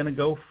 where I'm going to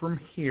go from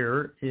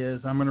here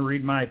is I'm going to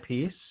read my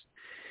piece.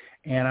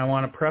 And I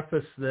want to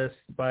preface this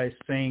by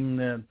saying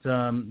that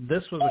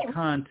this was a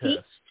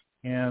contest.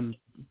 And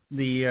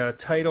the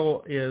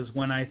title is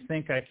When I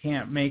Think I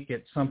Can't Make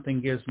It, Something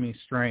Gives Me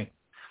Strength.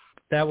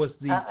 That was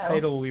the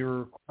title we were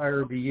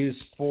required to use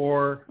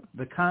for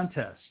the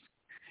contest.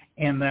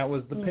 And that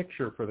was the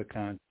picture for the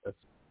contest.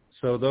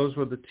 So those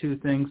were the two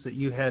things that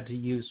you had to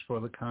use for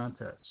the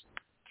contest.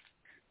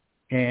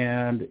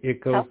 And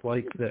it goes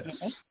like this.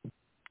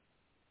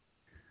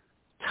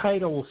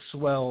 Tidal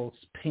swells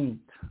paint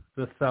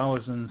the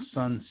thousand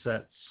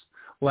sunsets,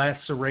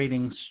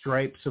 lacerating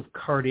stripes of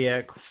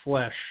cardiac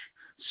flesh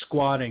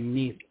squatting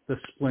neath the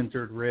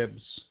splintered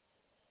ribs.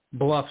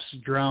 Bluffs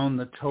drown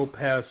the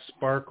topaz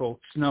sparkle,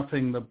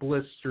 snuffing the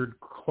blistered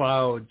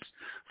clouds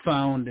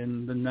found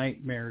in the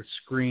nightmare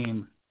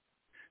scream.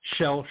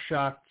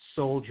 Shell-shocked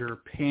soldier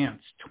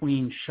pants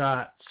 'tween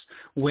shots,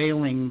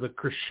 wailing the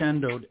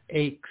crescendoed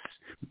aches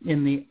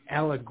in the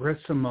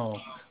allegrissimo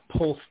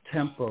pulse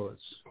tempos.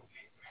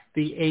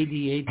 The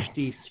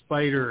ADHD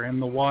spider in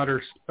the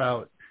water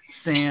spout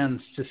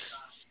sands to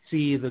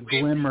see the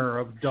glimmer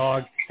of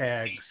dog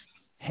tags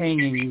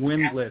hanging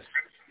windless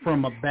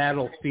from a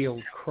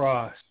battlefield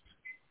cross.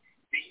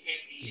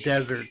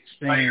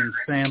 Desert-stained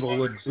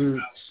sandalwood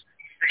boots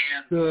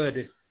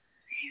stood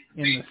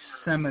in the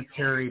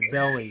cemetery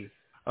belly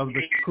of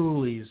the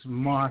coolie's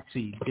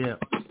mossy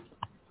dip.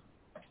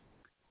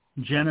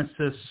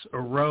 Genesis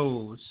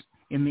arose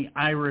in the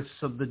iris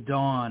of the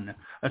dawn,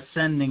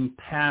 ascending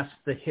past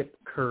the hip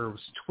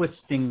curves,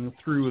 twisting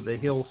through the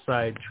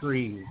hillside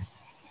trees.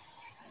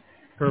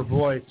 Her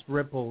voice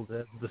rippled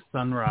as the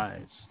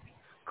sunrise,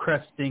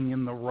 cresting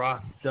in the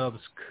rock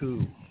dove's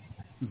coo,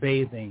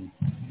 bathing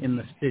in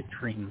the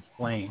citrine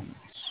flames.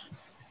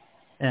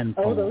 And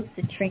oh, those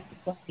citrine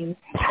flames.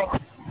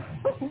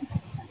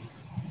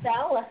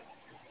 Stella.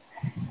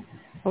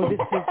 Oh, this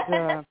is.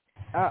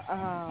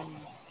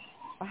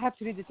 I have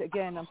to read it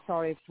again. I'm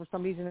sorry. For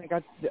some reason,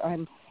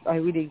 I'm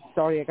really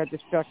sorry. I got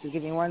distracted.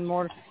 Give me one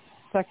more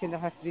second. I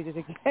have to read it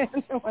again.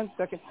 1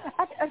 second.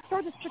 I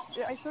saw this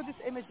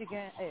image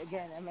again.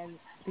 I mean,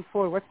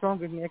 before. What's wrong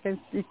with me? I can't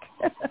speak.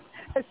 I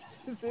saw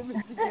this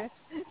image again.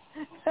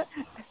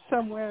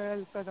 Somewhere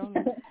else. I don't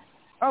know.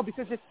 Oh,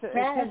 because it's.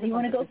 Raz, you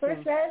want to go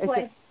first, Raz?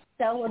 Why?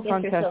 Stella,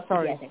 get yourself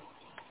together.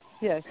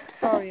 Yes.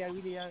 Sorry. I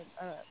really.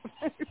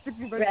 It took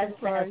me by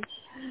surprise.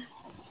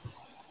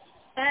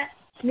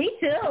 Me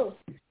too.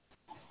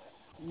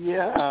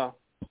 Yeah,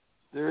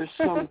 there are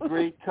some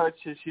great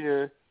touches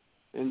here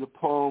in the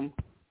poem.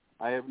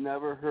 I have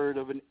never heard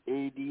of an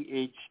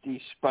ADHD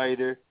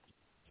spider,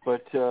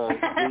 but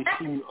they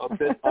seem a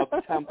bit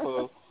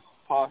up-tempo,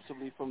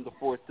 possibly from the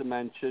fourth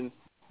dimension.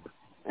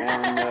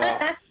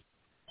 And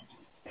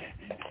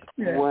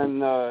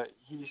when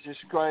he's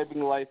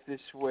describing life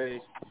this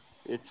way,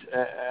 it's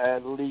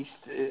at least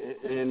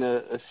in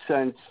a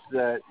sense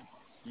that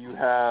you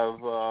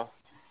have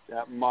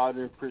that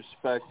modern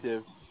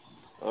perspective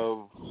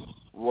of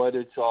what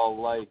it's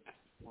all like.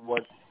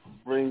 What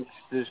brings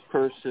this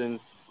person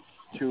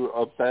to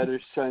a better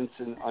sense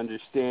and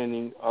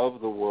understanding of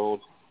the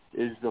world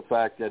is the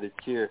fact that it's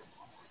here.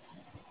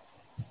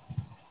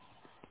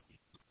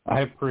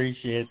 I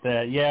appreciate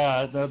that.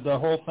 Yeah, the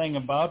whole thing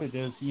about it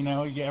is,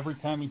 every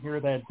time you hear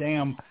that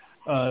damn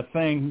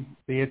thing,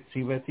 the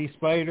itsy bitsy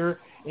spider,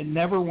 it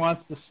never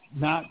wants to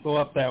not go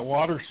up that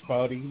water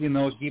spout, even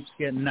though it keeps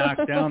getting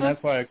knocked down.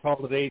 That's why I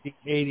called it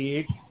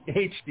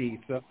ADHD.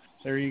 So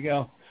there you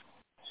go.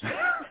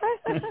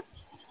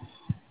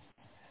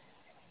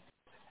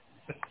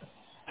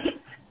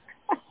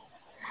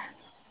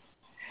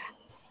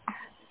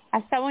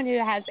 As someone who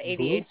has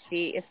ADHD,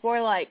 it's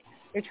more like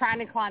you're trying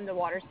to climb the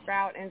water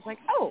spout, and it's like,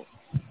 oh,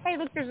 hey,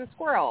 look, there's a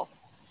squirrel.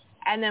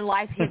 And then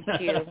life hits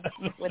you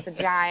with a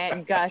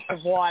giant gush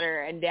of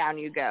water, and down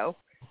you go.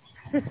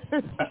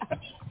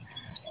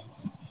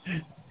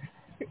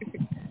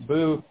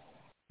 Boo,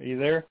 are you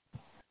there?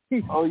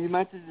 Oh, you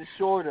meant the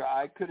disorder.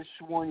 I could have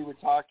sworn you were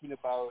talking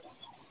about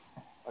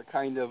a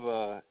kind of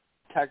a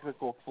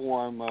technical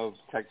form of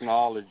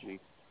technology.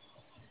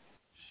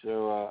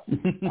 So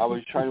I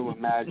was trying to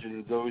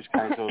imagine those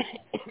kinds of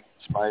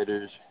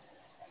spiders.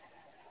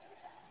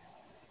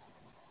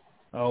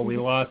 Oh, we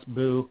lost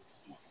Boo.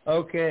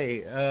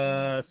 Okay,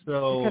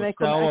 so can I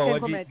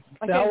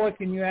Stella,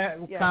 can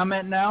you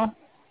comment now?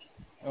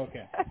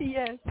 Okay.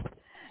 Yes.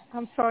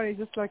 I'm sorry,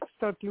 just like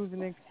start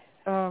losing it.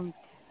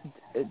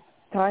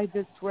 Tide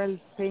the swell,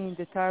 pain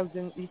the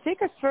thousand. You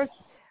take us first.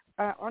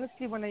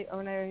 Honestly, when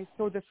I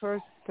saw the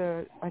first,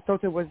 I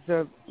thought it was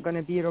going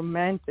to be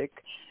romantic.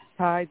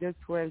 Tide the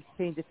swell,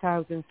 pain the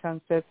thousand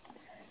sunsets,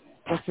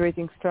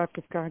 saturating struck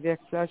of cardiac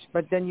flash.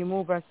 But then you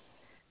move us,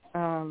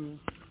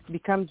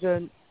 becomes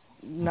a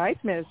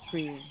nightmare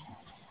stream.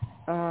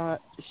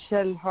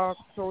 Shell hawk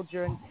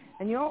soldier,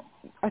 and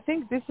I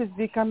think this is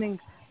becoming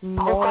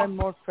more and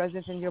more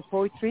present in your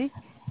poetry.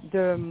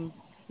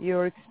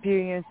 Your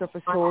experience of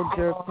a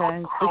soldier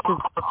pants. This is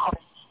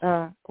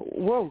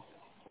whoa.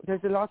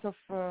 There's a lot of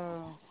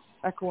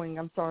echoing.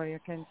 I'm sorry, I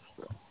can't.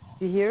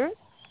 You hear it?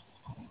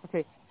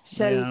 Okay.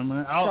 Shell.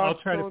 Yeah, I'll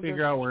try to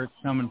figure out where it's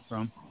coming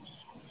from.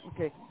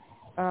 Okay.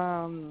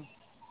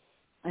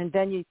 And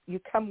then you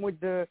come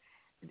with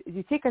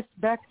you take us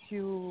back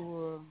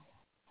to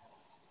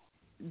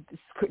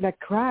like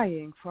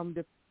crying from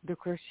the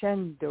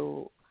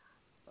crescendo,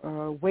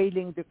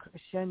 wailing the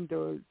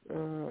crescendo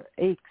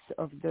aches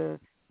of the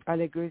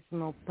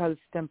allegrismo pulse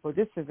tempo.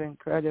 This is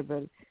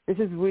incredible. This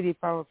is really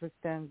powerful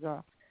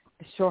stanza.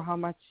 Show how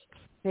much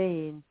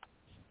pain.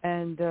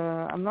 And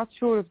I'm not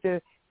sure if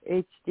the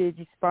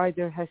HDD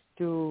spider has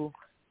to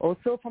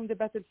also from the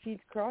battlefield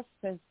cross,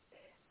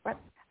 but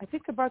I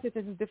think about it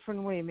in a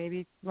different way.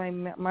 Maybe my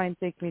mind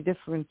takes me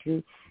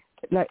differently.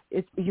 Like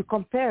you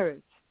compare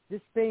it,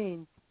 this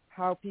pain,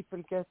 how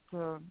people get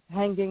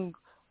hanging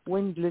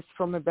windless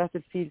from a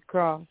battlefield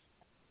cross,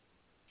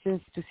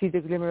 since to see the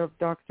glimmer of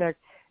dark tag.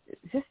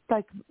 just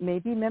like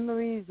maybe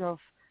memories of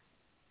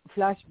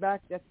flashback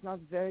that's not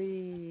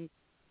very,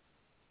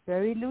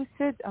 very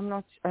lucid.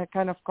 I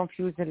kind of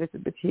confused a little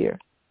bit here.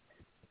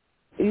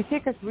 You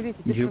take us really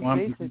to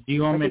different places. Do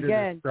you want me to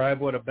again, describe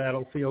what a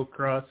battlefield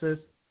cross is?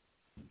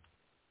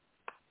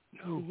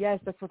 No. Yes,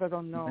 that's what I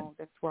don't know.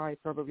 That's why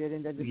probably I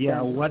didn't understand.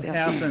 Yeah, what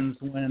happens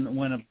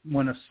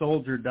when a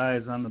soldier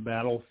dies on the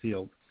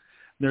battlefield?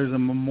 There's a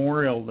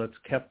memorial that's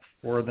kept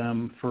for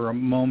them for a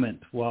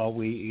moment while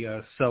we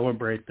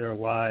celebrate their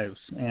lives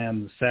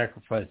and the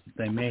sacrifice that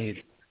they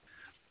made,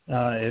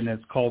 and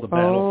it's called a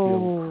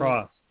battlefield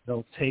cross.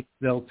 They'll take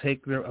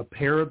a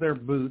pair of their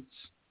boots,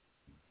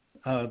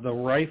 the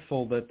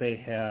rifle that they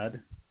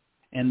had,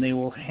 and they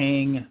will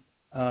hang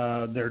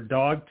their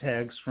dog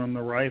tags from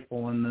the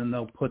rifle, and then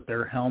they'll put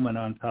their helmet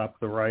on top of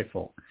the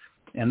rifle,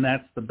 and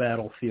that's the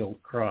battlefield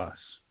cross.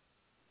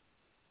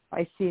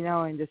 I see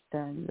now. I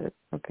understand that.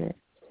 Okay.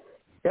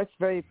 That's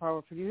very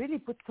powerful. You really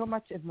put so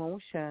much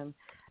emotion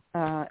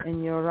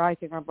in your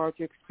writing about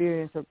your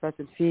experience of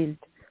battlefield.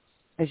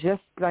 It's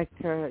just like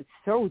it's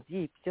so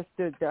deep. Just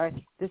those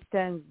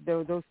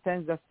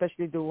stands,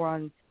 especially the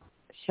one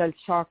shell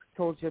shock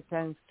soldier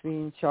plane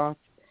screen shot.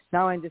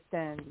 Now I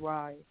understand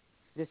why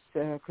this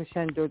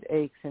crescendoed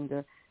aches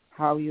and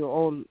how you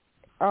all.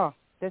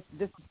 This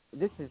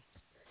is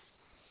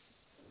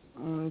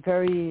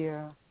very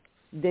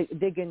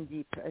digging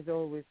deep as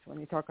always when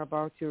you talk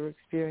about your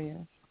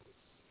experience.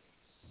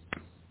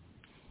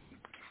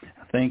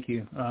 Thank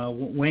you.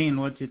 Wayne,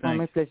 what do you think?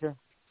 My pleasure.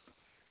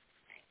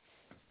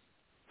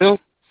 Bill,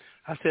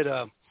 I said,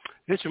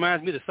 this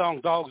reminds me of the song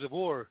Dogs of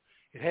War.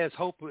 It has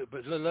hope, but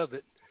I love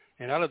it.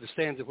 And I love the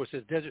stanza where it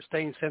says,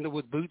 desert-stained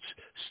sandalwood boots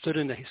stood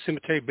in the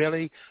cemetery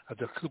belly of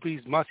the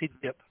Kupi's mossy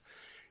dip.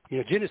 You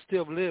know, Jenna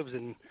still lives,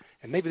 and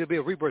maybe there'll be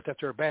a rebirth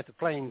after a bath of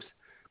flames.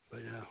 But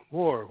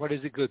war, what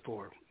is it good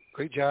for?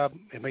 Great job.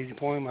 Amazing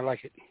poem. I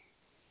like it.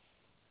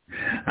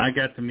 I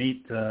got to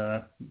meet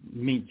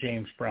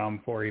James Brown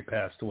before he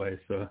passed away,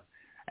 so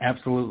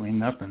absolutely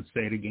nothing.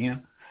 Say it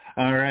again.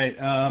 All right,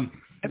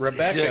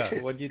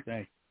 Rebecca, what do you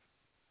think?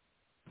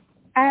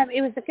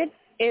 It was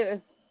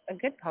a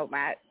good poem,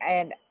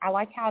 and I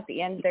like how at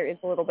the end there is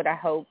a little bit of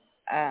hope,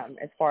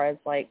 as far as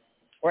like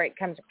where it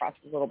comes across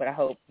as a little bit of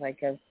hope,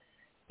 like of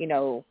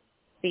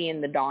seeing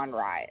the dawn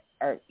rise,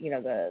 or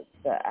the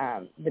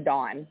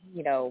dawn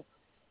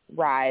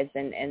rise,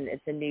 and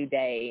it's a new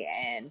day,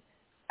 and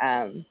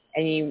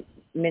you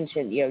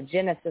mentioned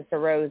Genesis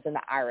arose in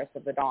the iris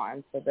of the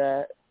dawn, so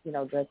the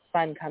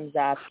sun comes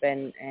up,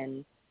 and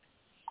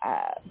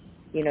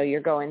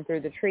you're going through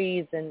the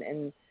trees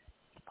and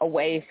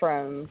away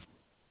from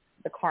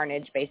the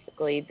carnage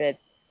basically that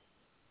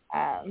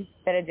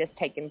had just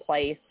taken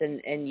place,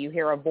 and you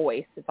hear a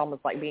voice. It's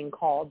almost like being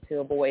called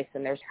to a voice,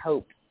 and there's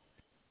hope.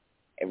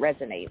 It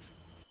resonates,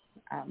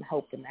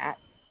 hope in that.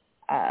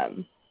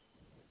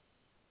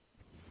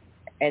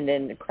 And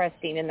then the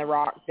cresting in the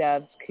rock,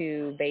 doves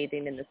coo,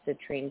 bathing in the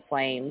citrine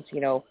flames,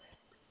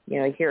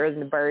 hearing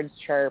the birds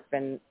chirp,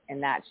 and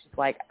that's just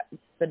like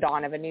the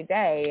dawn of a new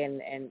day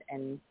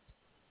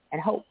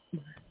and hope.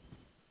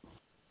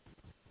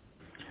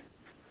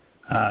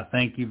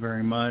 Thank you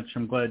very much.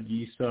 I'm glad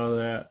you saw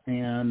that.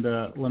 And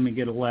let me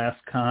get a last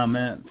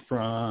comment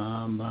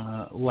from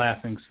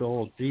Laughing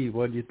Soul. Gee,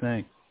 what do you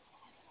think?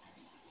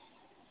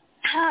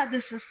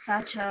 This is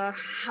such a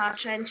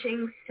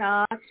heart-wrenching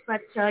start,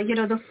 but,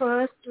 the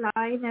first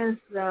line is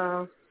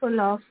full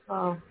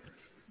of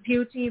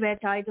beauty where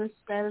tidal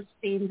spells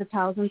paint the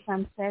thousand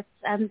sunsets,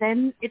 and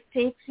then it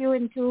takes you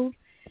into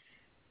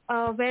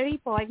a very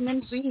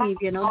poignant weave,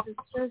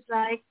 This is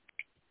like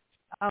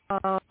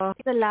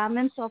the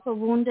laments of a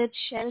wounded,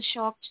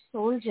 shell-shocked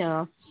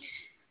soldier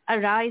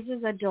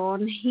arises at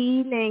dawn,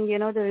 healing,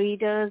 the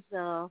reader's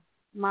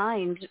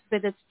mind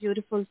with its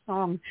beautiful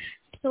song.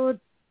 So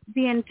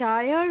the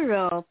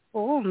entire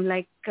poem,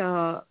 like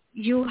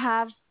you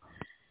have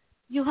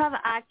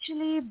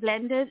actually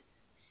blended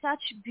such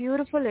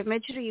beautiful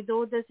imagery,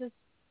 though this is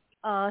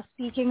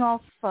speaking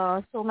of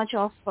so much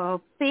of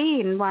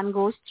pain one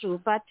goes through.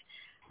 But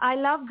I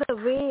love the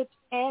way it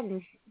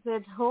ends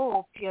with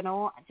hope,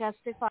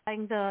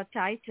 justifying the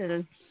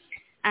title.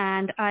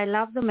 And I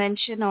love the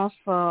mention of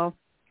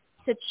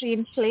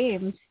citrine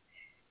flames.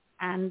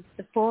 And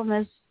the poem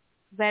is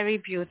very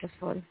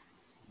beautiful.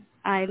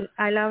 I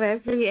love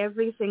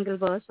every single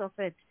verse of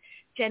it.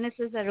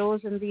 Genesis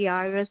arose in the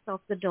iris of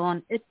the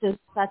dawn. It is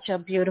such a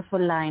beautiful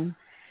line.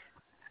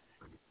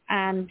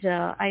 And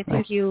I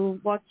think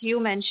what you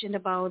mentioned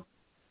about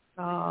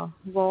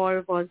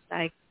war was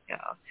like,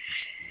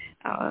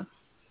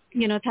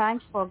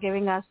 thanks for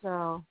giving us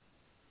a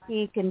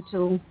peek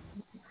into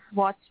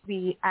what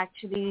we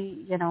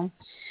actually,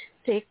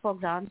 take for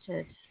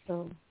granted.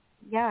 So,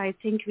 yeah, I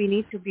think we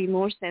need to be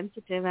more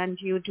sensitive, and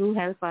you do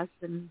help us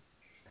in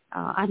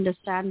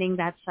understanding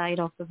that side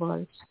of the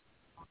world.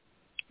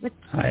 But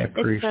I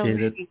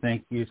appreciate it.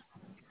 Thank you.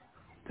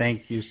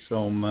 Thank you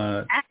so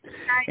much. I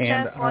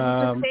just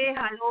want to say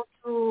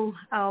hello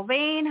to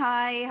Wayne.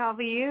 Hi, how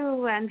are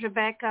you? And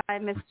Rebecca, I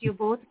missed you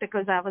both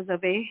because I was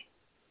away.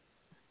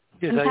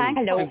 Yes,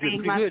 Hello. Pretty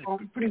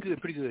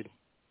good.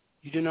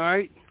 You doing all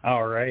right?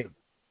 All right.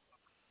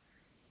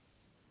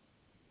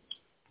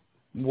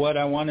 What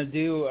I want to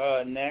do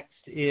next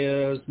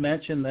is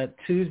mention that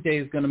Tuesday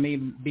is going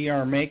to be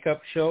our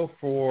makeup show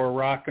for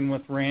Rockin'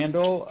 with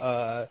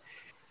Randall.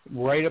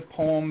 Write a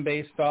poem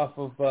based off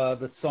of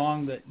the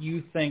song that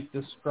you think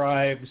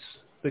describes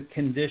the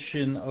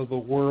condition of the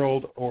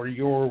world or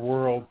your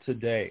world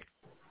today.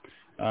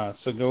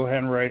 So go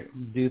ahead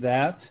and do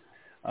that.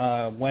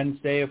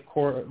 Wednesday, of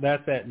course,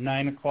 that's at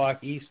 9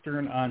 o'clock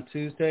Eastern on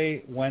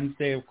Tuesday.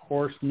 Wednesday, of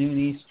course, noon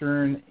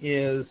Eastern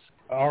is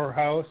our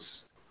house.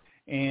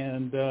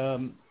 And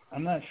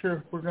I'm not sure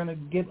if we're going to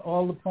get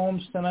all the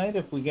poems tonight.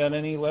 If we got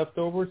any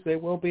leftovers, they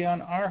will be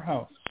on our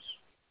house.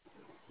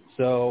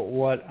 So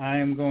what I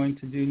am going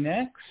to do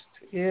next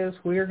is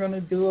we are going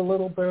to do a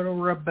little bit of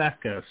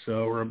Rebecca.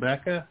 So,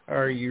 Rebecca,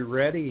 are you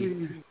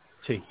ready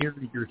to hear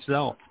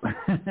yourself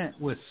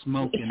with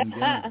smoke and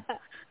gun?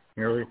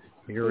 Here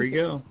we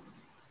go.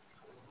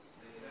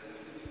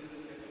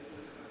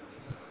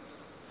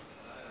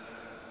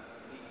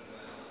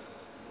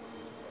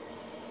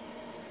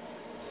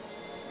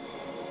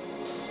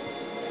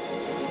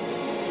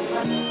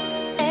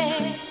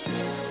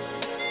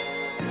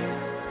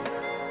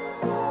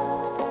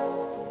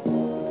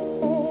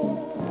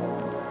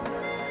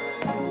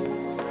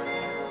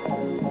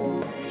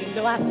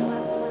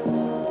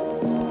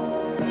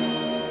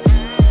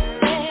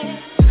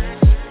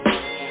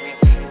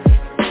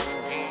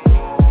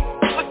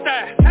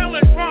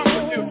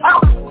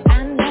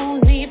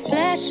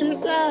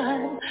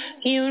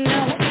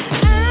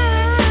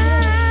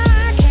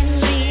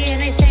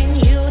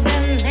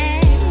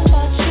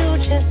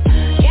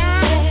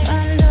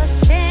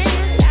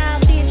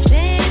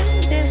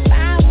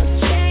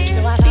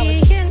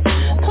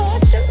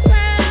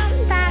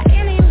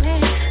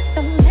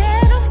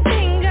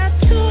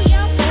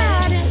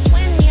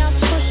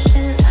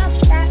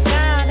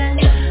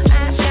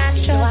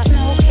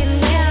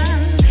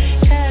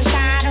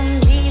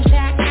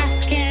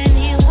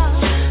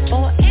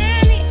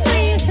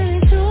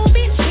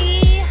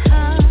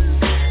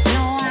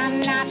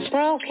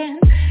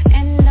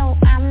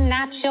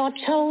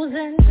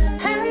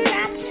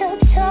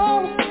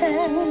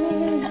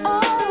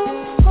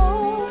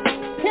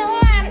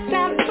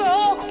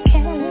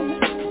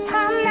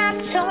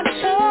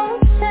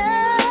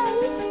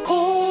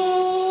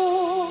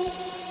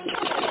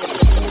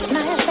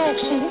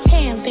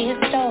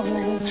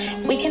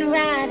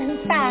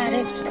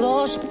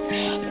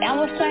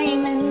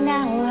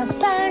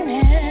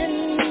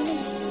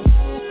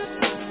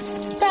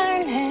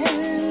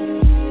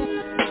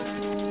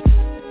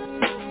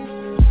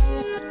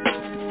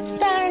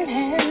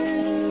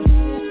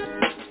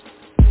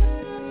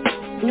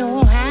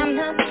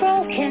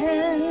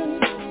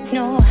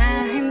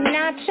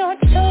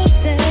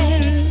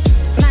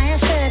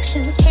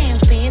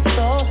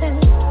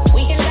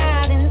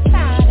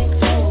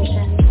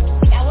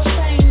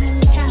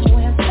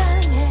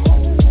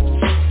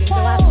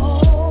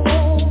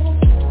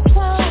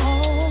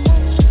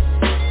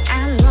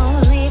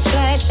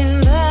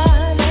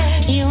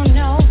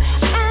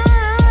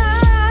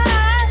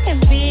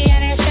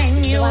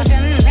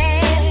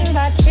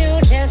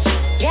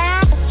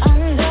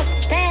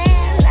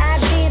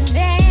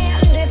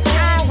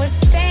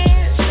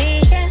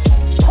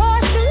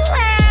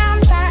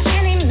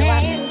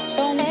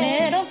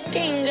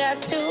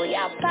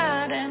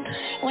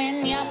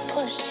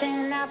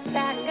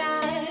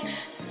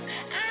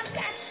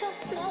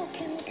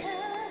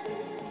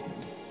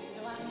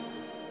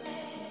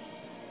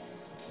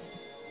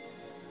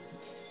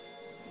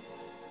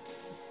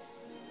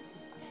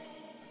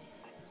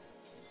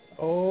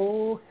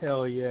 Oh,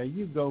 hell yeah.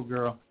 You go,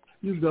 girl.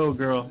 You go,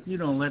 girl. You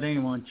don't let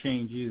anyone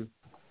change you.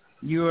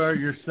 You are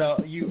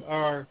yourself. You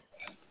are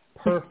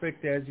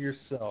perfect as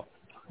yourself.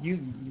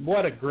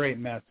 What a great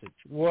message.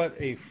 What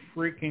a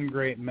freaking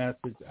great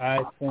message. I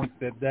think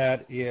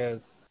that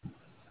is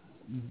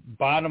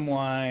bottom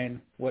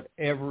line what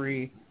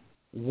every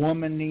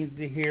woman needs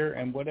to hear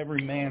and what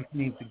every man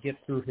needs to get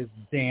through his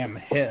damn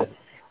head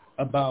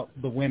about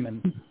the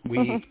women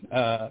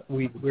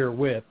we're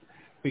with.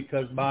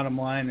 Because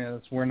bottom line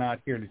is we're not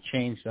here to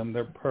change them.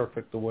 They're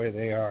perfect the way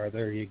they are.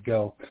 There you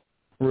go.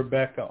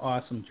 Rebecca,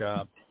 awesome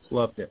job.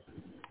 Loved it.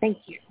 Thank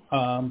you.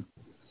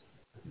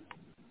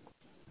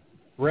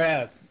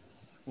 Raz,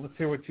 let's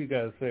hear what you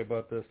guys say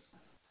about this.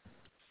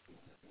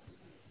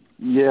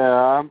 Yeah,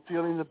 I'm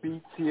feeling the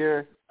beats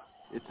here.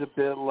 It's a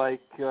bit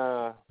like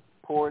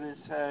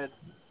Portishead.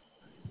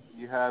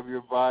 You have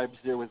your vibes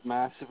there with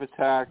Massive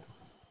Attack.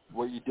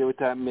 What you did with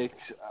that mix,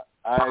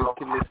 I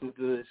can listen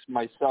to this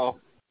myself,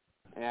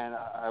 and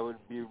I would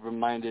be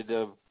reminded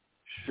of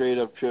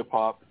straight-up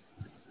trip-hop.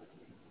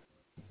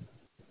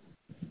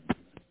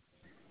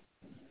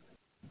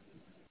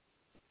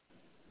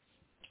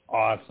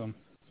 Awesome.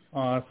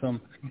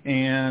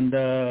 And,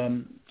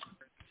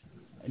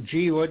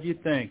 G, what do you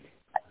think?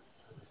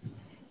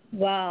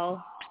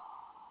 Wow.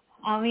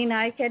 I mean,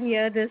 I can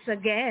hear this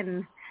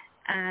again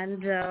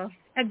and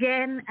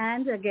again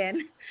and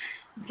again.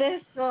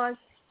 This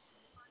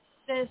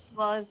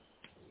was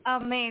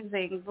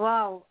amazing.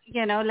 Wow.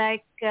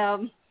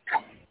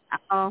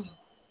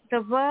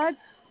 The words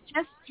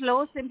just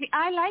flow simply.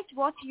 I liked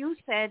what you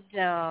said,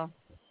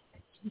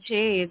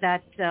 Jay,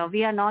 that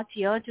we are not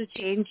here to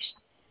change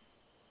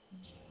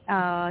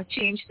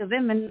the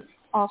women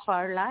of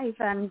our life.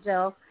 And,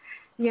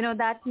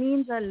 that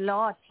means a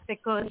lot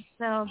because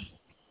of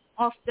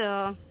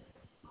the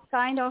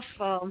kind of,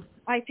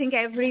 I think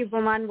every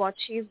woman, what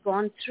she's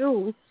gone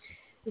through,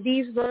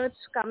 these words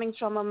coming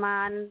from a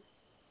man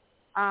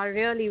are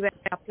really very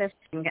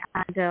uplifting.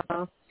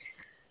 And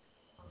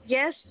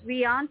yes,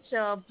 we aren't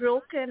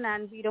broken,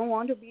 and we don't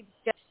want to be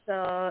just,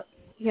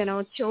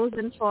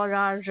 chosen for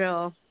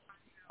our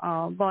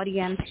body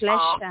and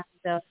flesh.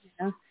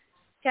 And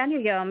can you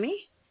hear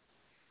me?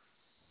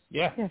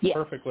 Yeah,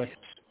 perfectly.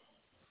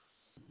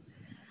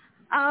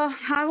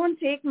 I won't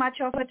take much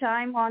of a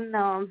time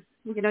on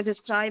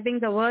describing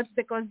the words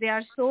because they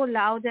are so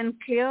loud and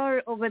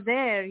clear over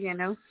there.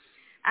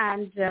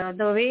 And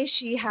the way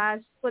she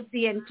has put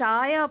the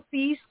entire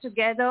piece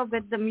together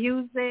with the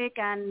music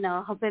and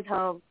with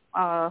her,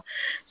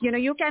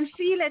 you can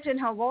feel it in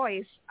her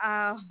voice.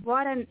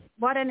 What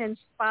an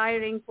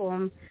inspiring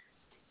poem.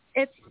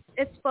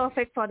 It's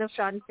perfect for the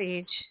front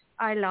page.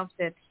 I loved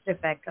it,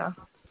 Rebecca.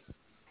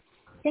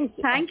 Thank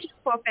you. Thank you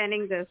for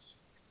penning this.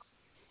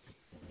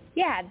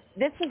 Yeah,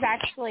 this was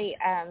actually,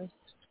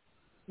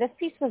 this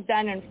piece was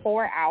done in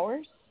 4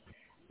 hours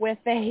with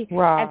as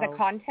a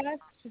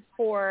contest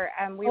for,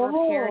 we were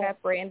paired up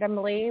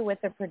randomly with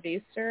a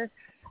producer,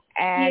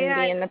 and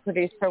me and the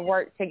producer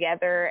worked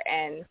together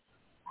and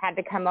had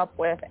to come up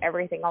with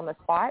everything on the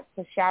spot.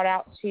 So shout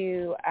out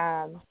to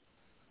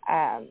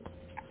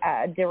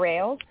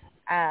Derailed,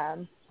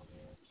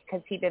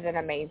 because he did an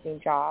amazing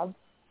job.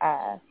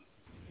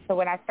 So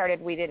when I started,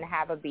 we didn't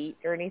have a beat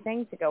or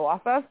anything to go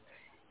off of,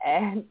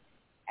 and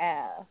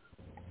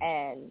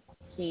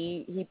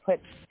he put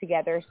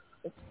together,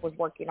 was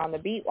working on the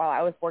beat while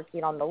I was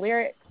working on the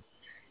lyrics,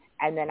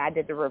 and then I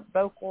did the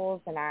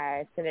vocals and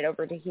I sent it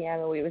over to him.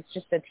 It was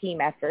just a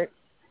team effort.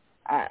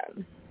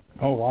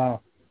 Oh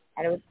wow!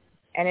 And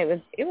it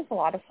was a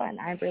lot of fun.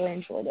 I really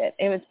enjoyed it.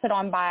 It was put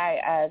on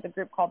by the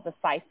group called The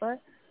Cypher,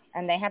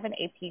 and they have an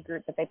AP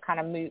group that they've kind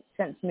of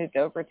moved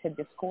over to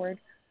Discord.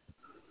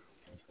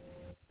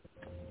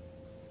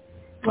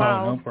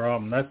 Wow. Oh, no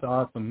problem. That's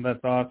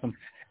awesome.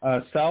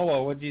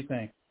 Salwa, what do you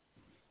think?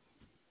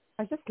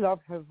 I just love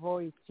her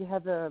voice. She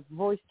has a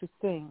voice to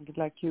sing,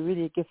 like you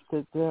really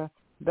gifted.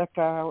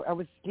 Becca, I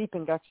was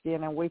sleeping actually,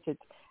 and I waited.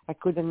 I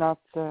could not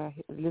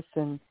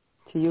listen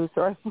to you,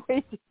 so I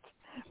waited,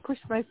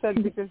 pushed myself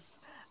because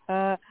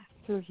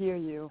to hear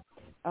you.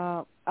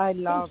 I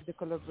love the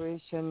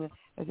collaboration.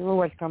 You're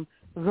welcome.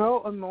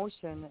 Raw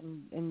emotion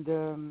in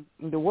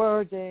the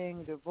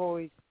wording, the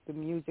voice, the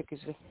music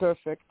is just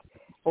perfect.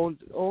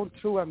 All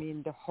through, I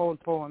mean, the whole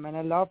poem. And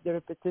I love the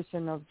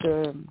repetition of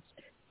the,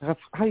 how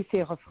do you say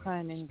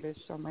refrain in English?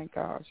 Oh my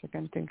gosh, I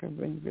can't think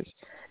of English.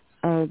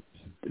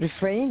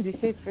 Refrain, do you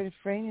say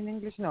refrain in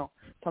English? No,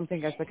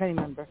 something else, I can't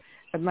remember.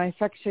 But my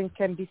affection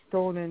can be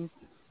stolen,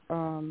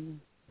 the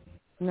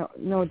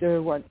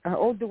one,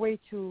 all the way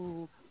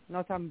to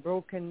not I'm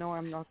broken, no,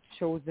 I'm not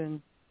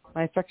chosen.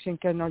 My affection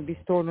cannot be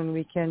stolen.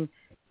 We can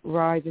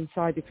ride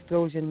inside the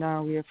explosion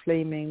now. We are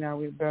flaming, now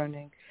we're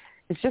burning.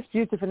 It's just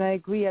beautiful, and I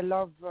agree. I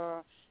love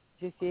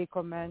JCA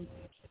comment.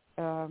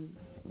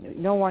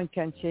 No one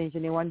can change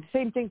anyone. The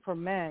same thing for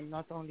men,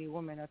 not only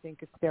women. I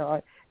think there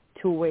are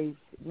two ways.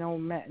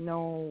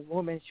 No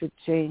woman should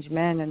change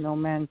men, and no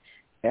man,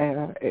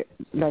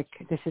 like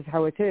this is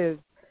how it is.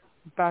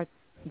 But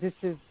this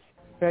is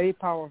very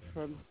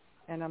powerful,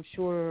 and I'm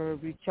sure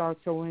reach out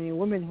so many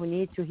women who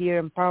need to hear,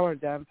 empower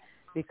them,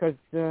 because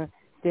they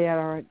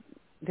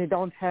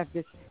don't have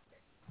this.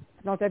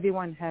 Not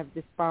everyone have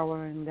this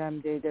power in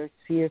them. There's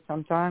fear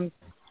sometimes,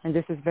 and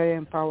this is very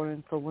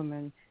empowering for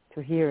women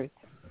to hear it.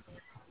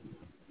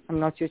 I'm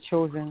not your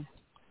chosen.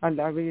 I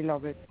really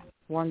love it.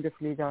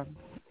 Wonderfully done.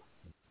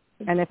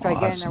 And if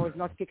again I was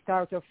not kicked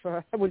out of,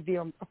 I would be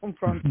on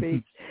front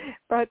page.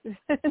 But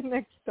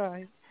next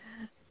time.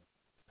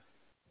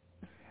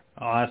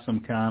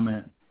 Awesome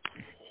comment.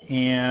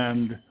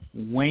 And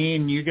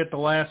Wayne, you get the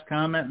last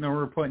comment, and then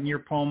we're putting your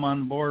poem on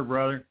the board,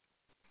 brother.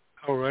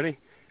 Alrighty.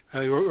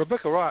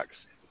 Rebecca rocks.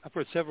 I've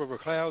heard several of her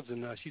clouds,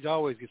 and she's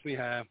always gets me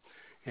high.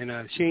 And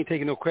she ain't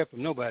taking no crap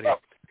from nobody.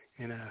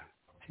 And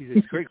she's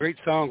a great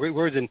song, great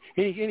words. And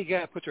any guy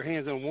that puts their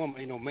hands on a woman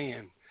ain't no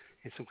man.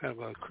 It's some kind of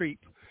a creep.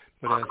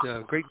 But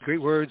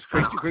great words,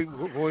 great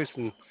voice,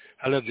 and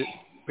I loved it.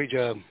 Great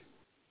job.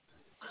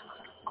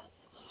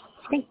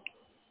 Thank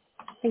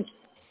you.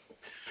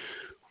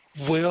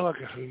 Well,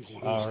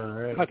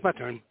 right. That's my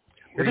turn.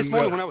 Well, this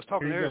morning when I was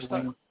talking to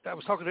Aristotle, I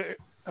was talking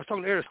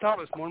to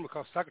Aristotle this morning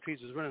because Socrates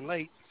was running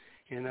late,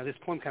 and this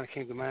poem kind of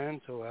came to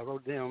mind, so I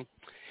wrote it down.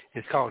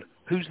 It's called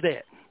 "Who's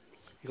That?"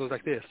 It goes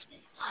like this: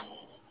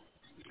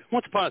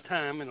 Once upon a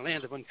time, in a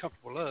land of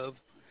uncomfortable love,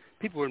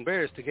 people were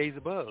embarrassed to gaze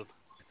above.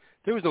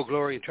 There was no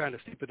glory in trying to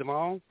sleep with them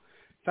all.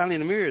 Finally,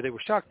 in the mirror, they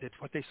were shocked at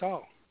what they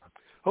saw.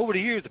 Over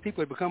the years, the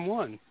people had become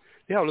one.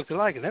 They all looked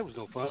alike, and that was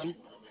no fun.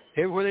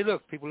 Everywhere they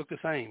looked, people looked the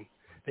same.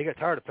 They got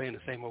tired of playing the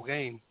same old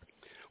game.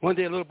 One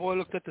day, a little boy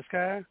looked at the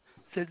sky and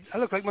said, I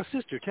look like my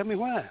sister. Tell me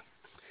why.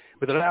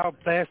 With a loud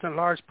blast and a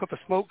large puff of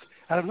smoke,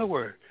 out of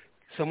nowhere,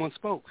 someone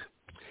spoke.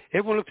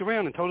 Everyone looked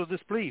around in total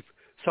disbelief,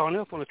 saw an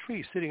elf on a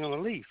tree sitting on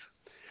a leaf.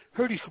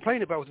 Heard you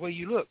complain about the way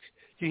you look.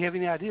 Do you have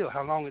any idea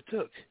how long it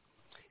took?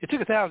 It took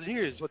 1,000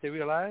 years, is what they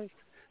realized.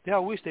 They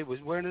all wished they was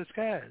wearing the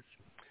disguise.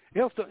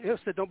 Elf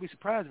said, don't be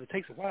surprised if it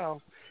takes a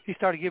while. He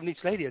started giving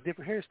each lady a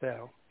different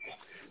hairstyle.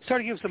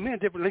 Started giving some men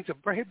different lengths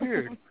of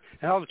beard.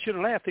 And all the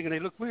children laughed, thinking they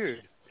looked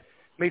weird.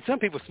 Made some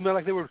people smell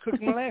like they were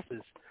cooking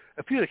molasses.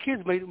 A few of the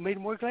kids made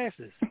them wear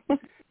glasses.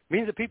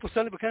 Meaning that people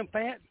suddenly became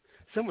fat.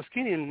 Some were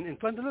skinny and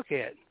fun to look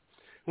at. It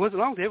wasn't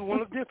long till everyone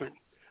looked different.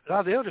 A lot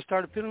of the elders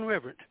started feeling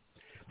reverent.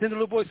 Then the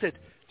little boy said,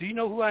 do you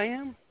know who I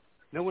am?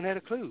 No one had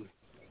a clue.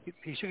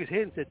 He shook his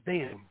head and said,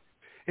 damn.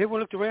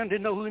 Everyone looked around,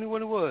 didn't know who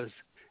anyone was.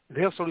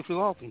 The elf slowly flew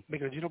off and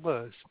making a gentle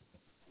buzz.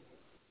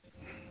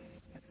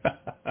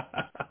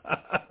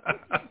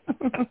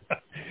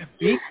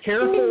 Be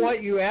careful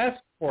what you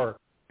ask for.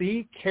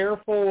 Be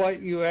careful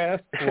what you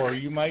ask for.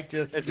 You might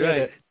just get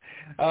it.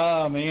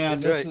 Oh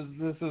man,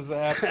 this is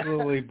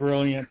absolutely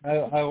brilliant.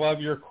 I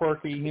love your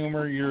quirky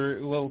humor,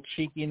 your little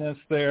cheekiness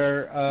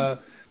there,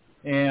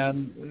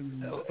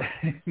 and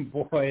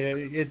boy,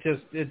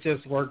 it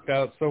just worked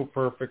out so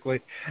perfectly.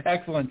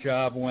 Excellent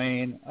job,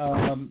 Wayne.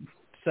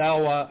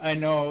 Salwa, I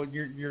know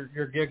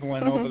you're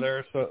giggling over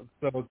there, so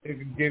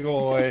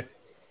giggle away.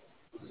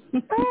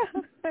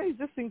 It's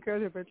just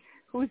incredible.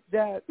 Who's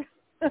that?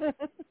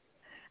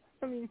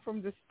 I mean,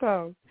 from the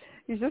start,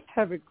 you just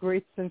have a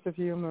great sense of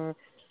humor,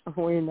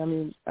 Wayne. I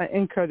mean,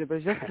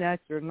 incredible, just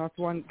natural.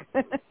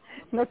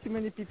 Not too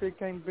many people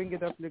can bring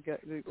it up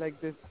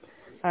like this.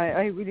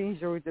 I really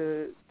enjoy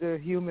the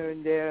humor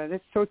in there, and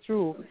it's so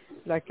true.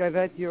 Like I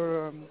read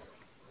your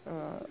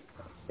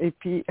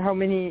AP. How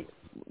many?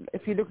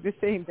 If you look the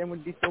same, then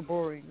would be so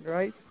boring,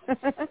 right?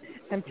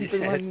 And people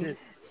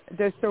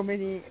there's so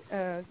many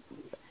Elvis.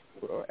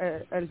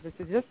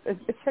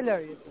 It's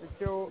hilarious.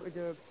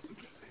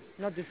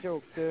 Not the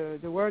joke, the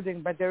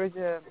wording, but there is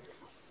a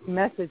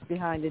message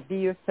behind it. Be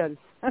yourself.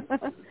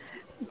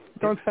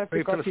 Don't have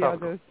to copy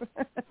others.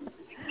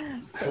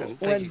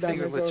 Well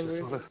done as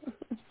always.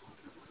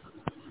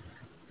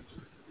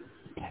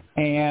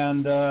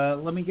 And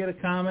let me get a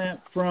comment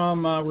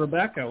from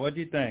Rebecca. What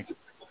do you think?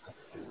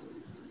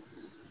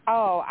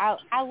 Oh,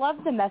 I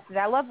love the message.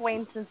 I love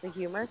Wayne's sense of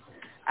humor.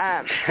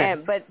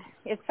 But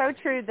it's so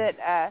true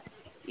that,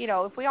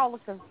 if we all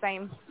looked the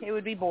same, it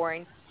would be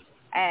boring.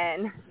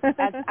 And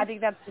I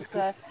think that's just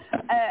a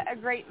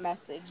great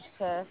message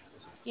to,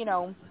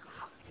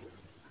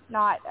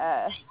 not,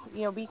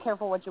 be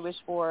careful what you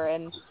wish for.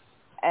 And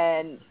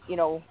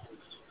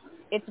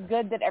it's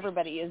good that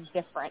everybody is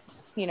different,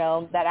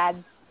 that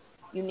adds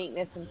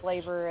uniqueness and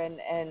flavor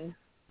and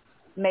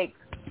makes,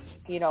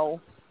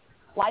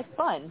 life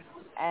fun.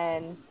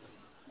 And,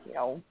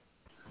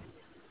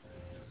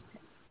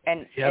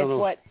 and it's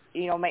what,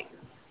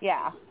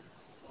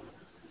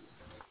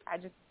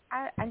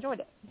 I enjoyed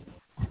it.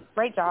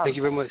 Great job. Thank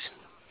you very much.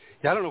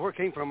 Yeah, I don't know where it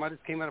came from. I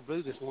just came out of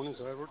blue this morning,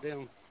 so I wrote it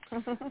down.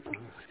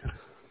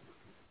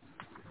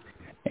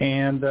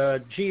 And,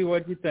 G,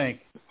 what do you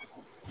think?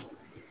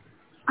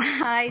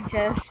 I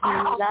just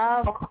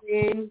love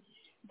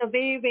the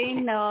way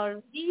Wayne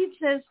reads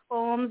his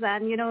poems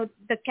and,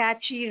 the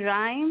catchy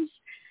rhymes.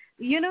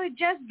 It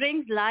just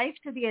brings life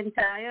to the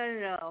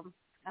entire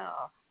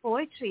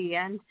poetry.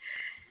 And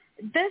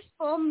this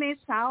poem may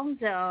sound,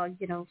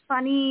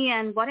 funny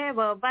and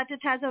whatever, but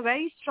it has a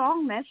very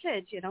strong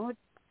message.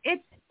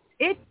 It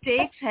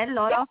takes a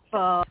lot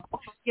of,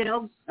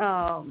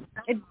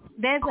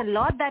 there's a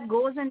lot that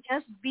goes in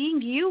just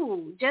being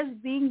you,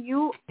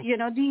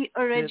 the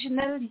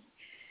original.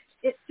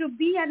 To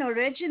be an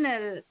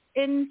original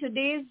in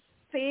today's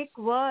fake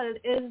world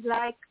is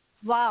like,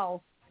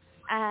 wow.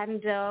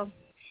 And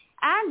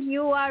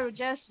you are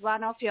just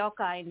one of your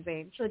kind,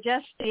 Wayne. So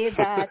just say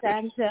that.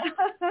 And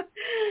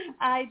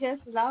I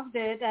just loved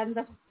it. And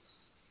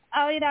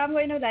I'm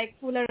going to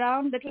fool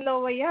around a little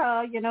over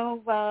here.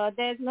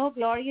 There's no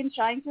glory in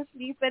trying to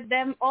sleep with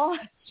them all.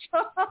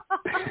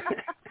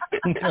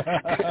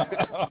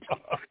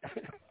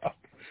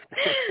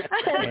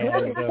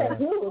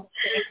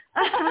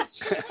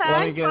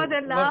 Thanks for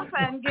the laugh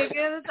and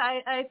giggles.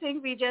 I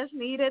think we just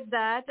needed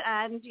that.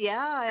 And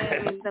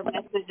the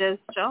message is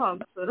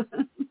strong. So.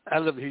 I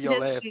love to hear y'all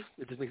laugh.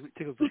 It just makes me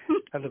tickle.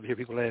 I love to hear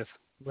people laugh.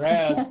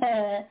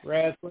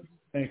 Raz, what do you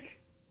think?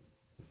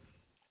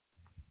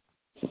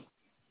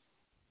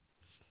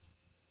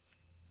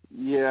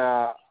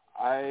 Yeah,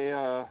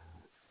 I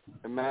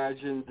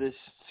imagine this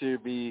to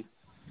be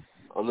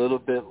a little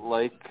bit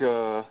like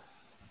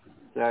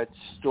that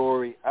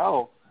story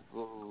Elf, the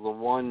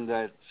one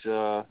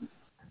that's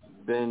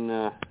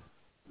been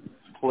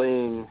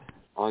playing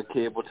on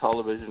cable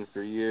television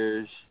for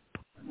years,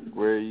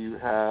 where you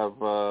have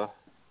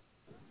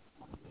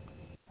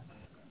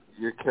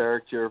your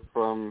character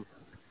from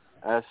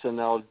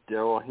SNL,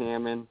 Daryl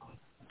Hammond,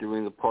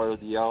 doing the part of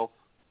the elf,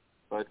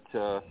 but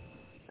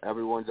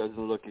everyone doesn't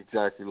look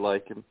exactly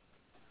like him.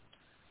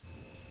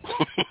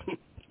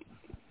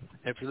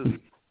 Absolutely.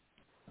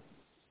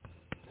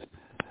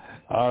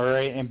 All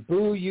right, and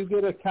Boo, you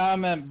get a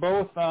comment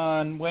both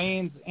on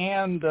Wayne's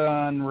and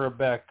on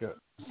Rebecca.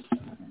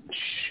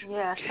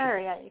 Yeah,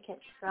 sorry, you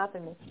kept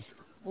dropping me.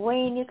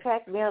 Wayne, you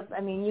cracked me up.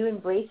 I mean, you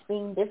embrace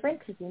being different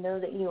because you know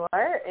that you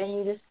are, and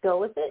you just go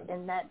with it,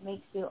 and that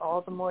makes you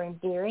all the more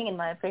endearing, in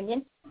my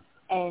opinion.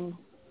 And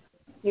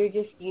you're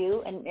just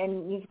you,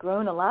 and you've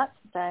grown a lot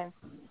since I've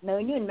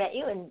known you and met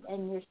you,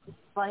 and you're just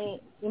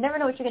funny. You never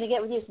know what you're going to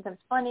get with you. Sometimes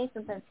funny,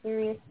 sometimes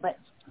serious, but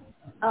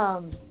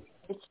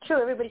it's true.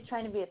 Everybody's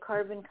trying to be a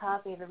carbon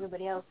copy of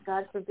everybody else.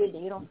 God forbid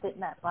that you don't fit in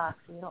that box,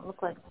 and you don't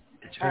look like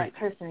that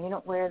person, you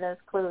don't wear those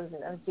clothes.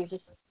 You're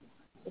just,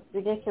 it's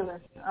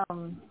ridiculous.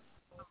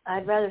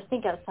 I'd rather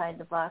think outside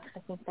the box. I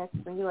think that's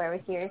where you are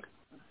right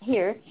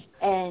here.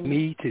 And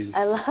me too.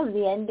 I love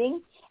the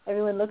ending.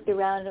 Everyone looked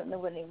around. I don't know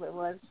what it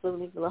was.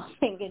 Slowly blowing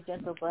a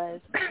gentle buzz.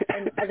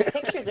 And the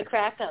picture's a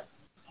crack up.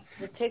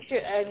 The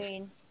picture, I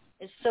mean,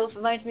 it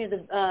reminds me of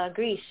the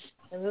Grease,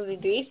 the movie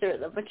Grease, or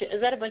is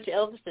that a bunch of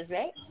Elvises,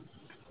 right?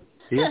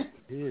 Yeah,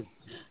 it is.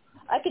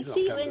 I could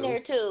see you in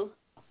there too.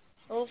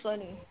 Oh,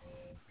 funny.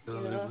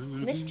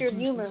 Mr.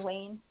 Humor,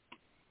 Wayne.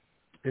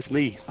 It's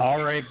me.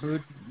 All right, Boo.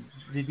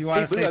 Did you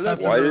want to say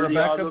something Why to does Rebecca? he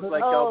all look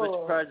like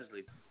Elvis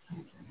Presley?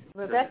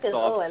 Rebecca's,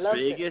 I love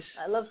it.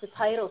 I love the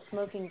title,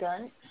 Smoking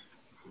Gun.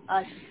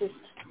 It's just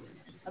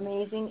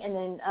amazing. And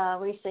then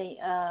where you say,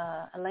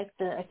 I like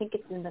I think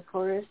it's in the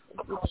chorus,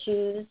 you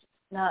choose,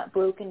 not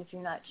broken if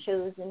you're not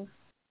chosen.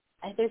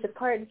 There's a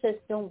part that says,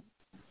 don't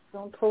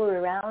pull her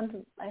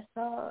around. I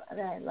saw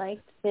that I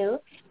liked too.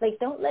 Like,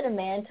 don't let a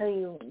man tell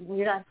you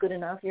you're not good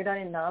enough, you're not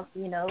enough.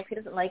 You know, if he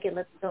doesn't like it,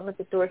 don't let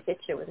the door fit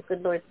you with a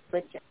good Lord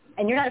split you.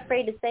 And you're not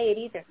afraid to say it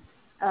either.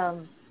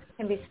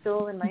 Can be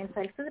stolen my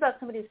inside. It's about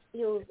somebody who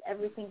steals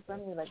everything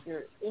from you, like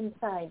your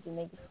insides, and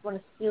they just want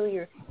to steal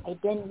your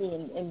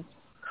identity and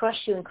crush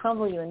you and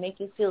crumble you and make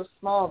you feel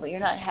small, but you're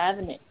not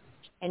having it.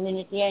 And then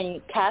at the end,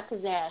 you cap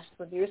his ass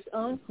with your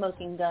own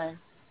smoking gun.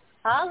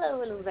 Hello,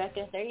 little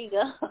Rebecca. There you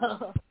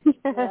go.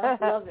 Yeah,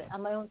 love it.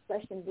 On my own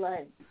flesh and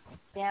blood.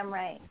 Damn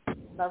right.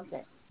 Loved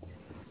it.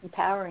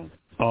 Empowering.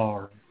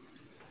 All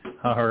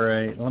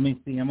right. Let me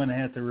see. I'm going to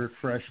have to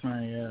refresh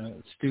my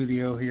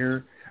studio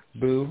here,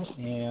 Boo.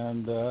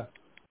 And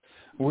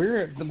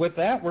with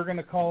that, we're going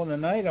to call it a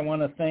night. I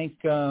want to thank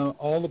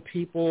all the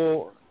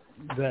people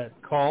that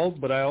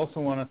called, but I also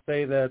want to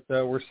say that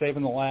we're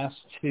saving the last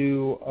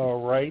two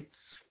rights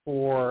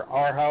for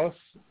our house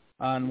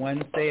on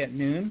Wednesday at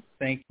noon.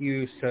 Thank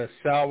you to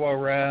Salwa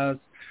Raz,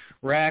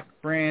 Rack,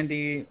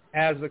 Brandy,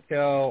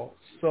 Azakel,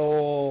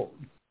 Soul,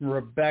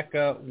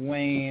 Rebecca,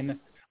 Wayne,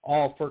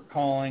 all for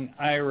calling,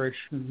 Irish,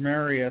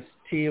 Marius,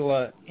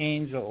 Tila,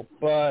 Angel,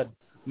 Bud,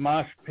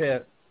 Mosh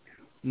Pit,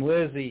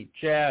 Lizzie,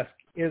 Jask,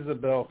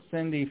 Isabel,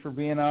 Cindy for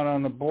being out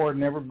on the board,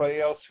 and everybody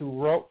else who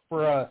wrote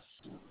for us.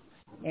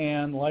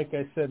 And like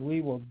I said, we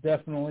will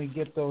definitely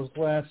get those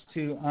last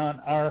two on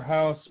our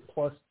house,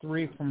 plus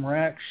 3 from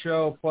Rack's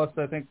show, plus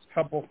I think a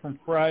couple from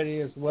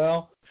Friday as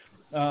well.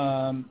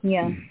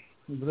 Yeah.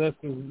 This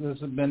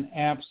has been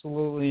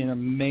absolutely an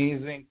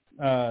amazing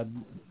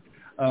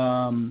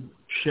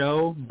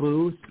show.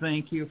 Boo,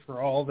 thank you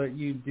for all that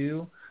you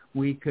do.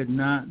 We could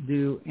not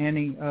do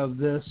any of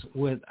this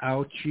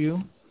without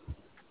you.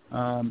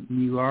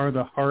 You are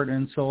the heart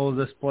and soul of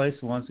this place.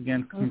 Once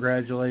again,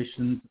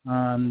 congratulations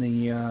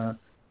on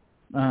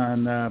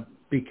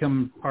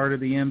becoming part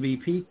of the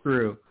MVP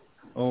crew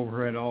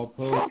over at All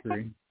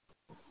Poetry.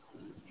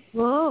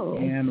 Whoa!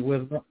 And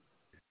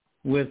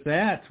with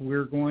that,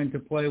 we're going to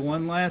play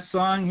one last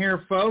song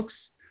here, folks.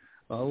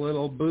 A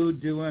little Boo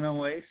doing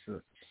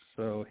Oasis.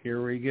 So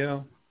here we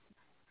go.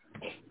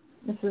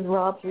 This is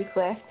Rob's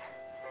request.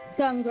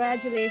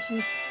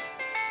 Congratulations.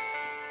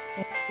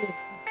 Thank you.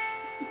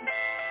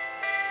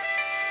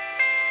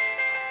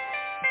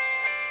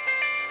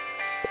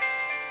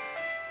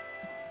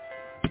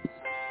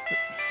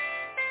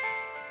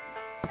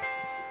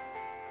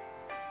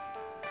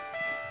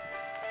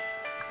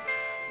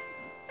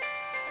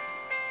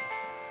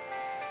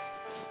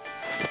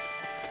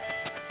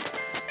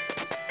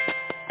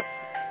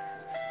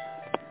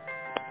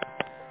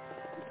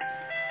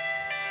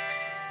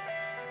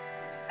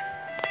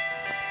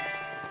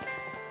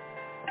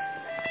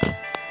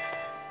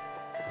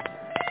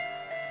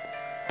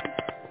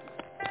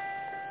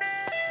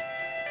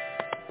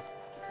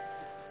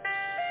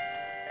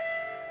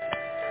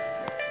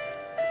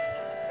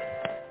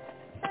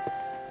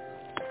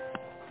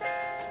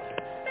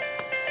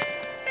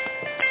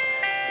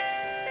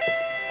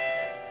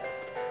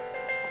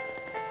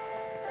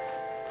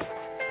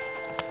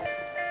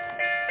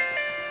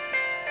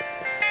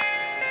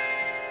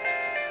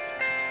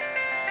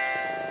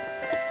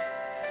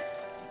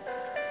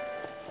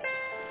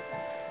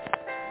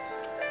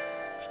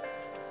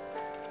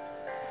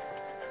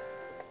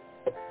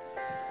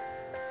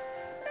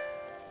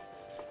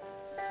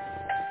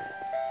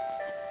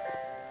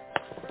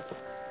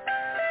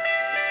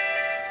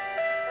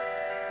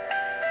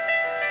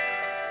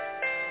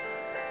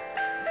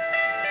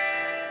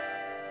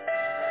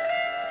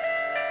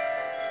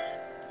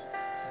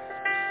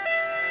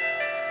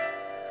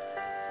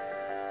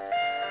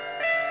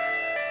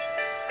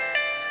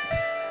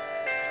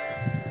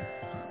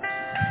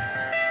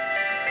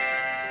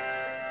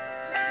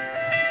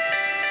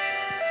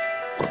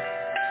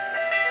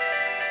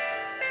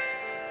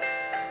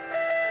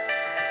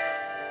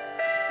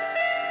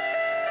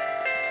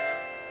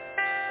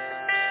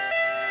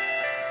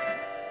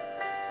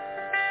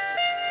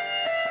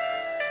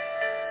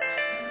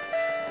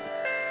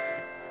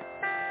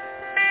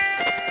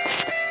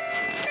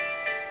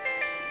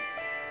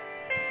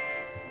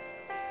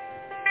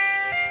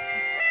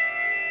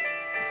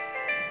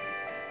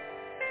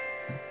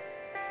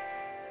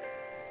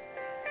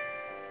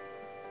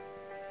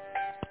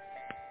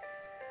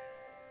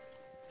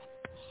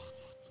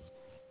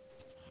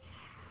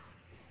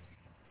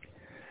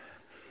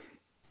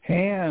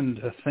 And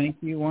thank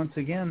you once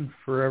again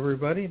for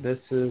everybody. This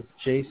is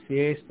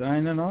JCA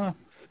signing off.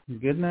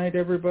 Good night,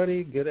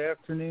 everybody. Good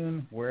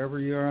afternoon, wherever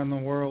you are in the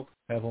world.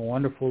 Have a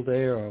wonderful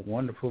day or a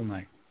wonderful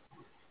night.